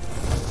fireball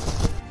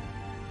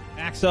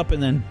backs up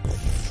and then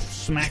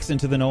smacks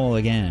into the knoll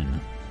again.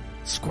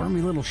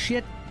 Squirmy little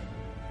shit.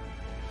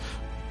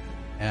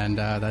 And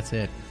that's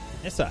it.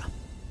 Nissa.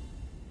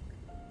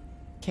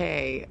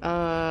 Okay,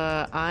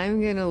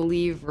 I'm gonna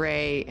leave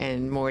Ray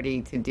and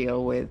Morty to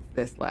deal with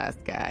this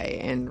last guy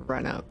and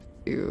run up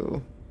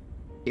to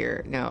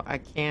here. No, I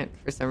can't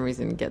for some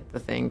reason get the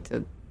thing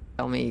to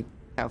tell me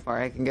how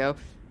far I can go.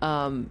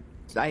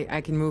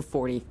 I can move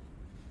 40,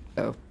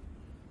 so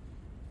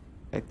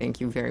I thank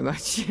you very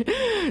much.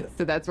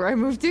 So that's where I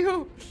move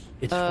to.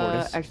 It's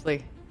Fortis.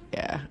 Actually,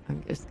 yeah,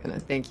 I'm just gonna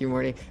thank you,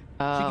 Morty.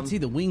 So you can see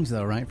the wings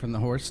though, right, from the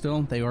horse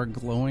still? They are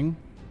glowing.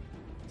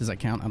 Does that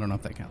count? I don't know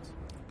if that counts.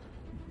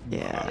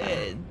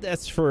 Yeah.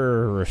 That's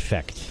for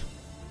effect.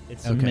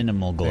 It's a Okay.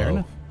 minimal glow. Fair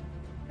enough.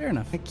 Fair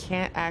enough. I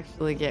can't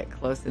actually get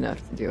close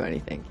enough to do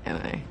anything,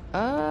 can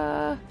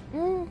I?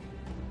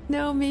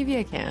 No, maybe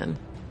I can.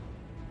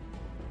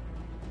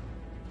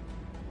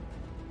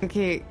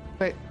 Okay,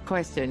 but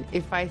question.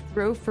 If I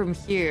throw from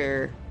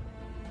here,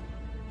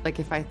 like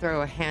if I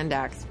throw a hand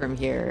axe from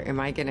here,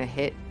 am I gonna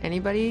hit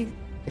anybody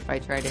if I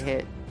try to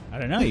hit? I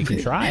don't know, you can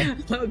try.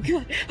 Oh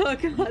god! Oh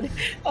god!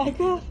 Oh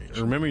god!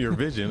 Remember your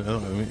vision. I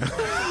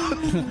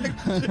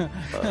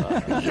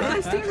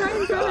stand right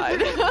in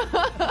front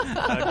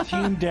of it.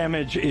 Team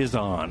damage is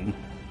on.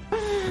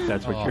 If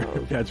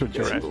That's what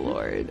you're Good at.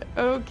 Lord.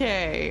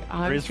 Okay.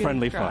 There is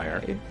friendly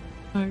fire.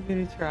 I'm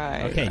gonna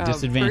try. Okay,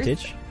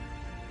 disadvantage.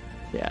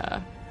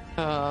 Yeah.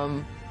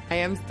 I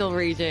am still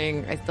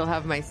raging. I still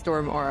have my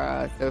storm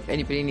aura, so if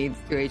anybody needs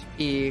 2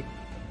 HP,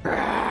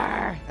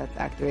 that's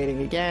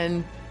activating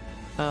again.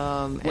 Wait,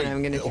 and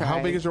I'm gonna try.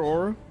 How big is your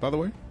aura, by the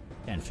way?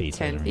 10 feet.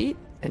 10 feet?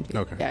 10 feet.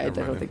 Okay. Yeah, I never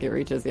don't mind think it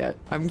reaches yet.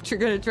 I'm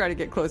gonna try to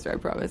get closer, I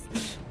promise.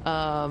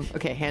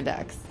 Okay, hand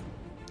axe.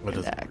 What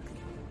is Hand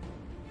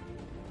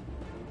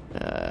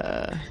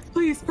axe.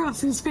 Please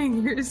cross his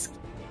fingers.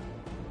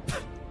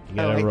 You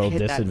gotta I roll hit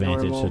that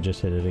disadvantage, normal. so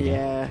just hit it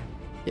again.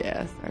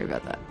 Yeah, sorry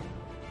about that.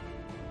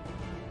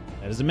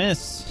 That is a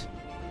miss.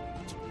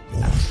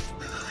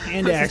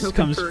 Hand I was axe hoping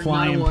comes for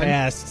flying another one.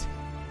 past.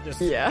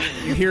 Just, Yeah.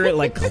 You hear it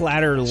like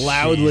clatter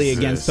loudly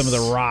against some of the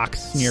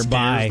rocks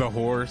nearby. Scares the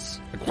horse.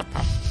 Like, what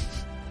the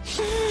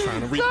trying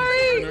to reach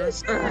Sorry!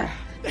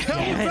 the hell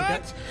was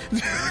that?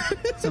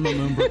 Some of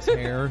Moonbrook's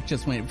hair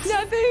just went.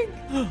 Nothing!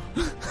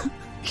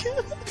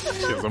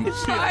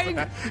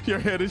 Fine. Your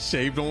head is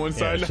shaved on one Yeah,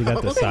 side. she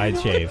got the side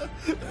shave.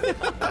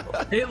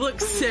 It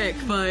looks sick,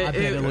 I but bet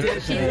it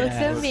looks She looks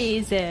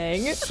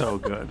amazing. So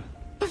good.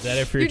 Is that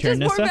it for You're your turn,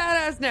 just more Nissa?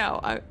 badass now.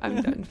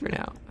 I'm done for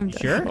now. I'm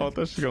done. Sure. Oh, I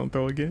thought she was gonna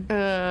throw again.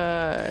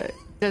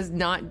 Does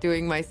not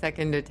doing my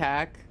second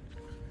attack.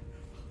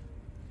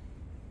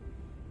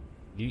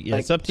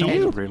 It's up to Like,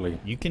 you. Really?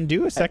 You can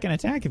do a second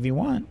attack if you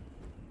want.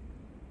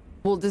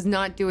 Well, does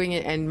not doing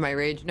it end my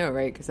rage? No,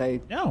 right? Because I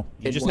No,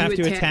 you did just one. have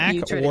to You attack-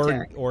 you try to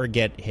attack. or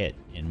get hit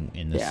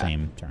in the Yeah.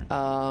 same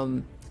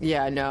turn.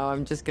 Yeah, no,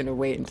 I'm just gonna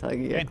wait until I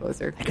get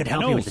closer. I could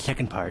help you with the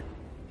second part.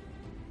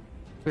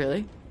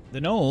 Really?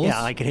 The Knolls.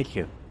 Yeah, I could hit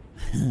you.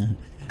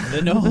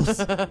 The Knolls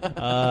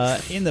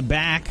in the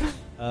back,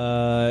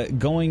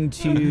 going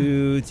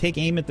to take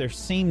aim at their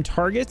same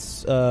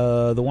targets.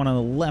 The one on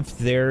the left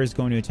there is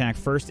going to attack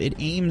first. It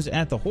aims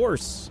at the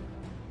horse.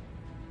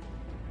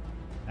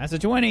 That's a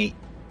 20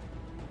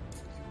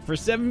 for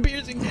 7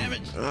 piercing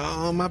damage.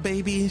 Oh, my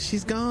baby,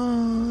 she's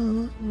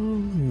gone.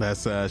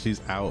 That's she's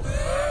out.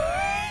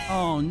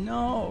 Oh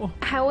no!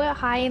 How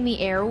high in the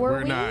air were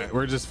We're we? not.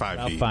 We're just 5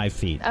 About feet. 5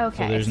 feet.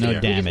 Okay, So there's so no we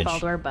just damage. fall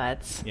to our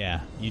butts.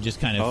 Yeah, you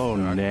just kind of Oh,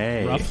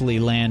 nay. roughly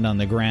land on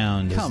the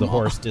ground as Come the on.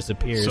 horse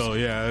disappears. So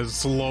yeah, as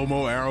slow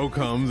mo arrow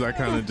comes, I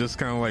kind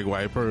of like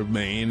wipe her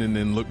mane and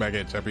then look back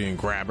at Cheppy and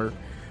grab her,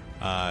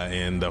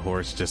 and the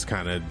horse just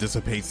kind of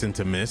dissipates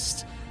into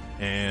mist,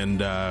 and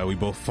we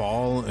both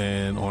fall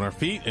and on our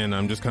feet, and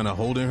I'm just kind of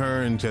holding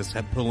her and just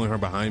pulling her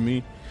behind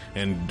me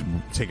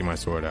and taking my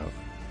sword out.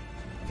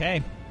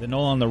 Okay, the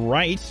Knoll on the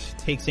right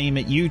takes aim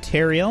at you,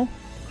 Teriel.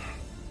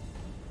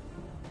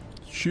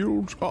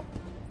 Shields up.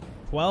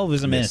 12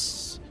 is a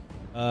miss.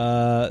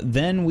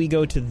 Then we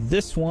go to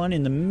this one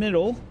in the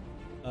middle.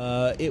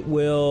 It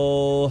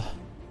will...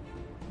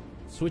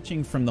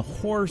 Switching from the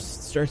horse,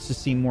 starts to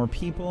see more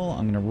people.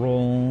 I'm going to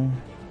roll.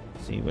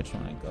 See which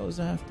one it goes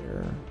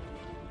after.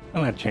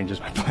 Oh, that changes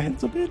my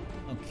plans a bit.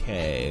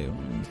 Okay.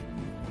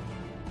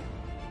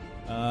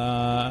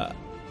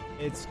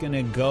 It's going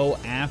to go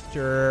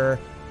after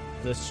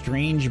the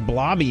strange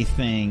blobby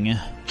thing.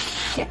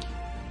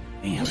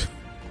 Damn.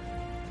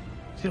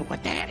 So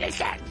what the hell is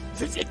that?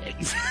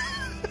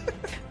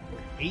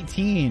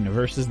 18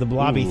 versus the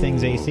blobby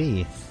thing's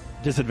AC.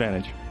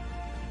 Disadvantage.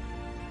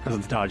 Because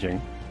it's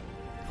dodging.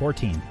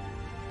 14.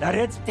 That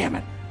hits? Damn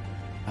it.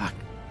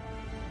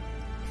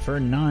 For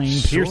 9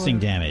 piercing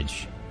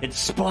damage. It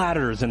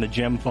splatters and the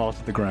gem falls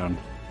to the ground.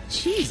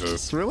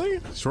 Jesus, really?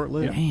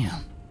 Short-lived.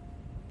 Damn.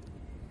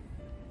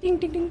 Ding,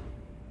 ding, ding.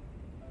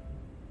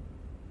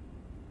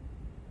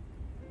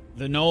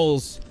 The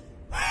Knolls.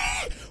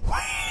 Like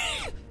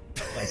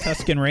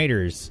Tusken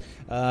Raiders.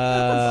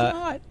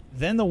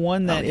 Then the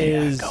one that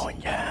is going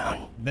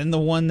down. Then the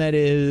one that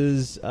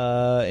is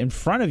in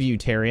front of you,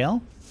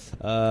 Teriel,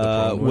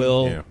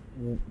 will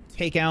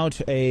take out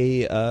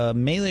a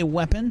melee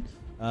weapon.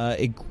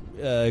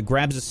 It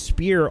grabs a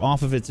spear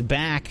off of its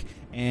back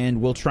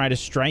and will try to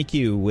strike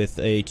you with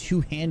a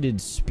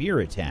two-handed spear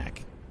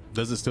attack.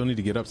 Does it still need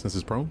to get up since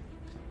it's prone?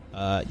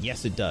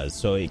 Yes, it does.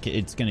 So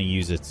it's going to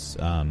use its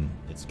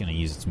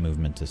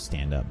movement to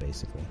stand up,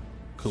 basically.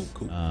 Cool.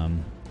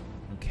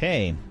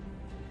 Okay.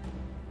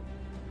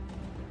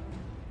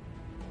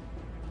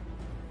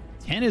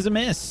 10 is a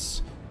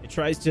miss. It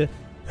tries to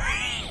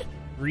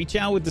reach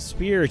out with the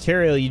spear.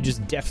 Teriel, you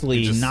just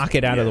deftly knock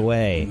it out of the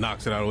way.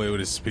 Knocks it out of the way with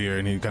his spear,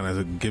 and he kind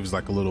of gives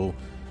like a little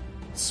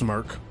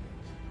smirk.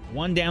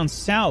 One down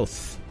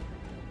south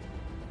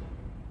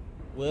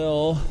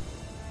will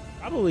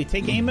probably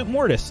take aim at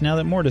Mortis, now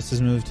that Mortis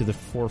has moved to the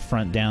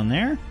forefront down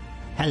there.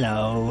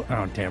 Hello.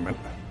 Oh, damn it.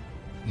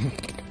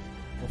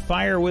 Will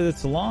fire with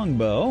its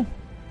longbow.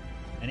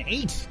 An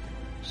 8.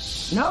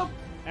 Nope.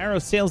 Arrow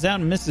sails out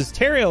and misses.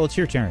 Teriel, it's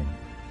your turn.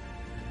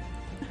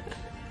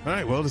 All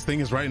right, well, this thing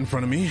is right in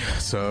front of me,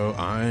 so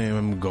I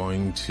am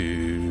going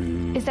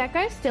to... Is that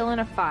guy still in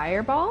a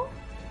fireball?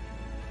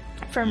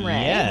 From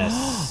Ray?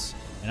 Yes.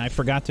 And I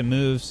forgot to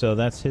move, so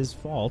that's his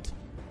fault.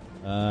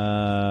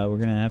 We're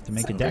going to have to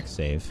make a dex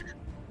save.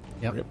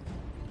 Yep.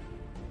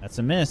 That's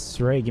a miss.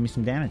 Ray, give me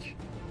some damage.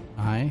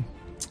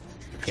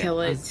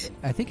 Kill it.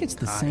 I think it's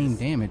the same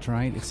damage,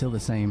 right? It's still the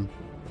same.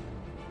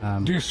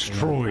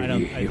 Destroy.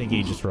 I think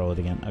you just roll it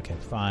again. Okay,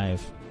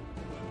 5.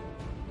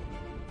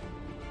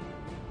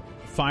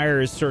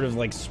 Fire is sort of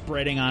like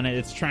spreading on it.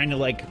 It's trying to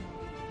like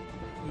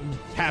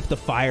tap the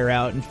fire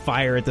out and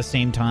fire at the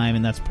same time,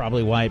 and that's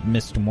probably why it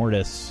missed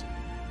Mortis.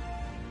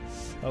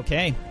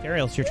 Okay,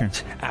 Teriel, it's your turn.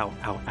 Ow,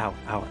 ow, ow,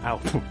 ow, ow.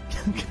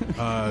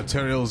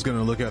 Teriel's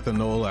gonna look at the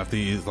knoll after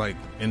he's like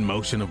in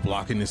motion of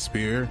blocking his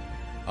spear.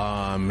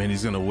 And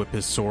he's gonna whip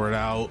his sword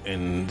out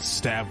and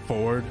stab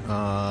forward,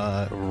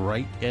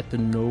 right at the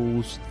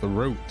knoll's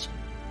throat.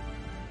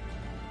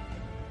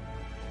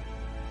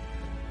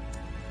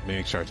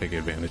 Make sure I take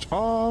advantage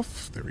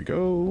off. There we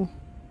go.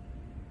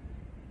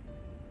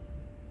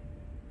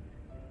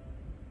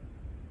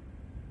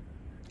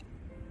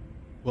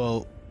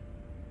 Well,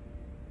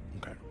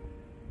 okay.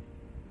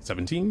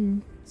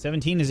 17?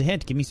 17 is a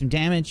hit. Give me some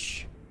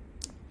damage.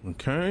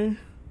 Okay.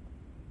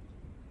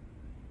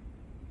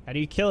 How do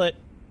you kill it?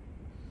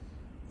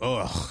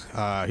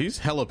 Ugh. He's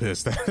hella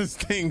pissed that his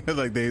thing,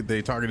 like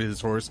they targeted his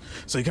horse.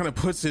 So he kind of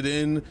puts it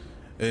in,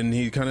 and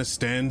he kind of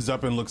stands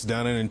up and looks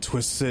down at it and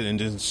twists it and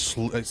just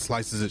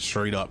slices it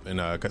straight up and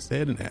cuts the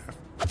head in half.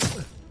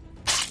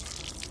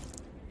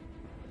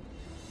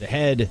 The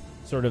head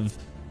sort of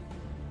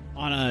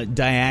on a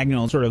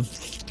diagonal sort of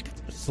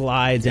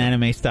slides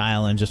anime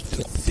style and just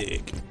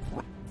thick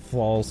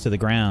falls to the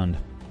ground.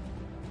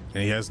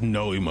 And he has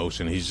no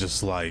emotion. He's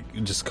just like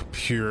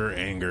pure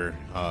anger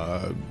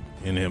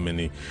in him, and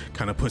he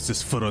kind of puts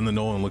his foot on the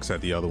knoll and looks at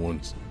the other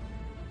ones.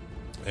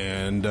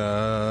 And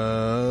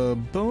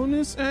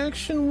bonus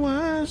action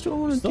wise,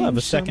 still have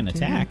a second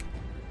attack.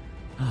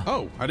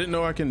 Oh, I didn't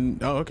know I can.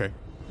 Oh, okay.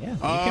 Yeah, you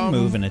can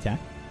move and attack.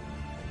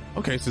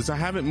 Okay, since I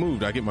haven't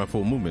moved, I get my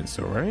full movement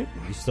still, right?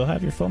 You still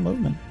have your full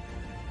movement.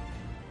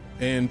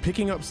 And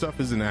picking up stuff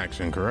is an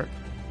action, correct?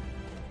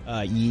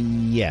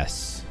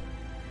 Yes.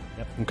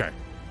 Yep. Okay.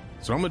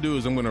 So what I'm gonna do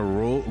is I'm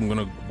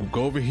gonna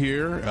go over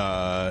here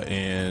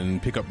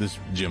and pick up this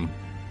gem.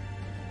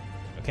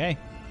 Okay.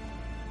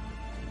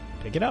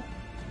 Pick it up.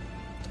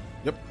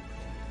 Yep.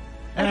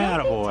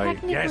 Attaboy.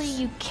 Technically, Yes.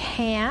 you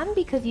can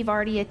because you've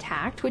already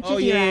attacked, which Oh,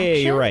 is your yeah,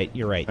 action.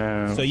 you're right.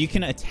 So you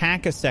can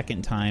attack a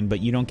second time, but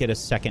you don't get a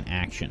second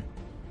action.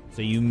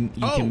 So you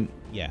can,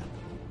 yeah.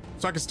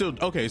 So I can still,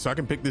 so I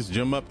can pick this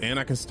gem up and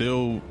I can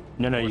still...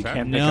 No, you attack?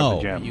 can't pick up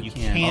the gem. You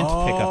can't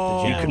pick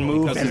up the gem. You can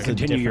move because and it's a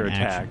continue your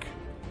different attack. action.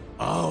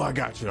 Oh, I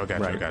got you.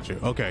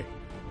 Okay.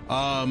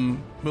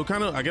 We'll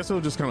kind of, I guess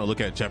we'll just kind of look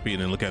at Cheppy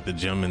and then look at the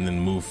gem and then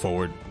move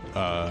forward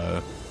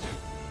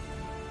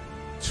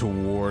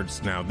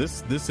towards, now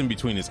this in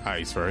between is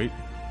ice, right?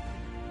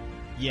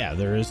 Yeah,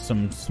 there is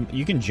some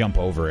you can jump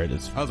over it.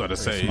 It's I was about to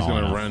say, he's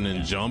going to run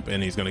and jump,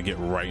 and he's going to get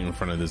right in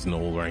front of this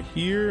knoll right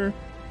here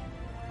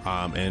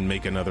and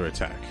make another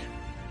attack.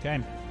 Okay.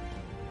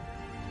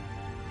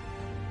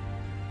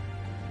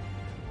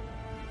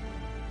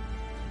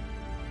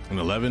 An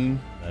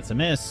 11. That's a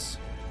miss.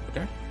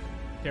 Okay.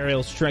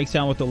 Teriel strikes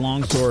out with the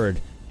longsword,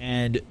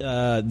 and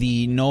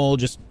the knoll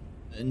just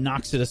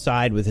knocks it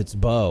aside with its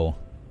bow.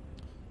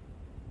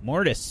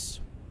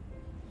 Mortis.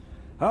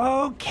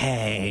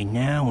 Okay,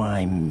 now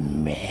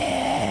I'm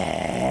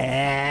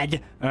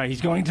mad.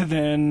 He's going to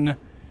then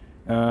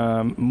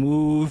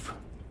move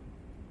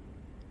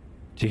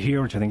to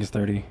here, which I think is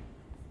 30.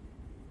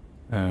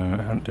 Did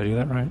I do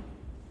that right?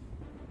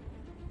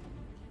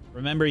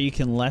 Remember, you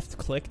can left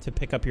click to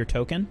pick up your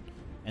token,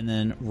 and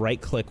then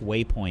right click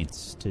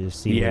waypoints to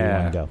see where you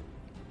want to go.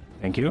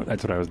 Thank you.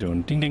 That's what I was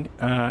doing. Ding, ding.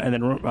 And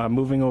then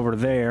moving over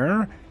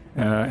there,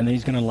 and then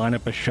he's going to line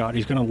up a shot.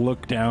 He's going to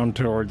look down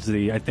towards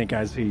I think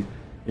as he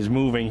is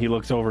moving, he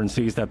looks over and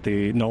sees that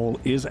the knoll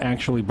is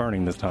actually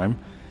burning this time,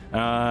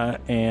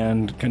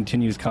 and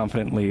continues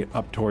confidently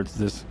up towards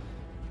this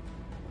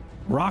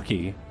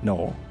rocky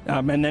knoll.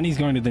 And then he's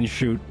going to then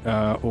shoot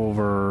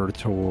over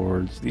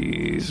towards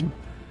these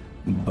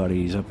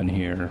buddies up in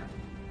here.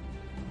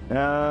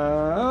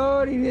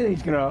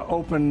 He's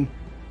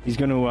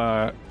going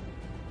to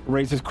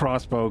raise his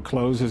crossbow,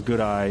 close his good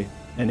eye,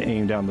 and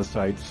aim down the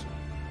sights.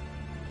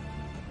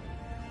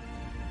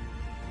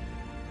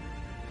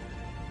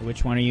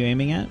 Which one are you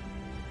aiming at?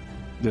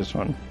 This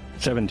one.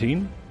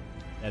 17.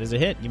 That is a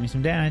hit. Give me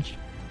some damage.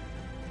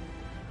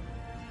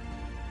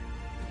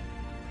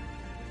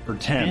 For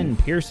 10. 10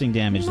 piercing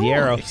damage. The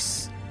arrow,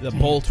 the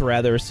bolt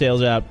rather,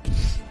 sails out.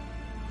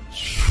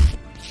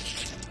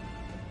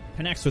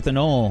 Connects with the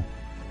knoll.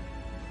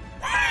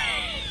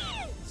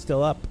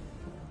 Still up.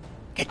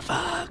 Get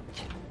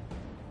fucked.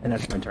 And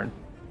that's my turn.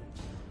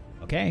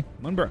 Okay,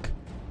 Moonbrook.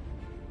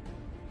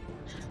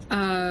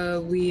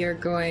 We are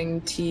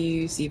going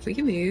to see if we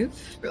can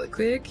move really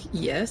quick.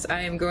 Yes,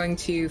 I am going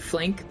to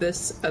flank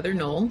this other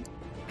knoll.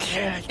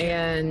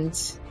 And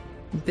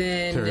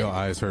then... Teriel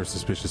eyes her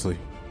suspiciously.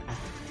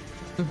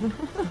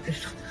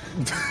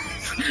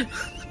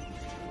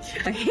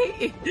 I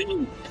hate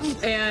you.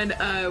 And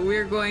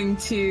we're going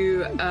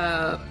to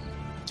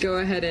go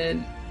ahead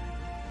and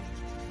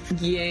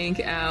yank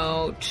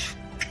out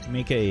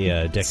Make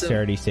a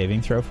dexterity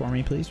saving throw for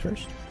me, please,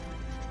 first.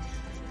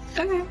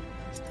 Okay.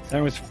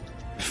 That was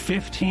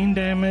 15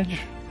 damage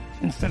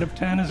instead of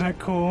 10. Is that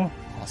cool?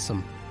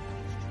 Awesome.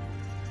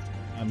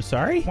 I'm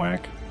sorry?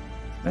 Whack.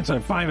 That's a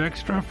 5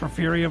 extra for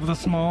Fury of the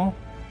Small.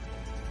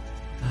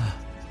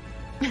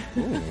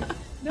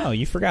 No,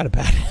 you forgot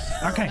about it.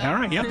 Okay, all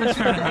right. Yep, that's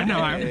fair. I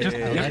know.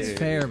 That's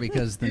fair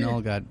because the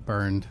null got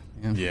burned.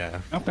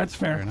 Yeah. Oh, that's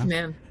fair.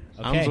 Man.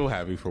 Okay. I'm so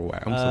happy for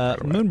Whack. I'm so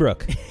proud of Whack.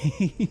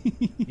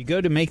 Moonbrook. You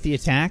go to make the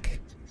attack,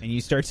 and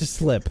you start to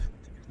slip.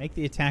 Make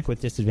the attack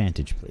with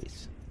disadvantage,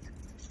 please.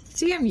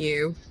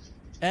 CMU.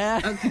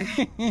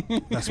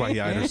 Okay. That's why he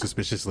eyed her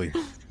suspiciously.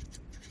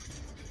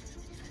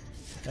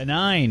 A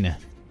 9.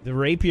 The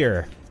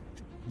rapier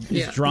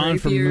is drawn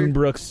from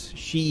Moonbrook's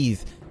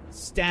sheath,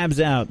 stabs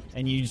out,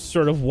 and you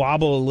sort of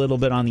wobble a little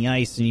bit on the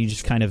ice, and you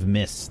just kind of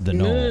miss the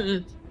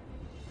knoll.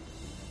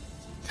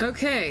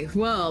 Okay,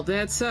 well,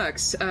 that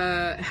sucks.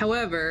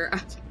 However,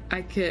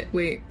 I can't...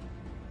 Wait.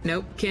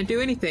 Nope, can't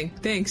do anything.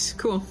 Thanks.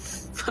 Cool.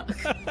 Fuck.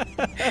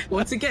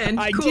 Once again,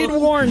 I cool. did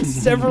warn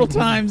several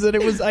times that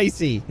it was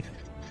icy.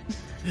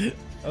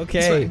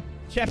 Okay,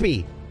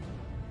 Cheppy.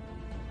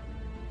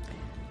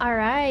 All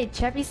right,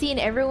 Cheppy's seeing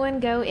everyone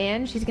go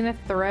in. She's going to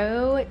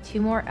throw 2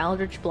 more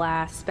Eldritch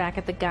Blasts back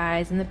at the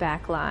guys in the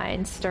back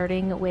line,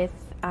 starting with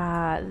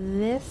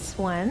this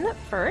one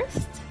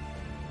first.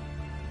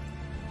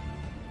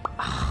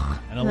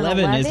 An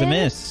 11 is a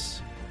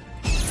miss.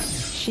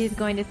 She's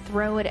going to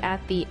throw it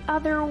at the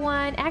other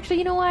one. Actually,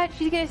 you know what?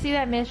 She's going to see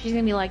that miss. She's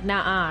going to be like,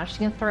 nah, she's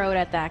going to throw it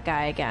at that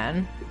guy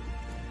again.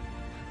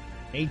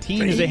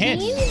 18 is a hit.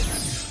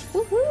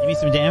 Woohoo. Give me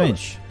some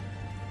damage.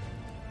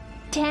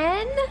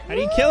 10? How do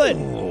you kill it?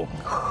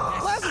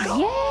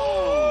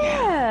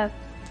 Yeah!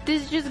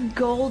 This just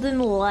golden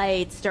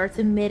light starts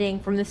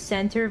emitting from the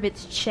center of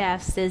its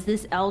chest as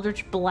this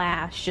Eldritch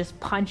Blast just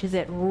punches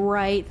it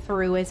right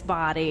through his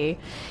body.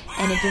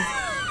 And it just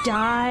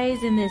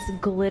dies in this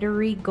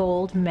glittery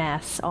gold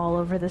mess all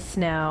over the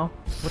snow.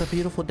 What a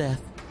beautiful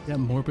death. Yeah,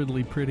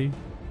 morbidly pretty.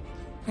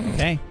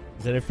 Okay.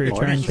 Is that it for your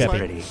turn,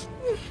 Cheppy?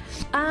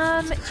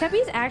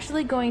 Cheppy's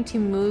actually going to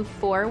move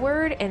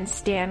forward and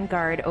stand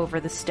guard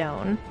over the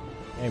stone.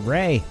 Hey,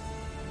 Ray.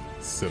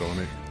 Sit on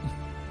it.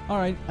 All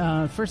right,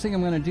 first thing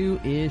I'm going to do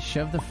is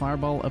shove the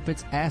fireball up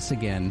its ass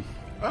again.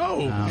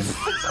 Oh!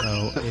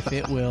 So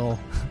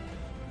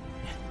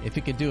if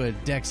it could do a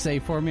dex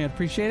save for me, I'd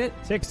appreciate it.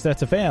 6,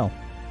 that's a fail.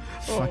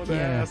 Fuck yeah.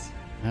 Ass.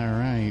 All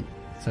right,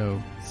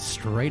 so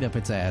straight up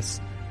its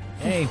ass.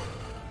 Hey.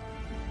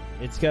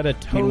 It's got a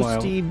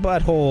toasty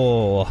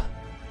butthole.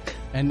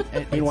 And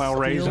meanwhile,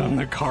 Ray's on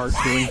the cart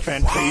doing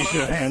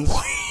Fantasia hands.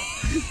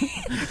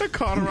 A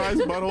cauterized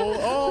butthole.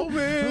 Oh,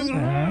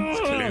 man. It's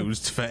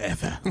closed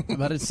forever.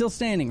 But it's still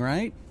standing,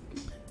 right?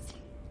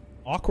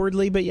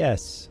 Awkwardly, but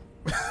yes.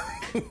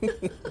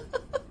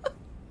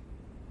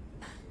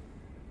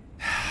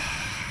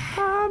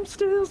 I'm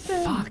still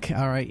standing. Fuck.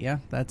 All right, yeah,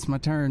 that's my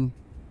turn.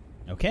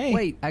 Okay.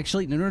 Wait,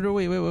 actually, no,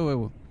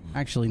 wait.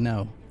 Actually,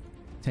 no.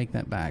 Take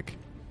that back.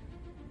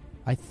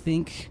 I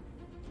think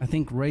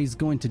Ray's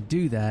going to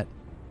do that,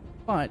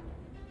 but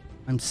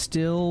I'm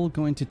still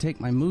going to take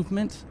my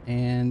movement,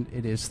 and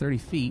it is 30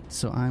 feet,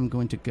 so I'm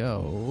going to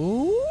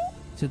go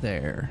to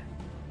there.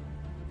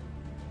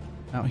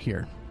 Out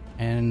here.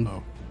 And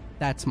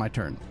that's my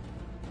turn.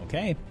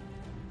 Okay.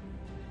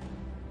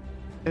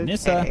 Okay.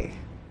 Nissa.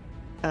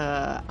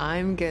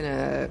 I'm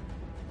gonna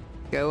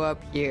go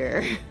up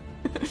here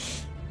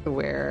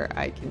where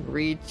I can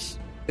reach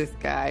this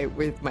guy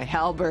with my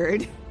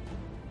halberd.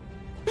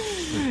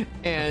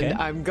 And Okay.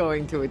 I'm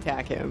going to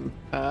attack him.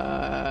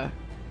 Yeah.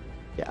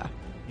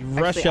 You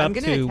rush Actually, I'm up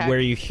gonna to attack- where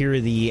you hear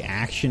the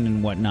action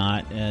and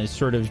whatnot,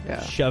 sort of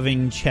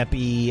shoving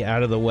Cheppy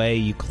out of the way.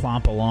 You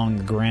clomp along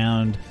the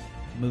ground,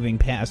 moving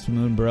past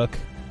Moonbrook.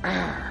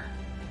 And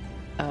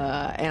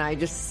I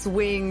just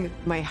swing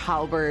my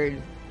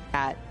halberd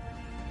at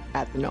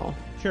the knoll.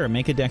 Sure,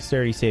 make a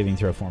dexterity saving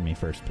throw for me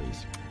first,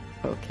 please.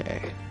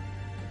 Okay.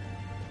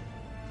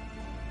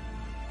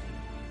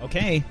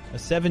 Okay, a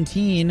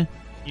 17.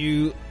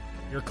 Your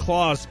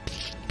claws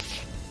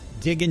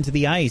dig into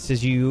the ice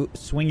as you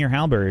swing your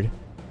halberd.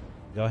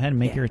 Go ahead and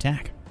make your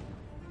attack.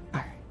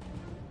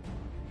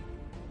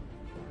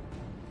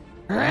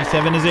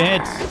 27 is a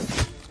hit.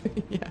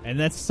 And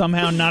that's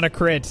somehow not a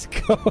crit.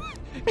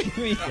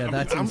 Yeah,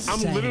 that's I'm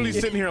insane. literally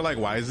sitting here like,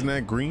 why isn't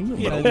that green?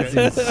 Yeah, But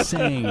that's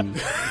insane.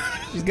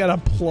 She's got a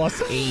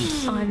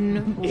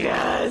 +8.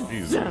 Yes.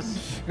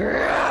 Jesus.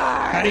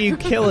 How do you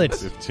kill it?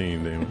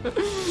 15 damage.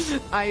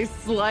 I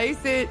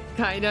slice it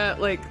kind of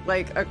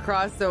like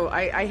across, so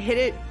I hit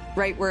it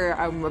right where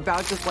I'm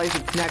about to slice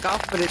its neck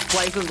off, but it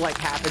slices like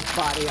half its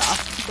body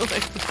off.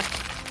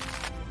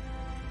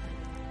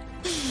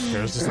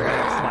 There's just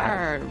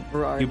a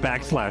You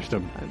backslashed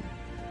him.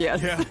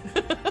 Yes. Yeah.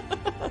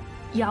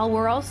 Y'all,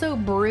 we're also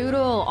brutal.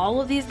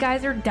 All of these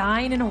guys are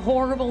dying in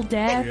horrible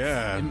deaths.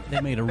 Yeah. They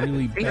made a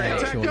really They bad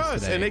attacked choice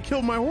us, today. and they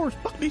killed my horse.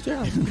 Fuck these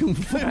guys. It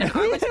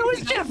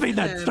was Jeffy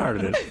that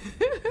started it.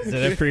 Is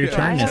that it for your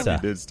turn, He Nissa?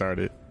 did start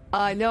it.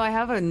 No, I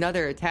have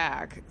another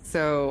attack,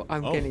 so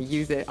I'm gonna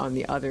use it on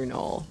the other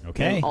knoll.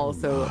 Okay. And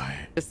also,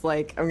 just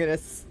like I'm gonna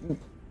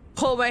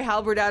pull my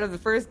halberd out of the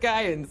first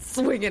guy and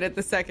swing it at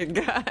the second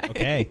guy.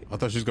 Okay. I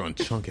thought she was going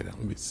to chunk it out.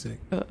 That'd be sick.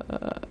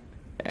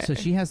 So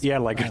she has. Yeah,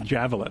 like a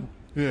javelin.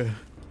 Yeah.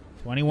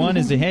 21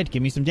 is a hit.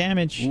 Give me some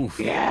damage. Oof.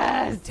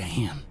 Yes.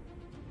 Damn.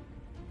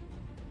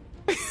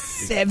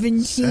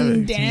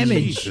 17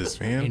 damage. Jesus,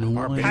 man.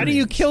 How do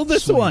you kill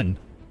this one?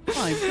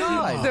 My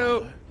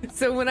God.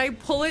 So when I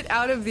pull it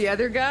out of the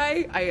other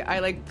guy, I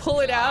like pull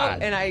it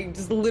out and I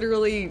just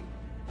literally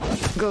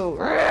go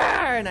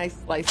and I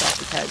slice off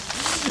his head.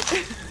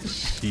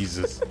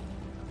 Jesus.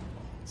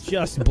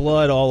 Just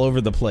blood all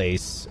over the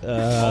place. All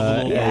the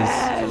little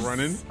Yes. are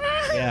running.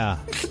 Yeah.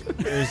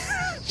 There's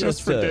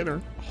just for a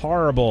dinner.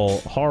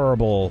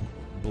 horrible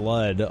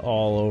blood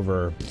all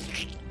over.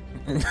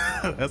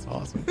 That's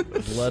awesome.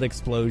 Blood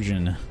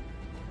explosion.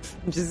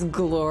 Just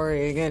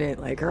glorying in it,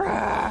 like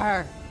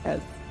rawr.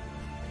 Yes.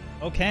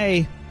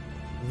 Okay.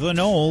 The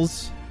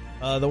Knolls.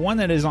 The one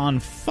that is on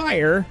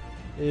fire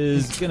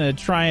is going to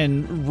try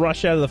and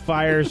rush out of the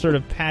fire, sort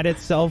of pat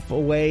itself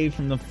away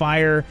from the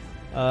fire.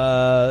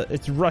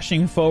 It's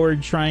rushing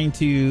forward, trying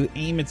to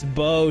aim its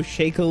bow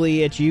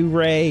shakily at you,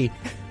 Ray,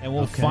 and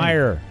will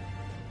fire.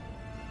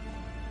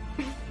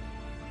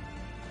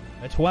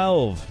 A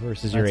 12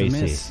 versus your That's a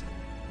AC. miss.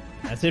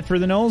 That's it for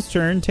the Knolls'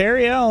 turn.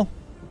 Teriel.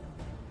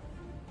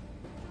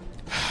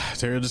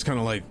 Teriel just kind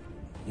of like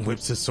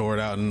whips his sword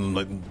out and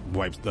like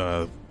wipes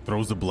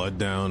throws the blood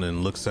down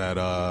and looks at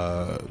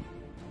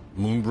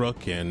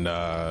Moonbrook and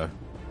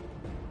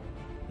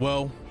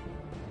well,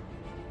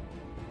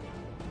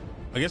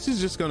 I guess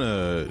he's just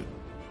gonna,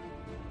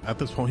 at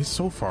this point, he's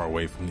so far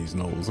away from these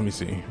Knolls. Let me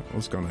see. I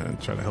was gonna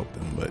try to help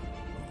them, but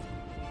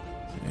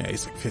yeah,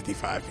 he's like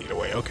 55 feet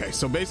away. Okay,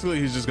 so basically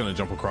he's just gonna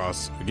jump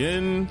across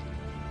again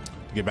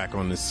to get back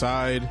on this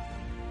side.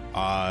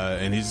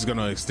 And he's just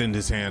gonna extend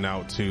his hand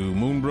out to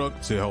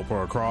Moonbrook to help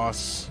her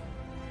across,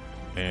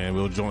 and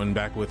we'll join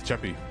back with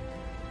Cheppy.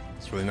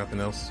 There's really nothing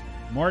else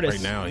Mortis.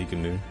 right now he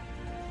can do.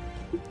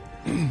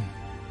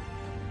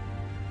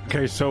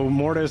 Okay, so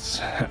Mortis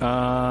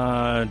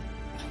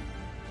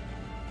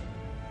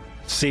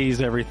sees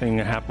everything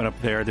happen up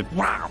there,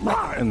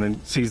 and then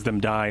sees them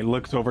die,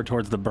 looks over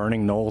towards the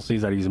burning knoll,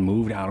 sees that he's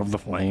moved out of the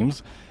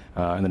flames,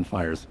 and then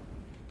fires.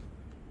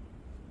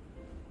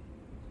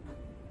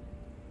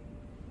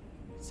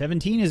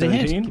 17 is a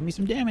 17? hit. Give me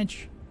some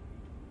damage.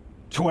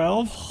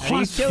 12 How do you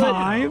plus kill it?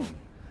 5.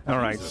 All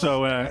right,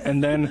 so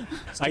and then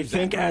I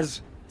think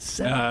as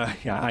yeah,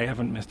 I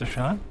haven't missed a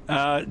shot.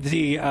 As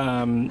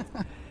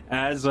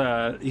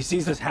he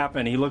sees this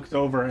happen, he looks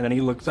over and then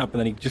he looks up and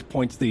then he just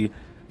points the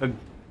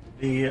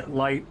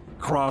light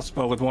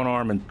crossbow with one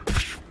arm and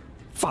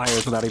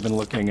fires without even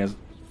looking, as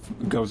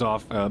goes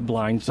off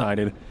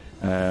blindsided,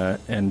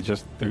 and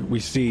just we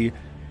see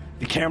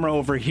the camera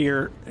over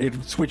here.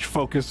 It switch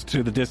focus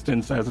to the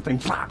distance as the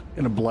thing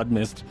in a blood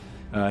mist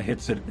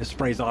hits it. It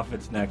sprays off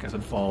its neck as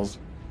it falls.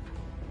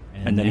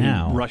 And then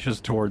now, he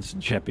rushes towards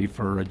Cheppy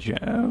for a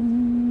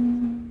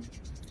gem.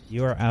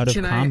 You are out of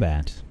Can I-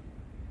 combat.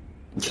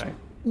 Okay.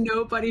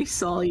 Nobody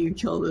saw you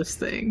kill this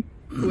thing.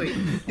 Wait,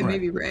 it may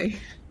be Ray.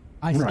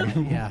 I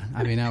yeah.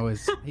 I mean,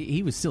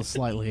 he was still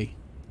slightly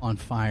on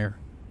fire.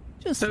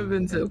 Just That would have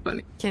been so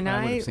funny. Can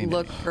I would've I seen it.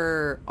 look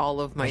for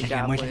all of my Where's the gem?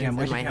 javelins Where's the gem? and my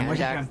Where's the hand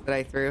gem? axe that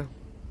I threw?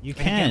 You Where's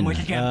the gem? can. Where's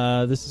the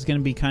gem? This is going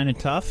to be kind of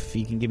tough.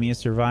 You can give me a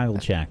survival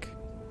check.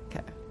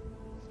 Okay.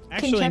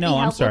 Actually, Can no, Cheppy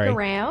I'm help sorry. look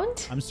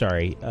around? I'm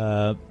sorry.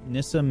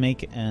 Nissa,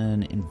 make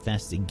an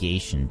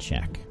investigation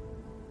check.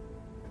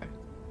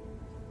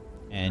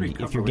 And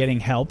Recover if you're with- getting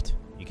helped,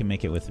 you can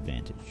make it with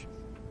advantage.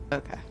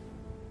 Okay.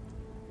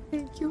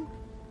 Thank you.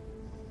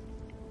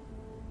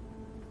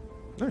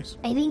 Nice.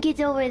 I think it's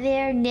over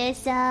there,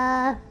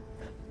 Nissa.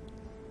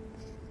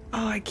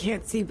 Oh, I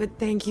can't see, but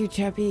thank you,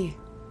 Cheppy.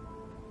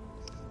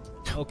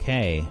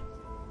 Okay.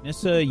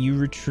 Nissa, you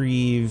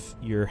retrieve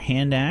your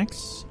hand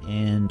axe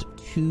and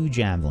 2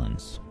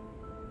 javelins.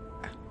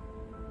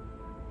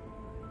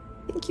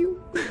 Thank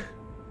you.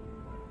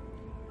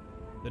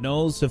 The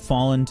gnolls have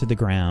fallen to the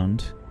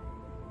ground.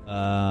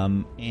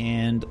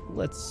 And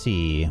let's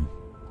see.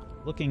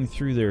 Looking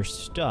through their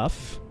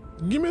stuff.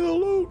 Give me the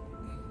loot.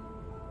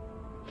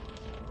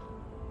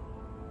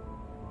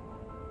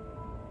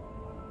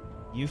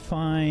 You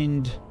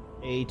find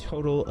a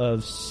total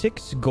of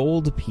 6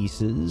 gold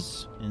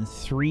pieces and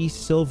 3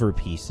 silver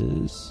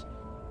pieces,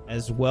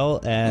 as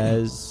well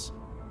as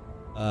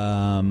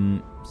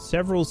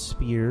several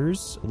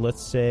spears.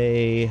 Let's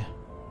say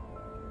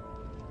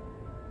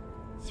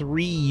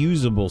 3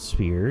 usable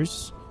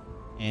spears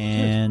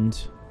and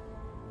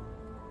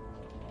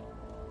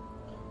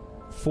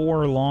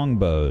 4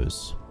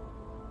 longbows.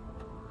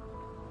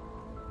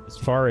 As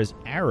far as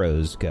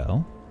arrows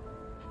go,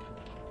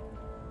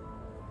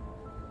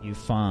 you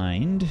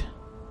find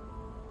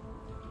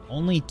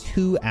only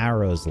 2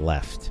 arrows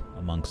left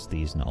amongst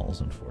these gnolls,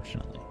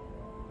 unfortunately.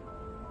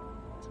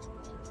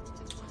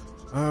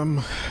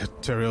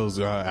 Teriel's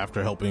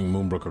after helping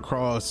Moonbrook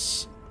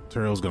across,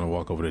 Teriel's gonna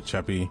walk over to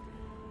Cheppy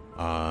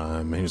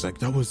And he was like,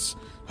 that was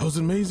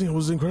amazing. It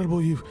was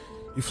incredible. You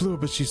flew her,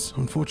 but she's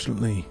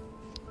unfortunately...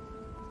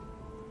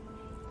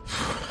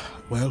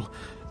 Well,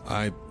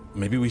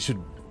 maybe we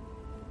should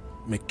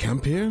make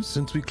camp here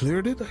since we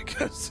cleared it, I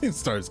guess. He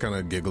starts kind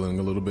of giggling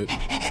a little bit.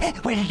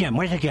 Where's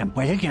the gem?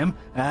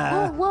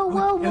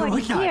 Whoa,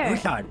 who's that? here.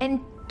 Who's that? And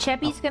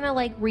Cheppy's gonna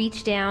like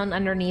reach down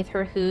underneath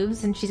her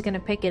hooves and she's gonna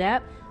pick it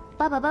up.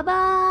 Ba ba ba ba.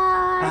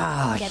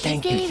 Ah,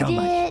 thank you so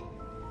much.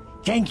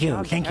 Thank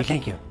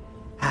you.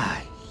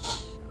 Ah,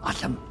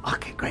 awesome.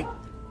 Okay, great.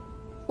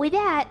 With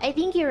that, I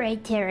think you're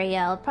right,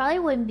 Teriel. Probably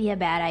wouldn't be a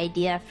bad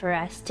idea for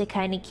us to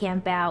kind of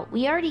camp out.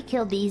 We already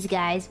killed these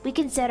guys. We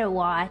can set a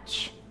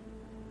watch.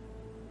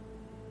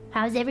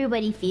 How's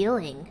everybody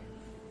feeling?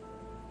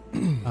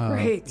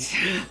 Great.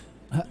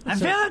 I'm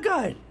feeling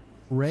good.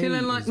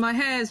 Feeling like my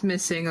hair's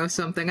missing or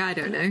something. I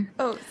don't know.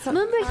 Oh,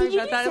 Moonbird, did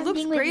you do that. It looks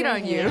something with great your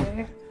on you.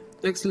 hair?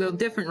 Looks a little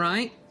different,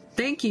 right?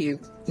 Thank you,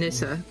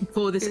 Nissa,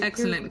 for this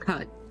excellent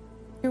cut.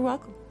 You're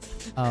welcome.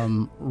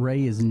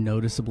 Ray is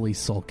noticeably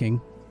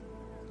sulking,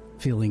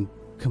 feeling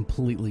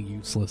completely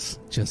useless.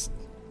 Just,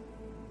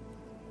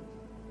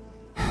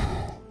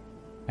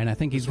 and I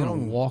think he's going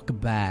to walk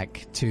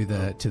back to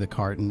the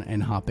carton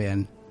and hop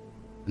in,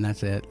 and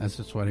that's it. That's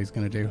just what he's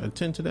going to do.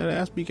 Attend to that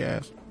ass beak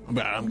ass.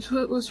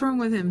 What's wrong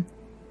with him?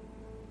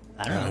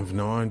 I have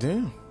no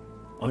idea.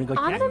 On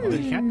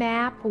the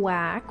map,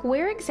 Whack,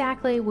 where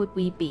exactly would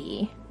we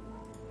be?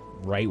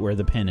 Right where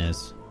the pin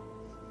is.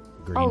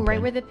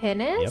 Right where the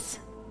pin is?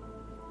 Yep.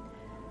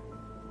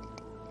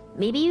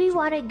 Maybe we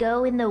want to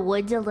go in the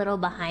woods a little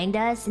behind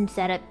us and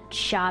set up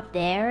shop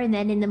there, and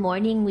then in the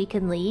morning we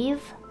can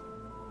leave.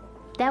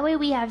 That way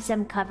we have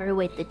some cover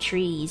with the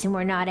trees and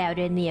we're not out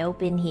in the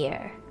open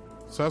here.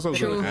 So that's what I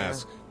was going to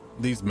ask.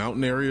 These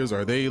mountain areas,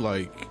 are they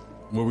like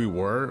where we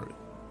were?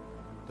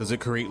 Does it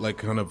create like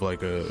kind of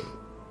like a,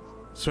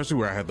 especially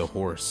where I had the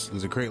horse,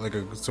 does it create like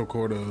a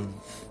sort of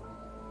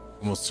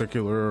almost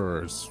circular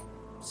or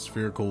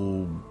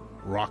spherical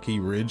rocky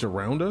ridge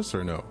around us,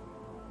 or no?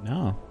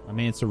 No, I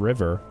mean it's a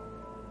river.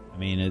 I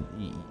mean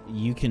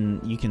you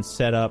can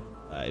set up.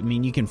 I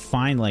mean you can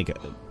find like.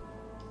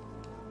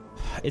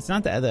 It's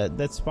not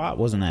that spot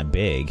wasn't that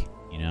big,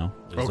 you know.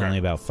 It was only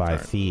about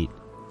 5 feet.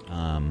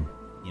 You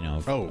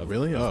know.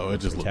 Really? It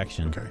just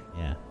protection. Okay.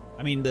 Yeah.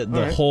 I mean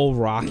the whole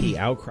rocky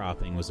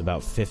outcropping was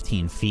about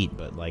 15 feet,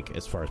 but like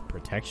as far as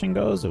protection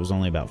goes, it was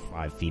only about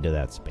 5 feet of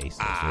that space.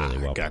 That's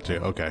really well.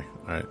 Gotcha. Okay.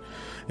 All right.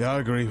 Yeah, I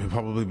agree. It'd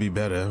probably be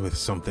better with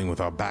something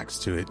with our backs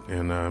to it,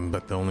 and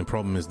but the only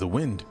problem is the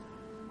wind.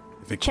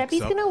 If it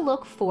Cheppy's gonna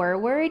look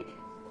forward.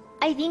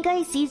 I think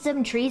I see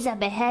some trees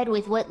up ahead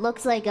with what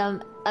looks like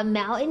a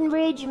mountain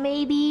ridge,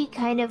 maybe,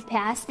 kind of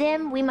past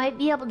them. We might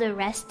be able to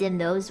rest in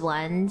those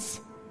ones.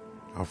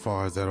 How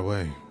far is that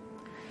away?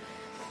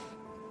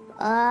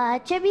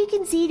 Cheppy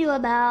can see to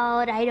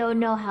about, I don't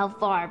know how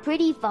far,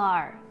 pretty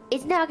far.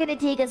 It's not gonna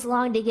take us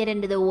long to get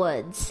into the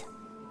woods.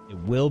 It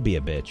will be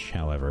a bitch,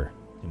 however,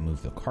 to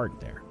move the cart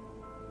there.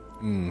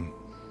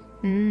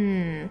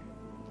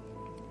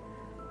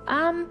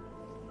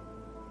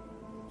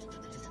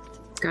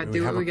 Gotta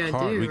do what we gotta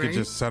do, we right? could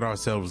just set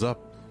ourselves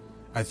up.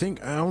 I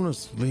think I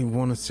honestly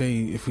want to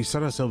say if we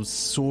set ourselves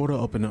sort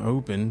of up in the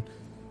open,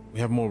 we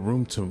have more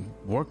room to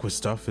work with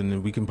stuff,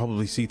 and we can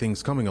probably see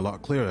things coming a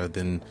lot clearer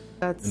than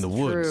in the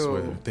woods true.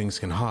 where things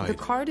can hide. The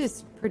cart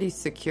is pretty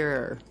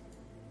secure,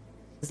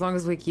 as long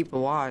as we keep a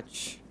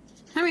watch.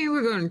 I mean,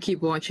 we're going to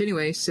keep watch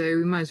anyway, so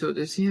we might as well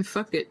just,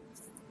 fuck it.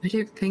 I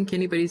don't think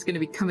anybody's going to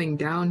be coming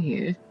down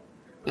here,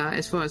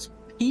 as far as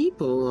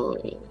people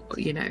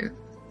or,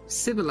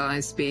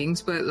 civilized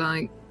beings, but,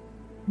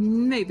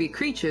 maybe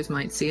creatures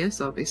might see us,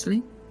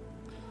 obviously.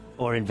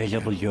 Or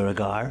invisible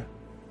Duergar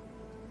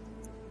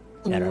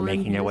that are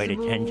making their way to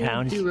 10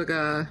 towns.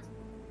 Duergar.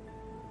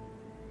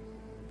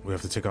 We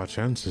have to take our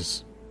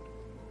chances.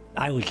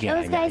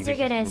 Those guys are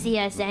gonna see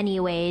us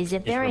anyways.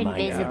 If they're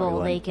invisible,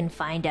 everyone. they can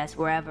find us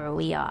wherever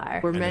we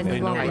are. We're meant to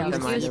know find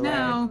them either way.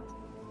 now.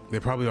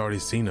 They've probably already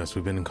seen us.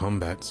 We've been in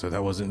combat, so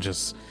that wasn't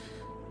just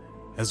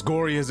as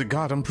gory as it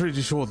got. I'm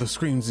pretty sure the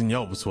screams and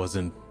yelps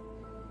wasn't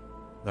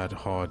that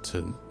hard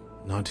to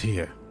not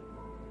hear.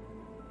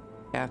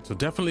 Yeah. So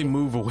definitely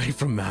move away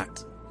from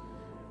that,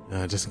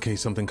 just in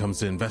case something comes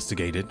to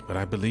investigate it. But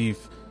I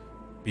believe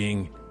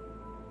being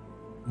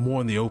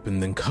more in the open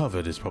than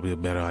covered is probably a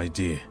better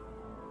idea.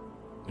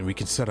 And we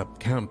can set up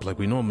camp like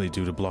we normally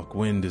do to block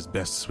wind as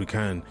best as we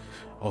can.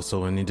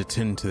 Also, I need to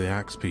tend to the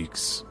axe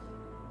peaks.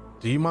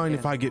 Do you mind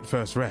if I get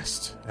first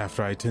rest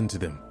after I tend to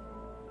them?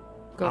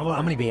 I'm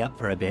going to be up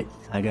for a bit.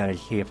 I got to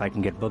see if I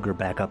can get Booger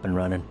back up and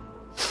running.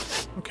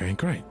 Okay,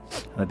 great.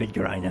 I'm a bit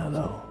dry now,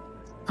 though.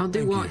 I'll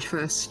do watch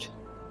first.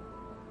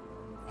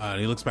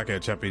 He looks back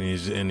at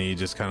Cheppy and he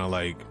just kind of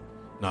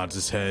nods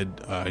his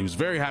head. He was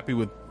very happy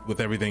with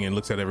everything and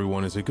looks at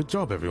everyone and says, "Good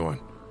job, everyone.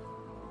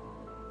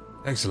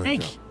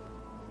 Excellent job."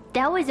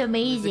 That was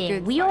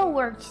amazing. We all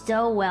worked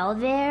so well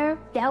there.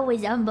 That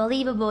was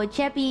unbelievable.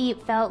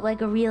 Cheppy felt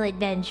like a real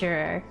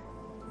adventurer.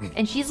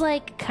 And she's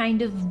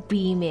kind of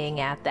beaming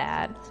at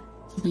that.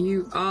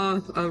 You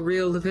are a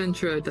real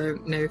adventurer.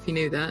 Don't know if you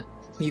knew that.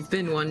 You've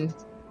been one.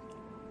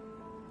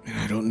 And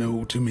I don't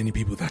know too many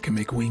people that can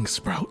make wings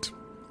sprout.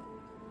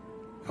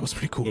 That was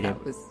pretty cool.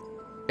 That was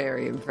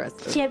very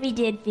impressive. Chevy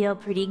did feel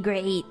pretty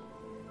great.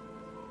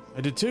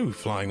 I did too,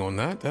 flying on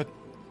that. I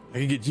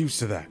could get used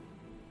to that.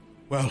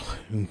 Well,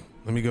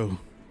 let me go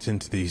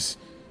tend to these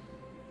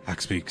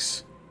hack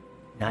speaks.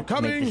 Not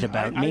to make this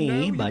about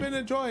me, but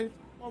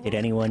did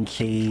anyone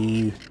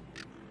see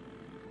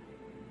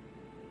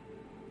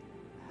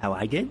how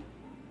I did?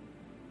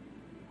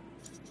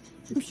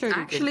 I'm sure you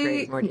Actually,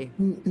 did great, Morty.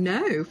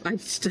 No, I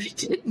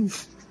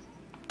didn't.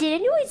 Did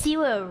anyone see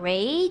what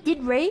Ray?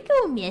 Did Ray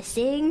go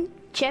missing?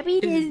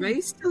 Chevy did. Is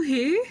Ray still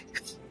here?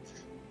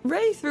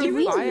 Ray Did threw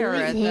we fire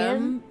lose at him?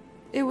 them.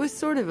 It was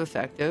sort of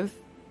effective.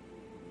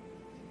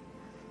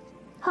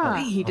 Huh.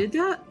 Wait, he did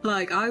that?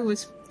 Like, I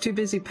was too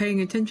busy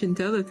paying attention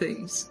to other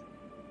things.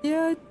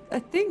 Yeah, I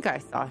think I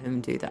saw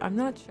him do that. I'm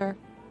not sure.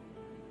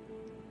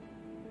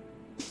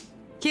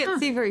 Can't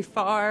see very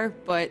far,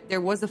 but there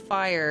was a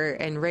fire,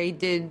 and Ray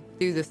did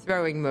do the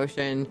throwing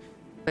motion.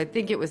 I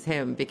think it was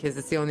him, because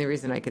it's the only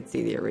reason I could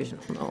see the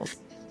original nulls.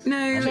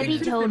 No, Chevy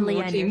totally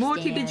Morty.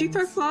 Morty, did you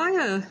throw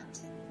fire?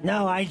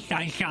 No, I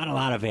shot a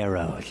lot of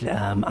arrows.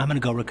 I'm gonna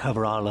go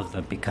recover all of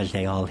them because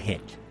they all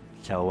hit.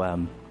 So,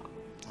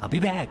 I'll be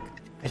back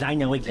because I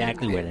know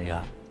exactly where they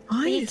are.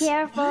 Be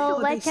careful.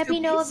 Let Chevy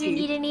know if you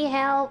need any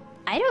help.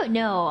 I don't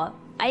know.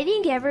 I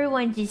think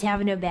everyone's just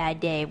having a bad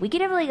day. We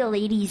could have like a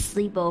ladies'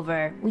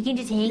 sleepover. We can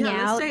just hang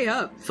Let's out. stay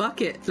up.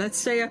 Fuck it. Let's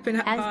stay up and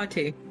have a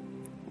party.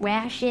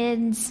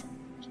 Rations.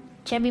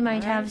 Chevy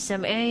might have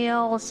some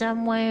ale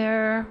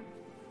somewhere.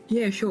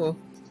 Yeah, sure.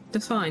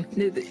 That's fine.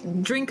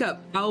 Drink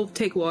up. I'll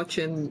take watch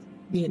and,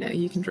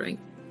 you can drink.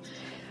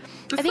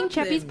 I think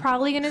Chevy's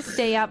probably going to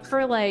stay up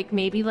for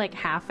maybe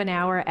half an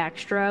hour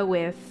extra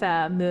with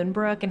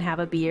Moonbrook and have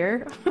a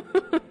beer.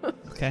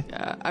 Okay.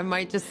 Yeah, I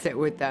might just sit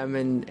with them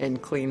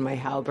and clean my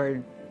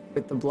halberd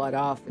with the blood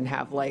off and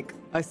have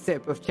a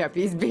sip of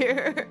Cheppy's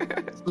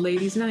beer.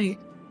 Ladies' night.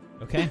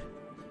 Okay.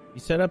 You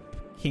set up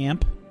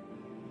camp,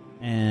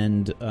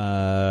 and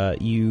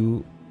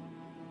you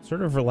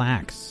sort of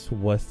relax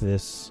with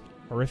this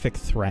horrific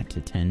threat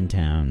to 10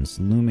 towns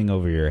looming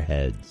over your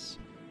heads.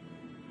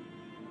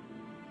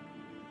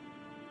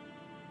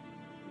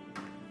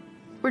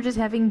 We're just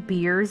having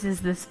beers as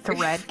this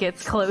threat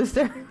gets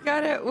closer.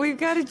 We've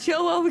got to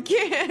chill while we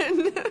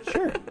can.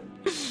 Sure.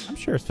 I'm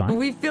sure it's fine.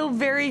 We feel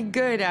very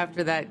good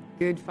after that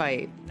good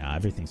fight. Nah,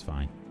 everything's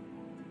fine.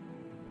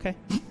 Okay.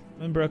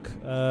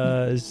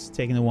 Moonbrook is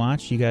taking the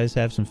watch. You guys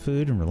have some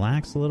food and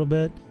relax a little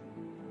bit.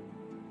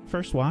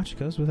 First watch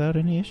goes without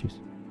any issues.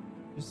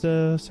 Just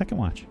a second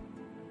watch.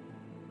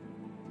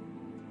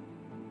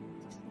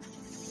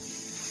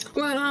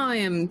 Well, I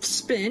am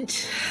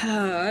spent.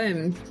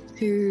 Alright,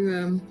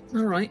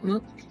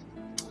 well.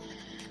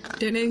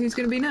 Don't know who's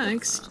going to be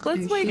next.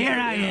 Let's wait. Here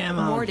I am,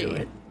 I'll Morty. do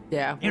it.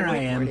 Yeah, Here I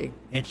am. Morty.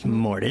 It's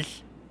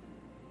Mortis.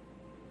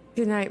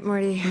 Good night,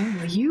 Morty.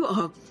 Oh, you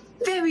are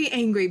very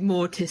angry,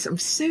 Mortis. I'm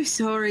so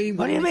sorry.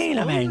 What do you mean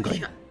I'm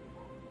angry?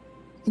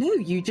 No,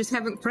 you just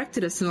haven't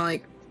corrected us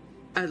in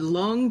a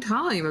long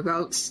time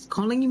about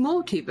calling you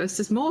Morty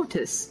versus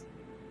Mortis.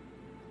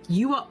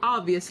 You are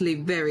obviously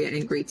very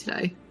angry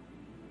tonight.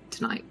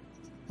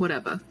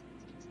 Whatever.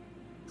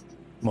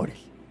 Mortis.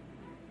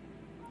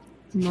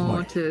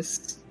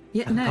 Mortis.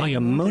 Yeah, no. Call you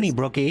Mooney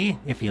Brookie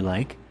if you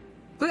like.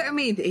 But I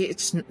mean,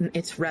 it's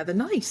rather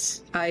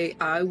nice.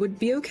 I would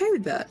be okay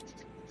with that.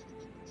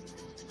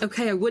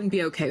 Okay, I wouldn't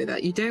be okay with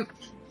that. You don't.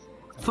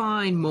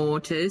 Fine,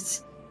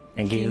 Mortis.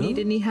 Thank Do you. you need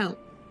any help?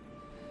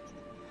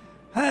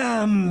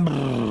 Are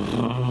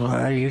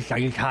you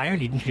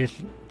tired? You didn't just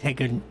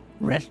take a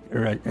rest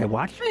or a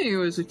watch? It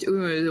was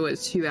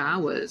 2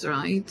 hours,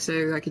 right?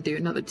 So I could do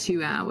another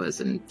 2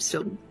 hours and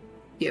still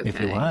be okay. If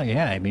you want,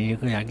 yeah. I mean,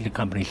 the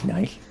company's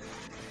nice.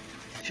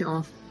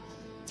 Sure.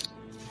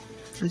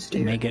 Let's do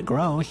You it. make it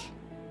gross.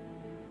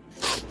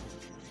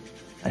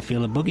 I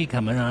feel a boogie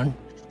coming on.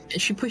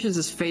 And she pushes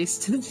his face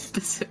to the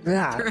specific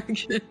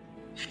direction.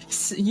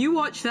 So you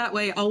watch that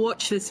way, I'll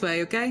watch this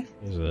way, okay?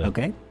 There's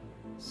Okay.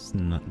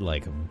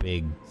 like a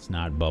big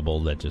snot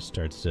bubble that just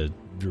starts to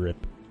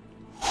drip.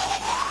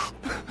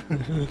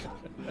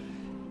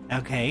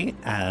 Okay.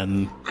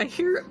 I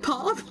hear it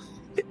pop.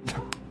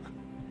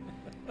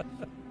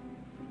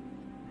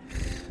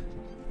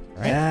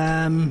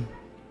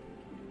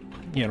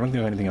 Yeah, I don't think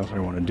there's anything else I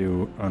want to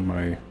do on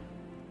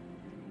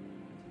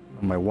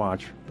my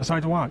watch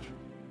besides watch,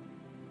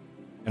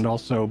 and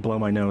also blow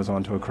my nose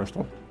onto a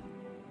crystal.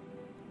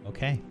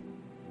 Okay.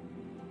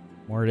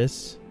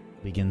 Mortis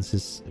begins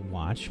his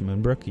watch.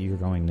 Moonbrook, you're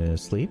going to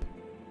sleep?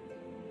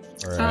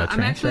 Or I'm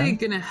trance, actually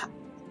rather? gonna.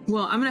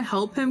 Well, I'm gonna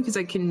help him because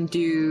I can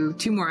do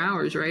 2 more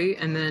hours, right?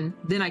 And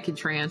then I can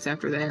trance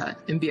after that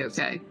and be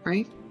okay,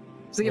 right?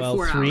 So I get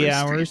 4 hours. 3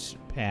 hours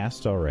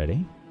passed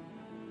already.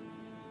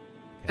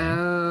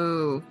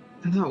 Oh,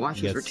 I thought You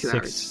watches got were 2 6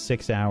 hours.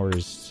 6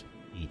 hours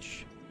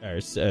each.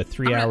 Or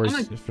 3 I'm hours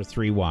gonna- for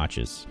 3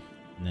 watches.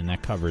 And then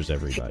that covers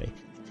everybody.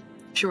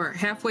 Sure.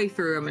 Halfway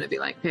through, I'm gonna be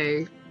like,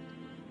 "Hey,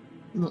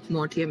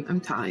 Morty, I'm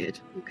tired.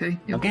 Okay.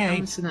 Yeah, Okay.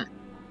 I'm listening.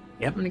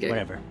 Yep. I'm gonna get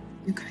Whatever.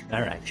 Okay.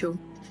 All right. Sure.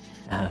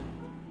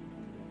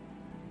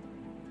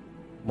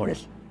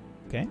 Mortis.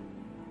 Okay.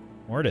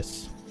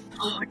 Mortis.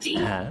 Morty.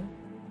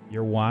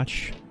 Your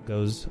watch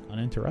goes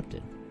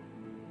uninterrupted.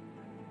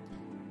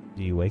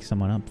 Do you wake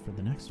someone up for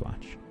the next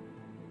watch?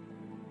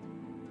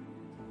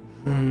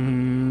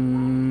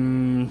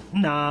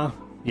 Nah.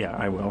 Yeah,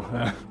 I will.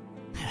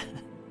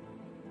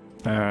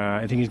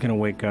 I think he's gonna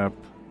wake up.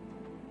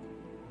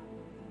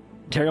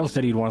 Terrell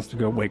said he wants to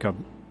go wake up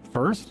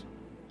first,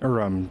 or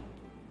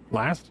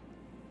last.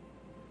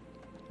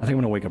 I think I'm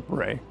gonna wake up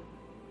Ray.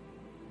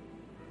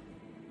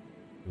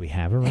 Do we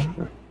have a Ray?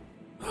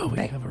 Oh, we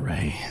have a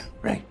Ray.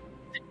 Ray.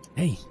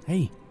 Hey.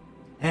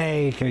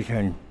 Hey, it's your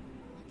turn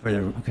for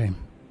the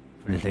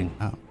thing.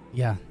 Oh,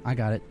 yeah, I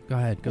got it. Go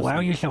ahead. Go Why were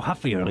sleep. you so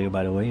huffy earlier,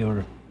 by the way? You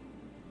were...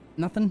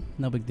 Nothing.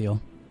 No big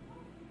deal.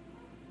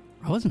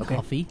 I wasn't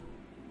huffy.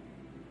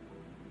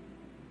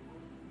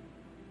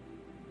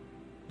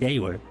 Yeah,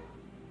 you were.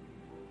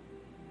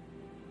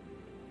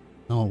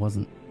 No, it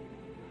wasn't.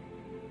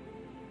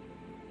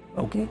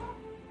 Okay.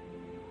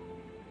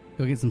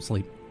 Go get some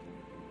sleep.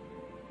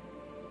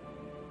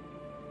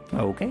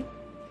 Okay.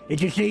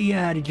 Did you see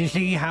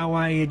how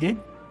I did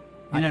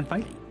in that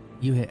fight?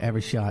 You hit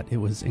every shot. It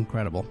was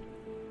incredible.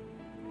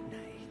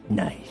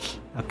 Nice.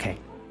 Okay.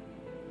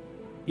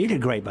 You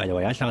did great, by the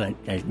way. I saw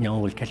that no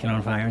one was catching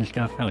on fire and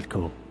stuff. That was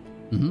cool.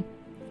 Mm-hmm.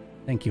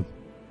 Thank you.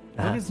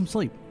 Go get some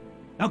sleep.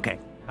 Okay.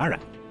 All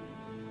right.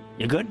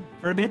 You good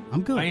for a bit?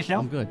 I'm good. By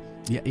yourself? I'm good.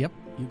 Yeah. Yep.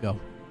 You go.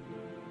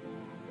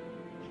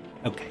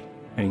 Okay.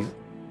 And you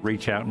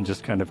reach out and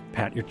just kind of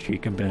pat your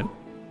cheek a bit.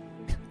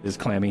 His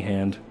clammy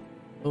hand.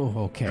 Oh,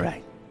 okay. All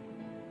right.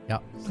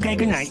 Yep. Okay,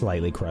 good night.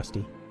 Slightly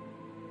crusty.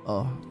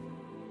 Oh.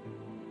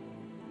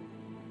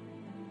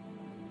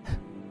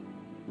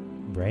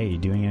 Ray, you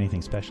doing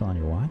anything special on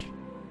your watch?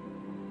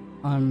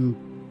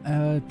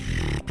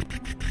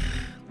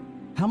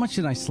 How much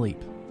did I sleep?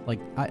 Like,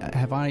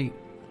 have I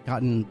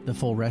gotten the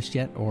full rest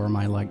yet, or am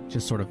I like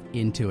just sort of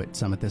into it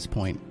some at this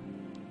point?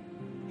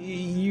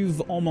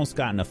 You've almost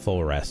gotten a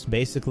full rest.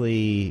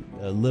 Basically,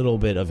 a little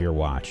bit of your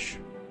watch.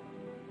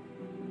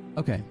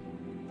 Okay.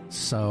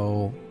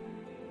 So,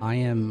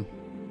 I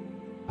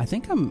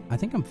think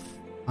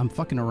I'm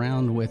fucking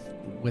around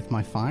with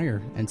my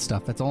fire and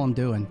stuff. That's all I'm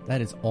doing.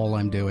 That is all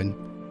I'm doing.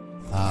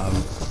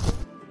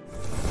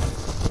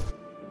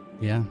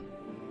 Yeah.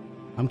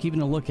 I'm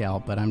keeping a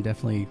lookout, but I'm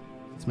definitely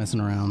just messing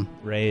around.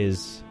 Ray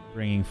is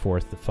bringing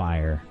forth the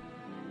fire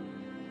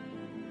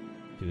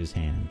to his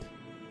hand.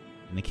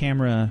 And the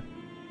camera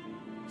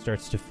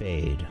starts to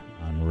fade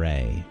on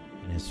Ray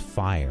and his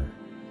fire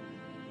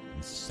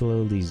and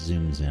slowly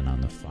zooms in on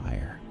the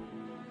fire.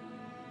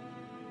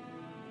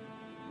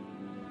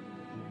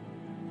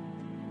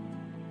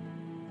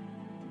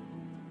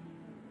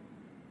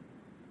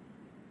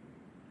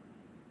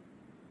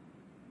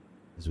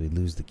 As we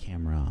lose the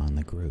camera on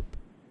the group.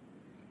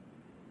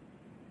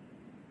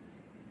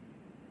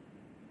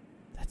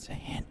 That's a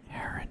hint,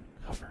 Aaron.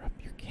 Cover up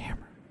your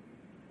camera.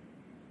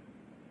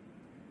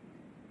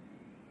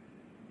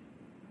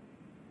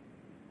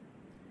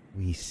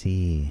 We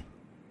see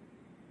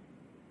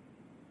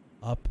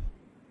up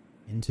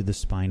into the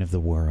spine of the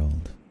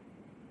world.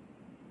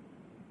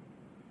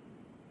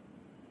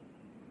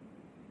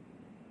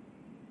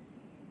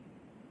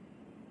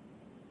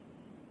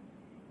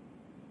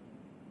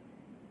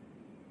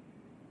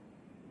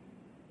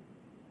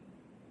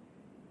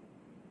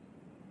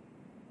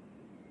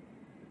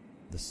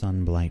 The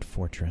Sunblight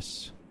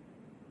Fortress,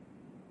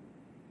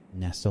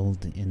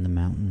 nestled in the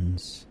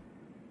mountains,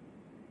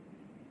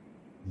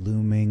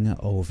 looming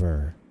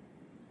over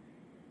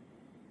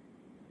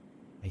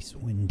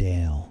Icewind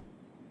Dale.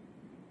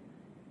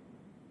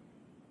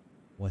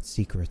 What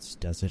secrets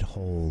does it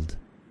hold?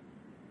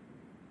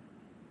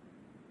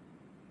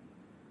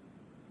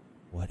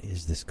 What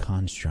is this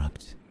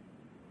construct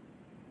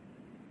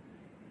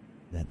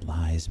that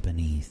lies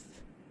beneath?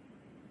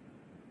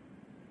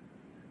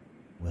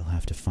 We'll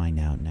have to find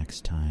out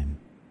next time.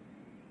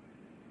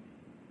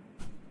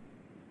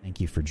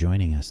 Thank you for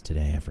joining us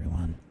today,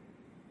 everyone.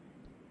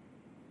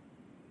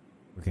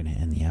 We're going to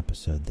end the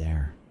episode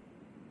there.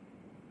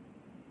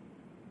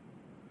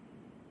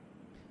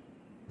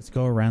 Let's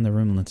go around the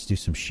room and let's do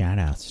some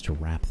shout-outs to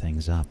wrap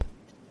things up.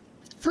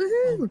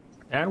 Woohoo!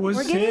 That was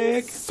We're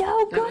getting sick.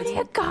 so good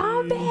at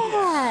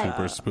combat.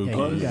 Super spooky.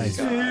 Yeah, you guys.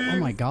 Oh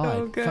my god.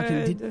 So good.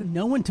 Fucking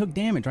no one took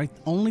damage, right?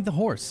 Only the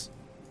horse.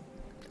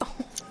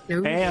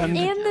 And And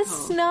the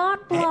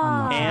snot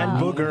block.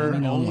 and Booger.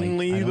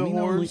 Only the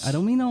horse. I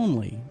don't mean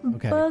only.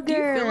 Okay. Do you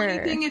feel Booger.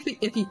 anything if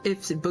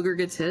Booger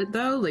gets hit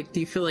though? Like, do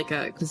you feel like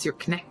because you're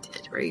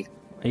connected, right?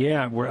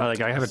 Yeah, we're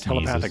like I have a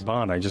Sneezes. telepathic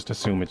bond. I just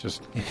assume it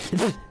just.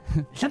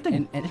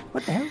 Something. And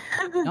What the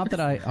hell? not that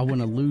I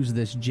want to lose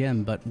this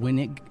gem, but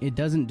when it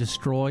doesn't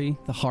destroy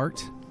the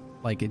heart,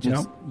 like it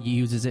just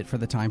uses it for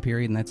the time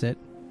period and that's it.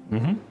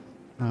 Mm-hmm.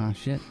 Ah,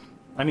 shit.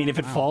 I mean, if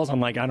it falls on,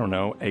 like, I don't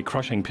know, a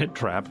crushing pit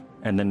trap,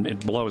 and then it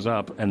blows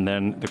up, and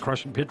then the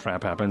crushing pit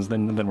trap happens,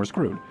 then we're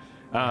screwed.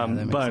 That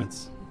makes but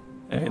sense.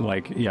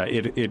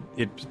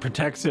 it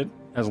protects it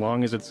as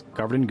long as it's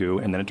covered in goo,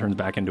 and then it turns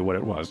back into what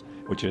it was,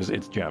 which is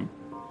its gem.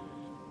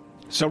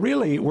 So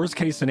really, worst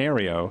case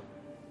scenario,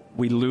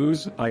 we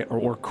lose,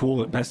 or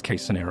cool best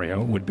case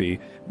scenario would be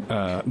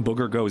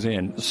Booger goes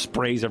in,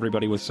 sprays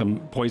everybody with some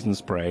poison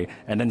spray,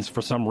 and then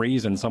for some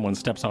reason someone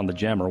steps on the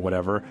gem or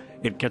whatever,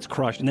 it gets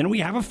crushed, and then we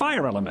have a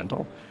fire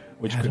elemental.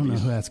 Which I don't know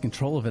who has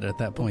control of it at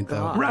that point,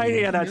 though. Right,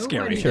 yeah, that's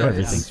scary. I'm sure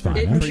everything's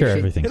fine. I'm sure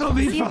everything's It'll fine.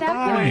 be See, at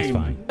that fine.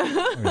 point,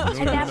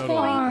 at that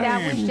point,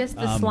 that was just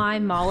the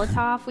slime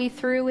Molotov we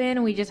threw in,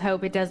 and we just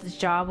hope it does its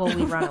job while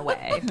we run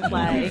away.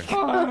 Like,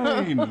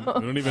 Fine. We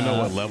don't even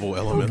know what level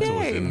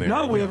elemental is in there.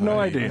 No, we have no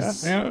idea.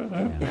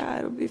 Yeah,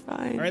 it'll be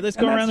fine. All right, let's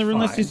go And around the that's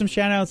room. Let's do fine. some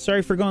shout-outs.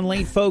 Sorry for going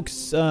late,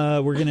 folks.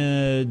 We're going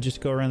to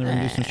just go around the room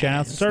and do some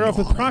shout-outs. Start off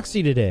with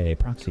Proxy today.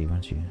 Proxy, why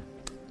don't you...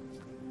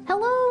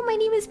 hello, my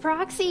name is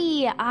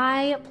Proxy.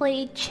 I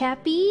play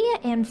Cheppy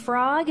and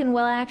Frog, and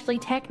well, actually,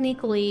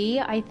 technically,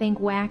 I think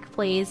Whack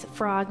plays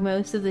Frog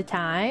most of the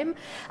time.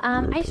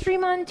 I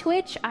stream on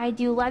Twitch. I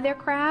do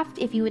leathercraft.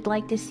 If you would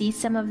like to see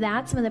some of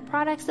that, some of the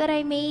products that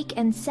I make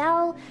and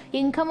sell, you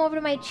can come over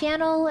to my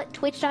channel,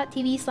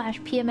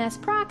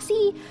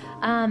 twitch.tv/PMSProxy.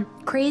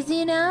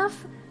 Crazy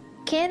enough,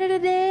 Canada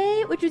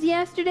Day, which was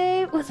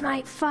yesterday, was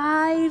my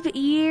 5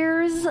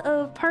 years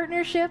of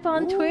partnership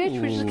on Twitch,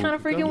 which is kind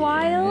of freaking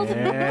wild. I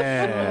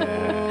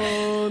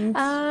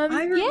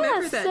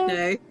remember that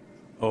day.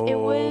 It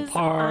was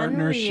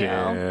partnership.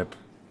 unreal.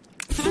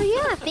 So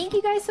yeah, thank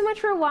you guys so much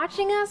for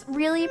watching us.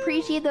 Really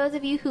appreciate those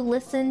of you who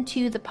listen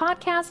to the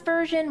podcast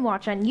version,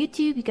 watch on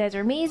YouTube. You guys are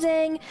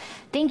amazing.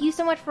 Thank you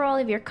so much for all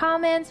of your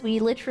comments. We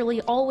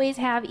literally always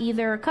have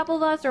either a couple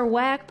of us or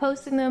Whack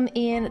posting them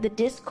in the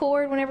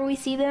Discord whenever we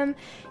see them.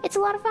 It's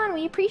a lot of fun.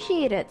 We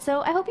appreciate it.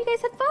 So I hope you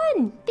guys had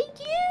fun. Thank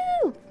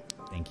you.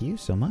 Thank you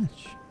so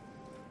much.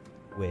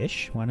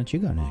 Wish, why don't you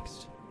go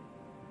next?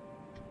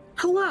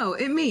 Hello,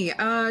 it me.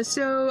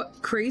 So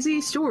crazy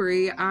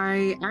story.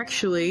 I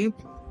actually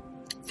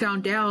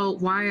found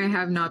out why I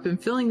have not been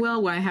feeling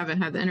well, why I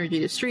haven't had the energy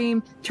to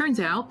stream. Turns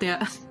out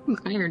that I'm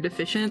iron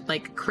deficient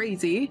like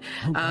crazy.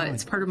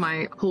 It's part of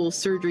my whole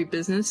surgery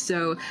business,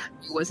 so I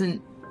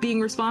wasn't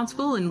being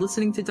responsible and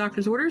listening to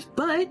doctor's orders,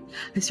 but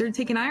I started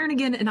taking iron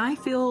again and I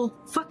feel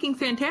fucking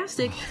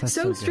fantastic.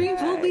 So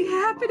streams will be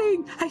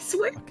happening. I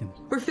swear.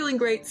 We're feeling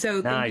great,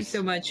 so thank you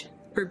so much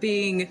for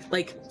being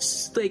like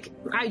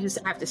I just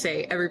have to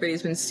say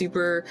everybody's been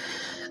super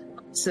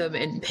awesome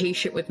and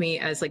patient with me,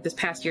 as like this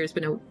past year has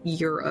been a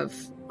year of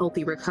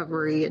healthy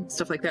recovery and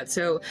stuff like that.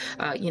 So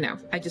I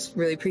just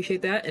really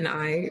appreciate that, and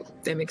I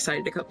am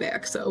excited to come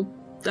back. So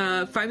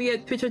find me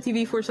at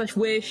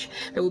twitch.tv/wish.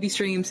 There will be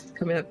streams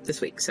coming up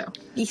this week. So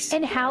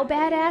And how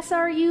badass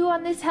are you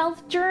on this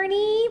health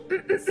journey?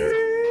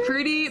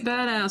 pretty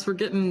badass. We're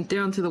getting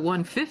down to the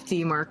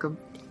 150 mark of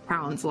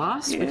pounds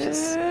lost, which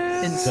is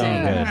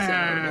insane.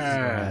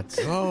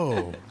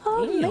 Oh,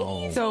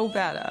 amazing. So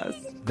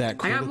badass. That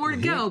I got more to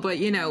go, but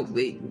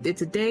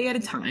it's a day at a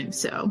time.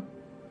 So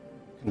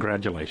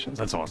Congratulations.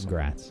 That's awesome.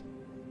 Congrats.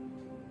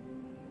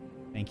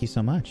 Thank you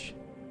so much.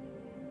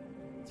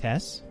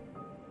 Tess?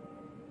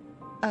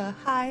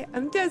 Hi,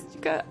 I'm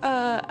Jessica.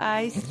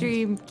 I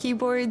stream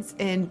keyboards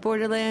and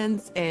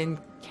Borderlands and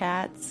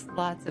cats,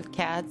 lots of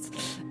cats.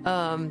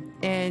 I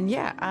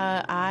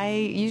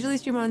usually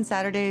stream on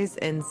Saturdays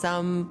and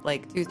some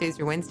like Tuesdays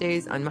or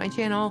Wednesdays on my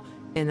channel.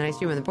 And then I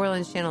stream on the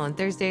Borderlands channel on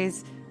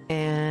Thursdays.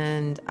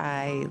 And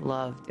I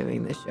love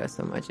doing this show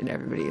so much, and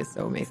everybody is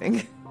so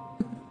amazing.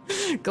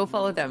 Go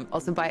follow them.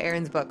 Also buy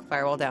Aaron's book,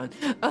 Firewall Down.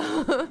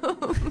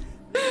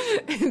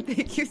 And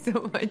thank you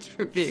so much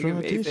for being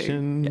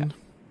amazing. Yeah.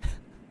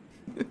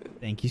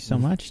 Thank you so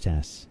much,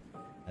 Tess.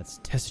 That's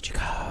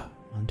Tessica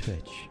on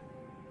Twitch.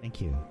 Thank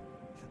you.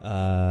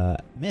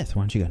 Myth,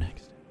 why don't you go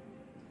next?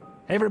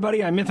 Hey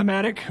everybody, I'm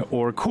Mythomatic,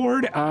 or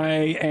Cord.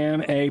 I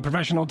am a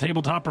professional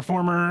tabletop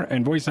performer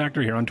and voice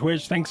actor here on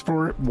Twitch. Thanks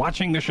for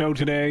watching the show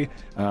today.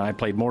 I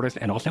played Mortis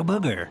and also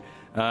Booger.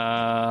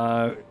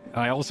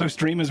 I also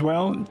stream as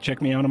well.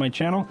 Check me out on my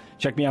channel.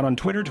 Check me out on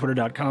Twitter,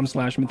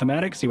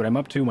 twitter.com/Mythomatic. See what I'm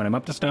up to when I'm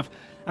up to stuff.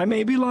 I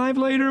may be live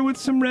later with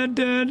some Red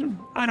Dead.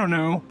 I don't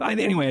know.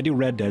 Anyway, I do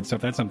Red Dead, so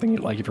if that's something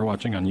you'd like if you're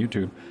watching on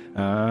YouTube,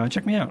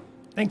 check me out.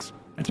 Thanks.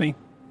 That's me.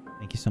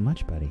 Thank you so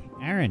much, buddy.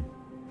 Aaron.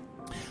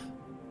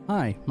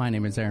 Hi, my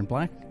name is Aaron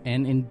Black,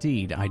 and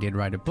indeed, I did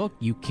write a book.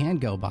 You can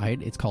go buy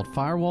it. It's called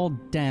Firewall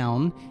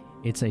Down.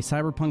 It's a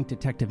cyberpunk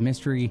detective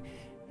mystery.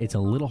 It's a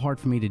little hard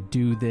for me to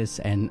do this,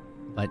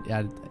 but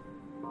it's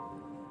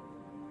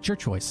your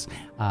choice.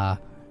 Go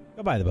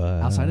buy the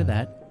book. Outside of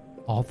that,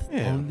 all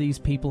of these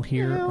people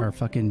here are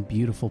fucking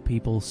beautiful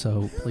people,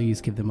 so please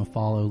give them a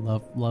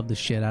follow. Love the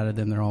shit out of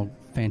them. They're all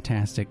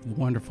fantastic,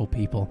 wonderful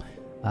people.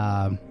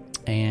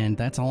 And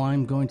that's all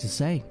I'm going to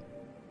say.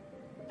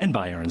 And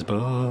buy Aaron's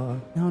book.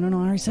 No, I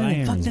already said buy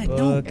it. Aaron's Fuck that.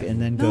 book, No.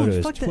 and then No, go to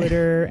his fuck that.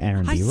 Twitter,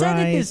 Aaron I B. said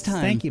Rice. it this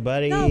time. Thank you,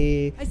 buddy. No,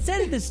 I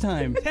said it this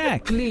time.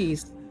 Tech.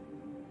 Please.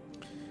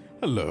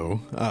 Hello.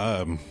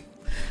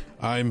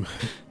 I'm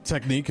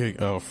Technique,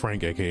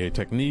 Frank, aka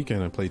Technique,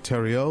 and I play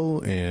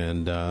Teriel,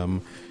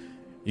 and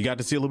you got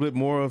to see a little bit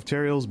more of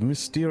Teriel's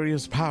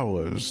mysterious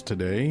powers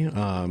today,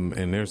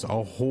 and there's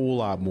a whole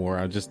lot more.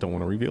 I just don't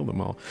want to reveal them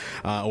all,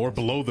 or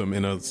blow them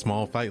in a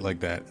small fight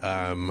like that.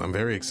 I'm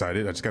very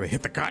excited. I just got to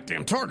hit the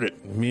goddamn target.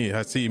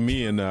 I see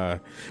me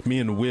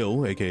and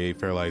Will, aka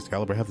Fairlight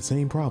Excalibur, have the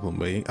same problem.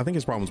 But I think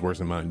his problem's worse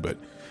than mine, but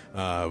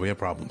we have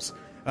problems.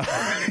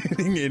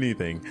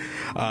 Anything.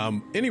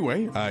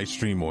 Anyway, I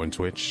stream on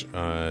Twitch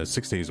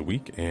 6 days a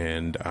week,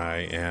 and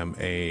I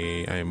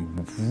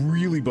am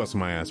really busting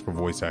my ass for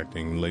voice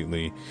acting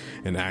lately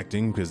and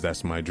acting, because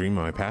that's my dream,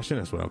 my passion.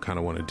 That's what I kind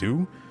of want to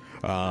do,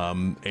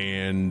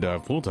 and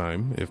full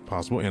time if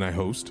possible. And I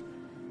host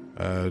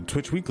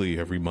Twitch Weekly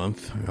every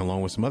month,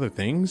 along with some other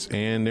things,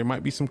 and there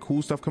might be some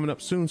cool stuff coming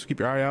up soon, so keep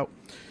your eye out.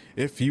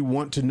 If you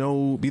want to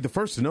know, be the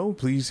first to know,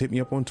 please hit me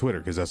up on Twitter,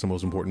 because that's the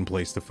most important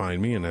place to find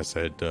me. And I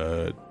said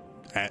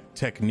at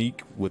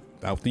Technique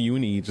without the U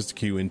and E, just a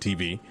Q in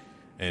TV,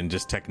 and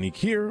just Technique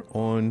here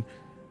on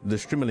the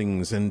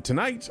Streamlings. And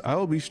tonight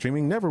I'll be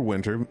streaming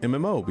Neverwinter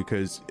MMO,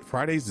 because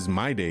Fridays is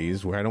my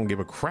days where I don't give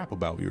a crap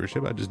about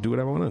viewership. I just do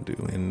whatever I want to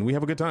do, and we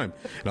have a good time.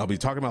 And I'll be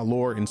talking about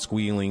lore and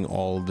squealing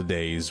all the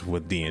days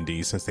with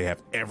D&D, since they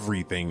have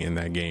everything in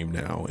that game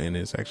now, and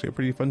it's actually a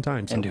pretty fun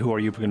time. So. And who are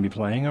you going to be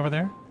playing over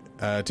there?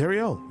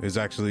 Teriel is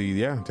actually,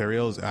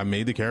 Teriel is, I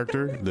made the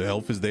character. The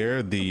elf is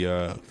there.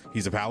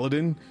 He's a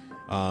paladin.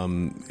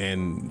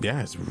 And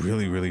yeah, it's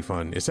really, really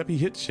fun. Except he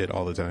hits shit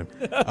all the time.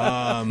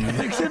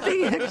 Except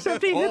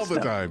he all the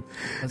time.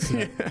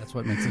 That's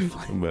what makes it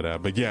fun.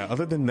 But yeah,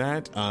 other than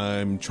that,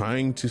 I'm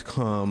trying to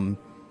come.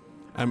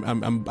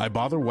 I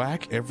bother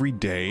Whack every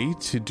day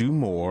to do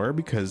more,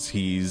 because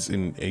he's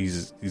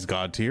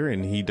god tier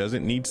and he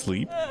doesn't need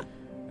sleep.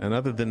 And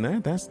other than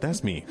that,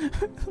 that's me.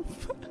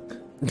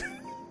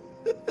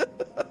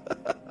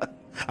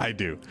 I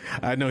do.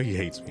 I know he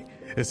hates me.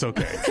 It's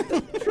okay.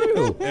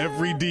 True.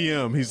 Every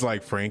DM, he's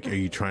like, Frank, are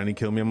you trying to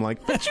kill me? I'm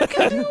like, but you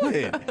can do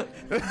it.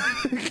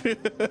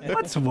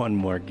 What's one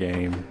more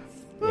game?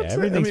 Yeah,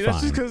 everything's fine.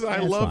 That's just because I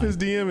love his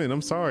DMing.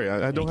 I'm sorry.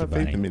 I don't have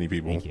faith in many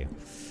people.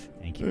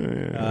 Thank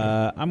you.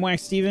 I'm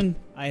Wax Steven.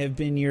 I have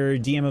been your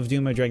DM of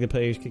Doom. I drag the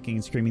players kicking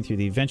and screaming through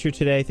the adventure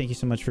today. Thank you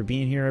so much for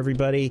being here,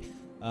 everybody.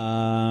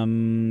 Yeah.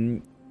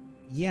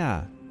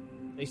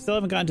 They still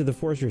haven't gotten to the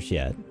fortress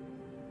yet.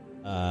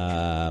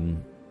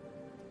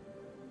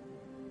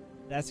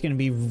 That's going to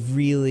be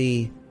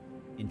really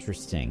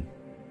interesting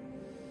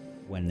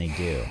when they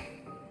do.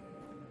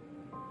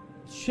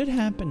 It should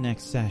happen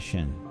next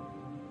session.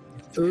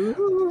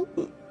 So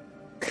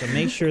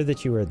make sure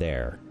that you are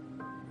there.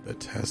 The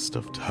test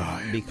of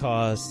time.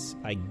 Because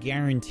I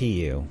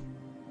guarantee you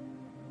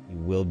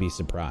will be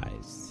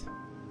surprised.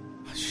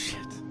 Oh,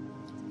 shit.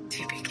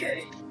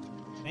 TPK.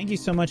 Thank you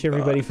so much,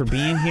 everybody, for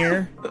being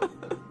here.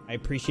 I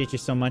appreciate you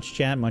so much,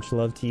 chat. Much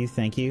love to you.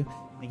 Thank you.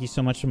 Thank you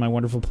so much to my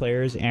wonderful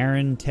players,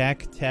 Aaron,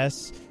 Tech,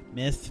 Tess,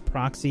 Myth,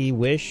 Proxy,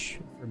 Wish,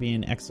 for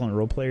being excellent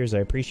role players. I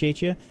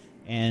appreciate you.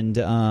 And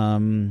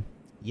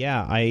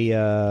yeah,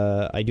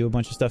 I do a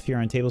bunch of stuff here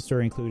on Table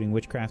Story, including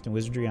Witchcraft and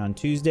Wizardry on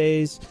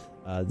Tuesdays,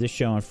 this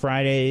show on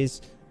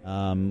Fridays.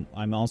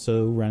 I'm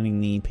also running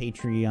the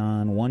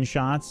Patreon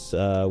one-shots,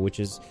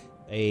 which is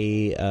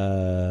a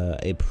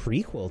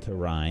prequel to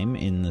Rhyme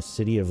in the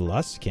city of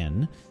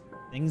Luskin.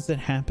 Things that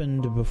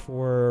happened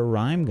before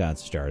Rhyme got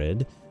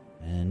started.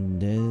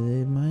 And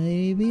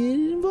maybe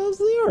it involves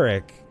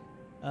Leoric.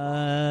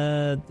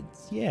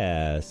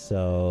 Yeah,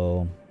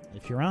 so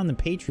if you're on the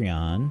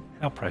Patreon,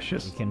 how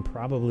precious, you can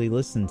probably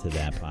listen to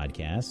that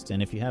podcast.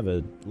 And if you have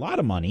a lot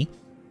of money,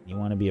 you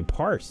want to be a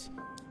part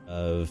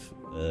of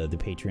the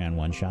Patreon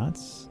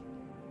one-shots,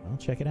 well,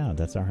 check it out.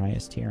 That's our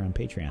highest tier on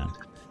Patreon.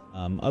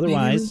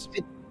 Otherwise,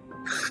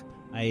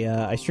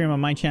 I stream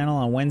on my channel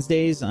on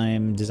Wednesdays.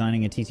 I'm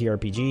designing a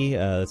TTRPG.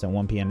 That's at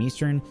 1 p.m.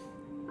 Eastern.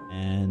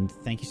 And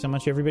thank you so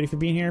much, everybody, for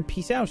being here.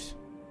 Peace out.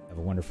 Have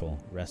a wonderful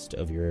rest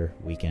of your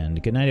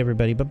weekend. Good night,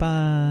 everybody.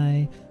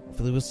 Bye-bye.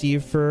 Hopefully we'll see you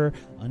for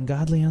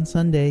Ungodly on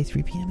Sunday,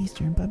 3 p.m.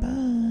 Eastern.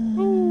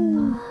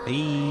 Bye-bye.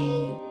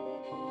 Bye.